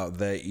learned about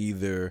that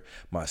either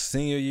my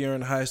senior year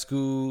in high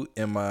school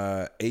in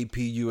my AP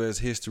US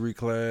history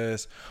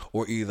class,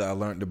 or either I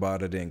learned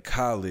about it in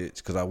college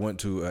because I went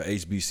to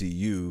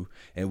HBCU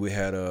and we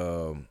had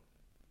an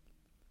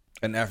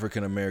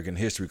African American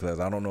history class.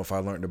 I don't know if I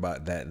learned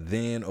about that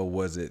then, or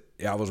was it,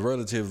 I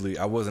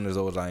wasn't as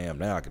old as I am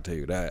now, I can tell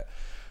you that.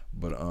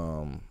 But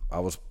I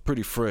was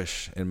pretty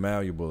fresh and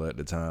malleable at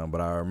the time, but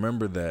I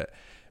remember that.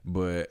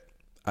 But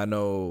I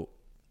know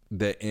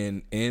that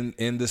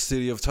in the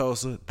city of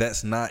Tulsa,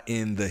 that's not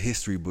in the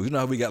history book. You know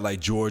how we got like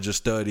Georgia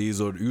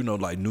studies, or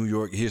like New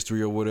York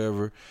history or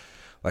whatever.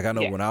 Like I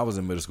know when I was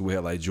in middle school, we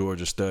had like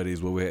Georgia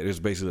studies, where it was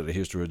basically the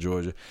history of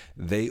Georgia.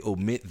 They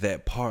omit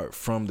that part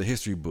from the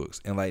history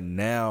books, and like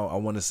now, I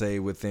want to say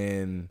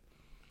within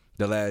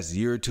the last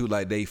year or two,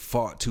 like they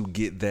fought to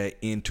get that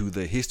into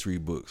the history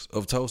books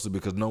of Tulsa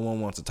because no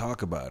one wants to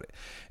talk about it.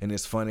 And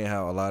it's funny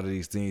how a lot of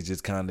these things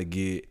just kind of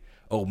get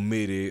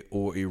omitted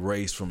or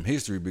erased from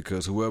history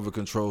because whoever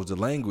controls the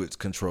language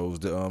controls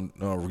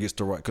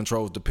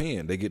controls the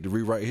pen. They get to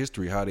rewrite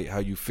history how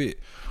you fit,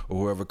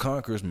 or whoever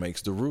conquers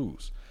makes the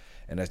rules.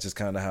 And that's just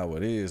kind of how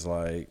it is.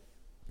 Like,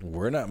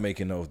 we're not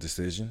making those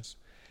decisions,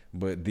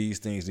 but these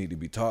things need to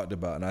be talked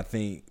about. And I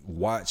think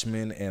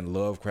Watchmen and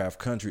Lovecraft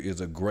Country is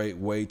a great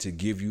way to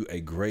give you a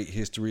great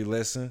history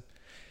lesson.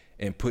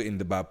 And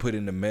by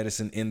putting the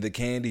medicine in the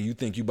candy, you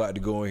think you about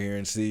to go in here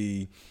and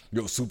see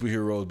your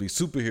superheroes be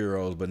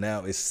superheroes, but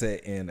now it's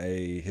set in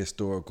a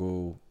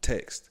historical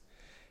text.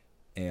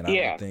 And I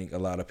don't think a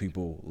lot of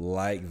people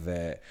like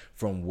that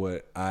from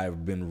what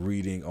I've been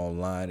reading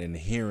online and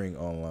hearing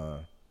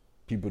online.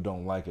 People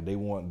don't like it. They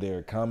want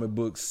their comic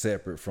books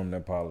separate from their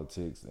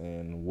politics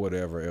and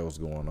whatever else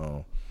going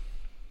on.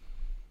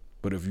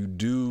 But if you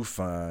do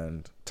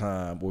find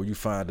time or you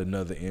find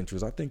another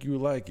interest, I think you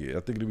would like it. I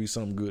think it'll be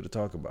something good to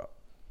talk about.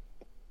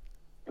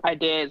 I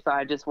did. So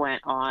I just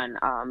went on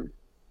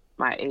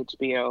my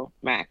HBO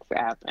Max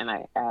app and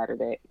I added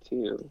it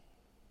to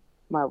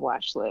my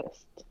watch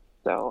list.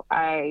 So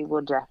I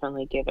will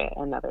definitely give it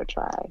another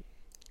try.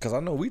 Because I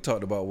know we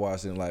talked about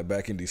watching like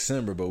back in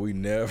December, but we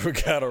never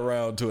got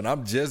around to it. And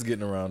I'm just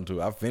getting around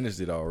to it. I finished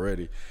it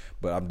already,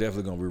 but I'm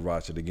definitely going to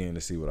rewatch it again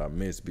to see what I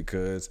missed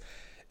because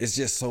it's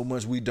just so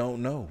much we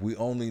don't know. We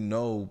only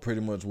know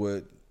pretty much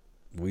what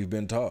we've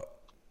been taught.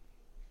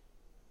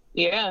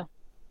 Yeah.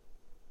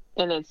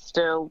 And it's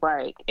still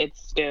like,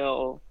 it's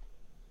still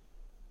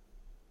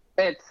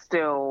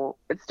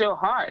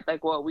hard.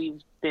 Like what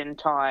we've been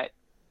taught,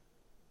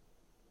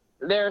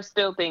 there are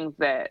still things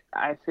that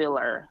I feel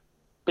are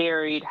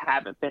buried,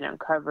 haven't been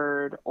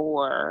uncovered,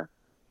 or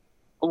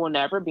will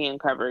never be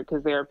uncovered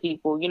because there are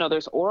people,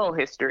 there's oral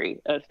history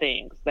of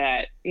things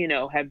that,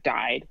 have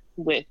died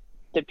with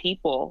the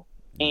people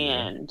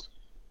and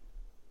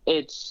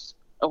it's,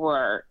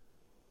 or,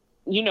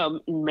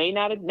 may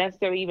not have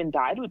necessarily even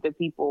died with the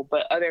people,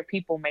 but other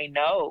people may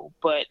know,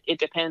 but it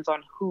depends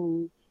on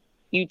who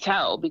you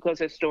tell because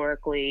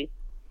historically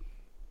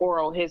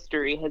oral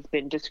history has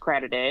been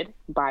discredited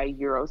by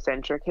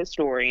Eurocentric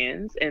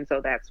historians. And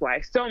so that's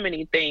why so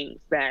many things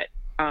that,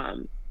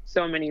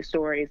 so many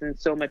stories and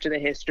so much of the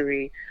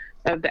history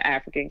of the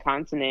African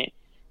continent,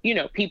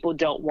 people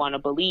don't want to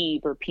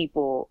believe, or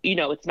people,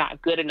 it's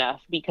not good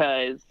enough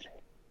because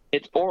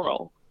it's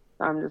oral.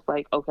 I'm just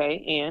like,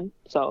 okay. And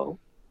so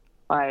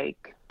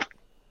like,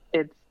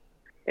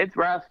 it's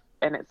rough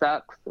and it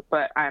sucks,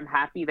 but I'm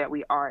happy that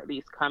we are at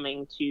least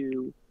coming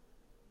to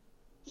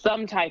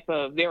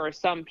there are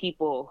some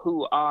people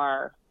who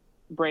are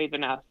brave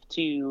enough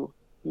to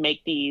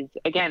make these,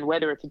 again,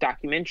 whether it's a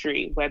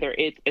documentary, whether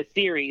it's a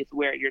series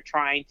where you're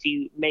trying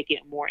to make it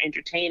more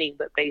entertaining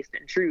but based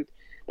in truth,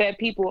 that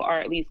people are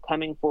at least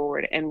coming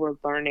forward and we're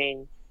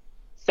learning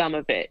some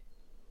of it.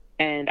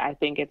 And I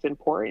think it's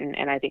important,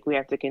 and I think we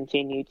have to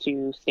continue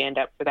to stand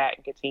up for that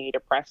and continue to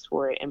press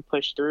for it and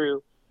push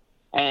through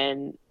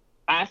and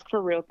ask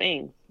for real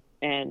things.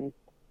 And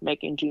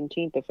making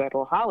Juneteenth a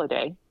federal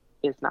holiday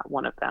is not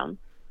one of them.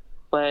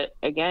 But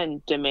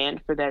again,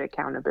 demand for that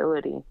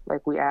accountability.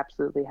 Like, we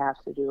absolutely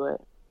have to do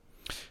it.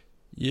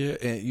 Yeah,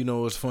 and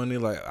it's funny,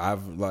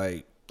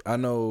 I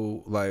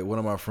know one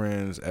of my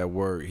friends at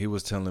work, he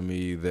was telling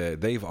me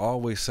that they've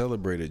always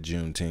celebrated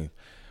Juneteenth.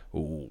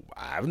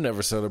 I've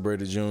never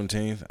celebrated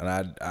Juneteenth,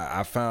 and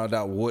I found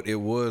out what it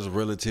was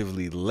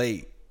relatively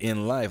late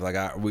in life.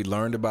 We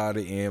learned about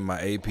it in my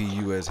AP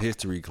US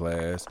history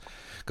class,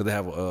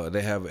 because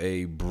they have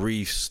a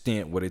brief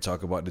stint where they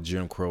talk about the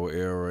Jim Crow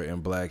era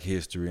and Black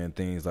history and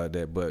things like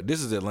that. But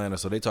this is Atlanta,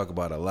 so they talk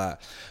about it a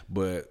lot.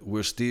 But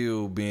we're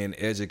still being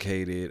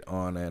educated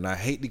on it, and I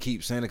hate to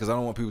keep saying it because I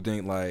don't want people to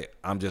think like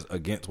I'm just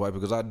against white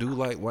people, because I do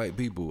like white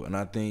people, and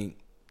I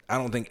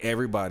don't think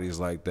everybody's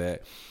like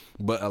that.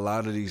 But a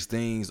lot of these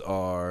things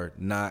are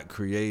not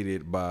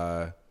created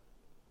by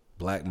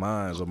Black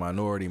minds or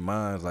minority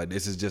minds. Like,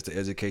 this is just the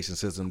education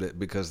system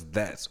because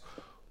that's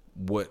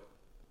what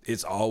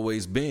it's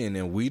always been,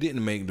 and we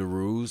didn't make the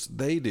rules,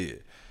 they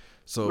did.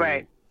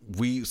 So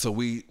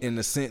we in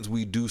a sense,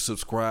 we do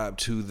subscribe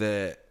to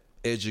that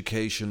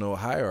educational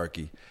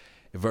hierarchy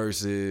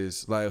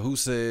versus like who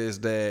says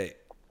that,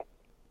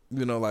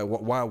 you know, like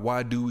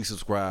why do we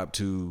subscribe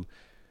to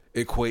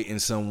equating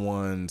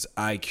someone's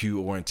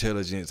IQ or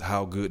intelligence,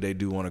 how good they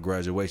do on a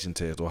graduation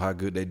test or how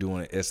good they do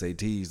on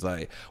SATs?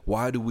 Like,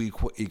 why do we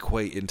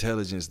equate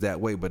intelligence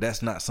that way? But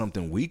that's not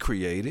something we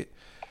created.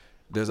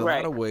 There's a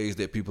lot of ways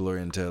that people are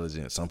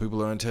intelligent. Some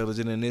people are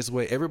intelligent in this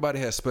way. Everybody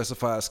has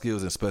specified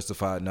skills and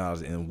specified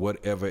knowledge in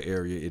whatever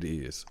area it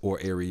is or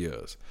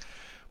areas.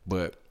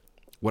 But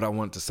what I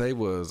wanted to say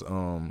was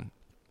that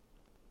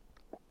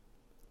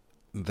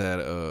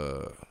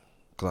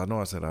because I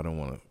know I said I don't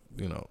want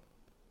to, you know,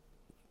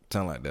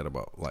 sound like that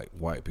about like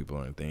white people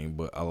or anything,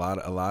 but a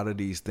lot of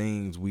these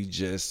things we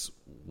just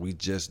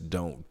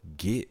don't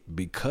get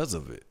because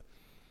of it.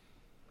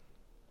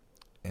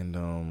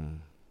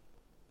 And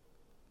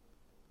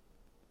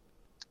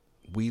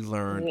we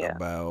learned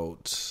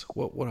about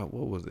what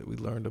was it? We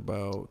learned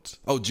about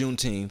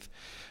Juneteenth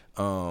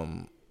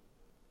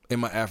in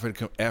my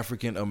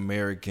African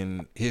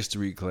American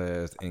history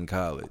class in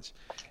college.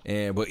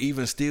 But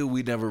even still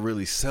we never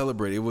really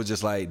celebrated. It was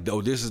just like,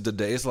 this is the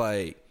day. It's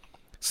like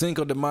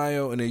Cinco de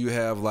Mayo, and then you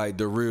have like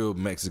the real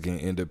Mexican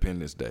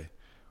Independence Day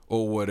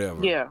or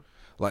whatever. Yeah.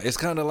 Like, it's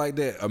kind of like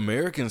that.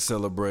 Americans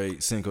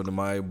celebrate Cinco de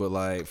Mayo, but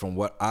like from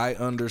what I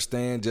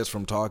understand, just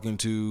from talking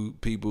to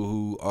people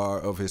who are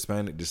of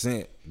Hispanic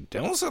descent, they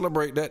don't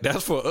celebrate that.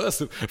 That's for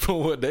us, from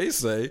what they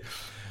say.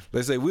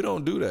 They say we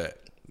don't do that.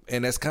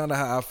 And that's kind of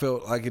how I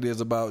felt like it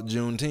is about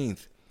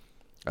Juneteenth.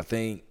 I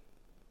think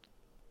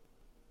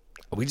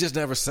we just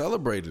never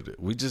celebrated it.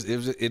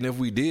 And if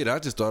we did, I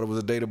just thought it was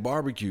a day to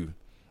barbecue.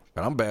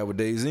 But I'm bad with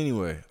days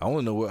anyway. I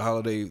only know what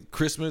holiday,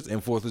 Christmas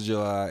and 4th of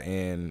July,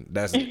 and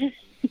that's it.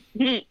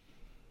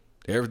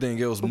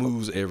 Everything else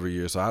moves every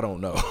year, so I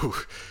don't know.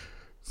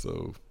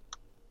 So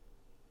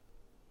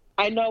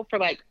I know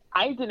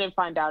I didn't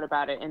find out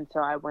about it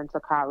until I went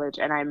to college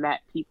and I met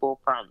people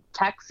from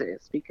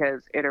Texas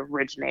because it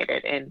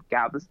originated in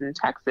Galveston,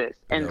 Texas.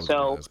 And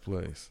so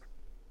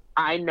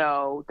I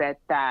know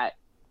that,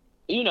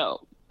 you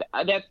know,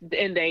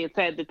 and they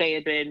said that they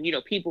had been, you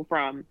know, people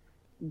from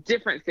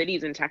different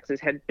cities in Texas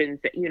had been,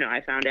 you know,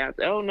 I found out,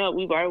 oh no,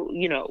 we've already,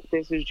 you know,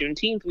 this is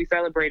Juneteenth, we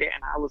celebrate it.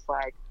 And I was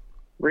like,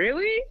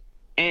 really?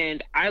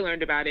 And I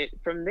learned about it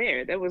from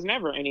there. There was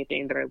never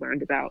anything that I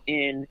learned about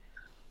in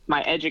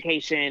my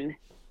education.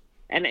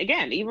 And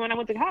again, even when I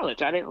went to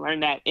college, I didn't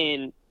learn that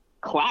in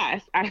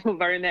class. I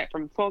learned that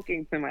from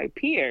talking to my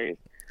peers.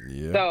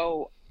 Yeah.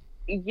 So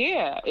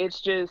yeah,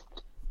 it's just,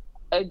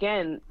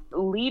 again,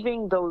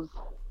 leaving those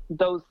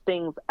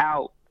things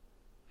out.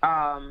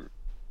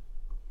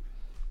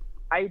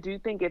 I do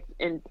think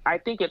I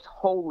think it's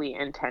wholly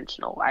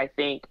intentional. I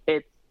think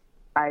it's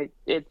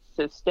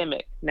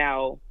systemic.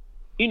 Now,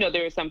 you know,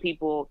 there are some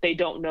people, they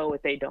don't know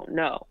what they don't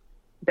know.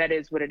 That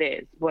is what it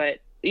is. But,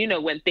 you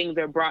know, when things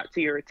are brought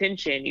to your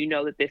attention, you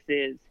know that this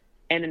is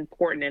an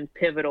important and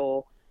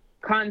pivotal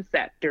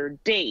concept or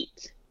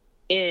date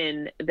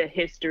in the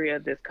history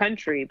of this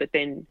country. But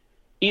then,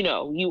 you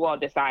know, you all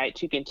decide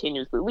to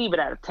continuously leave it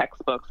out of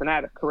textbooks and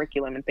out of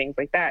curriculum and things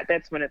like that.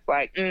 That's when it's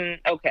like,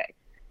 okay.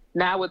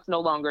 Now it's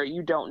no longer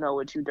you don't know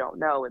what you don't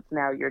know. It's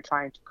now you're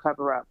trying to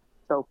cover up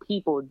so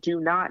people do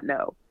not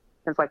know.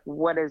 It's like,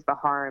 what is the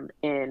harm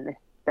in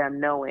them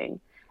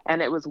knowing?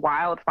 And it was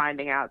wild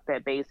finding out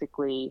that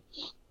basically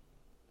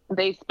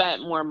they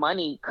spent more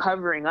money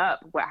covering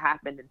up what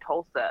happened in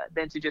Tulsa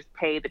than to just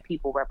pay the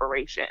people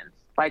reparations.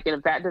 Like, and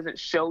if that doesn't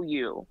show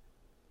you,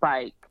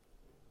 like,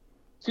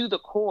 to the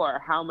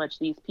core how much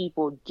these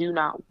people do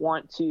not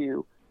want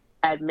to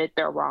admit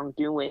their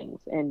wrongdoings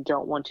and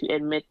don't want to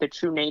admit the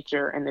true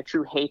nature and the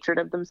true hatred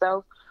of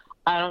themselves,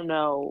 I don't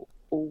know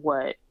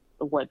what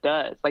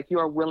does. Like, you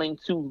are willing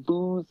to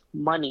lose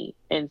money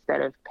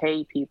instead of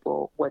pay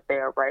people what they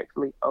are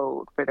rightfully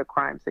owed for the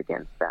crimes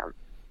against them.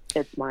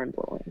 It's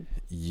mind-blowing.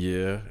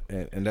 Yeah,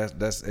 and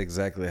that's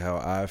exactly how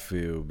I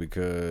feel,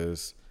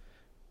 because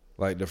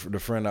like the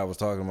friend I was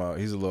talking about,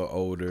 he's a little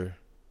older.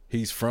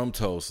 He's from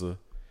Tulsa.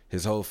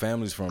 His whole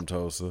family's from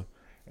Tulsa.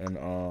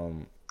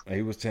 And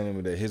he was telling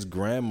me that his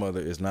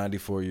grandmother is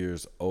 94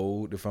 years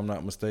old, if I'm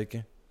not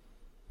mistaken.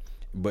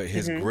 But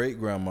his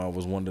great-grandma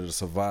was one of the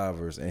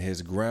survivors, and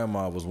his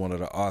grandma was one of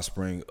the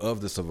offspring of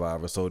the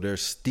survivors. So they're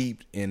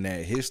steeped in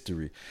that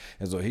history.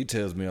 And so he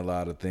tells me a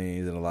lot of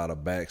things and a lot of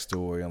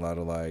backstory and a lot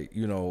of, like,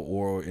 you know,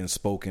 oral and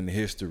spoken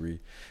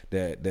history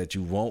that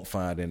you won't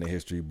find in the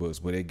history books.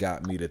 But it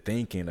got me to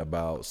thinking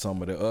about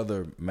some of the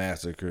other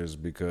massacres,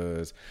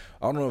 because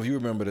I don't know if you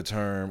remember the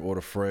term or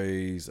the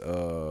phrase,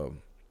 the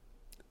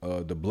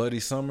Bloody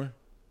Summer.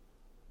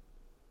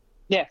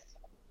 Yes.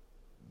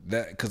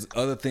 That, because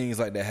other things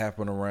like that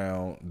happen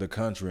around the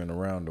country and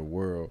around the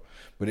world,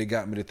 but it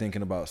got me to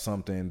thinking about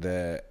something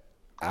that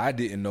I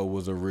didn't know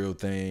was a real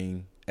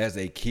thing as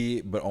a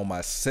kid, but on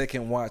my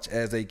second watch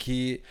as a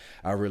kid,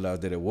 I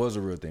realized that it was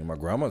a real thing. My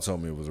grandma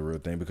told me it was a real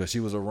thing because she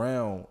was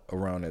around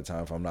that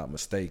time, if I'm not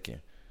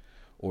mistaken,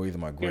 or either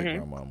my great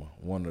grandmama,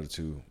 one of the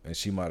two, and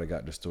she might have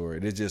got the story.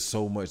 There's just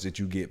so much that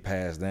you get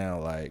passed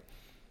down, like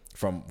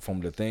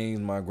from the things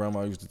my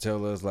grandma used to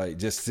tell us, like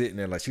just sitting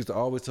there, like she used to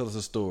always tell us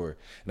a story,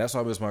 and that's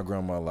why I miss my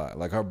grandma a lot.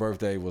 Like her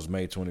birthday was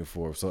May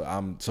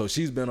 24th, so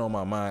she's been on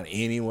my mind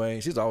anyway.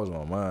 She's always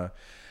on my mind,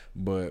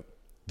 but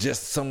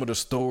just some of the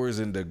stories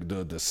and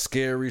the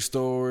scary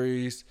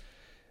stories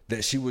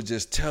that she would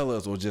just tell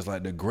us, or just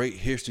like the great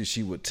history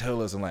she would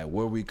tell us, and like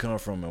where we come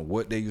from and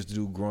what they used to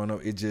do growing up,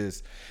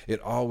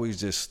 it always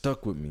just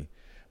stuck with me.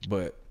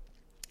 But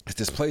it's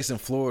this place in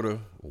Florida,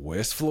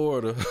 West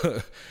Florida,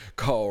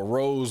 called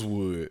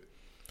Rosewood.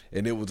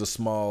 And it was a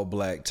small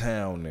black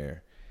town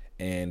there.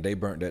 And they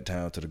burnt that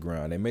town to the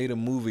ground. They made a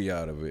movie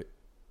out of it.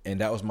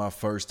 And that was my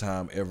first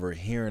time ever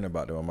hearing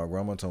about that. My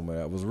grandma told me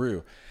that was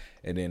real.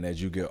 And then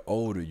as you get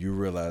older, you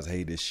realize,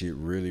 hey, this shit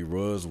really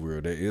was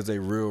real. There is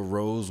a real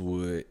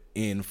Rosewood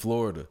in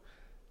Florida,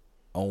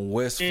 on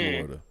West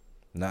Florida,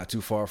 not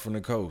too far from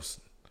the coast.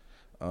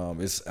 I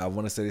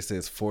want to say they say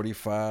it's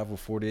 45 or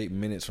 48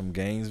 minutes from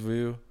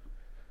Gainesville.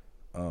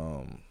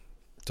 So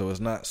it's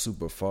not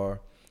super far.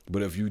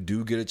 But if you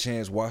do get a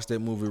chance, watch that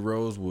movie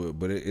Rosewood.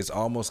 But it's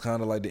almost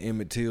kind of like the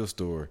Emmett Till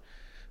story,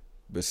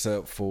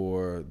 except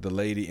for the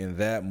lady in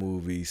that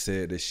movie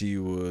said that she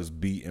was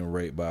beat and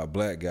raped by a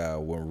black guy,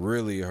 when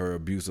really her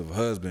abusive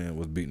husband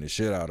was beating the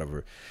shit out of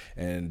her.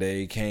 And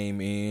they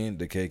came in,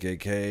 the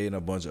KKK and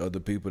a bunch of other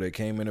people, that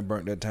came in and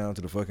burnt that town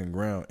to the fucking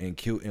ground and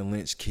killed and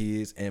lynched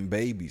kids and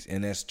babies.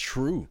 And that's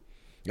true.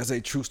 That's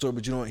a true story,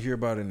 but you don't hear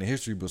about it in the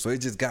history book. So it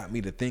just got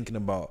me to thinking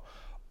about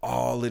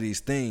all of these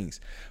things.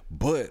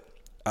 But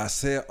I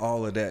said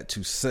all of that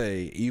to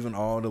say, even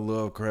all the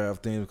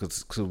Lovecraft things,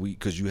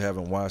 because you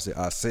haven't watched it.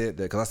 I said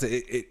that because I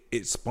said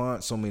it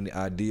spawned so many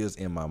ideas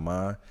in my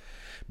mind,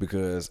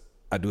 because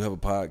I do have a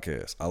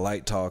podcast. I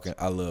like talking.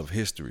 I love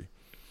history,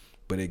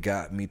 but it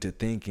got me to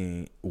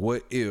thinking: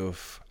 what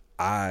if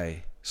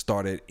I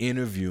started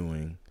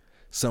interviewing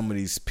some of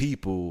these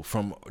people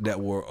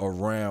that were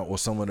around, or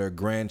some of their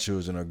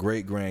grandchildren or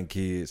great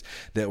grandkids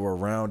that were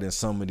around in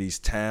some of these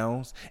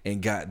towns,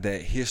 and got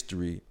that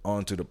history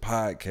onto the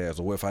podcast?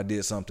 Or if I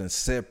did something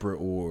separate,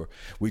 or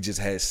we just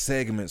had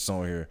segments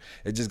on here.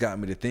 It just got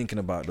me to thinking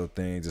about those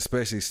things,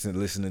 especially since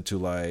listening to,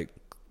 like,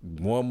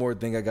 one more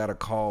thing I got to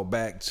call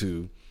back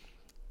to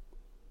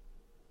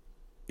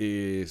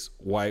is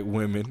white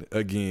women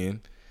again.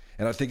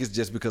 And I think it's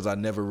just because I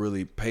never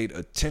really paid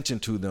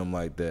attention to them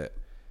like that.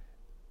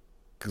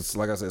 Because,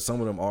 like I said,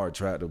 some of them are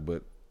attractive,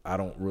 but I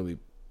don't really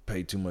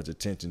pay too much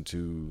attention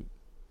to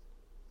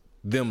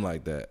them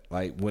like that.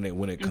 Like when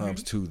it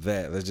comes to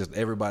that, that's just,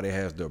 everybody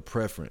has their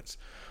preference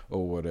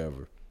or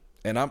whatever.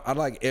 And I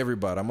like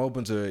everybody. I'm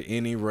open to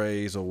any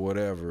race or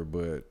whatever,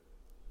 but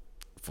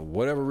for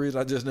whatever reason,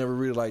 I just never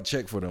really like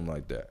check for them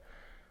like that.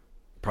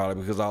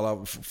 Probably because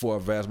for a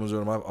vast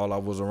majority of my life, all I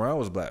was around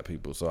was black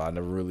people, so I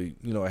never really,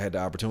 I had the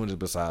opportunities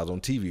besides on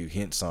TV.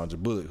 Hence Sandra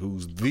Bullock,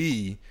 who's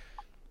the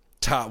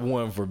top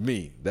one for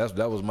me.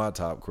 That was my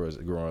top crush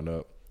growing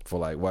up for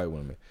like white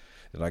women,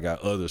 and I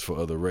got others for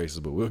other races,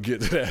 but we'll get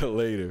to that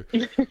later.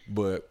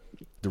 But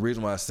the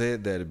reason why I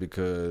said that is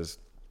because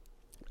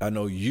I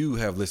know you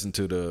have listened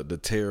to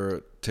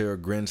the Tara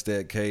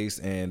Grinstead case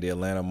and the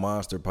Atlanta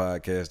Monster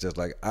podcast, just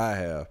like I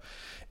have,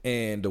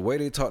 and the way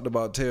they talked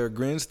about Tara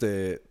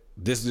Grinstead.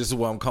 This is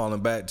what I'm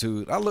calling back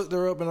to. I looked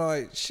her up and I'm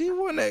like, she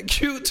wasn't that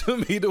cute to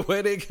me the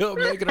way they kept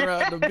making her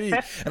out to be.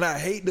 And I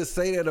hate to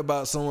say that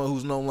about someone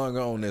who's no longer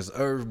on this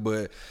earth,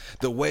 but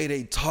the way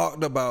they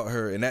talked about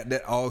her, and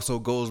that also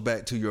goes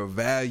back to your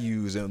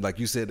values and, like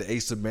you said, the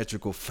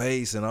asymmetrical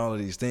face and all of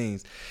these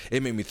things.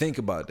 It made me think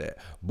about that.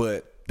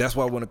 But that's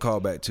what I want to call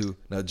back to.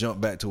 Now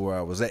jump back to where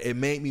I was at. It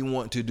made me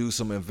want to do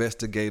some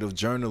investigative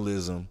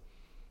journalism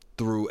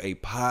through a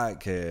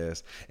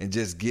podcast and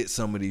just get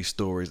some of these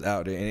stories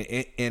out there.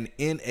 And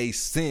in a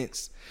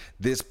sense,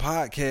 this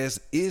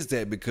podcast is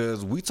that,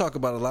 because we talk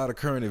about a lot of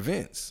current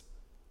events.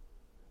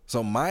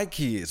 So my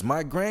kids,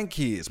 my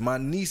grandkids, my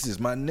nieces,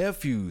 my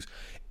nephews,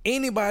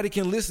 anybody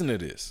can listen to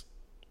this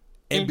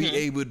and be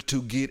able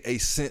to get a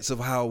sense of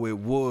how it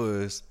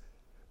was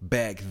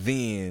back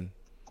then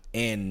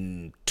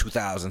in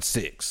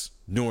 2006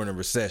 during the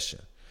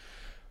recession.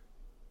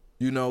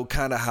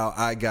 Kind of how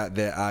I got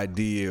that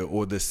idea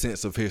or the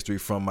sense of history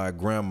from my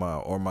grandma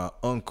or my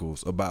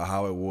uncles about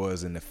how it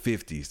was in the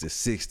 50s, the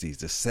 60s,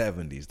 the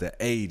 70s, the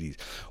 80s,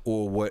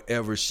 or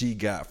whatever she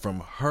got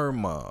from her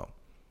mom.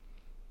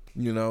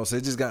 So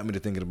it just got me to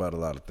thinking about a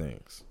lot of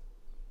things.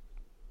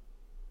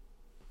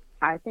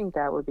 I think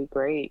that would be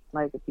great.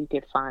 Like, if you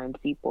could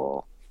find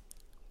people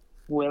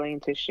willing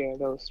to share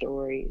those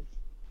stories,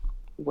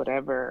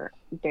 whatever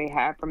they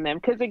have from them.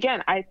 Because,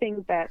 again, I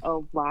think that a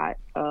lot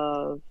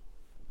of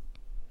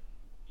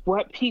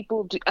what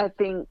people do, I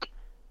think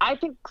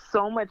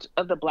so much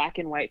of the black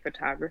and white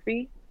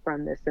photography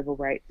from the civil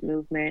rights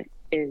movement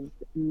is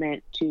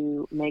meant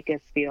to make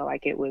us feel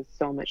like it was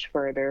so much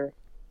further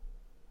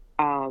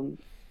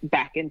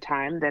back in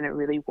time than it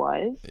really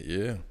was.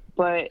 Yeah.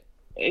 But,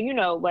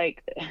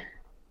 like,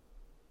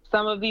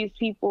 some of these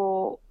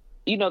people,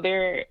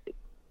 their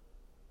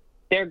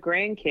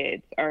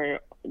grandkids are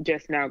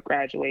just now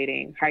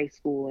graduating high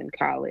school and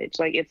college.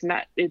 Like it's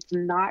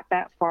not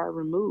that far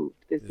removed.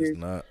 It's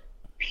not.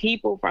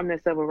 People from the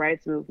civil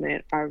rights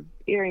movement are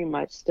very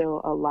much still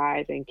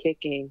alive and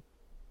kicking,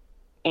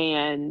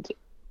 and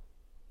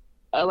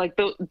like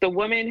the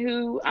woman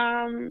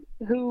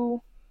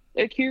who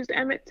accused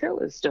Emmett Till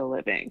is still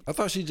living. I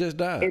thought she just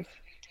died.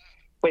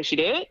 Wait, she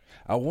did?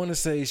 I want to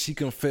say she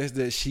confessed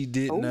that she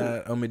did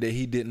not. I mean, that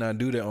he did not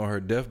do that on her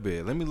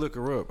deathbed. Let me look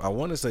her up. I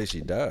want to say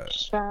she died.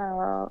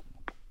 Child.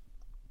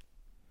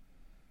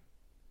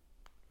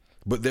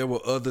 But there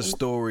were other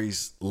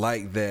stories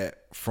like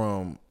that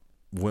from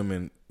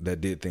women that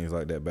did things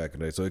like that back in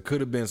the day. So it could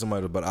have been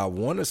somebody, but I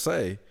want to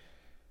say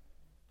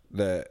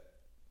that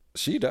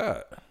she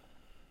died.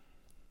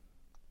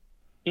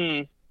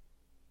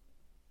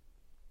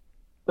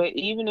 But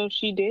even if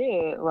she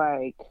did,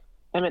 like,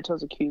 Emmett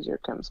Till's accuser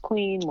comes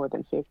clean more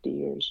than 50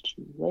 years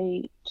too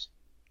late.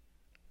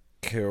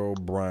 Carol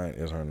Bryant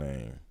is her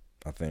name,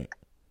 I think.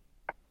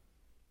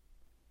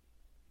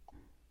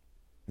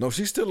 No,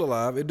 she's still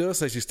alive. It does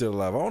say she's still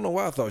alive. I don't know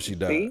why I thought she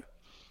died. See?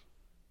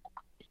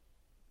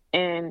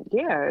 And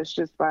yeah, it's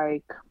just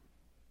like,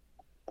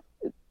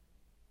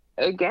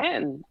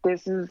 again,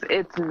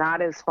 it's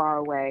not as far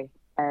away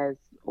as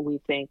we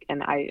think.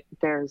 And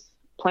there's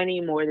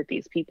plenty more that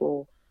these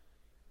people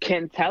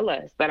can tell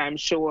us that I'm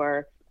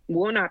sure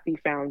will not be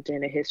found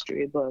in a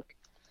history book,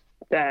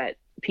 that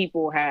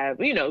people have,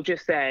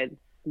 just said,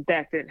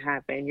 that didn't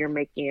happen, you're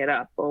making it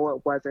up, or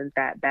it wasn't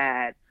that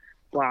bad,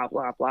 blah,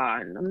 blah, blah.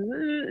 And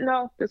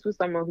no, this was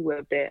someone who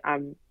lived it.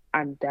 I'm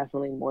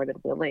definitely more than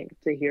willing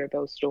to hear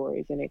those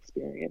stories and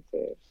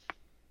experiences.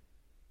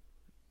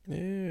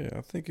 Yeah,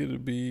 I think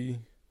it'd be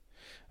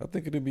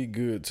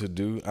good to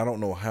do. I don't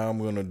know how I'm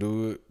going to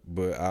do it,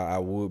 but I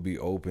would be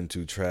open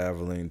to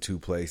traveling to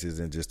places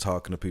and just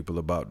talking to people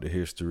about the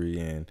history.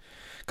 And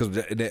because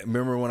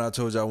remember when I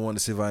told you I wanted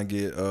to see if I can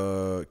get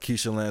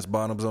Keisha Lance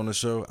Bottoms on the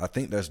show? I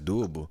think that's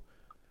doable.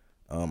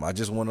 I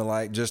just want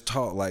to just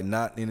talk,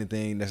 not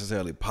anything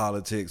necessarily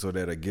politics or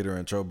that'll get her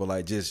in trouble.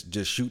 Just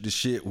shoot the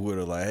shit with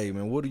her. Like, hey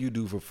man, what do you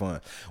do for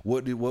fun?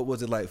 What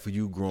was it like for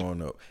you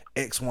growing up?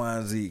 X, Y,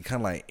 and Z.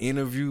 Kind of like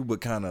interview,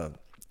 but kind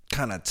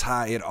of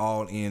tie it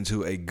all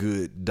into a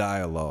good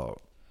dialogue.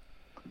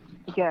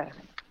 Yes.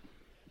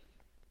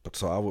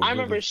 So I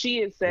remember she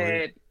had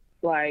said,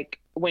 like,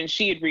 when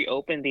she had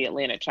reopened the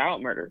Atlanta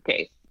child murder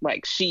case,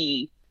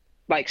 she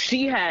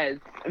has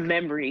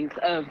memories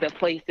of the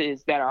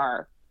places that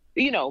are,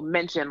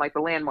 mentioned, like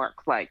the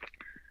landmarks, like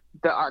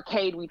the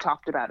arcade we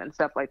talked about and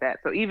stuff like that.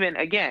 So even,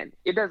 again,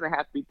 it doesn't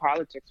have to be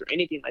politics or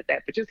anything like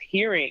that, but just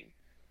hearing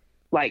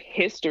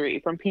history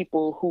from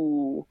people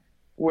who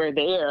were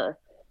there,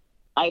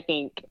 I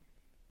think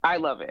I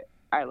love it.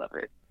 I love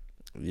it.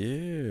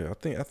 Yeah,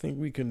 I think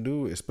we can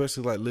do it,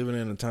 especially living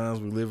in the times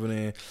we're living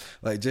in.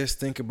 Just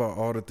think about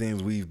all the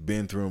things we've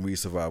been through and we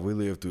survived. We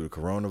lived through the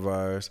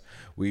coronavirus.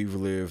 We've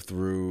lived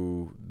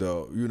through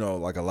the,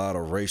 a lot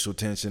of racial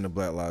tension, the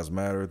Black Lives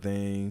Matter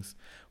things.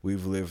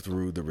 We've lived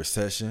through the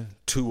recession,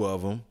 2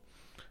 of them.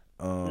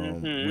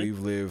 We've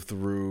lived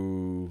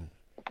through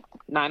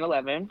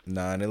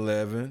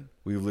 9/11.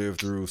 We've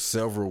lived through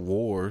several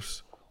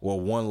wars. Well,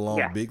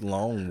 one big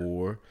long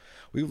war.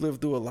 We've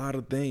lived through a lot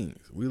of things.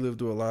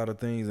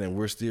 And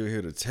we're still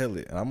here to tell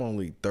it. And I'm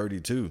only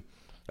 32.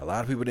 A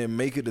lot of people didn't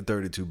make it to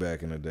 32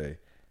 back in the day.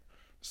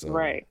 So,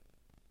 right.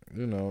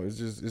 It's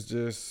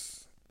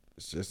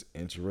just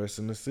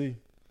interesting to see.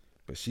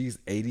 But she's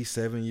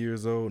 87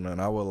 years old,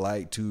 and I would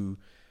like to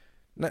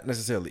not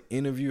necessarily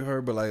interview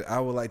her, but I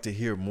would like to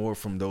hear more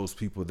from those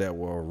people that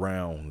were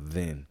around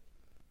then.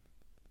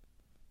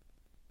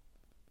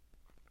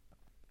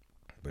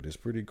 But it's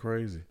pretty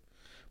crazy.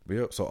 But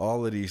yep, so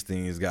all of these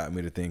things got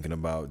me to thinking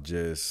about,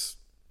 just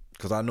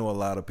because I know a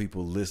lot of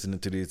people listening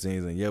to these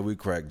things, and yeah, we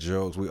crack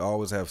jokes. We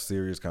always have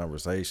serious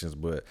conversations,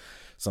 but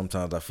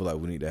sometimes I feel like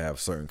we need to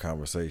have certain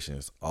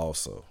conversations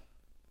also.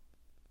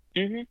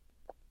 Mm-hmm.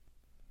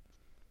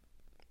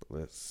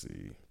 Let's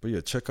see. But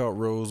yeah, check out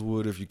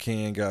Rosewood if you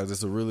can, guys.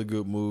 It's a really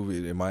good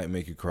movie. It might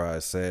make you cry.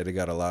 It's sad. They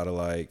got a lot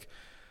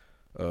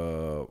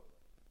of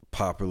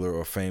popular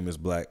or famous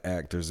black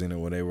actors in it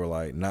when they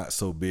were not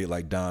so big,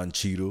 like Don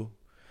Cheadle.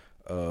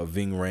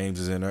 Ving Rhames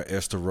is in there.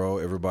 Esther Rowe,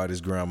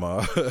 everybody's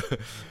grandma.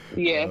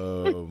 Yeah.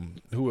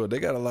 Who else? They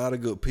got a lot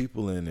of good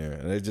people in there,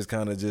 and they just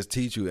kind of just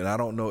teach you. And I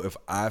don't know if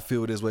I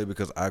feel this way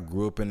because I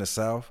grew up in the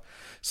South,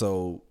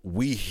 so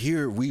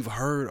we've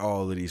heard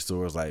all of these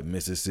stories, like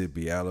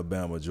Mississippi,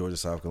 Alabama, Georgia,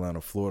 South Carolina,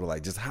 Florida,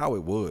 just how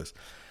it was.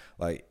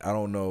 I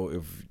don't know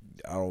if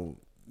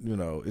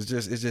it's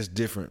just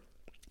different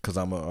because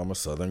I'm a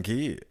Southern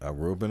kid. I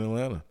grew up in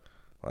Atlanta.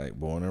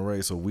 Born and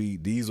raised. So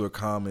these are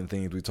common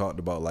things we talked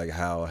about,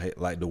 how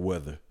the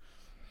weather.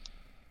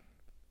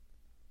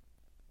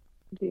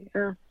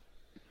 Yeah.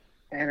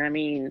 And I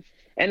mean,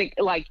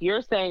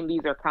 you're saying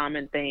these are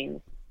common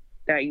things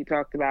that you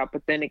talked about,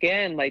 but then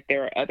again,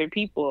 there are other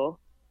people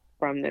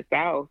from the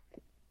South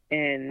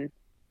and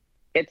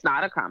it's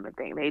not a common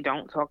thing. They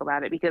don't talk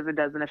about it because it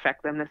doesn't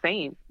affect them the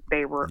same.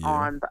 They were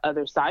on the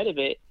other side of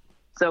it.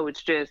 So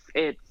it's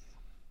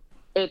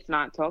it's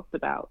not talked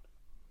about,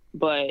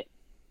 but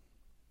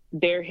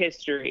their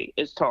history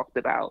is talked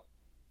about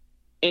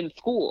in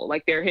school.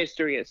 Like, their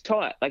history is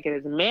taught. Like, it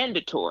is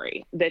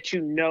mandatory that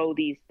you know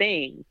these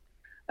things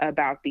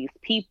about these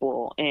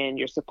people, and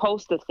you're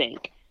supposed to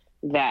think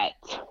that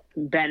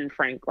Ben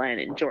Franklin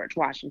and George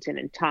Washington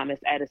and Thomas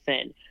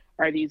Edison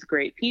are these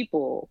great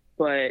people,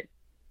 but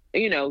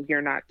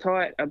you're not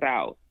taught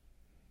about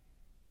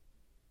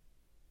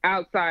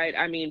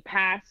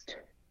past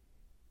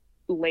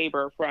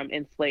labor from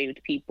enslaved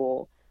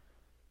people,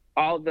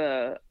 all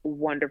the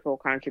wonderful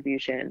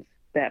contributions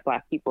that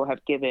Black people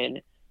have given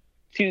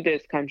to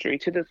this country,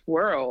 to this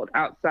world,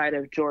 outside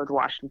of George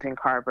Washington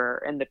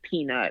Carver and the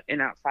Peanut,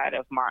 and outside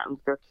of Martin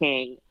Luther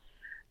King,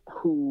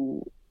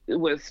 who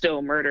was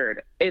still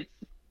murdered.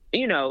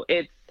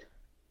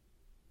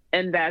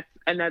 And that's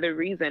another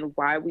reason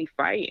why we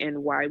fight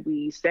and why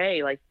we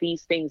say, like,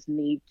 these things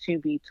need to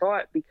be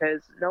taught,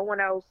 because no one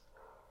else,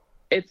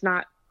 it's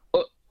not,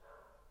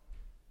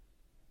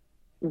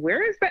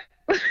 where is that?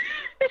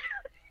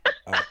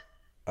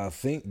 I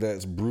think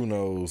that's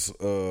Bruno's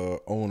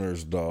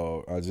owner's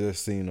dog. I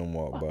just seen him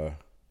walk by.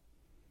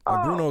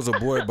 Bruno's a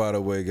boy, by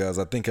the way, guys.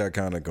 I think I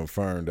kind of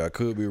confirmed. I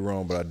could be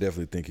wrong, but I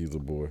definitely think he's a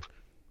boy.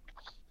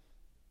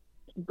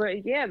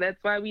 But yeah, that's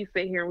why we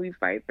sit here and we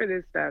fight for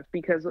this stuff,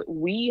 because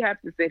we have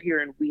to sit here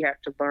and we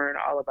have to learn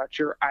all about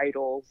your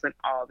idols and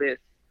all this.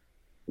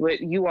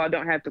 But you all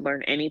don't have to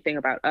learn anything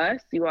about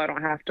us. You all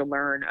don't have to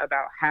learn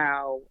about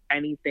how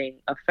anything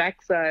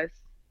affects us.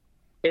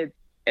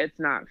 It's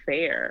not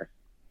fair.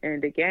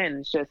 And again,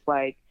 it's just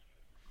like,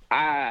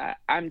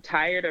 I'm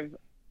tired of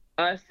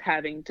us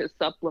having to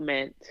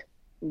supplement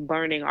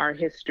learning our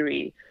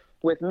history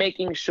with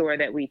making sure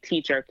that we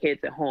teach our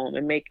kids at home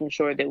and making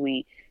sure that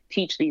we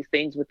teach these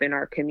things within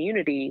our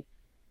community.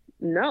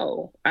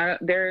 No,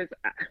 there's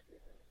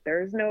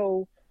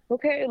no,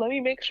 okay, let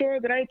me make sure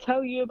that I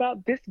tell you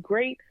about this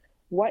great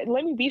white,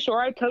 let me be sure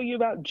I tell you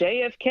about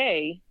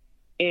JFK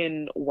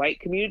in white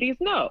communities.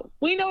 No,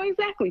 we know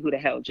exactly who the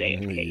hell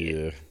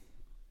JFK is.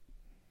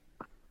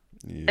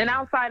 Yeah. And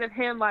outside of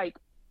him, like,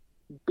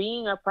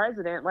 being a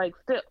president, like,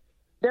 still,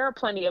 there are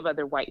plenty of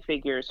other white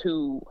figures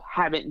who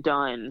haven't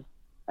done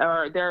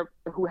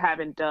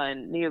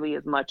nearly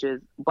as much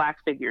as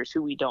Black figures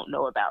who we don't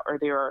know about. Or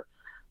there are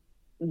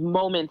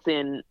moments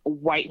in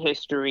white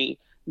history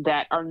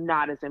that are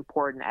not as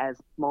important as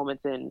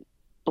moments in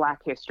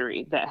Black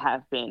history that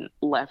have been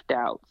left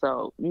out.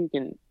 So you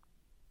can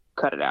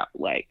cut it out.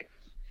 Like,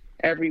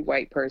 every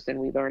white person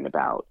we learn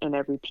about and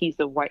every piece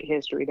of white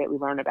history that we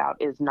learn about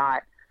is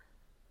not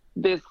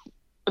this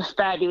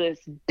fabulous,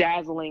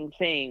 dazzling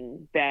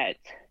thing that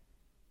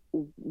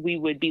we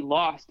would be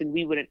lost and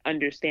we wouldn't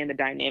understand the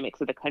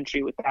dynamics of the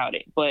country without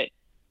it. But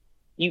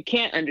you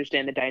can't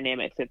understand the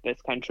dynamics of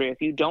this country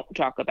if you don't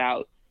talk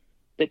about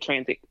the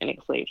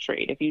transatlantic slave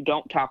trade, if you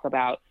don't talk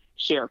about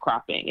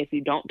sharecropping, if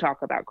you don't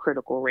talk about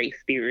critical race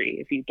theory,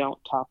 if you don't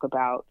talk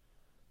about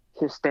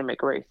systemic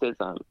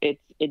racism. It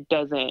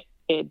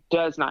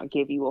does not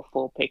give you a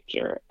full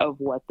picture of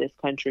what this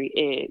country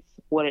is,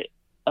 what it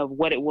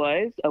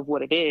was, of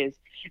what it is,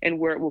 and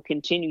where it will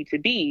continue to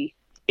be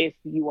if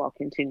you all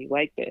continue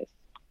like this.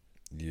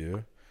 Yeah.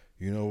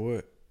 You know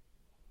what?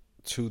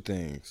 Two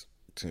things,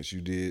 since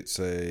you did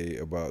say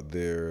about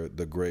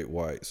the great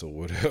whites or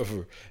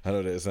whatever. I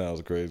know that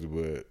sounds crazy,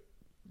 but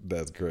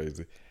that's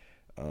crazy.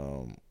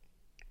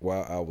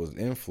 While I was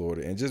in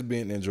Florida and just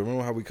being in,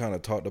 remember how we kind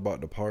of talked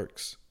about the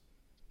parks?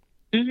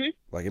 Mm-hmm.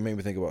 Like, it made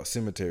me think about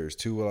cemeteries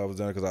too while I was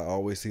down, because I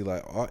always see,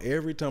 like,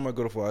 every time I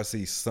go to Florida, I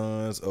see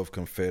sons of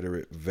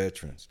Confederate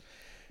veterans.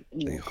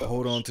 They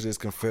hold on to this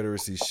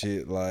Confederacy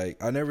shit.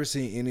 Like, I never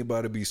seen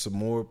anybody be so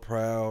more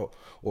proud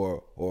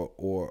or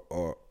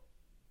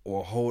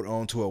hold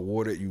on to a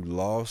war that you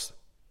lost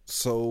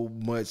so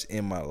much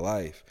in my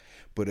life.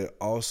 But it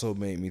also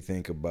made me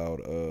think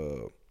about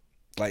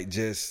like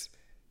just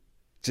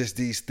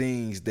these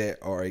things that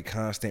are a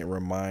constant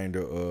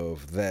reminder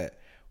of that.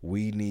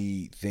 We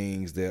need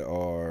things that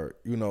are,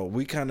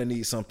 we kind of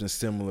need something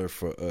similar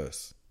for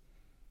us.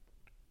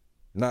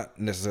 Not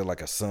necessarily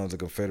like a Sons of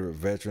Confederate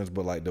Veterans,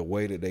 but like the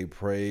way that they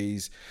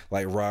praise,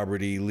 like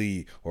Robert E.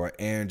 Lee or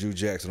Andrew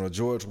Jackson or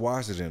George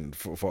Washington,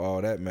 for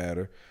all that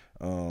matter.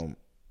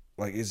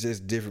 Like, it's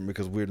just different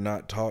because we're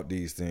not taught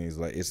these things.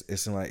 Like,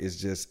 it's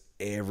just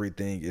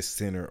everything is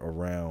centered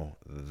around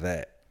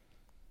that.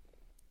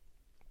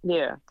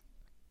 Yeah.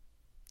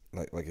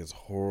 Like it's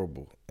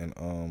horrible.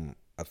 And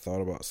I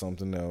thought about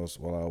something else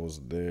while I was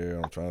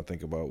there. I'm trying to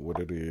think about what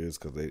it is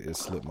because it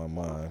slipped my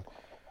mind.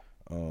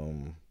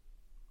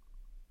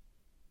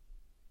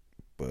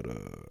 But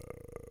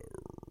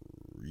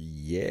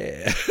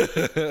yeah.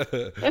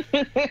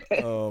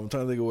 I'm trying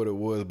to think of what it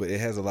was, but it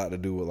has a lot to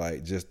do with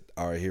like just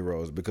our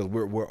heroes, because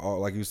we're all,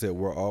 like you said,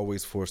 we're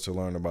always forced to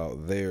learn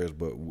about theirs,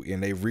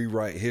 and they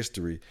rewrite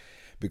history.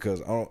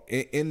 Because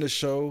in the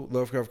show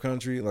Lovecraft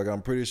Country, like,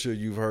 I'm pretty sure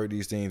you've heard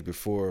these things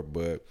before,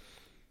 but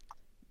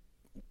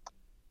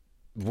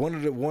I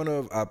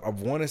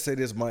want to say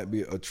this might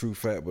be a true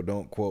fact, but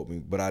don't quote me.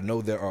 But I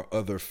know there are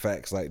other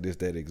facts like this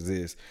that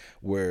exist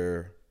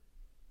where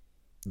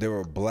there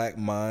were black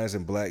minds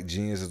and black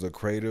geniuses or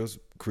creators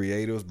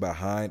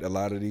behind a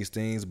lot of these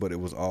things, but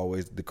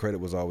the credit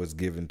was always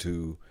given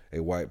to a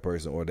white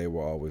person, or they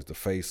were always the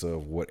face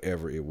of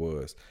whatever it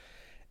was.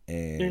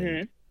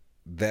 And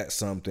that's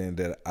something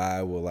that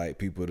I would like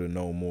people to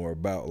know more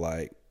about.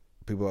 Like,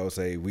 people always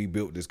say, we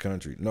built this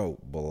country. No,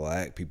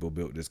 black people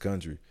built this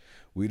country.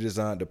 We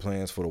designed the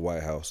plans for the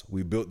White House.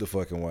 We built the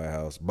fucking White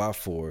House by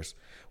force.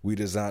 We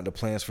designed the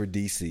plans for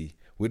DC.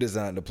 We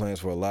designed the plans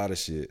for a lot of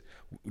shit.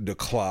 The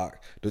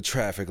clock, the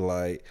traffic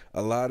light,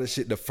 a lot of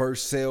shit, the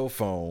first cell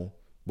phone,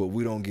 but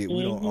we don't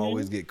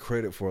always get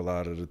credit for a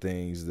lot of the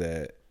things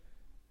that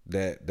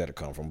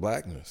come from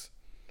blackness.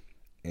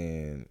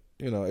 And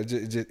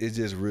it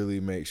just really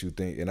makes you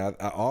think. And I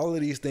all of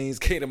these things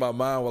came to my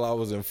mind while I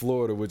was in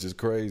Florida, which is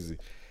crazy.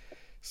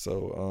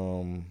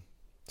 So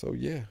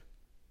yeah.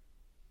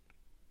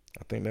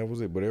 I think that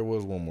was it. But there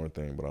was one more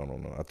thing, but I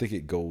don't know. I think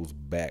it goes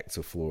back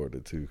to Florida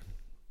too.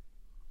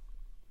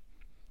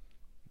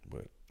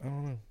 But I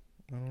don't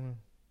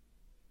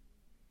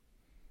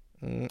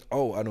know.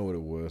 Oh, I know what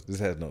it was. This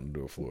has nothing to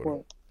do with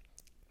Florida.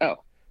 Oh.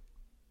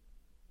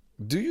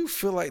 Do you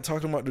feel like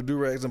talking about the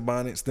do-rags and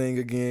bonnets thing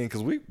again?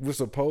 Because we were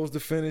supposed to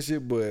finish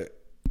it, but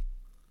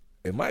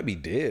it might be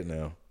dead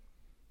now.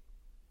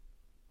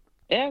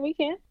 Yeah, we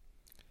can.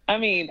 I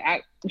mean,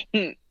 yeah,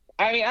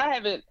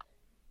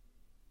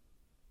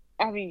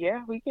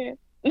 we can.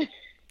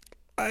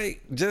 I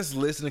just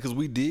listening, because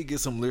we did get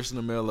some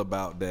listener mail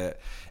about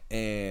that,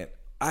 and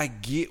I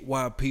get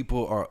why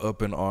people are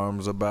up in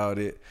arms about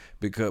it,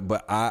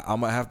 but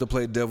I'm gonna have to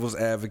play devil's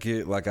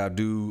advocate like I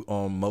do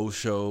on most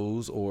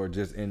shows, or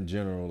just in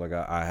general. Like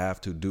I have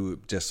to do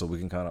it just so we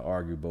can kind of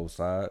argue both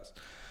sides.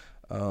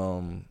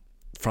 From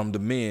the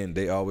men,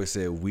 they always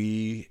said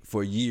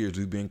for years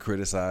we've been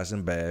criticized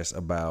and bashed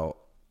about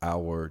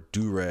our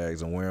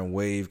do-rags and wearing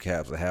wave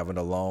caps and having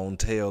a long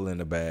tail in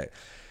the back,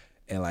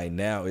 and like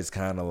now it's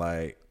kind of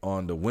like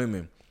on the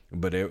women.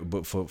 But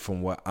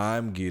from what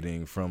I'm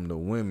getting from the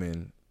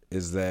women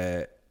is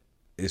that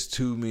it's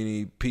too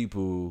many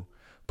people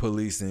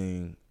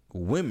policing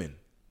women.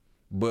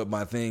 But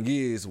my thing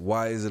is,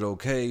 why is it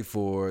okay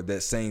for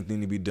that same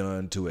thing to be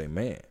done to a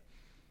man?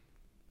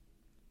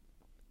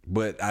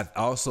 But I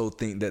also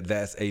think that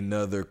that's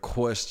another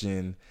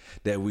question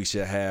that we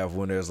should have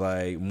when there's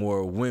like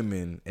more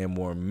women and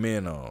more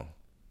men on.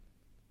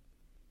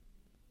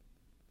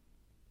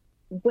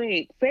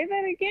 Wait, say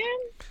that again?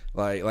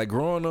 Like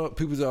growing up,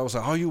 people always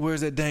say, "Oh, you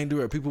wears that dang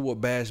do-rag." People would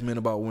bash men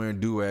about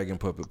wearing do-rag in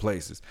public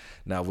places.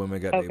 Now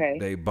women got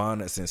they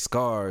bonnets and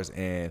scarves,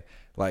 and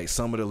like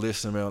some of the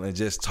listener mail and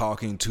just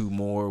talking to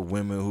more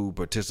women who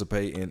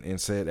participate in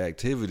said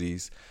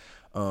activities,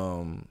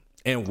 and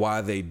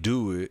why they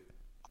do it.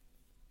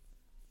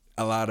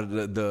 A lot of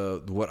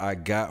the what I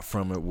got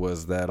from it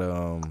was that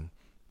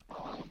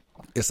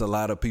it's a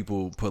lot of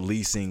people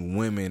policing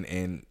women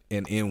and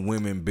in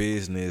women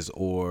business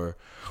or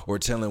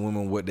telling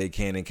women what they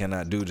can and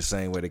cannot do, the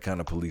same way they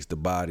kind of police the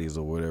bodies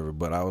or whatever.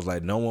 But I was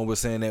like, no one was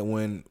saying that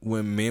when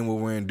men were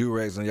wearing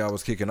do-rags and y'all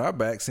was kicking our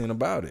backs saying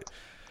about it,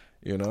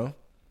 Who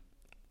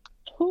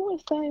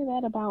was saying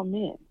that about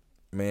men?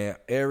 Man,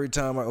 every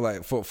time I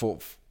like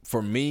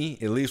for me,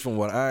 at least from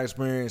what I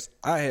experienced,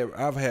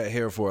 I've had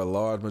hair for a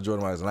large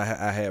majority of my life, and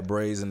I had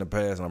braids in the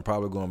past, and I'm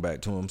probably going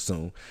back to them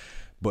soon.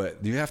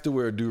 But you have to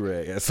wear a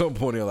do-rag at some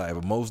point in your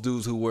life. Most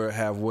dudes who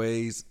have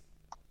waves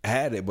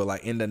had it, but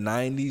like in the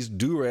 90s,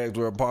 do-rags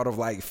were a part of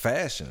like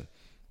fashion.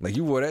 Like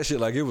you wore that shit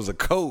like it was a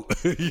coat.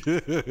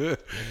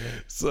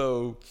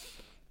 So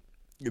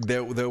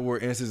there were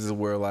instances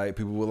where like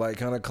people would like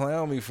kind of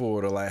clown me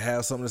for it, or like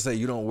have something to say.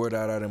 You don't wear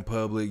that out in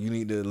public. You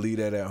need to leave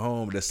that at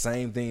home. The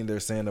same thing they're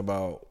saying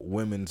about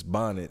women's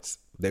bonnets,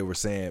 they were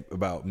saying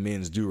about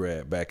men's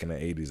do-rag back in the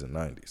 80s and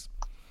 90s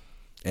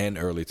and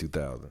early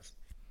 2000s.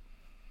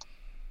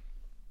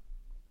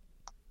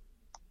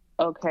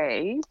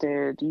 Okay,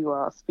 did you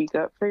all speak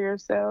up for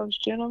yourselves,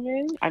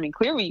 gentlemen? I mean,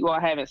 clearly you all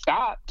haven't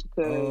stopped,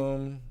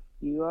 because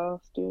you all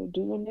still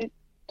doing it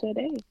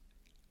today.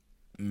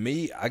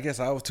 Me, I guess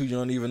I was too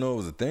young to even know it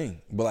was a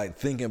thing. But like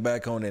thinking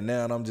back on it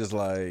now, and I'm just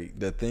like,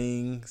 the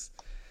things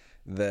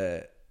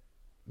that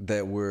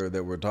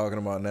we're talking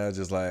about now,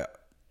 just like,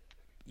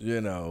 I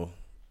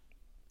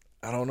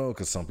don't know,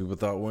 because some people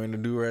thought wearing the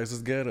do-rags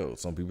is ghetto.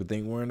 Some people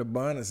think wearing the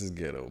bonnets is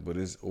ghetto, but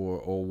it's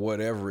or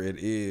whatever it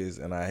is,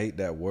 and I hate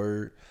that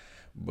word,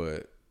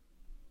 but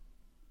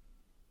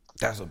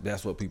that's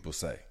what people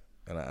say,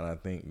 and I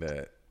think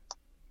that,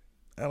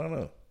 I don't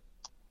know.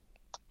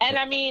 And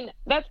I mean,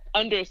 that's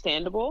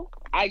understandable.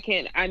 If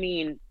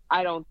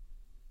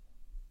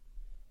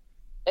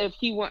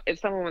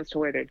someone wants to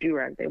wear their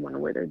do-rag, they want to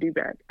wear their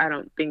do-rag. I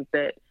don't think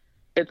that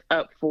it's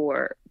up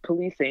for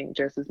policing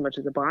just as much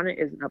as a bonnet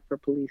isn't up for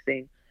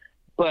policing.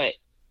 But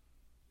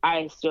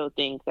I still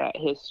think that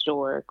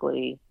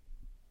historically,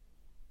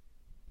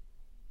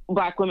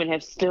 Black women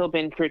have still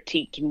been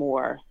critiqued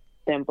more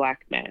than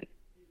Black men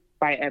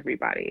by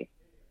everybody.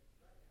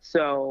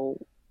 So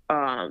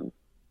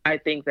I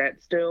think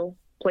that still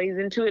plays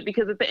into it,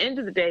 because at the end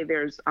of the day,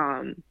 there's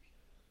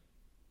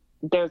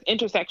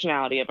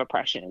intersectionality of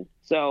oppression.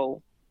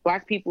 So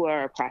Black people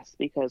are oppressed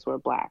because we're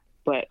Black,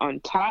 but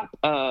on top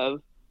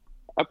of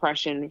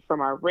oppression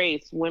from our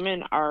race,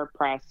 women are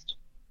oppressed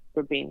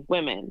for being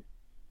women.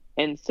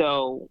 And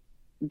so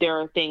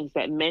there are things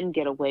that men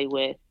get away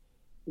with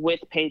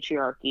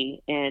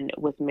patriarchy and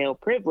with male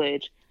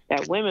privilege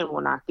that women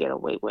will not get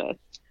away with.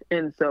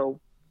 And so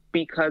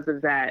because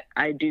of that,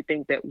 I do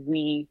think that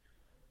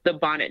the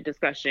bonnet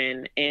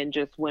discussion and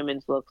just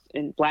women's looks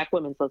and Black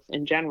women's looks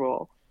in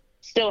general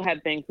still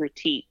have been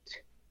critiqued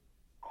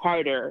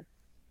harder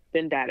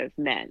than that of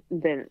men,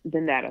 than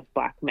that of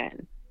Black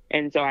men.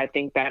 And so I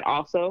think that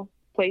also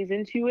plays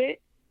into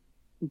it.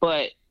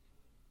 But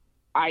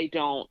I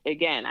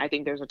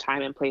think there's a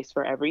time and place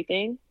for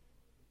everything.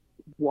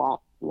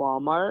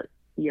 Walmart,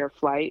 your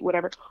flight,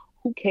 whatever.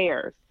 Who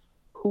cares?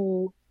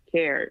 Who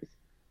cares?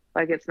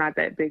 Like, it's not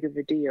that big of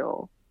a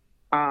deal.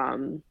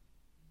 Again,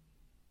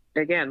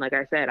 like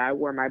I said, I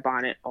wore my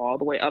bonnet all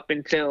the way up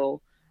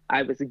until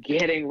I was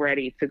getting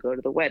ready to go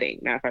to the wedding.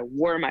 Now, if I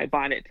wore my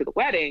bonnet to the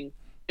wedding,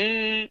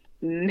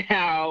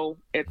 now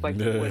it's like,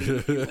 what are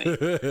you doing?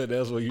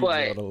 That's what you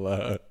draw the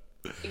line.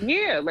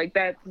 Yeah, like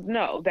that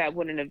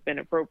wouldn't have been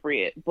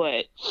appropriate.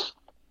 But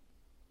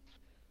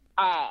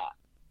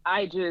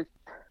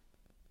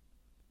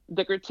the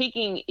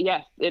critiquing,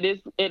 yes,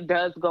 it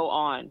does go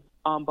on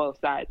both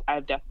sides.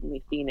 I've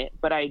definitely seen it.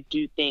 But I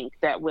do think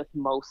that with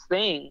most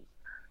things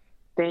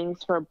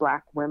for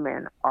Black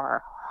women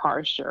are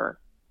harsher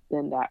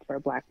than that for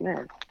Black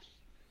men.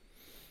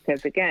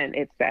 Because again,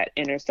 it's that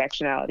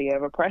intersectionality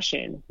of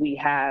oppression. They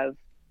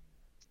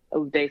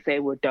say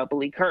we're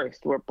doubly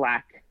cursed. We're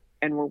Black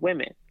and we're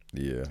women.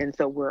 Yeah. And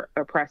so we're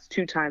oppressed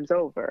 2 times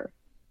over.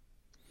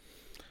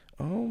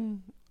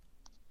 And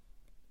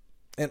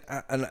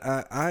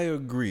I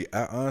agree.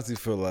 I honestly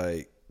feel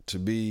like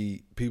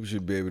people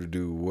should be able to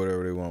do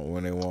whatever they want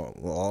when they want.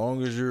 As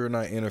long as you're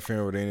not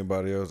interfering with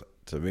anybody else,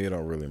 to me it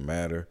don't really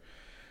matter.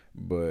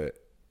 But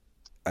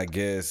I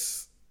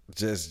guess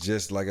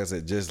just like I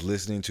said, just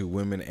listening to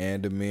women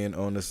and the men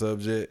on the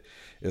subject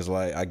is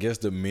like, I guess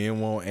the men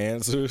want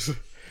answers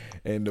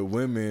and the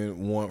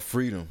women want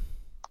freedom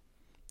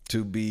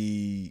to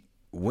be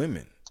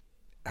women.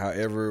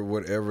 However,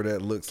 whatever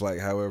that looks like,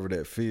 however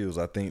that feels,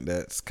 I think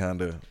that's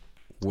kind of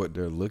what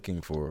they're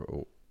looking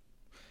for.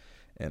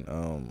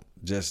 And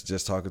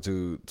just talking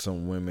to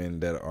some women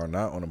that are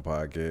not on the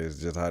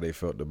podcast, just how they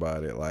felt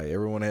about it. Like,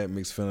 everyone had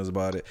mixed feelings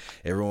about it.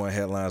 Everyone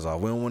had lines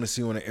off, we don't want to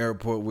see you in the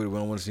airport with it. We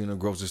don't want to see you in the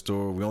grocery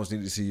store. We don't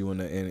need to see you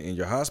in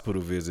your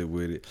hospital visit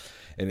with it.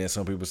 And then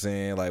some people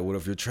saying, like, what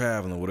if you're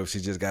traveling? What if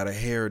she just got her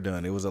hair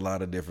done? It was a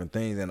lot of different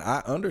things. And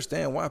I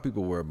understand why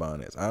people wear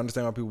bonnets. I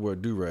understand why people wear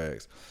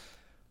do-rags.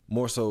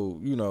 More so,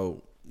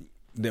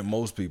 than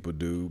most people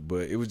do,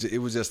 but it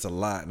was just a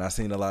lot. And I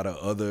seen a lot of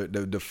other,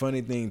 the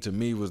funny thing to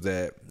me was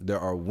that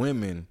there are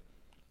women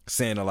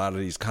saying a lot of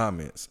these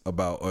comments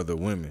about other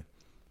women,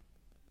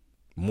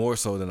 more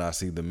so than I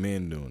see the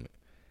men doing it.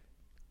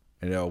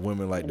 And there are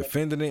women like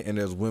defending it, and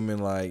there's women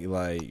like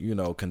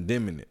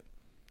condemning it.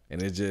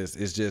 And it's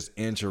just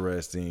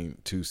interesting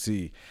to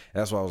see.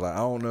 That's why I was like, I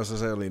don't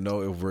necessarily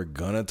know if we're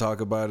gonna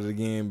talk about it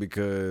again,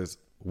 because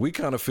we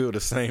kind of feel the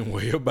same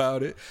way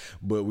about it,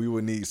 but we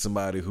would need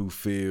somebody who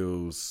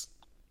feels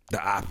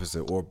the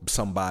opposite, or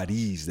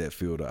somebodies that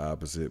feel the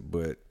opposite.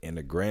 But in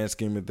the grand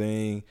scheme of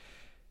things,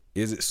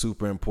 is it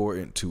super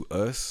important to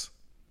us?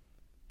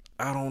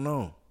 I don't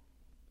know.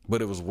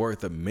 But it was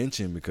worth a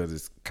mention because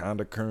it's kind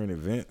of current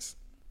events.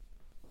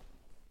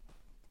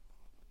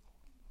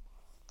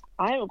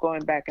 I am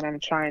going back and I'm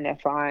trying to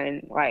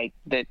find like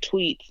the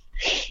tweets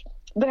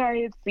that I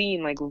had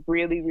seen, like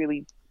really,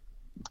 really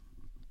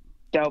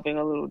delving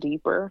a little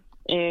deeper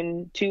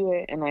into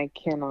it, and I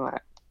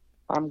cannot.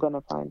 I'm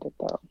gonna find it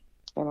though,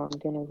 and I'm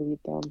gonna read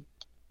them.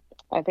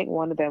 I think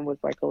one of them was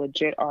like a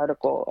legit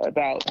article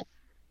about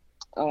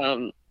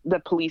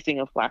the policing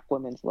of Black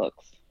women's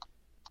looks,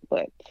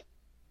 but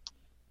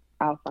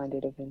I'll find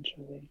it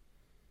eventually.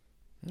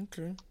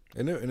 Okay.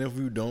 And if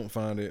we don't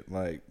find it,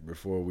 like,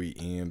 before we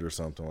end or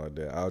something like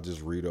that, I'll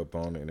just read up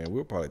on it, and then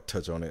we'll probably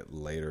touch on it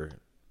later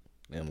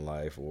in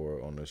life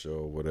or on the show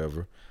or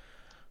whatever.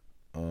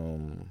 I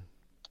don't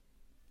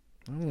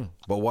know.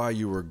 But while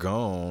you were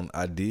gone,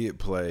 I did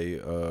play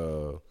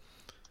a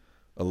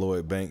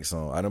Lloyd Banks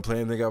song. I didn't play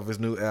anything off his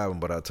new album,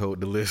 but I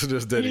told the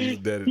listeners that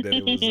it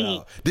was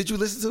out. Did you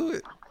listen to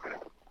it?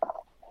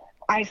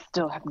 I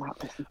still have not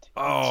listened to it.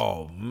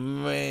 Oh,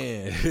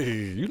 man.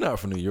 You're not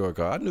from New York.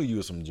 I knew you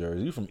were from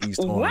Jersey. You're from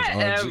East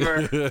Orange,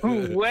 aren't you?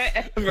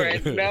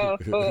 Whatever. No.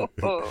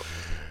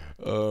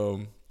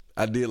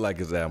 I did like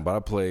his album, but I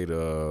played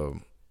the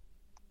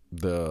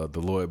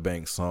Lloyd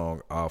Banks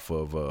song off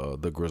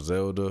of the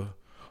Griselda,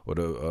 or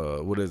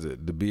the what is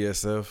it? The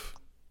BFS,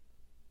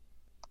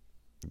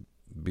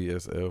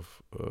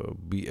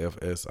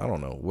 BFS. I don't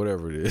know,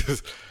 whatever it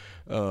is.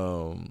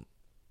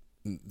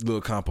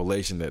 Little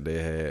compilation that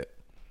they had.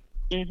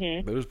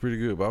 Mm-hmm. But it was pretty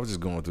good. But I was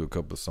just going through a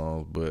couple of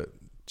songs. But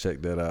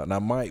check that out. And I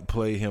might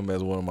play him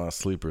as one of my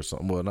sleeper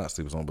songs. Well, not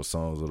sleeper songs, but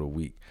songs of the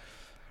week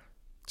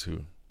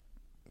too.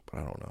 But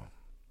I don't know.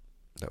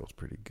 That was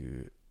pretty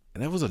good.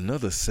 And that was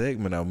another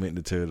segment I meant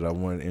to tell you that I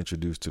wanted to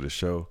introduce to the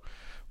show,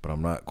 but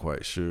I'm not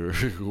quite sure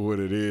what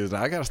it is.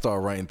 Now, I got to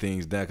start writing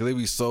things down because it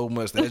be so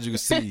much, as you can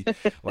see,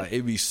 like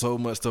it be so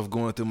much stuff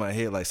going through my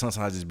head. Like sometimes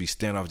I just be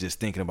standing off just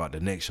thinking about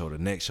the next show.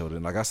 And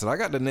like I said, I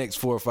got the next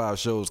 4 or 5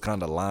 shows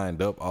kind of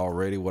lined up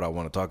already, what I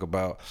want to talk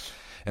about.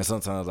 And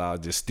sometimes I'll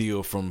just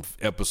steal from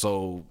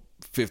episode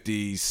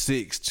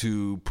 56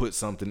 to put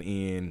something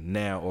in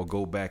now or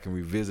go back and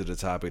revisit a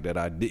topic that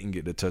I didn't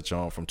get to touch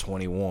on from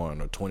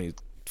 21 or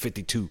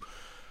 52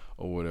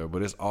 or whatever.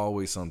 But it's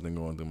always something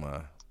going through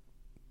my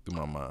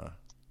mind.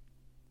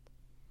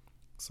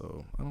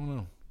 So I don't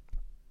know.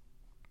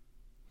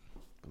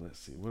 But let's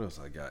see what else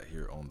I got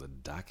here on the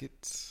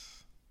docket.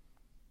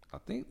 I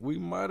think we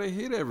might have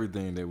hit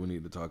everything that we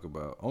need to talk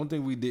about. Only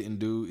thing we didn't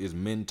do is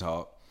men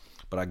talk,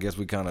 but I guess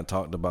we kind of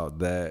talked about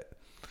that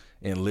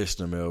in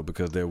listener mail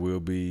because there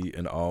will be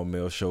an all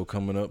male show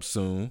coming up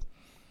soon,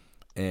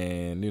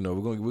 and you know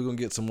we're gonna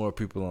get some more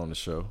people on the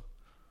show.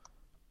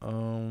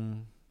 I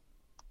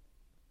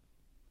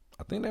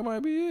think that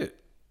might be it.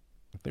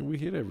 I think we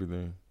hit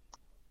everything.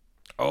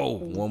 Oh,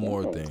 one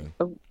more thing.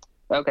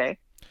 Okay.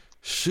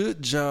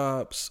 Should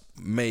jobs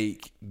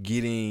make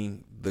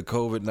getting the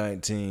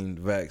COVID-19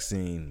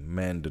 vaccine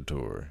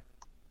mandatory?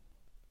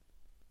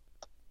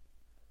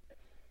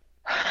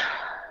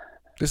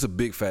 This is a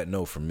big fat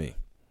no for me.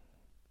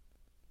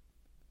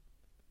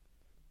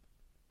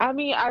 I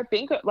mean, I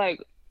think like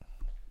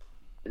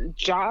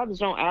jobs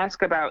don't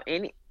ask about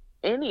any.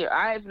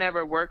 I've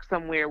never worked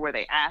somewhere where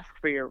they ask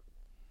for your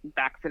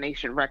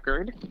vaccination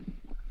record.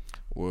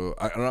 Well,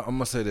 I'm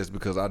gonna say this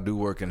because I do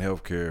work in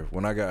healthcare.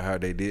 When I got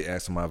hired, they did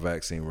ask for my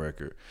vaccine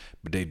record,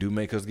 but they do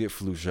make us get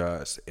flu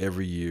shots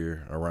every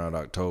year around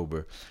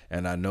October.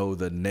 And I know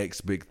the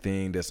next big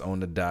thing that's on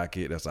the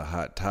docket, that's a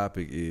hot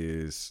topic,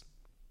 is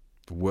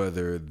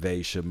whether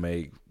they should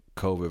make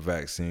COVID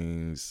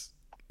vaccines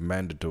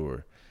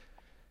mandatory.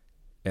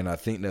 And I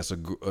think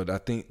I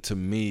think to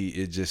me,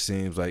 it just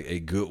seems like a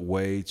good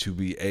way to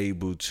be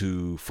able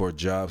to, for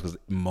jobs, because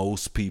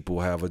most people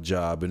have a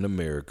job in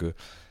America,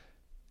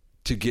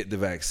 to get the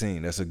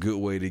vaccine. That's a good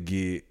way to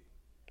get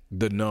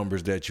the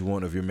numbers that you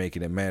want if you're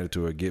making it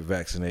mandatory, get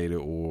vaccinated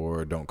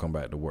or don't come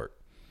back to work.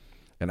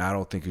 And I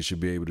don't think you should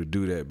be able to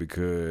do that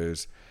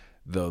because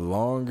the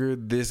longer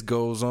this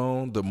goes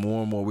on, the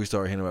more and more we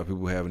start hearing about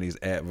people having these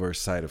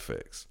adverse side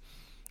effects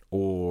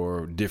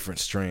or different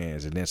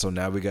strands. And then so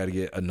now we got to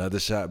get another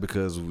shot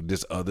because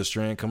this other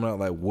strand coming out.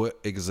 Like, what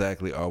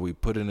exactly are we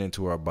putting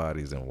into our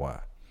bodies and why?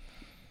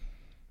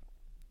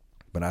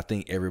 But I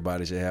think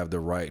everybody should have the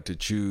right to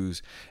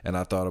choose. And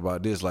I thought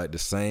about this, like the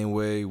same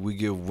way we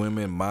give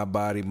women my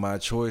body, my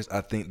choice, I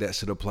think that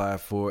should apply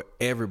for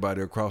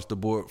everybody across the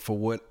board for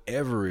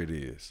whatever it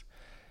is.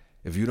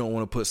 If you don't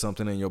want to put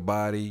something in your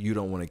body, you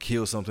don't want to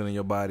kill something in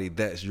your body,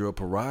 that's your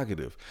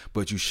prerogative.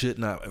 But you should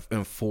not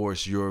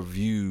enforce your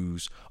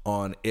views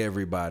on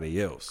everybody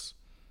else.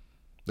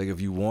 Like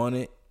if you want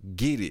it,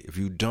 get it. If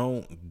you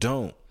don't.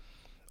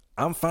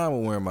 I'm fine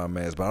with wearing my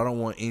mask, but I don't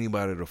want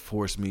anybody to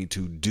force me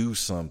to do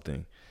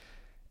something.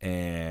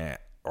 And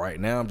right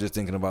now I'm just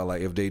thinking about,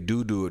 like, if they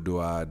do it, do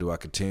I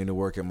continue to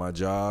work at my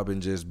job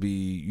and just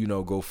be,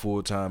 go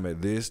full time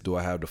at this? Do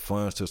I have the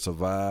funds to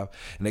survive?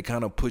 And they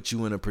kind of put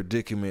you in a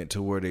predicament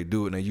to where they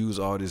do it, and they use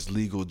all this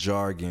legal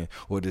jargon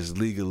or this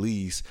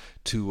legalese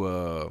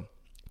to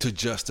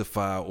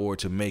justify or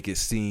to make it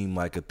seem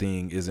like a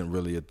thing isn't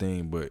really a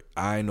thing. But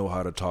I know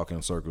how to talk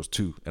in circles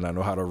too, and I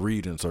know how to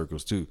read in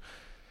circles too.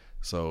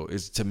 So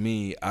it's, to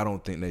me, I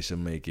don't think they should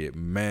make it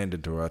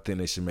mandatory. I think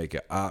they should make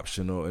it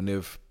optional.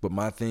 But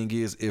my thing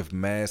is, if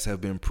masks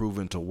have been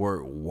proven to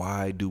work,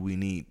 why do we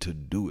need to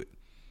do it?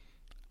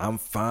 I'm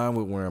fine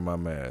with wearing my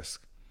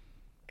mask.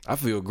 I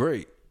feel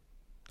great.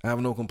 I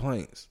have no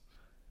complaints.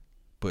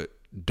 But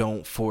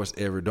don't force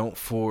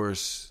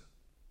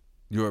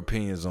your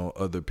opinions on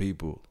other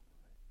people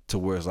to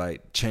where it's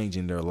like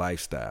changing their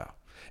lifestyle.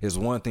 It's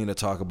one thing to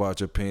talk about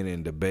your opinion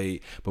and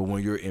debate, but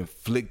when you're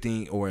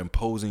inflicting or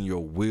imposing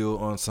your will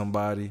on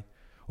somebody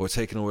or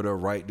taking away their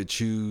right to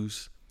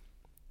choose,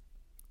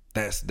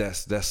 that's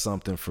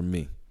something for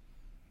me.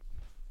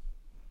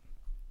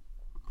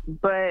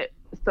 But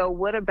so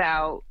what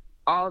about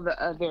all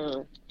the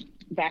other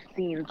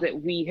vaccines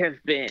that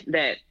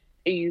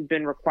you've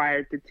been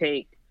required to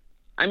take?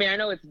 I mean, I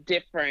know it's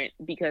different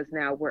because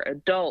now we're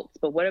adults,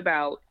 but what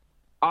about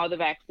all the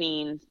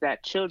vaccines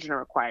that children are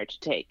required to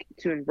take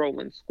to enroll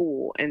in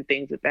school and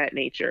things of that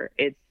nature?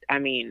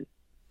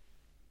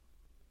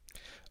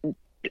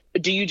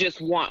 Do you just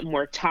want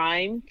more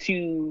time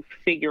to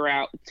figure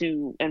out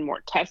and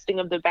more testing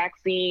of the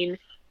vaccine,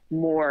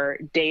 more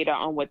data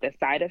on what the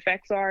side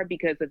effects are?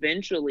 Because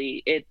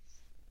eventually it's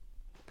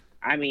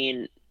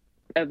going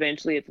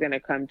to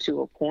come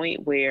to a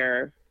point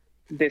where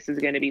this is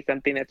going to be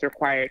something that's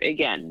required.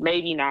 Again,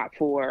 maybe not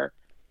for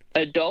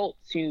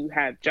adults who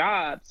have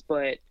jobs,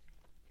 but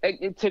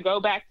to go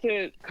back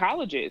to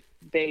colleges,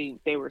 they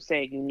were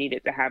saying you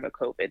needed to have a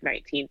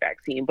COVID-19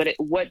 vaccine. But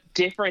what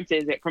difference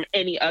is it from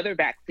any other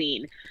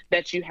vaccine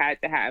that you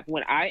had to have?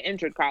 When I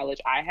entered college,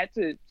 I had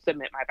to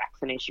submit my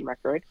vaccination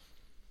record.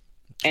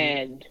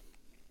 And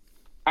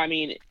I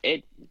mean,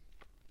 it's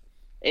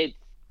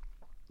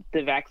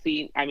the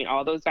vaccine. I mean,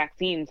 all those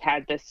vaccines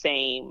had the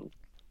same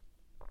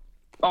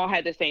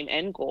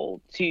end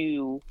goal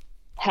to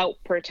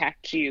help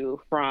protect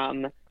you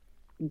from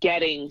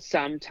getting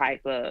some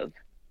type of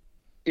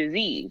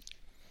disease.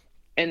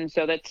 And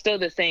so that's still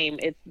the same.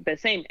 It's the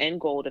same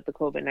end goal of the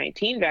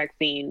COVID-19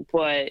 vaccine.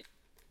 But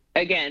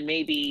again,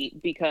 maybe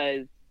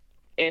because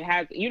it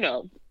has,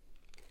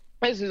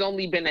 this has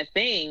only been a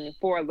thing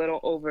for a little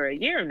over a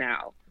year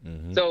now.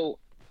 Mm-hmm. So,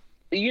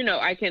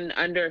 I can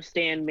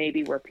understand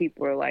maybe where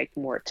people are like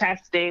more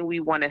testing.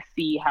 We want to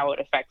see how it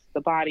affects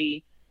the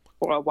body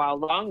for a while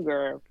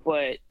longer,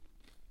 but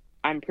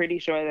I'm pretty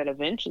sure that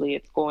eventually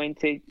it's going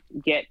to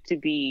get to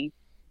be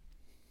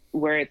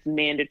where it's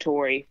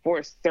mandatory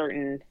for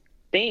certain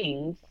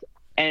things.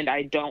 And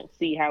I don't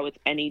see how it's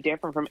any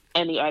different from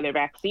any other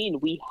vaccine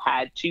we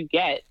had to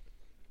get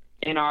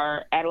in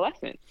our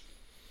adolescence.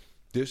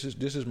 This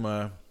is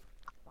my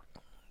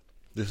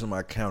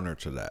counter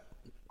to that.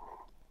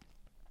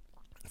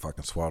 If I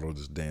can swallow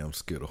this damn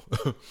Skittle.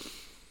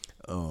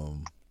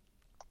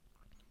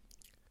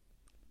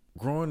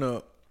 Growing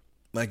up,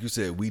 like you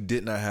said, we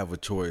did not have a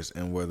choice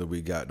in whether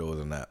we got those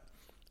or not.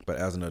 But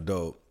as an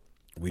adult,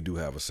 we do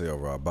have a say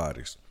over our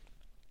bodies.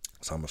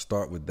 So I'm going to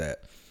start with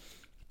that.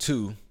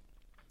 2,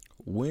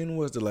 when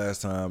was the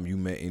last time you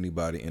met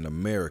anybody in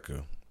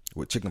America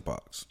with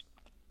chickenpox?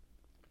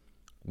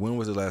 When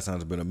was the last time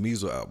there's been a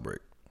measles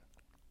outbreak?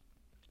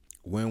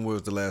 When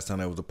was the last time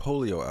there was a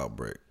polio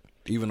outbreak?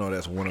 Even though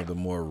that's one of the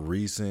more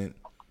recent,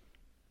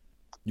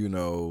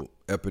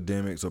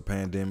 epidemics or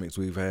pandemics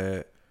we've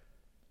had,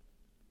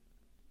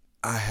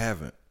 I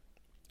haven't.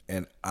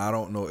 And I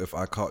don't know if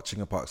I caught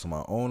chickenpox on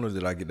my own or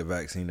did I get the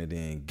vaccine and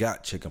then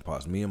got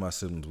chickenpox. Me and my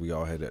siblings, we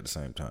all had it at the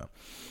same time.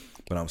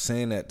 But I'm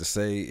saying that to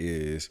say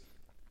is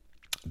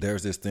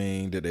there's this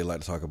thing that they like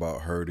to talk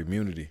about, herd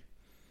immunity.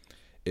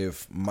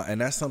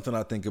 And that's something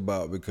I think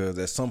about because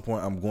at some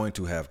point I'm going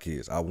to have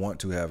kids. I want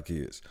to have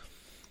kids.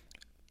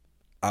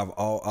 I've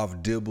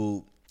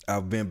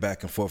been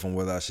back and forth on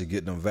whether I should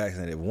get them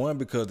vaccinated. One,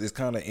 because it's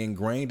kind of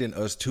ingrained in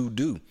us to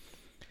do.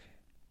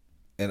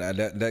 And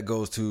that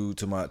goes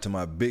to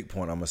my big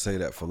point. I'm gonna say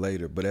that for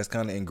later, but that's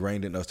kind of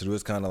ingrained in us to do.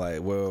 It's kind of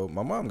like, well,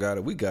 my mom got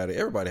it, we got it,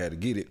 everybody had to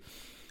get it.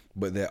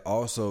 But that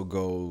also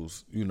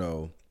goes,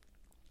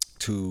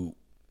 to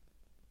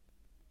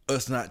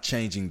us not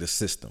changing the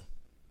system.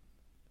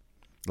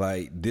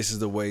 Like this is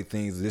the way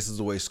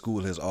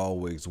school has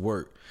always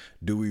worked.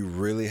 Do we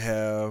really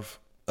have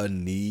a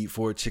need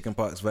for a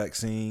chickenpox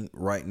vaccine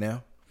right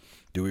now?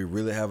 Do we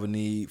really have a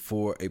need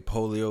for a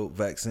polio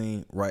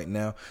vaccine right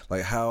now?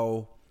 Like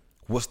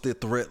what's the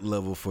threat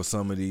level for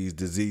some of these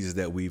diseases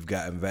that we've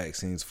gotten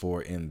vaccines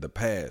for in the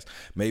past?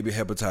 Maybe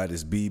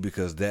hepatitis B,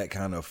 because that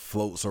kind of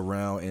floats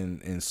around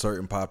in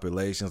certain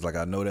populations. Like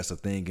I know that's a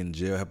thing in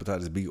jail,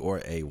 hepatitis B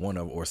or A, one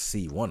of them, or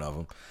C, one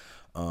of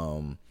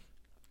them.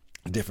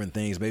 Different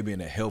things, maybe in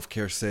a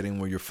healthcare setting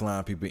where you're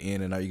flying people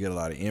in and out, you get a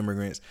lot of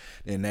immigrants.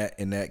 In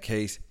that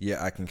case,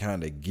 yeah, I can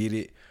kind of get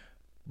it.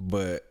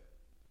 But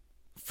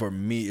for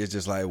me, it's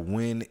just like,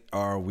 when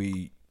are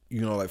we,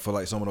 like for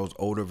like some of those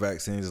older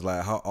vaccines, it's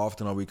like, how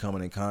often are we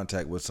coming in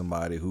contact with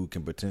somebody who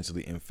can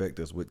potentially infect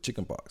us with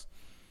chickenpox?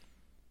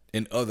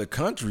 In other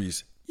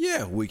countries,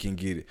 yeah, we can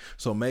get it.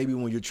 So maybe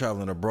when you're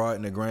traveling abroad,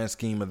 in the grand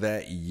scheme of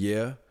that,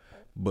 yeah.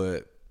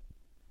 But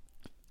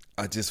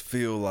I just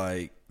feel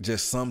like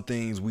just some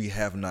things we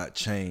have not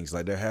changed.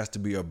 Like there has to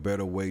be a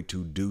better way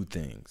to do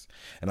things.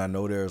 And I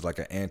know there's like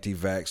an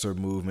anti-vaxxer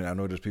movement. I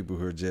know there's people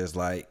who are just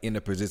like in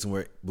a position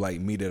where like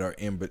me that are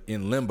in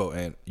limbo.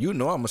 And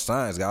I'm a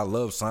science guy. I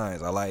love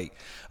science. I like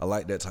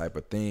that type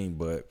of thing.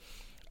 But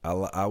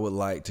I would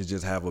like to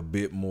just have a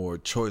bit more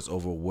choice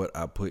over what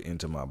I put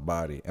into my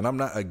body. And I'm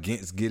not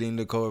against getting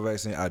the COVID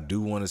vaccine. I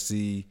do want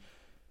to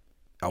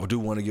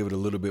give it a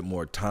little bit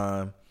more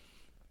time.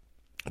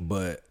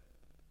 But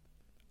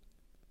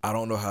I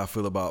don't know how I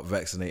feel about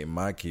vaccinating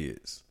my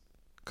kids,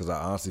 because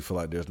I honestly feel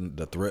like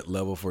the threat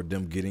level for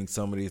them getting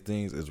some of these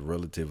things is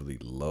relatively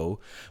low.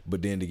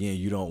 But then again,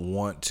 you don't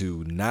want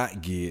to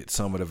not get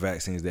some of the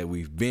vaccines that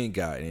we've been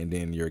gotten, and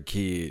then your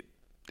kid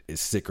is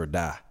sick or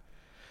die.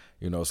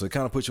 So it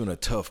kind of puts you in a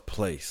tough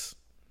place.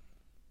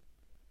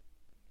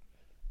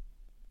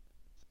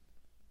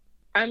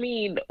 I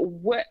mean,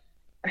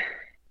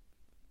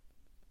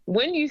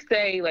 when you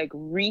say like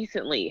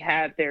recently,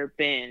 have there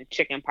been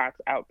chickenpox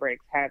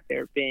outbreaks? Have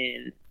there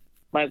been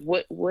like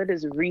what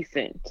is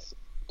recent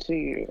to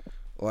you?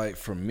 Like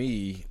for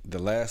me, the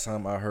last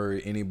time I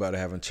heard anybody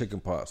having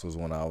chickenpox was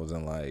when I was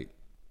in like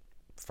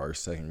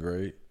 1st, 2nd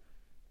grade,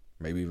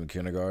 maybe even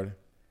kindergarten.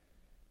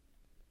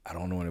 I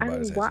don't know anybody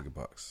that's had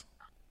chickenpox.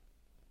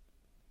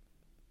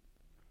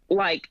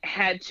 Like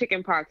had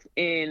chickenpox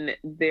in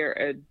their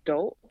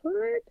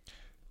adulthood?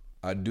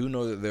 I do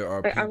know that there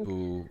are But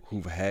people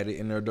who've had it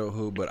in their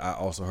adulthood, but I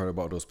also heard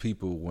about those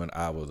people when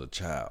I was a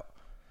child.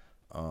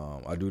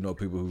 I do know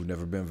people who've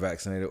never been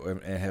vaccinated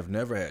and have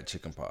never had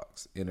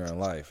chickenpox in their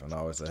life, and I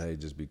always say, hey,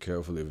 just be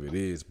careful if it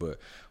is. But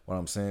what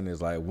I'm saying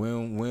is, like,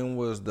 when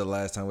was the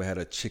last time we had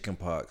a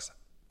chickenpox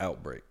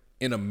outbreak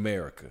in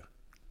America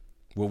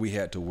where we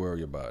had to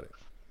worry about it?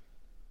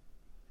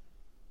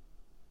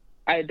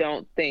 I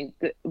don't think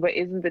that, but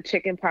isn't the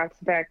chickenpox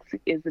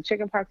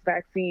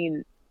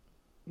vaccine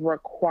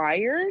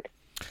required?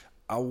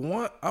 I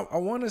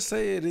want to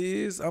say it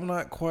is. I'm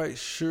not quite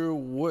sure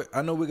what.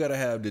 I know we got to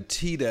have the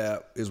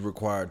Tdap is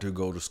required to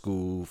go to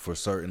school for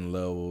certain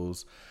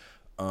levels.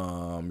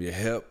 One of your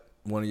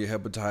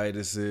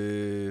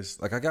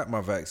hepatitis. Like, I got my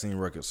vaccine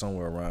record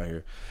somewhere around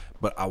here,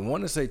 but I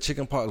want to say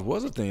chickenpox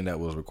was a thing that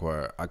was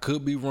required. I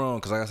could be wrong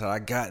because, like I said, I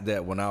got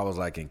that when I was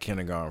like in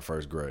kindergarten,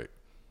 first grade,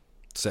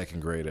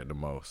 second grade at the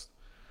most.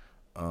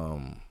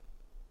 I'm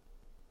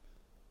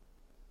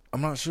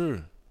not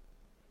sure.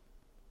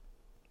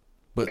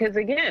 Because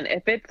again,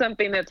 if it's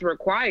something that's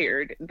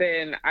required,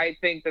 then I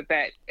think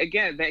that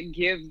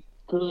gives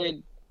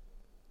good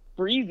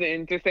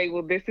reason to say,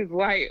 well, this is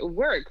why it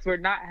works. We're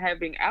not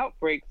having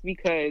outbreaks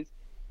because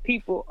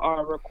people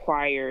are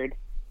required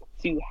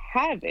to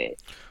have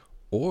it.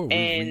 Or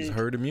we've reached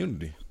herd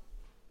immunity.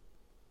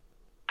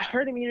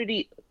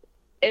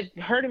 If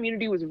herd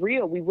immunity was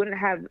real,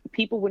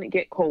 people wouldn't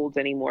get colds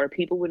anymore.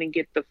 People wouldn't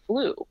get the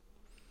flu.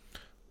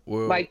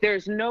 Well, like,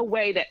 there's no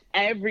way that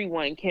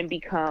everyone can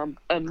become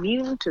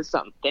immune to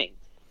something.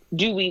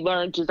 Do we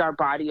learn? Does our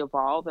body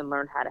evolve and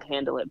learn how to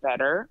handle it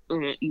better?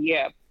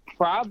 Yeah,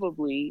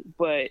 probably.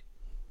 But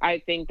I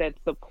think that's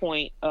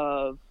also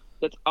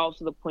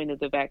the point of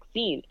the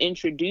vaccine,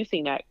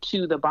 introducing that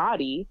to the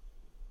body.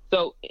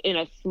 So in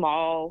a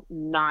small,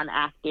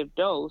 non-active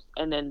dose,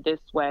 and then this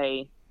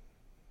way,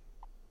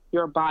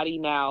 your body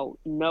now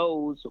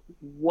knows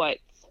what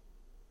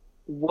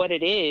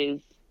it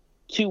is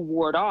to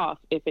ward off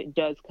if it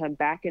does come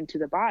back into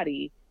the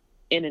body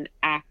in an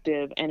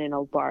active and in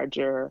a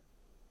larger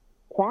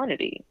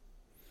quantity.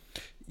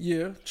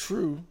 Yeah,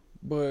 true.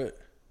 But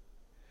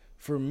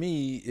for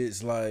me,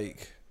 it's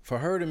like, for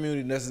herd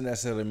immunity doesn't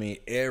necessarily mean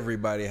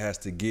everybody has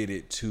to get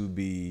it to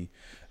be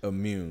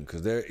immune,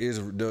 because there is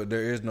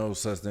no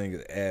such thing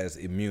as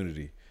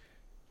immunity.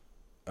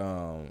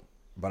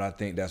 But I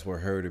think that's where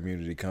herd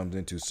immunity comes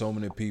into. So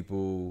many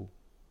people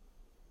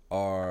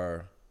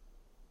are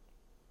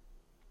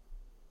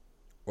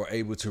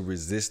able to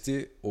resist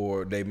it,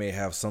 or they may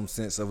have some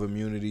sense of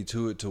immunity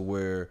to it, to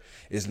where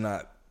it's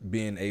not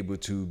being able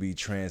to be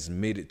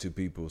transmitted to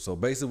people. So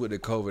basically with the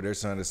COVID, they're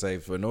trying to say,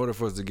 in order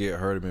for us to get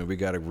herd immunity, we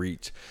got to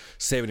reach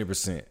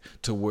 70%,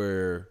 to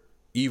where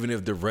even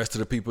if the rest of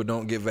the people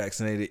don't get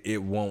vaccinated,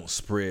 it won't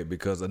spread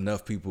because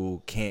enough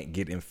people can't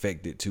get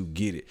infected to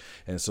get it.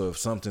 And so if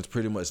something's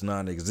pretty much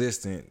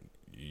non-existent,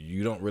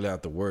 you don't really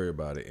have to worry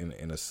about it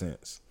in a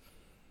sense.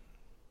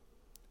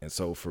 And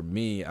so for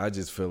me, I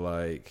just feel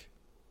like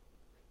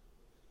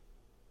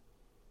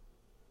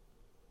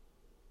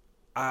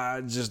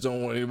I just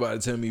don't want anybody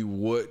to tell me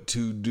what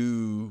to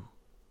do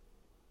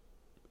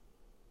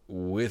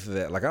with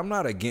that. Like, I'm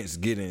not against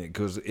getting it,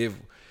 because if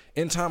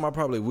in time I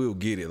probably will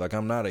get it. Like,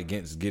 I'm not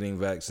against getting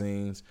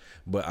vaccines,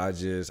 but I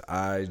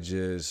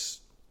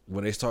just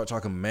when they start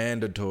talking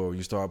mandatory,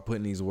 you start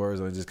putting these words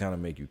on, it just kind of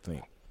make you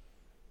think.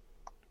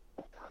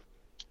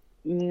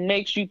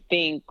 Makes you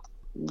think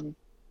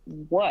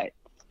what?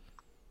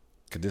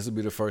 Because this would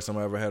be the first time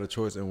I ever had a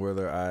choice in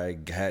whether I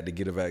had to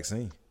get a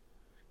vaccine.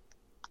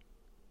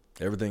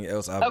 Everything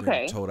else I've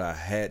been told I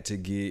had to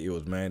get, it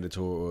was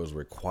mandatory or it was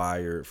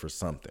required for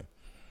something.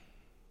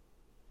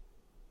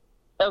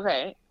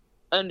 Okay,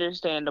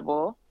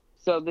 understandable.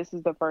 So this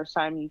is the first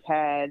time you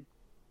can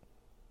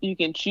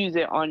choose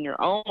it on your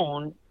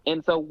own.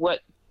 And so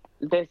what,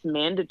 this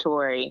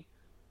mandatory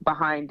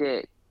behind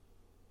it,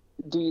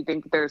 do you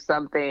think there's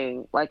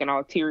something like an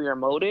ulterior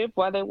motive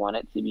why they want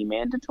it to be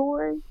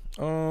mandatory?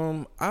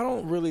 I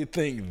don't really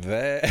think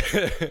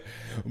that,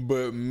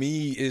 but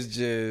me, it's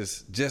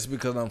just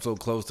because I'm so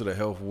close to the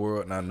health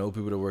world, and I know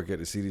people that work at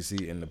the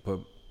CDC and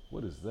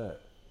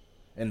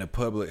the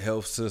public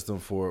health system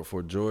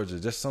for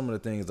Georgia. Just some of the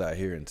things I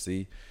hear and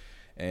see,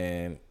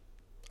 and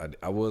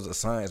I was a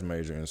science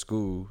major in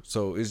school,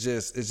 so it's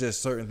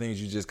just certain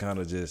things you just kind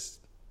of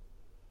just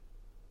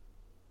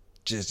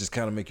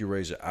kind of make you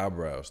raise your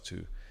eyebrows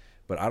to.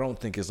 But I don't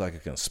think it's like a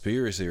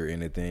conspiracy or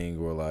anything,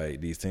 or like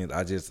these things.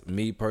 I just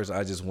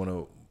want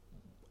to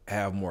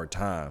have more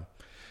time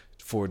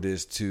for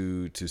this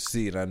to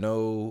see it. I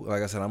know,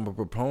 like I said, I'm a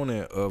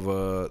proponent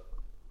of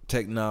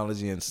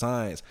technology and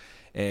science,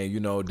 and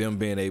them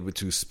being able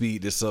to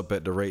speed this up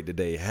at the rate that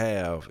they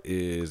have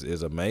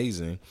is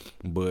amazing.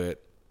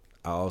 But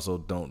I also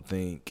don't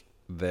think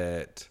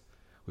that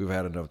we've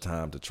had enough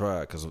time to try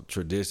it, because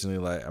traditionally,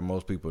 like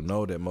most people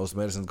know, that most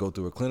medicines go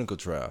through a clinical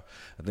trial.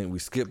 I think we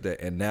skipped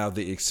that, and now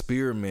the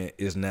experiment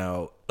is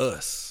now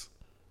us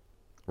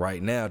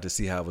right now to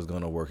see how it's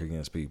going to work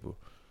against people.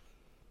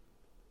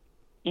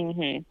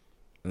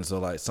 Mm-hmm. And so,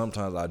 like,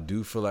 sometimes I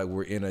do feel like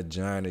we're in a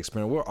giant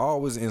experiment. We're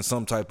always in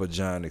some type of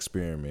giant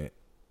experiment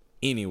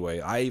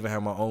anyway. I even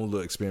have my own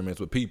little experiments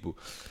with people.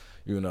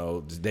 You know,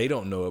 they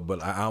don't know it,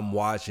 but I'm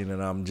watching,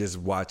 and I'm just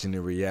watching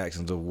the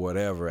reactions of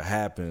whatever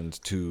happens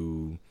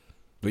to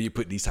when you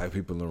put these type of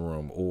people in the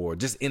room or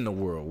just in the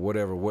world,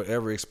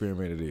 whatever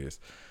experiment it is.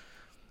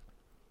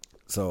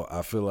 So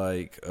I feel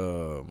like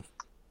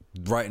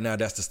right now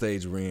that's the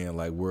stage we're in.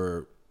 Like,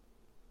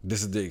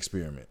 this is the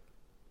experiment.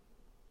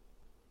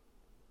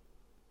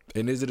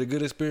 And is it a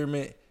good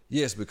experiment?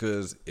 Yes,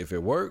 because if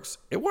it works,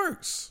 it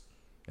works.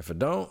 If it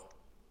don't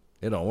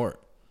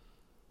work.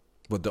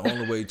 But the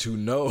only way to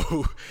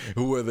know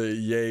whether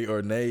yay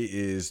or nay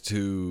is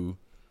to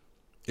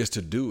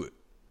do it.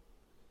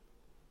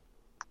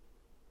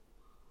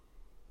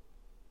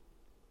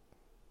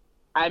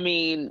 I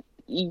mean,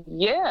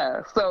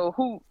 yeah.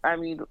 So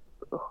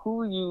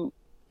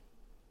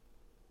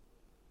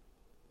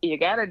you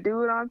gotta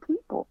do it on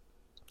people.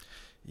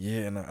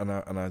 Yeah,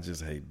 and I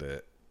just hate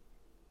that.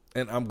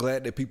 And I'm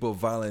glad that people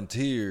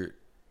volunteered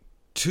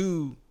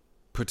to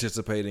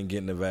participate in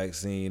getting the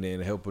vaccine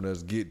and helping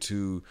us get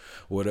to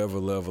whatever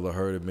level of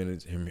herd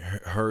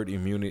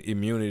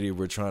immunity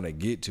we're trying to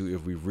get to.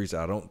 If we've reached,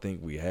 I don't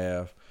think we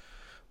have,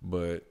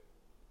 but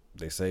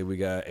they say we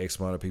got X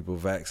amount of people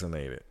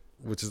vaccinated,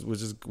 which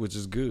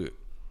is good.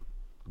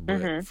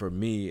 But for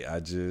me,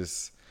 I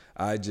just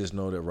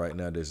know that right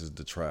now this is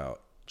the trial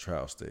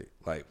state.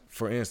 Like,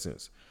 for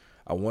instance,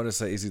 I want to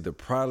say it's either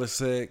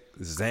Prilosec,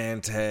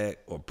 Zantac,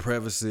 or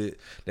Prevacid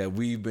that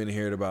we've been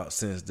hearing about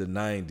since the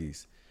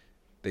 90s.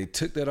 They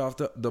took that off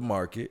the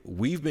market.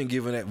 We've been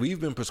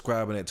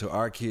prescribing it to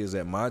our kids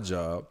at my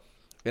job,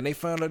 and they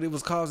found out it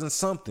was causing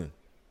something.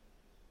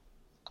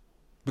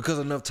 Because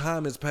enough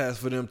time has passed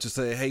for them to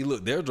say, hey,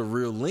 look, there's a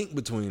real link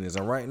between this.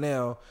 And right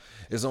now,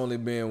 it's only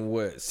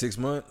been, 6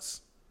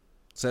 months,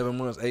 7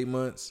 months, 8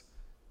 months?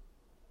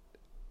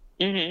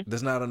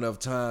 There's not enough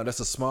time.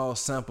 That's a small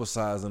sample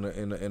size in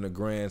a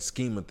grand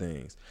scheme of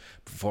things.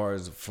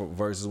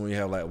 Versus when you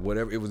have like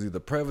whatever, it was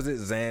either Prevacid,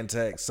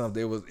 Zantac,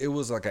 something. It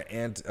was like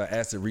an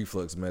acid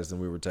reflux medicine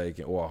we were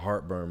taking, or a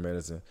heartburn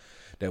medicine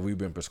that we've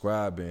been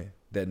prescribing.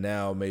 That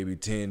now maybe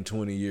 10,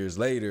 20 years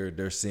later,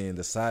 they're seeing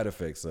the side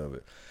effects of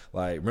it.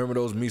 Like, remember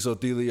those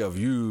mesothelioma? If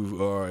you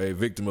are a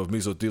victim of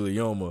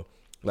mesothelioma,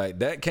 like,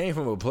 that came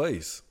from a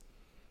place.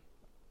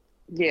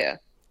 Yeah.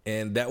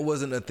 And that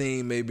wasn't a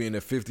thing maybe in the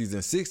 50s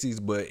and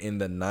 60s, but in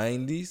the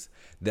 90s,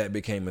 that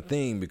became a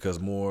thing because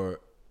more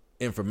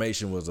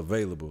information was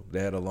available. They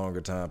had a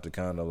longer time to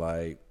kind of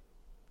like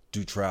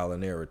do trial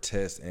and error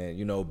tests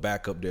and,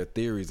 back up their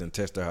theories and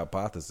test their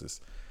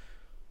hypothesis.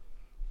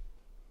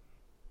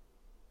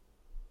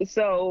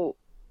 So,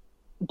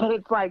 but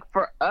it's like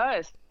for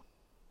us,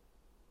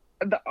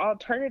 the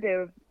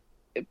alternative,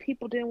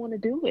 people didn't want to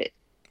do it.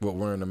 What,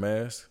 wearing a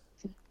mask?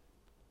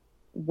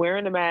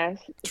 Wearing a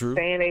mask, True.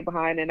 Staying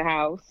behind in the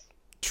house.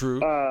 True.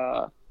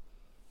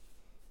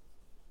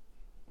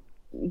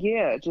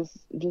 Yeah, just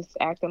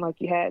acting like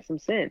you had some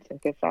sense and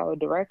could follow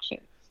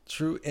directions.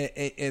 True,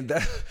 and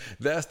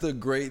that's the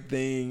great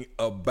thing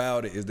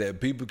about it, is that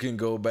people can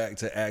go back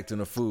to acting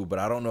a fool, but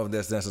I don't know if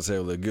that's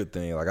necessarily a good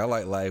thing. Like, I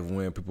like life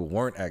when people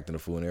weren't acting a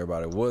fool and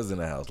everybody was in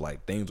the house,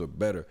 like things were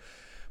better.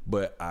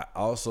 But I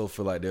also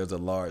feel like there's a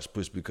large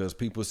push because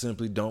people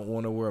simply don't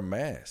want to wear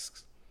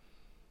masks.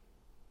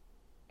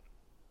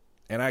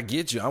 And I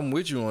get you. I'm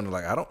with you on it.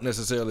 Like, I don't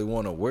necessarily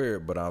want to wear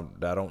it, but I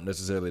don't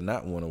necessarily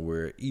not want to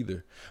wear it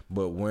either.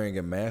 But wearing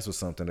a mask was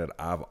something that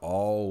I've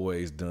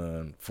always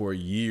done for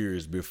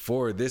years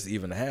before this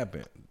even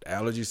happened.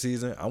 Allergy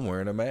season, I'm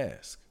wearing a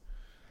mask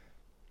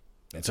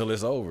until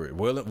it's over.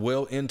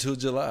 Well into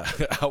July,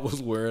 I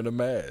was wearing a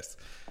mask.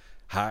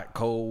 Hot,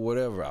 cold,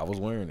 whatever, I was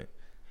wearing it.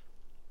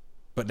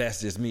 But that's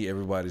just me.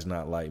 Everybody's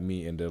not like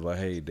me, and they're like,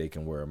 hey, they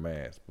can wear a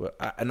mask. But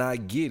I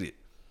get it.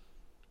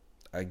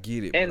 I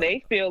get it. And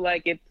they feel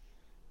like it's...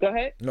 Go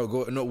ahead.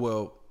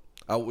 Well,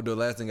 the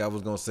last thing I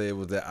was going to say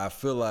was that I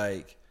feel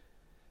like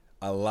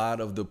a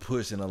lot of the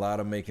push and a lot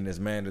of making this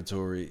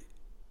mandatory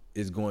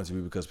is going to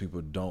be because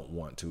people don't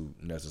want to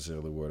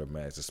necessarily wear the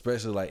mask,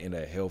 especially like in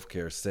a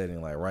healthcare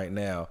setting. Like right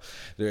now,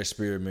 they're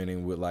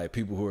experimenting with like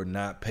people who are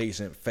not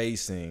patient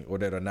facing or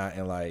that are not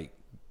in like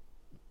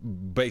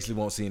basically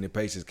won't see any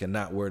patients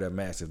cannot wear their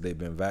mask if they've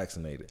been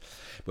vaccinated.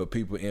 But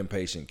people in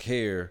patient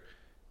care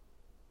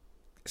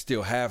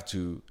still have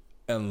to,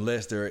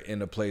 unless they're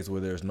in a place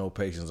where there's no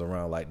patients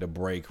around, like the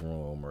break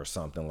room or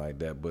something like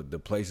that. But the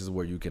places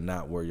where you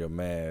cannot wear your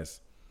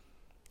mask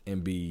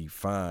and be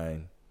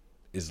fine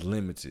is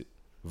limited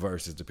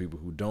versus the people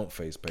who don't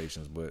face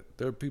patients. But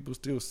there are people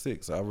still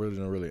sick, so I really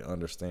don't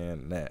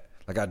understand that.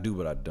 Like, I do,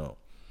 but I don't.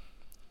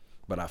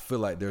 But I feel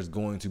like there's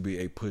going to be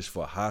a push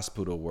for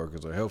hospital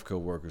workers or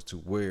healthcare workers to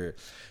wear it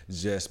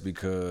just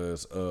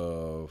because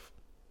of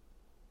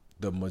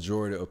the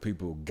majority of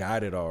people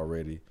got it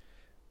already.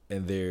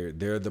 And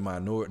they're the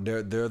minority.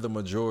 They're the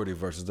majority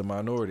versus the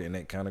minority, and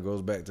that kind of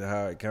goes back to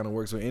how it kind of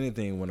works with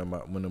anything when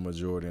the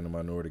majority and the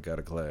minority got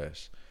a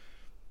clash.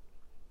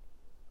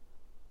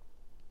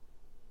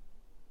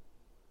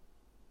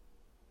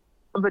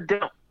 But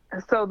don't.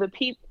 So the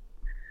people,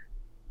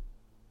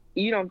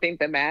 you don't think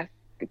the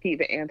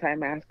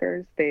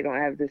anti-maskers, they don't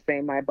have the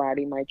same "my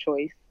body, my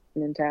choice"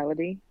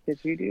 mentality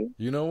that you do?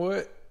 You know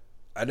what?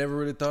 I never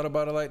really thought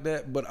about it like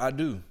that, but I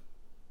do.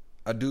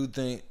 I do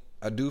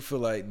feel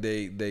like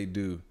they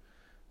do.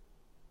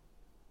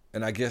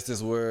 And I guess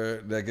that's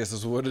where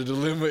the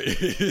dilemma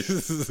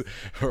is,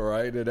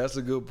 right? And that's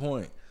a good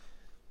point.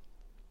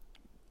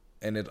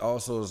 And it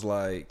also is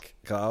like,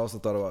 cause I also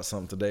thought about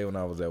something today when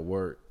I was at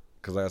work.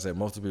 Because like I said,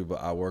 most of the people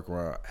I work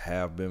around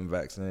have been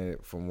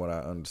vaccinated from what I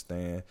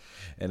understand.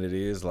 And it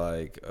is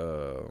like,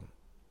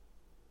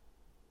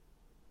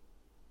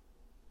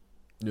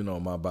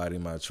 my body,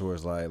 my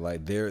choice.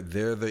 Like they're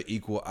the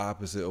equal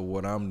opposite of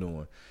what I'm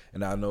doing.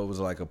 And I know it was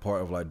like a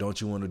part of like,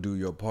 don't you want to do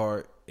your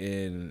part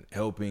in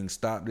helping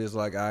stop this?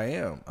 Like I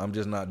am. I'm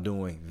just not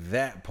doing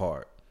that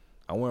part.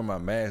 I wear my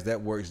mask.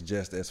 That works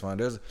just as fine.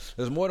 There's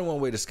more than one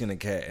way to skin a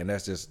cat, and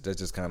that's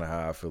just kind of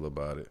how I feel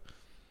about it.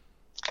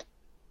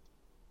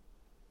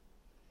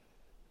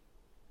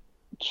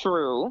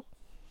 True.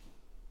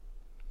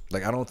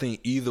 Like, I don't think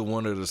either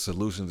one of the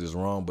solutions is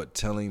wrong, but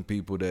telling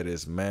people that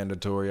it's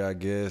mandatory, I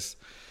guess,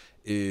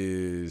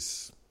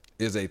 is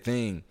a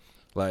thing.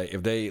 Like,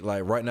 if they,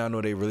 like, right now I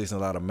know they're releasing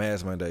a lot of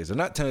mask mandates. They're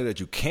not telling you that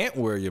you can't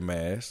wear your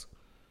mask.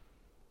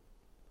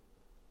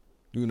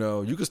 You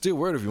can still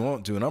wear it if you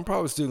want to, and I'm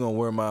probably still going to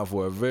wear mine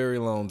for a very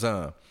long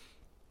time.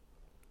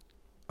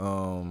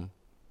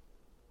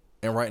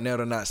 And right now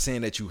they're not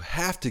saying that you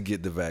have to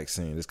get the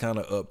vaccine. It's kind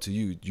of up to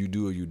you. You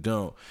do or you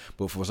don't.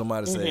 But for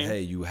somebody to say,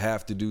 hey, you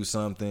have to do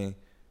something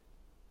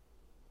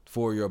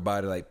for your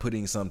body, like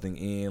putting something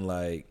in,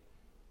 like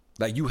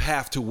you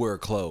have to wear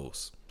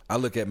clothes. I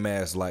look at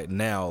masks like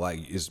now, like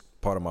it's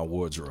part of my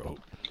wardrobe.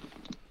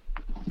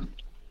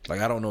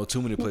 Like I don't know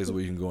too many places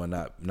where you can go and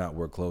not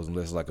wear clothes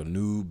unless it's like a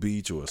nude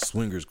beach or a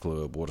swingers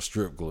club or a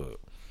strip club.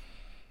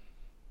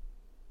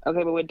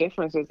 Okay, but what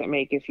difference does it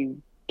make if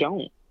you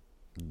don't?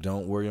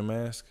 Don't wear your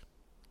mask?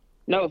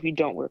 No, if you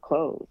don't wear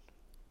clothes.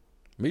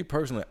 Me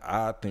personally,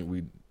 I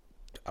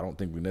don't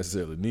think we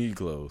necessarily need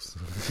clothes.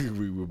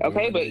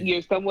 Okay, but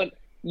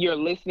you're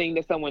listening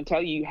to someone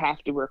tell you have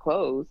to wear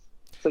clothes,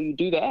 so you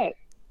do that.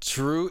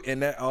 True,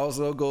 and that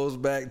also goes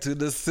back to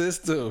the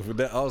system.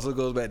 That also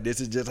goes back,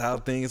 this is just how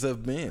things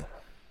have been.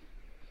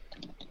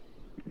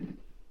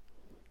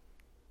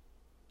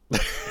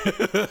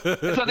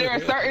 So there are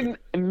certain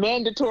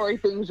mandatory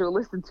things you'll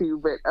listen to,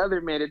 but other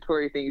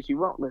mandatory things you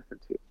won't listen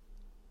to.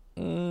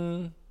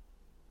 I'm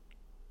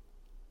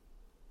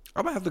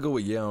gonna have to go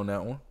with on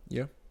that one.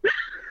 Yeah.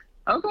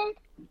 Okay.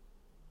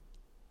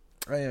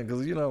 Yeah,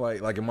 because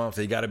like your mom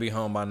said, you got to be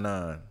home by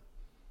 9.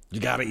 You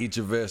got to eat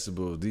your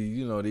vegetables.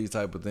 These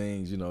type of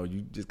things. You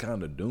just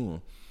kind of do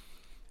them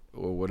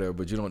or whatever,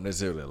 but you don't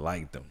necessarily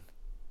like them.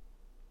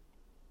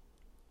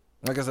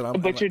 Like I said,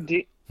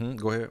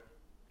 go ahead.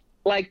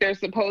 Like there's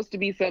supposed to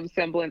be some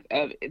semblance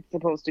of it's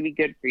supposed to be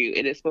good for you.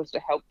 It is supposed to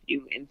help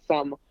you in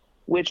some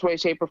which way,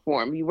 shape, or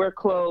form. You wear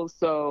clothes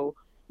so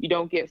you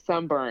don't get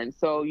sunburned,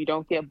 so you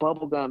don't get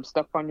bubble gum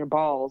stuck on your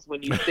balls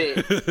when you sit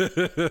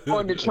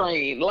on the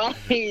train. Like,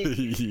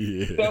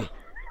 yeah.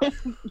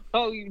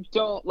 So you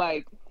don't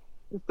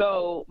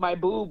so my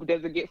boob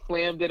doesn't get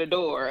slammed in a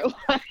door.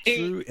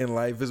 True, and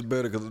life is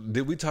better. Cause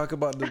did we talk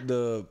about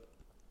the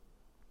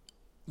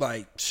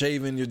like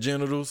shaving your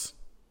genitals?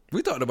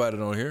 We talked about it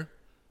on here.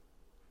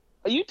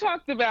 You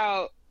talked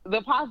about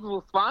the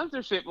possible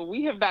sponsorship, but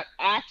we have not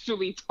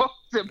actually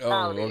talked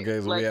about it.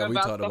 Okay, so we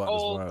talked about the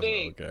whole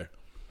thing. Okay,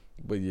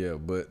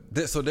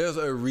 but so there's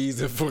a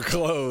reason for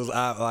clothes.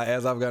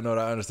 As I've gotten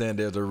older, I understand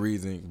there's a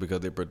reason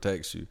because it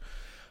protects you.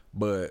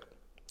 But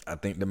I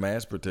think the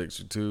mask protects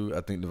you too.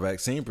 I think the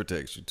vaccine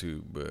protects you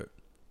too. But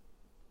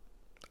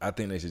I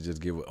think they should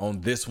just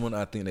on this one.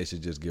 I think they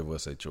should just give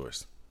us a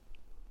choice.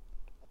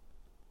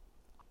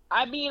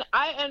 I mean,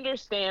 I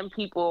understand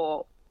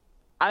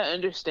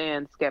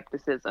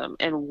skepticism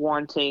and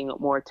wanting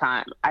more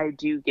time. I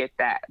do get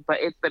that. But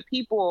it's the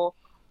people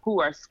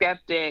who are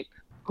skeptic,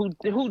 who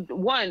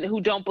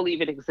don't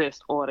believe it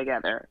exists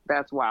altogether.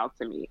 That's wild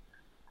to me.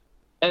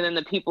 And then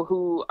the people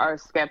who are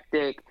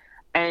skeptic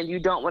and you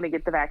don't want to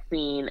get the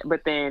vaccine,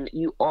 but then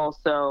you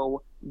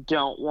also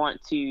don't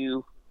want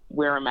to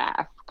wear a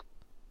mask.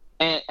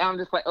 And I'm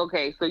just like,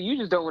 okay, so you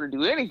just don't want to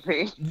do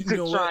anything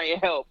to try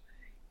and help.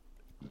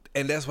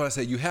 And that's why I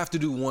say you have to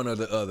do one or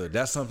the other.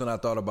 That's something I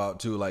thought about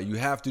too. Like you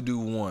have to do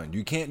one.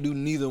 You can't do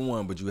neither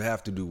one, but you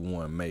have to do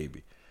one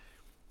maybe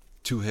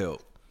to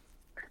help.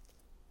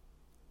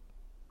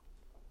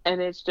 And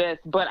it's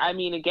just, but I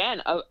mean,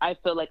 again, I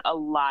feel like a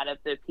lot of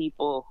the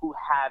people who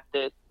have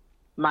this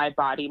 "my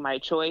body, my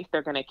choice,"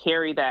 they're going to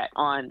carry that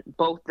on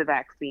both the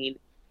vaccine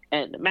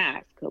and the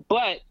mask.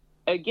 But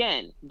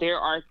again, there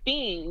are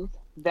things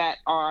that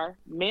are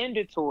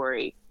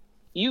mandatory.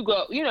 You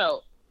go,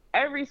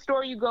 every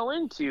store you go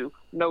into,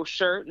 no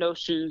shirt, no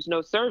shoes,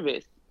 no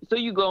service. So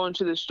you go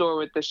into the store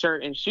with the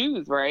shirt and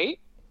shoes, right?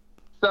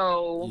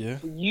 So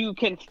you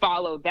can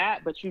follow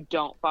that, but you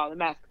don't follow the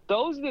mask.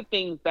 Those are the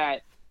things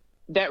that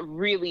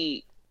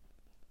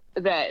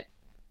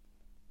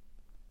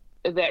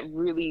that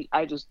really,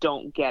 I just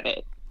don't get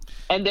it.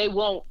 And they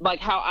won't, like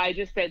how I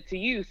just said to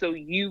you, so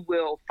you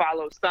will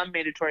follow some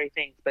mandatory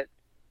things, but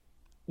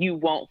you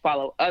won't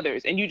follow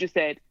others. And you just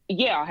said,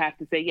 yeah, I'll have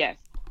to say yes.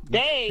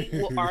 They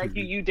will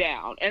argue you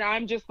down. And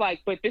I'm just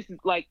like, but this is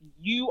like,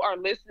 you are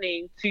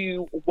listening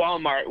to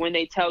Walmart when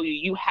they tell you,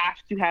 you have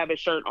to have a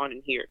shirt on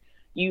in here.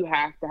 You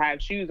have to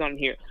have shoes on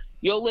here.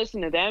 You'll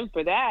listen to them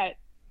for that,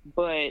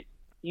 but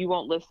you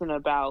won't listen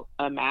about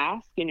a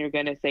mask, and you're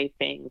going to say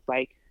things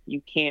like,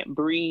 you can't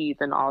breathe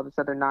and all this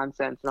other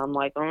nonsense. And I'm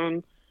like,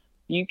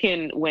 you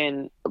can,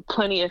 when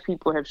plenty of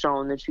people have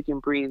shown that you can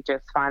breathe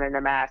just fine in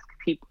a mask.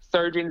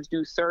 Surgeons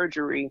do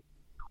surgery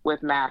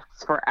with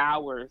masks for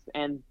hours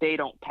and they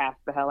don't pass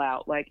the hell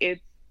out. Like,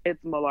 it's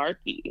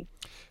malarkey.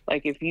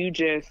 Like, if you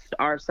just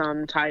are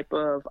some type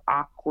of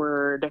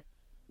awkward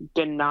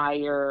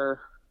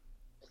denier,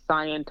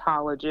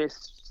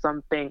 Scientologist,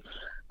 something,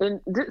 then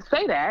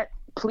say that,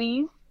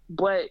 please.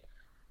 But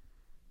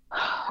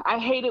I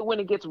hate it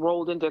when it gets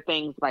rolled into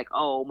things like,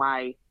 oh,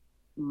 my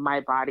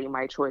body,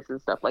 my choice,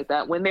 and stuff like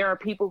that. When there are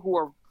people who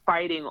are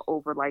fighting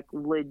over like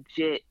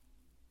legit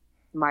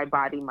my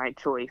body, my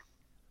choice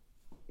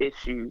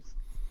issues,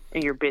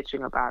 and you're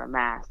bitching about a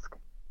mask.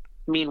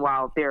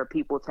 Meanwhile, there are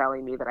people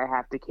telling me that I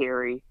have to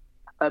carry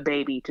a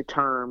baby to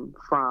term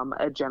from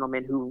a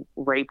gentleman who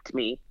raped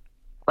me.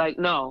 Like,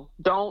 no,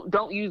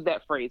 don't use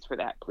that phrase for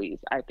that, please.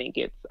 I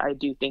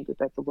do think that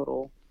that's a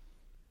little,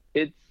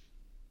 it's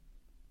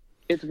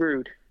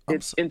rude.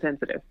 It's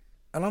insensitive.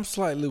 And I'm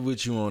slightly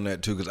with you on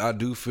that too, because I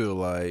do feel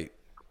like,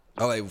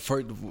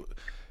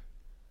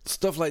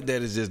 stuff like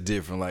that is just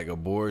different. Like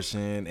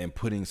abortion and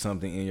putting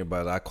something in your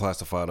body, I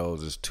classify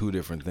those as two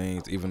different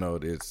things, even though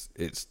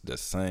it's the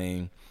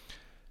same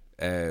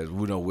as,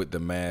 we know, with the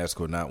mask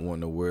or not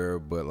wanting to wear.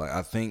 But like,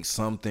 I think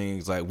some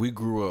things, like, we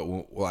grew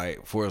up,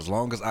 like, for as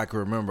long as I can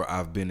remember,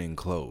 I've been in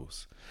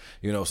clothes,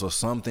 so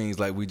some things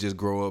like we just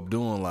grow up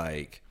doing,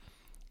 like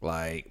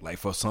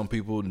for some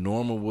people,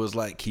 normal was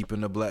like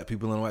keeping the black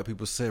people and white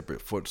people separate.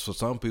 For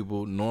some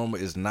people, normal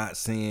is not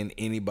seeing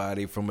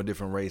anybody from a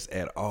different race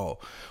at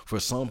all. For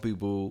some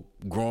people,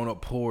 growing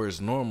up poor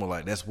is normal.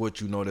 Like, that's what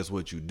you know, that's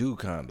what you do,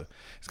 kind of.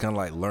 It's kind of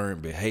like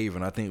learned behavior.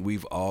 And I think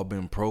we've all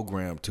been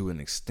programmed to an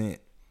extent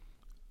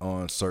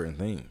on certain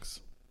things.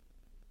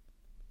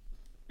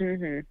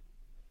 Mm-hmm.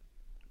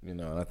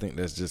 And I think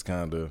that's just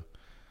kind of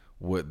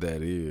what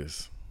that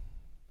is.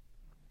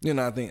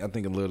 I think a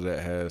little of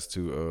that has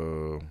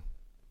to,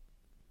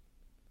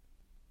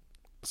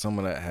 some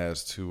of that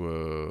has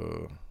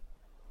to,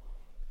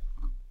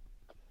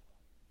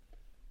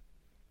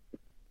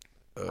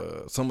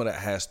 some of that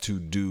has to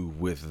do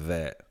with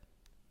that.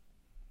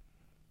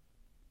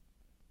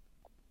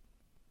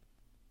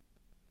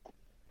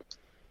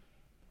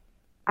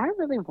 I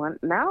really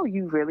want, now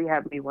you really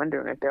have me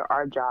wondering if there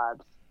are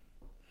jobs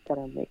that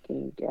are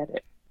making you get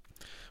it.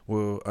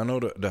 Well, I know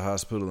the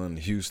hospital in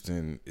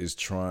Houston is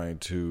trying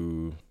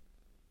to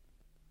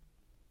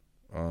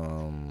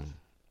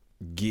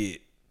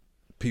get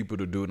people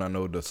to do it. I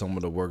know that some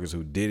of the workers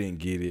who didn't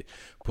get it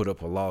put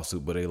up a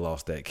lawsuit, but they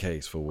lost that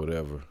case for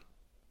whatever.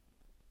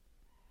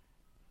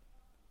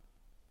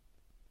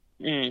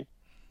 Mm.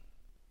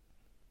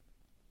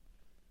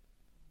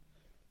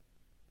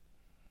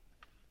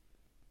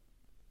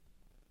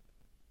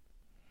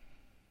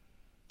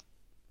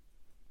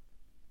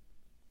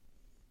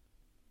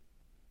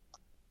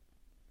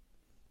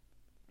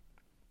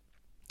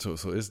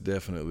 So it's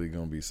definitely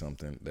gonna be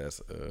something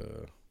that's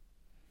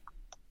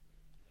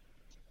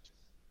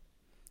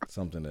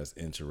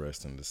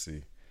interesting to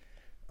see.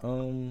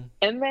 And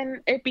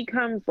then it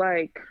becomes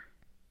like,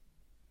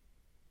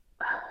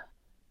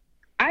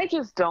 I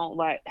just don't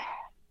like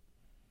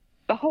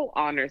the whole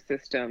honor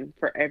system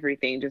for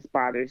everything. Just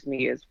bothers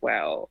me as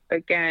well.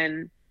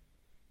 Again,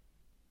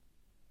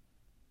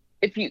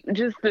 if you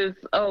just this,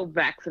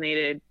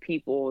 vaccinated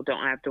people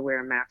don't have to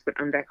wear a mask, but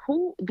I'm like,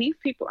 these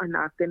people are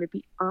not going to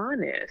be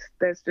honest.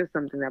 That's just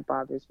something that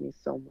bothers me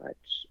so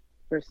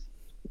much.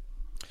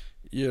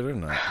 Yeah, they're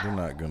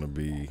not going to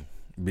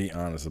be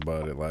honest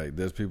about it. Like,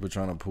 there's people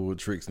trying to pull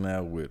tricks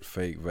now with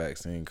fake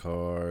vaccine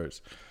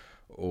cards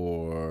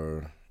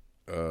or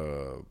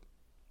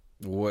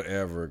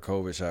whatever,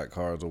 COVID shot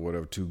cards or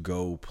whatever, to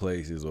go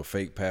places, or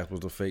fake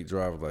passports or fake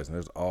driver's license.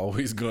 There's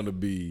always going to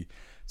be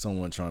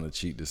someone trying to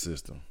cheat the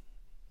system.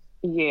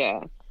 Yeah.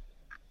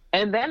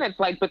 And then it's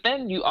like, but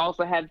then you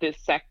also have this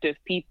sect of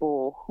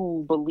people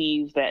who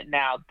believe that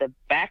now the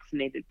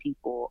vaccinated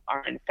people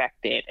are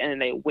infected, and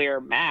they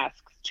wear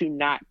masks to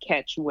not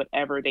catch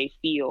whatever they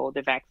feel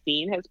the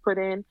vaccine has put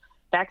in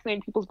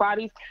vaccinated people's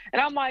bodies.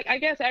 And I'm like, I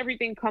guess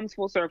everything comes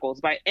full circles.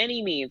 By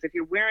any means, if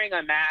you're wearing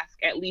a mask,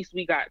 at least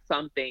we got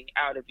something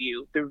out of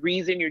you. The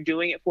reason you're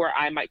doing it for,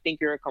 I might think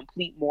you're a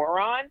complete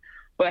moron,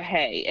 but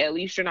hey, at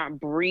least you're not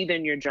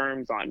breathing your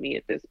germs on me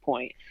at this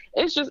point.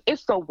 It's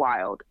so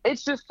wild.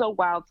 It's just so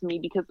wild to me,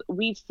 because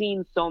we've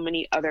seen so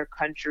many other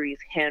countries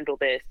handle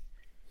this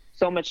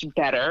so much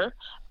better,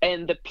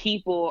 and the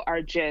people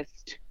are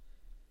just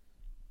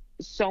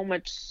so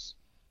much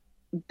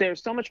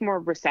there's so much more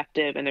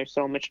receptive, and they're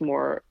so much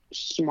more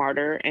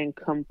smarter and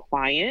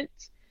compliant,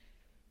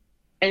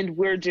 and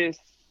we're just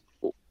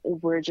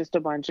a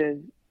bunch of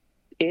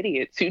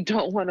idiots who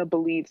don't want to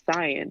believe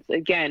science.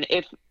 Again,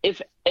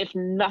 if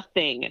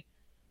nothing,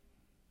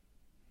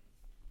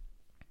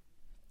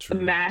 True.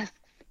 masks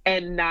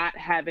and not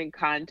having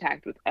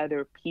contact with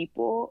other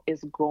people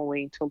is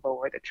going to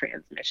lower the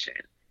transmission.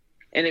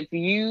 And if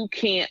you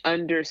can't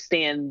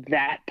understand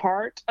that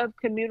part of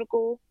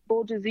communicable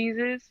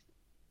diseases,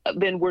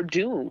 then we're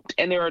doomed.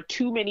 And there are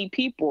too many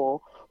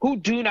people who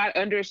do not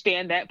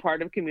understand that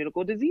part of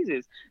communicable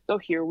diseases. So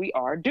here we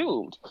are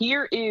doomed.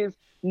 Here is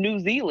New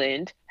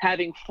Zealand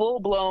having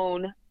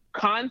full-blown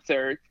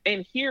concerts,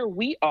 and here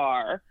we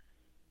are.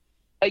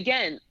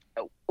 Again,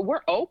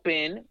 we're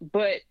open,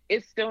 but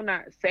it's still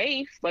not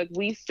safe. Like,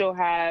 we still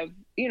have,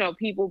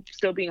 people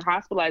still being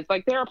hospitalized.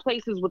 Like, there are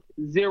places with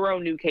 0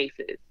 new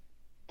cases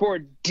for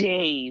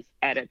days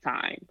at a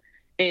time,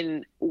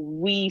 and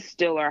we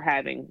still are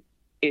having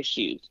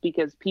issues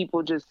because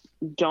people just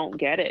don't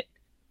get it,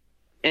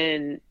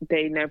 and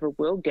they never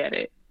will get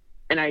it.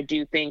 And I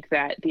do think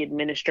that the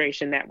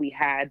administration that we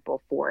had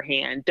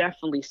beforehand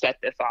definitely set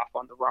this off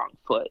on the wrong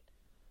foot.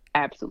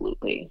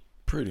 Absolutely.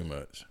 Pretty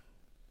much.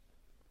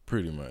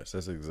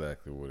 That's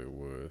exactly what it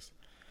was.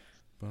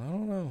 But I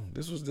don't know.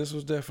 This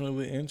was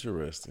definitely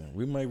interesting.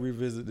 We might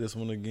revisit this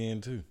one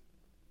again too.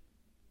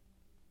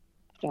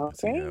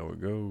 Okay. See how it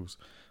goes.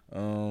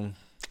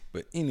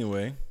 But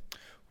anyway,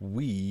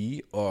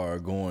 we are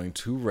going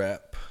to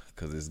wrap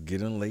because it's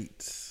getting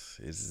late.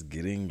 It's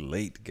getting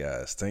late,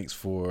 guys. Thanks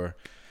for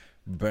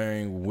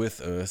bearing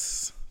with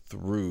us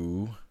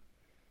through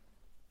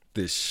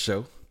this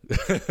show.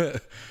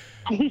 But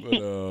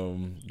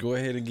go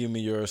ahead and give me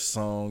your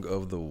song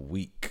of the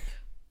week.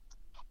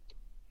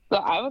 So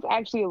I was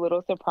actually a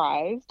little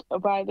surprised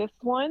by this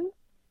one,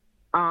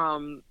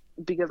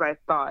 because I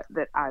thought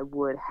that I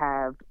would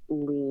have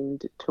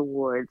leaned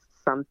towards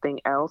something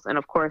else. And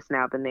of course,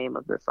 now the name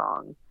of the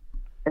song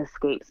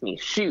escapes me.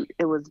 Shoot,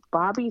 it was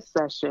Bobby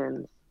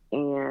Sessions.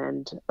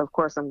 And of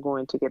course, I'm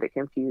going to get it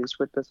confused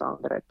with the song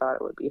that I thought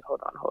it would be. Hold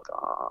on.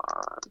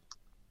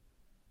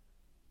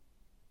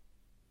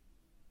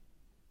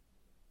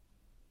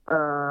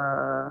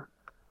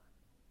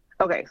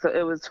 Okay, so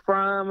it was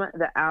from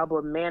the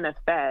album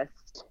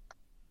Manifest,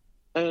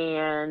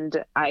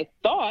 and I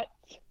thought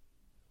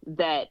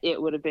that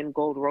it would have been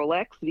Gold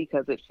Rolex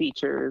because it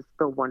features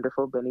the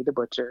wonderful Benny the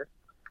Butcher.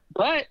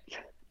 But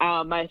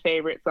my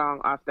favorite song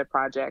off the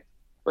project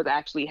was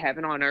actually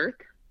Heaven on Earth.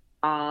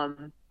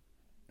 Heaven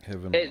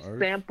on Earth?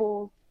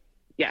 Samples,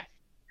 yes.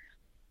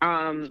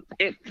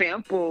 It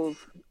samples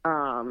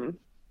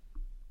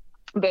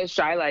the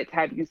Shy Lights,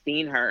 Have You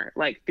Seen Her,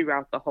 like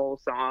throughout the whole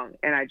song.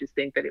 And I just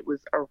think that it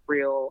was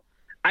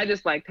I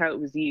just liked how it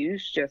was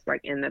used, just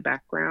like in the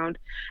background.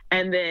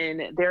 And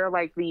then there are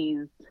like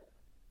these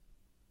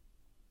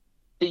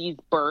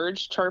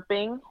birds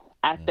chirping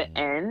at the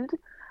end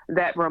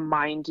that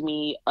remind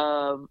me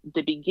of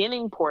the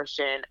beginning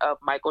portion of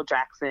Michael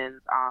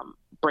Jackson's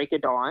Break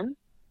of Dawn.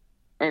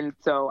 And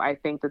so I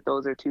think that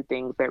those are two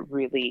things that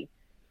really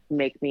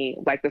make me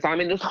like this. I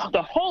mean, the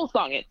whole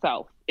song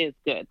itself is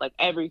good. Like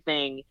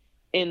everything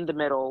in the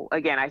middle.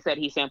 Again, I said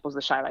he samples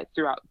the Shy Lights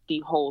throughout the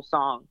whole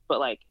song, but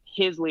like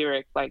his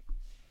lyrics, like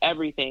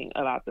everything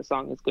about the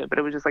song is good. But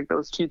it was just like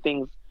those two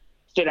things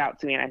stood out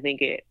to me, and I think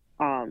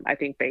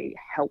they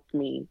helped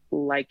me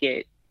like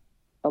it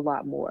a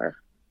lot more.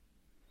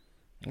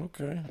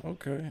 Okay.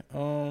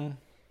 I'm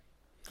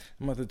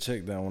about to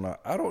check that one out.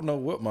 I don't know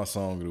what my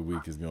song of the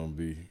week is gonna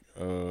be.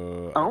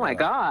 Oh my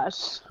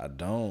gosh. I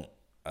don't.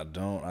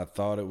 I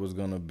thought it was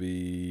gonna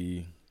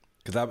be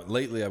because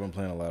lately I've been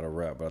playing a lot of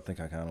rap, but I think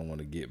I kind of want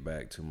to get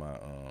back to my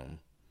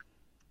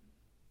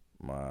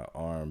my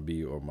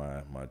R&B or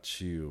my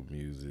chill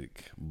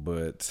music.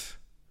 But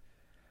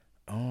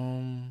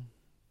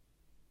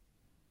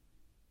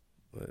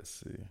let's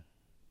see.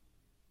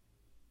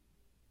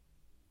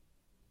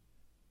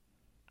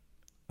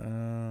 I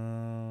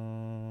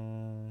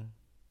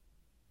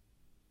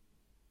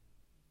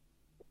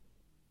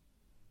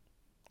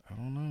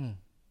don't know.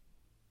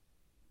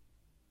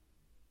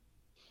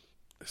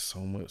 There's so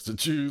much to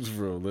choose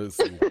from. Let's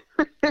see.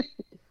 I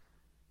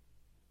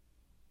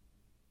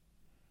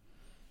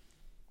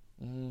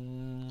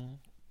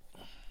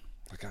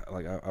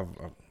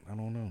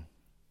don't know.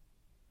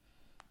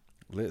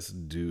 Let's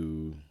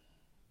do.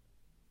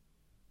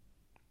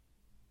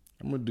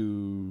 I'm gonna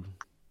do.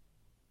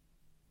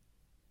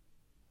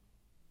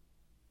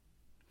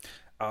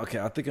 Okay,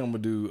 I think I'm gonna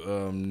do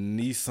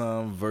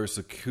Nissan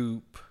Versa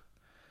Coupe.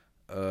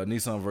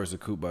 Nissan Versa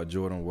Coupe by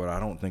Jordan Ward.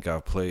 I don't think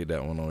I've played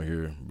that one on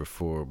here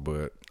before,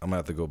 but I'm gonna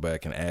have to go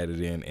back and add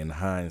it in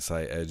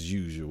hindsight as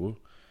usual.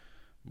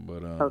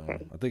 But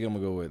okay. I think I'm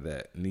gonna go with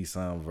that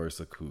Nissan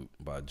Versa Coupe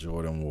by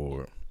Jordan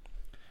Ward.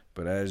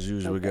 But as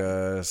usual,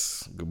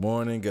 guys, good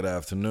morning, good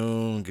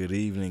afternoon, good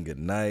evening, good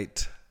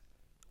night,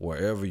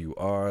 wherever you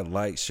are.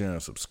 Like, share,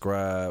 and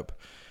subscribe.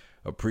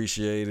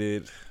 Appreciate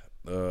it.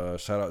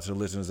 Shout out to the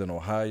listeners in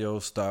Ohio,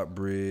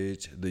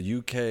 Stockbridge, the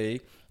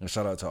UK, and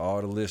shout out to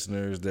all the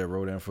listeners that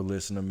wrote in for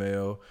listener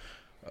mail.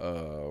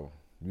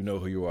 You know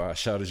who you are. I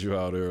shouted you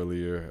out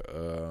earlier.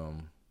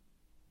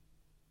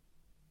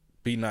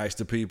 Be nice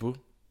to people.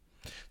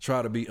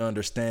 Try to be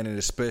understanding,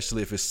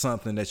 especially if it's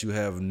something that you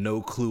have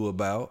no clue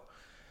about.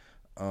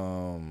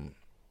 Don't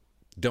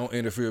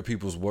interfere with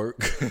people's work.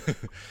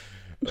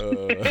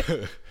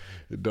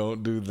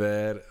 Don't do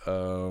that.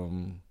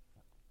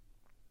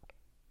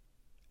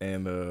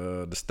 And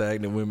the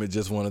stagnant women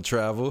just want to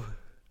travel,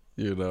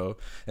 you know,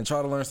 and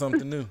try to learn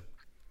something new.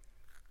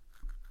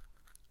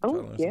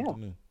 Yeah.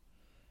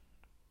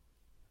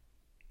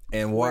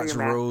 And watch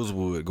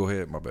Rosewood. Go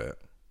ahead, my bad.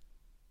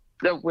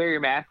 So wear your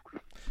mask.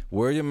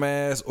 Wear your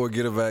mask or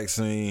get a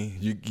vaccine.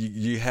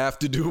 You have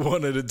to do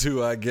one of the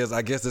two, I guess.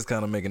 I guess it's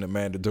kind of making it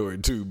mandatory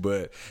too,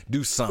 but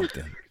do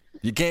something.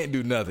 You can't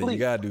do nothing. Please. You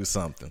gotta do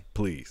something,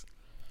 please.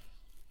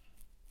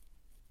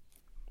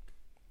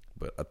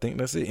 But I think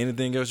that's it.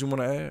 Anything else you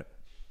want to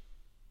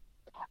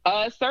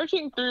add?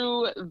 Searching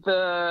through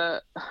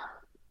the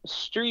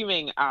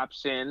streaming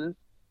options,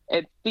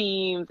 it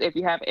seems if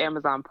you have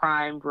Amazon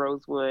Prime,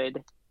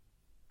 Rosewood,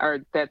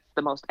 or that's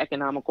the most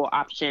economical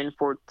option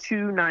for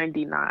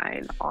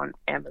 $2.99 on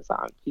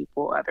Amazon.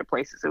 People, other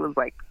places it was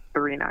like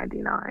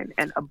 $3.99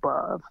 and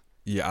above.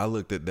 Yeah, I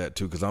looked at that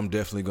too because I'm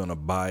definitely gonna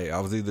buy it. I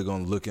was either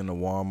gonna look into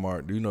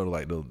Walmart, you know,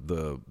 like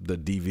the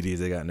DVDs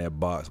they got in that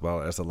box,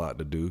 but that's a lot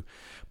to do.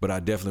 But I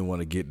definitely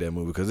want to get that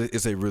movie because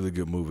it's a really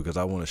good movie because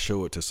I want to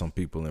show it to some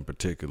people in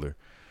particular.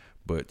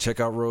 But check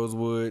out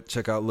Rosewood,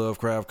 check out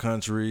Lovecraft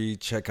Country,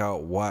 check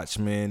out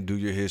Watchmen. Do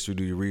your history,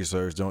 do your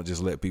research. Don't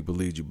just let people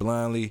lead you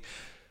blindly.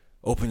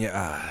 Open your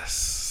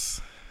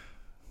eyes.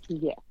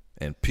 Yeah.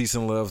 And peace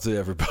and love to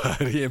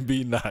everybody and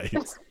be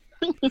nice.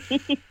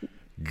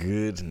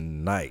 Good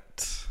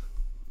night.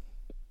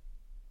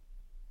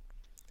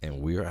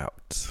 And we're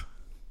out.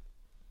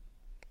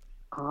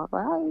 All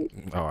right.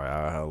 All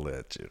right, I'll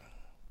let you.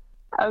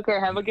 Okay,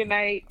 have a good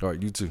night. All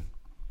right, you too.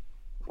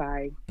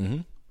 Bye.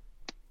 Mm-hmm.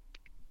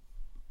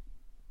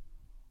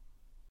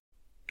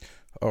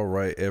 All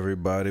right,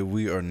 everybody.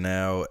 We are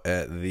now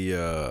at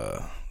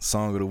the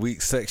Song of the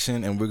Week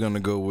section, and we're going to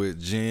go with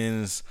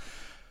Jen's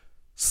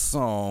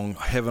song,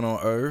 Heaven on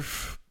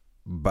Earth,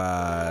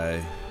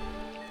 by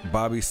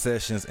Bobby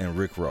Sessions and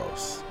Rick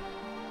Ross.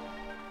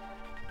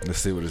 Let's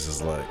see what this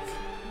is like.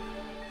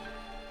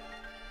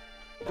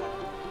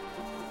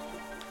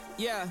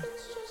 Yeah.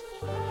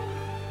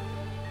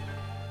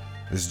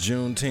 It's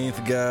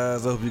Juneteenth,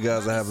 guys. I hope you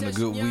guys are having a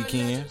good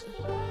weekend.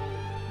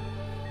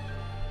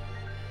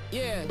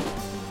 Yeah.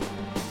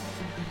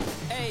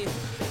 Hey,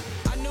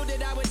 I knew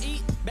that I would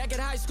eat back at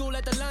high school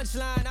at the lunch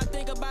line. I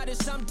think about it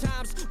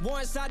sometimes. War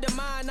inside the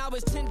mind. I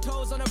was 10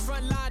 toes on the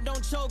front line.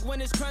 Don't choke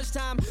when it's crunch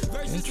time.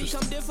 Verses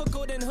become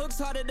difficult and hooks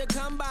harder to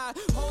come by.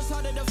 Hoes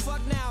harder to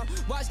fuck now.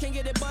 Watch can't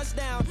get it bust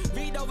down.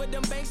 Read over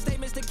them bank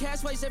statements. The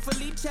cash waste and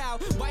Philippe Chow.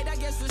 White I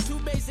guess was too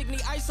basic.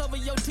 Need ice over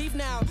your teeth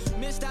now.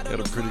 Missed out on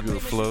got a pretty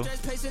good flow.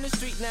 Pacing the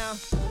street now.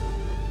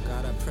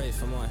 God, I pray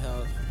for more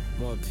health,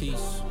 more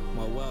peace,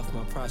 more wealth,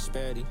 more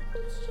prosperity.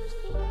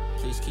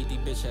 Please keep these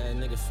bitch ass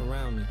niggas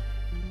around me.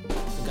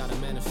 You gotta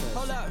manifest.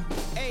 Hold up,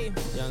 hey,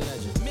 young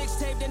legend.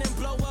 Mixtape didn't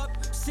blow up.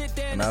 Sit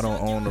there and I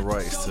don't own the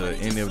rights to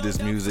any of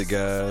this music,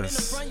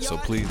 guys, so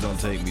please don't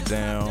take me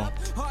down.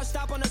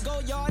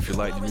 If you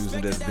like the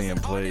music that's being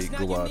played,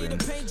 go out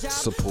and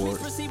support,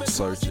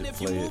 search it,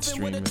 play it,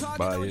 stream it,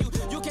 buy it.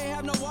 You can't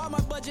have no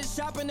Walmart budget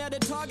shopping at a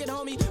Target,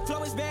 homie.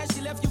 Flow is bad,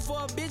 she left you for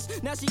a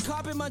bitch. Now she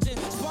carpet munching.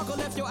 Sparkle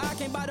left your eye,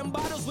 can't buy them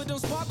bottles with them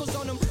sparkles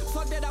on them.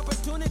 Fuck that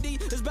opportunity,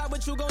 it's about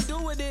what you gon' do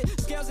with it.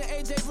 Scales and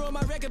AJ ruined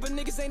my record, but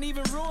niggas ain't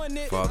even ruined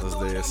it. Father's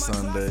Day is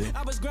Sunday.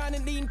 I was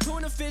grinding, eating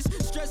tuna fish,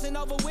 stressing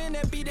over when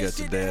that beat. Got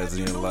your dads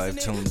in your life,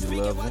 tell them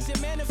you love them.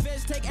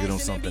 Get on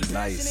something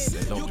nice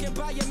and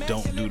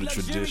don't do the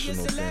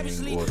traditional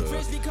thing or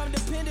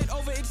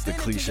the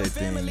cliche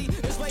thing,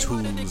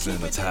 tools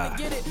and a tie.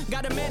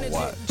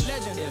 Watch.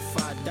 If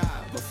I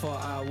die before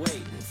I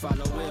wait,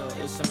 follow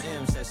will, it's some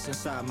M's that's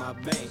inside my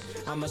bank.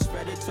 I'ma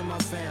spread it to my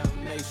fam,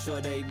 make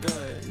sure they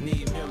good.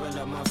 Need mirror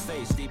of my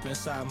face deep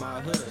inside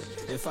my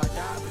hood. If I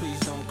die, please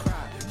don't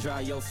cry,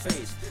 dry your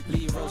face.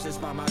 Leave roses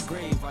by my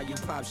grave while you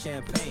pop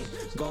champagne.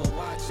 Go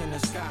watch in the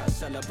sky,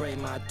 celebrate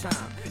my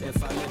time.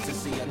 If I live to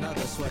see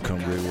another sweat,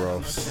 come Rick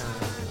Ross.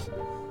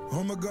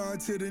 Oh my God,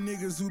 to the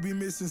niggas who be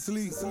missing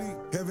sleep.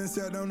 Haven't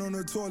sat down on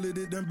the toilet,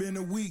 it done been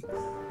a week.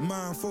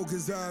 Mind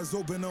focused, eyes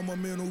open, I'm a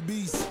mental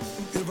beast.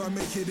 If I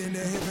make it in the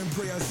heaven,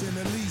 pray I sin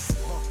at least.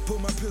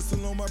 Put my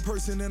pistol on my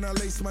person and I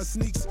lace my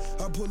sneaks.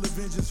 I pull a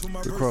vengeance for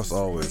my Rick Ross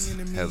always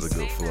has a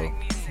good flow.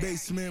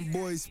 Basement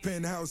boys,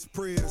 penthouse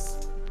prayers.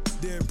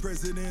 Dead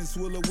presidents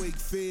will awake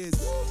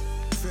feds.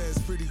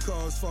 Fast pretty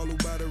cars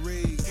followed by the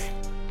raids.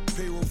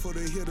 Payroll for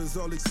the hitters,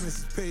 all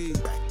expenses paid.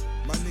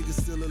 My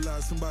niggas still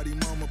alive, somebody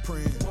mama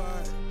praying.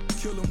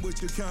 Kill them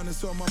with your counter,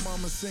 so my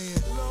mama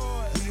saying.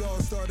 We all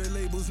started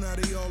labels, now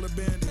they all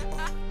abandoned.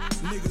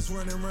 Niggas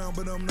running around,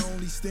 but I'm the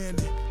only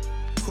standing.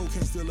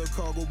 Cocaine still a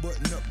cargo,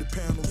 button up the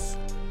panels.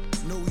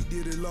 Know he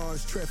did a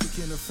large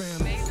traffic in the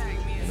family.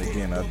 And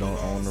again, I don't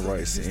own the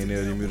rights to any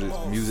of the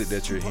music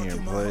that you're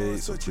hearing played,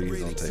 so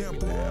please don't take me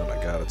down.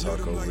 I gotta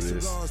talk over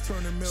this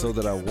so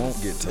that I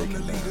won't get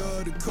taken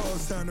down.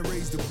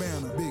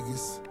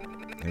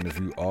 And if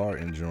you are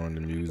enjoying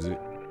the music,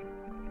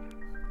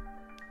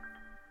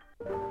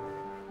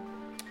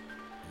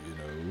 you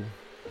know,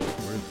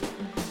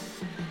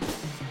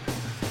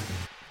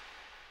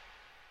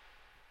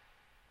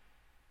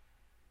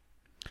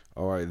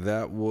 all right,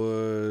 that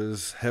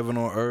was Heaven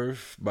on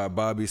Earth by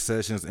Bobby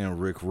Sessions and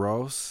Rick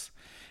Ross.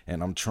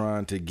 And I'm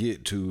trying to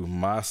get to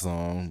my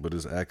song, but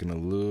it's acting a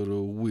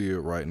little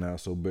weird right now,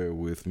 so bear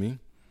with me.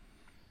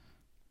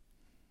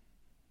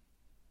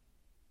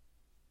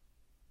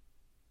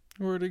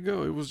 Where'd it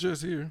go? It was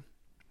just here.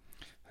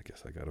 I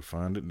guess I gotta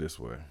find it this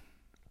way.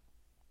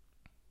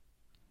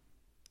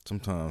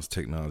 Sometimes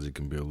technology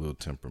can be a little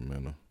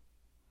temperamental.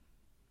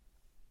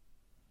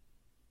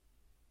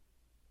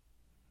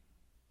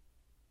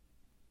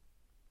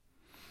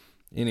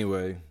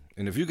 Anyway,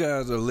 and if you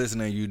guys are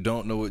listening, you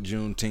don't know what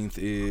Juneteenth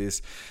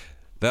is,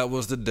 that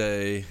was the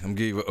day, I'm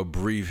giving you a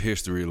brief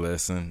history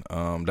lesson.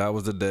 That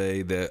was the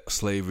day that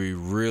slavery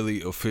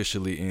really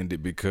officially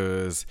ended,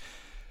 because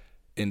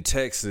in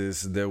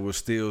Texas, there was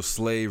still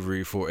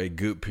slavery for a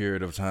good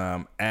period of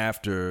time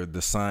after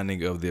the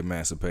signing of the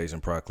Emancipation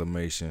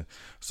Proclamation.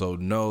 So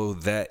no,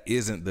 that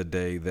isn't the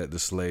day that the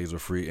slaves were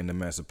free, and the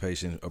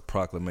Emancipation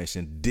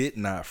Proclamation did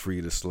not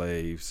free the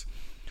slaves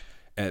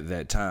at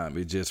that time.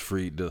 It just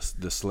freed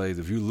the slaves.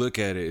 If you look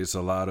at it, it's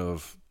a lot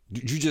of,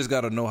 you just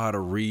got to know how to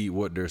read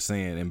what they're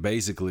saying. And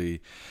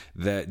basically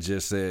that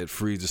just said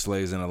free the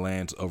slaves in the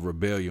land of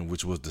rebellion,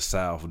 which was the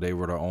South. They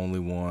were the only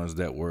ones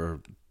that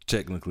were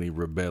technically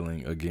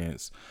rebelling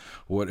against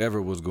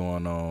whatever was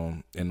going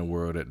on in the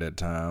world at that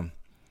time.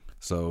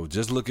 So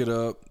just look it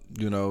up,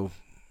 you know,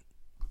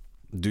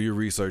 do your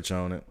research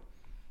on it.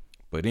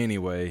 But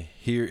anyway,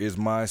 here is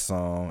my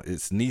song.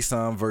 It's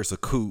Nissan vs.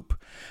 Coupe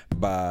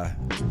by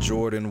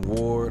Jordan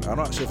Ward. I'm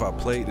not sure if I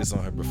played this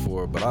on here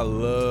before, but I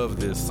love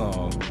this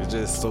song. It's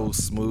just so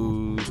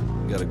smooth.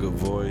 You got a good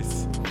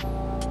voice.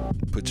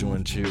 Put you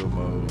in chill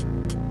mode.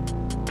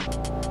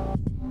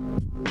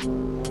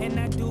 And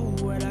I do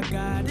what I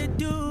gotta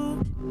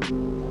do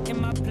in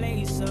my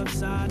place of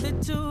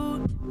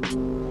solitude.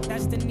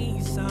 That's the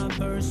Nissan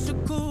vs.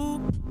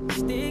 Coupe.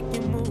 Stick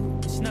and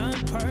move, it's not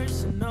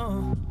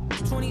personal.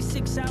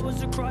 26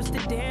 hours across the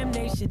damn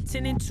nation,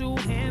 10 and 2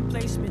 hand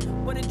placement.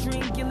 What a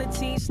dream,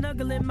 guillotine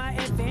snuggling my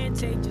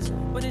advantages.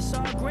 But it's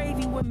all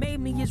gravy, what made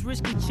me is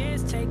risky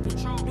chance taking.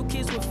 New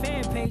kids with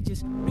fan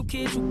pages, new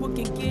kids who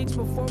booking gigs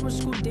before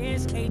school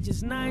dance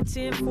ages. 9,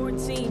 10,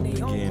 14, they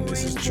again,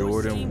 this is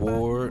Jordan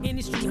Ward,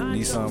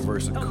 Nissan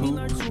vs. Coupe,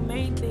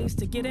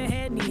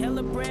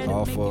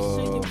 off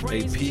of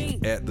A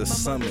Peak at the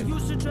Summit EP.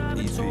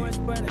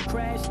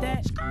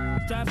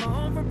 Driving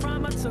home from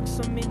prom, I took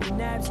so many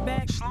naps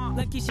back.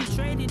 Lucky she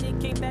traded it,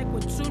 came back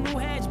with 2 new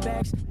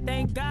hatchbacks.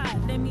 Thank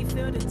God, let me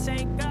fill the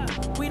tank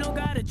up. We don't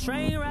got a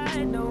train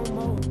ride no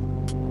more.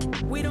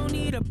 We don't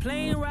need a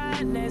plane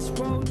ride, let's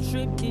road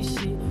trip this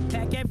shit.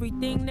 Pack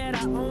everything that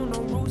I own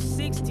on Route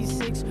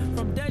 66.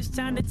 From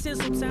Dutchtown to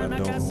Tinseltown, I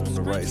don't own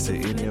the rights to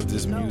any of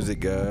this music,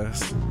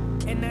 guys.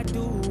 And I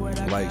do what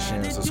I like,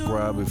 share, and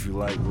subscribe if you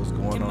like what's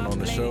going on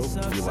the show.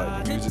 If you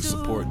like the music,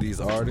 support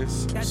these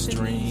artists.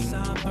 Stream,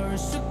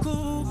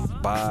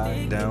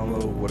 buy,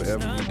 download,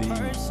 whatever you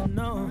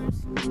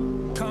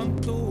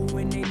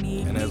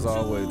need. And as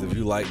always, if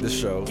you like the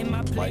show,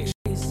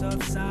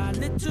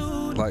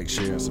 like,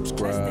 share, and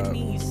subscribe.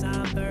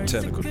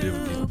 Technical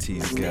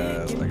difficulties,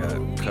 guys. I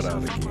got cut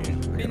out again.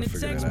 I gotta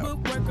figure that out.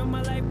 Work on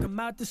my life, come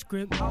out the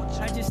script.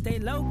 I just stay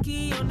low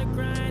key on the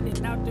grind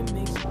and out the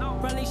mix.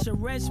 Probably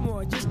should rest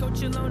more. Just go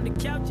chill on the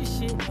couch and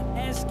shit.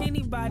 Ask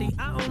anybody.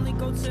 I only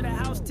go to the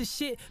house to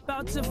shit.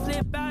 About to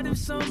flip out if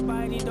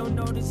somebody don't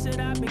notice that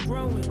I've been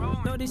growing.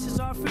 No, this is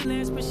all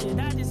freelance, but shit,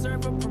 I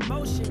deserve a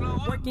promotion.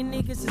 Working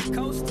niggas is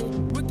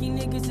coasting. Rookie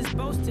niggas is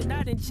boasting.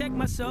 I didn't check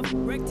myself.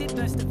 Wrecked it,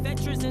 plus the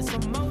veterans and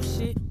some more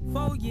shit.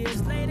 4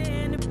 years later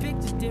and the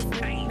picture's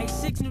different. Make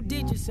 6 new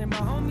digits and my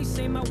homies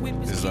say my whip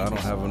is. This is I Don't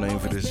Have a Name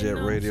for This Yet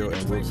Radio,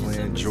 and we're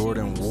playing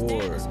Jordan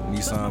Ward,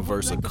 Nissan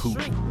vs. Coupe,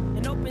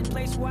 An open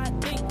place where I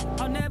think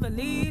I'll never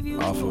leave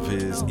you. off of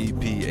his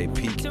EP A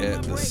Peak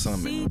at the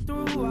Summit.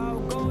 I'll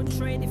go and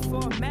trade it for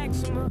a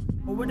maximum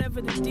or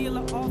whatever the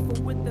dealer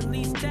offer with the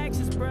least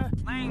taxes, bruh.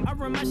 I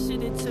run my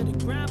shit into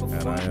the ground before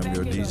And I am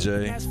your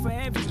DJ,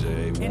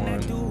 DJ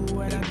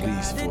A1, at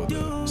least for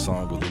the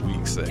Song of the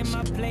Week section. In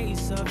my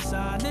place of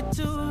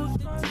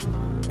solitude,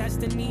 that's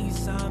the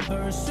Nissan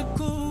vs.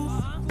 Coupe.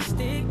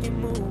 Stick and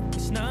move,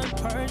 it's not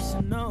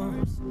personal.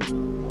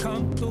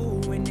 Come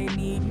through when they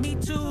need me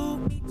to.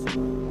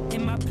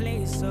 In my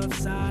place of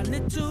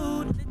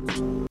solitude,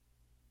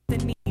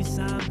 the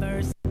Nissan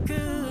vs.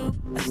 Coupe.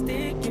 I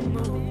stick and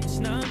move, it's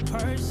not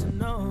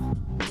personal.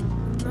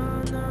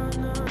 No, no,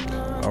 no,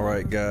 no. All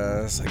right,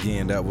 guys.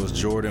 Again, that was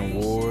Jordan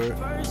Ward,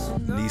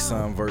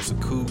 Nissan Versa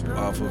Coupe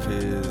off of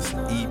his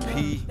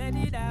EP,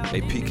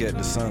 A Peek at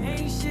the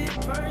Summit.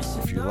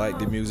 If you like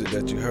the music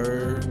that you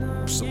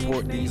heard,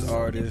 support these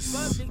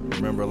artists.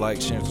 Remember, like,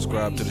 share, and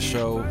subscribe to the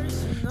show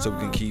so we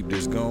can keep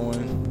this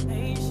going.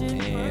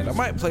 And I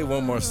might play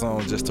one more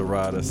song just to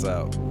ride us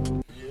out.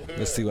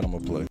 Let's see what I'm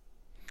going to play.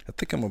 I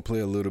think I'm going to play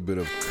a little bit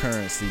of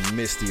Currency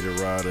Misty to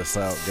ride us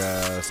out,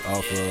 guys,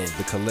 off of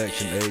the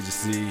Collection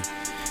Agency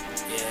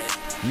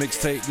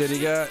mixtape that he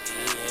got.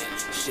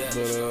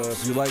 But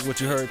if you like what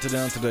you heard today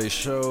on today's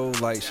show,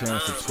 like, share,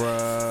 and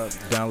subscribe.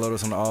 Download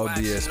us on all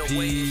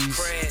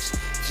DSPs,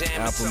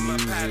 Apple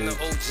Music,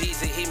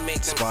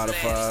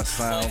 Spotify,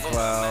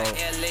 SoundCloud,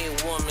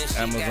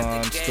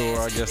 Amazon Store,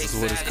 I guess is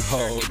what it's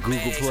called,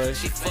 Google Play.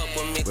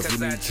 But if you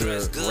need to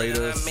rate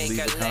us, leave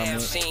a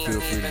comment,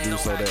 feel free to do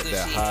so.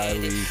 That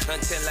highly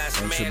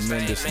and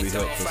tremendously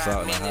helps us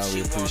out, and I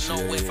highly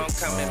appreciate it.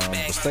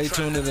 But stay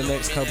tuned in the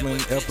next couple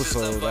of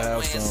episodes. I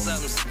have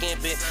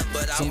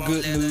some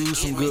good news,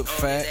 some good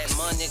facts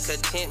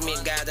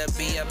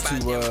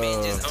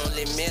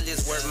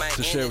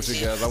to share with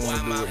you guys. I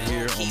want to do it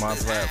here on my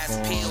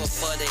platform.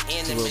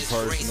 It's a little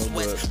personal,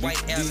 but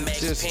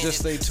just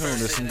stay tuned.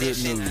 There's some good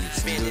news.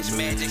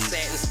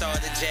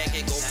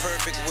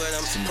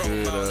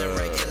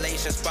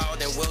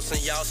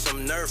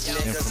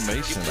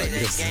 Information, I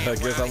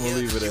guess I'm gonna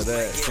leave it at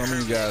that. Some of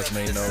you guys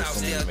may know,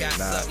 some of you may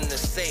not. But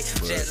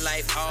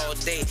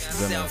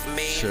gonna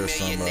share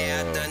some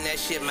things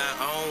with you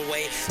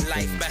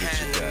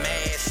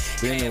guys.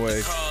 But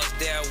anyway,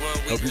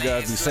 hope you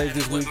guys be safe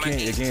this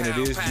weekend. Again, it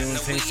is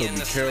Juneteenth, so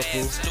be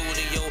careful,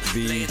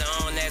 be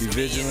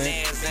vigilant,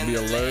 be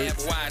alert.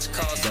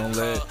 Don't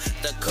let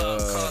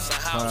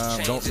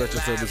crime, don't let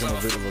yourself become a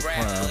victim of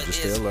crime. Just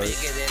stay alert.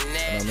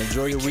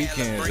 Enjoy your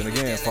weekends. And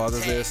again,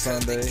 Father's Day is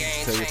Sunday.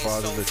 Tell your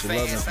fathers that you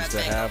love them if you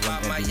still have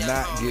them, and do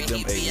not get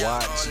them a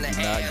watch. Do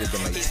not get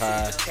them a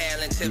tie.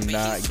 Do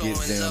not get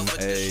them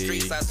a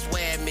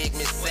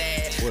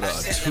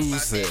tool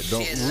set.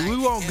 We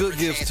want good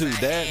gifts too.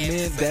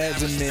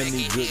 Dads and men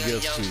need good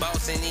gifts too.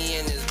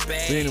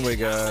 But anyway,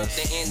 guys,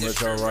 I'm gonna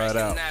let y'all ride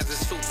out.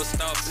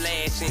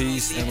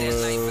 Peace and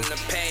love.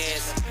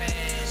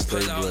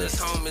 Stay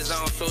blessed.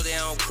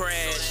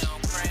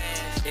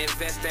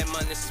 Invest that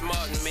money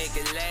smart and make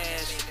it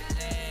last.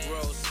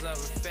 Roll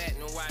something fat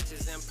and watch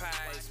his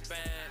empire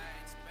expand.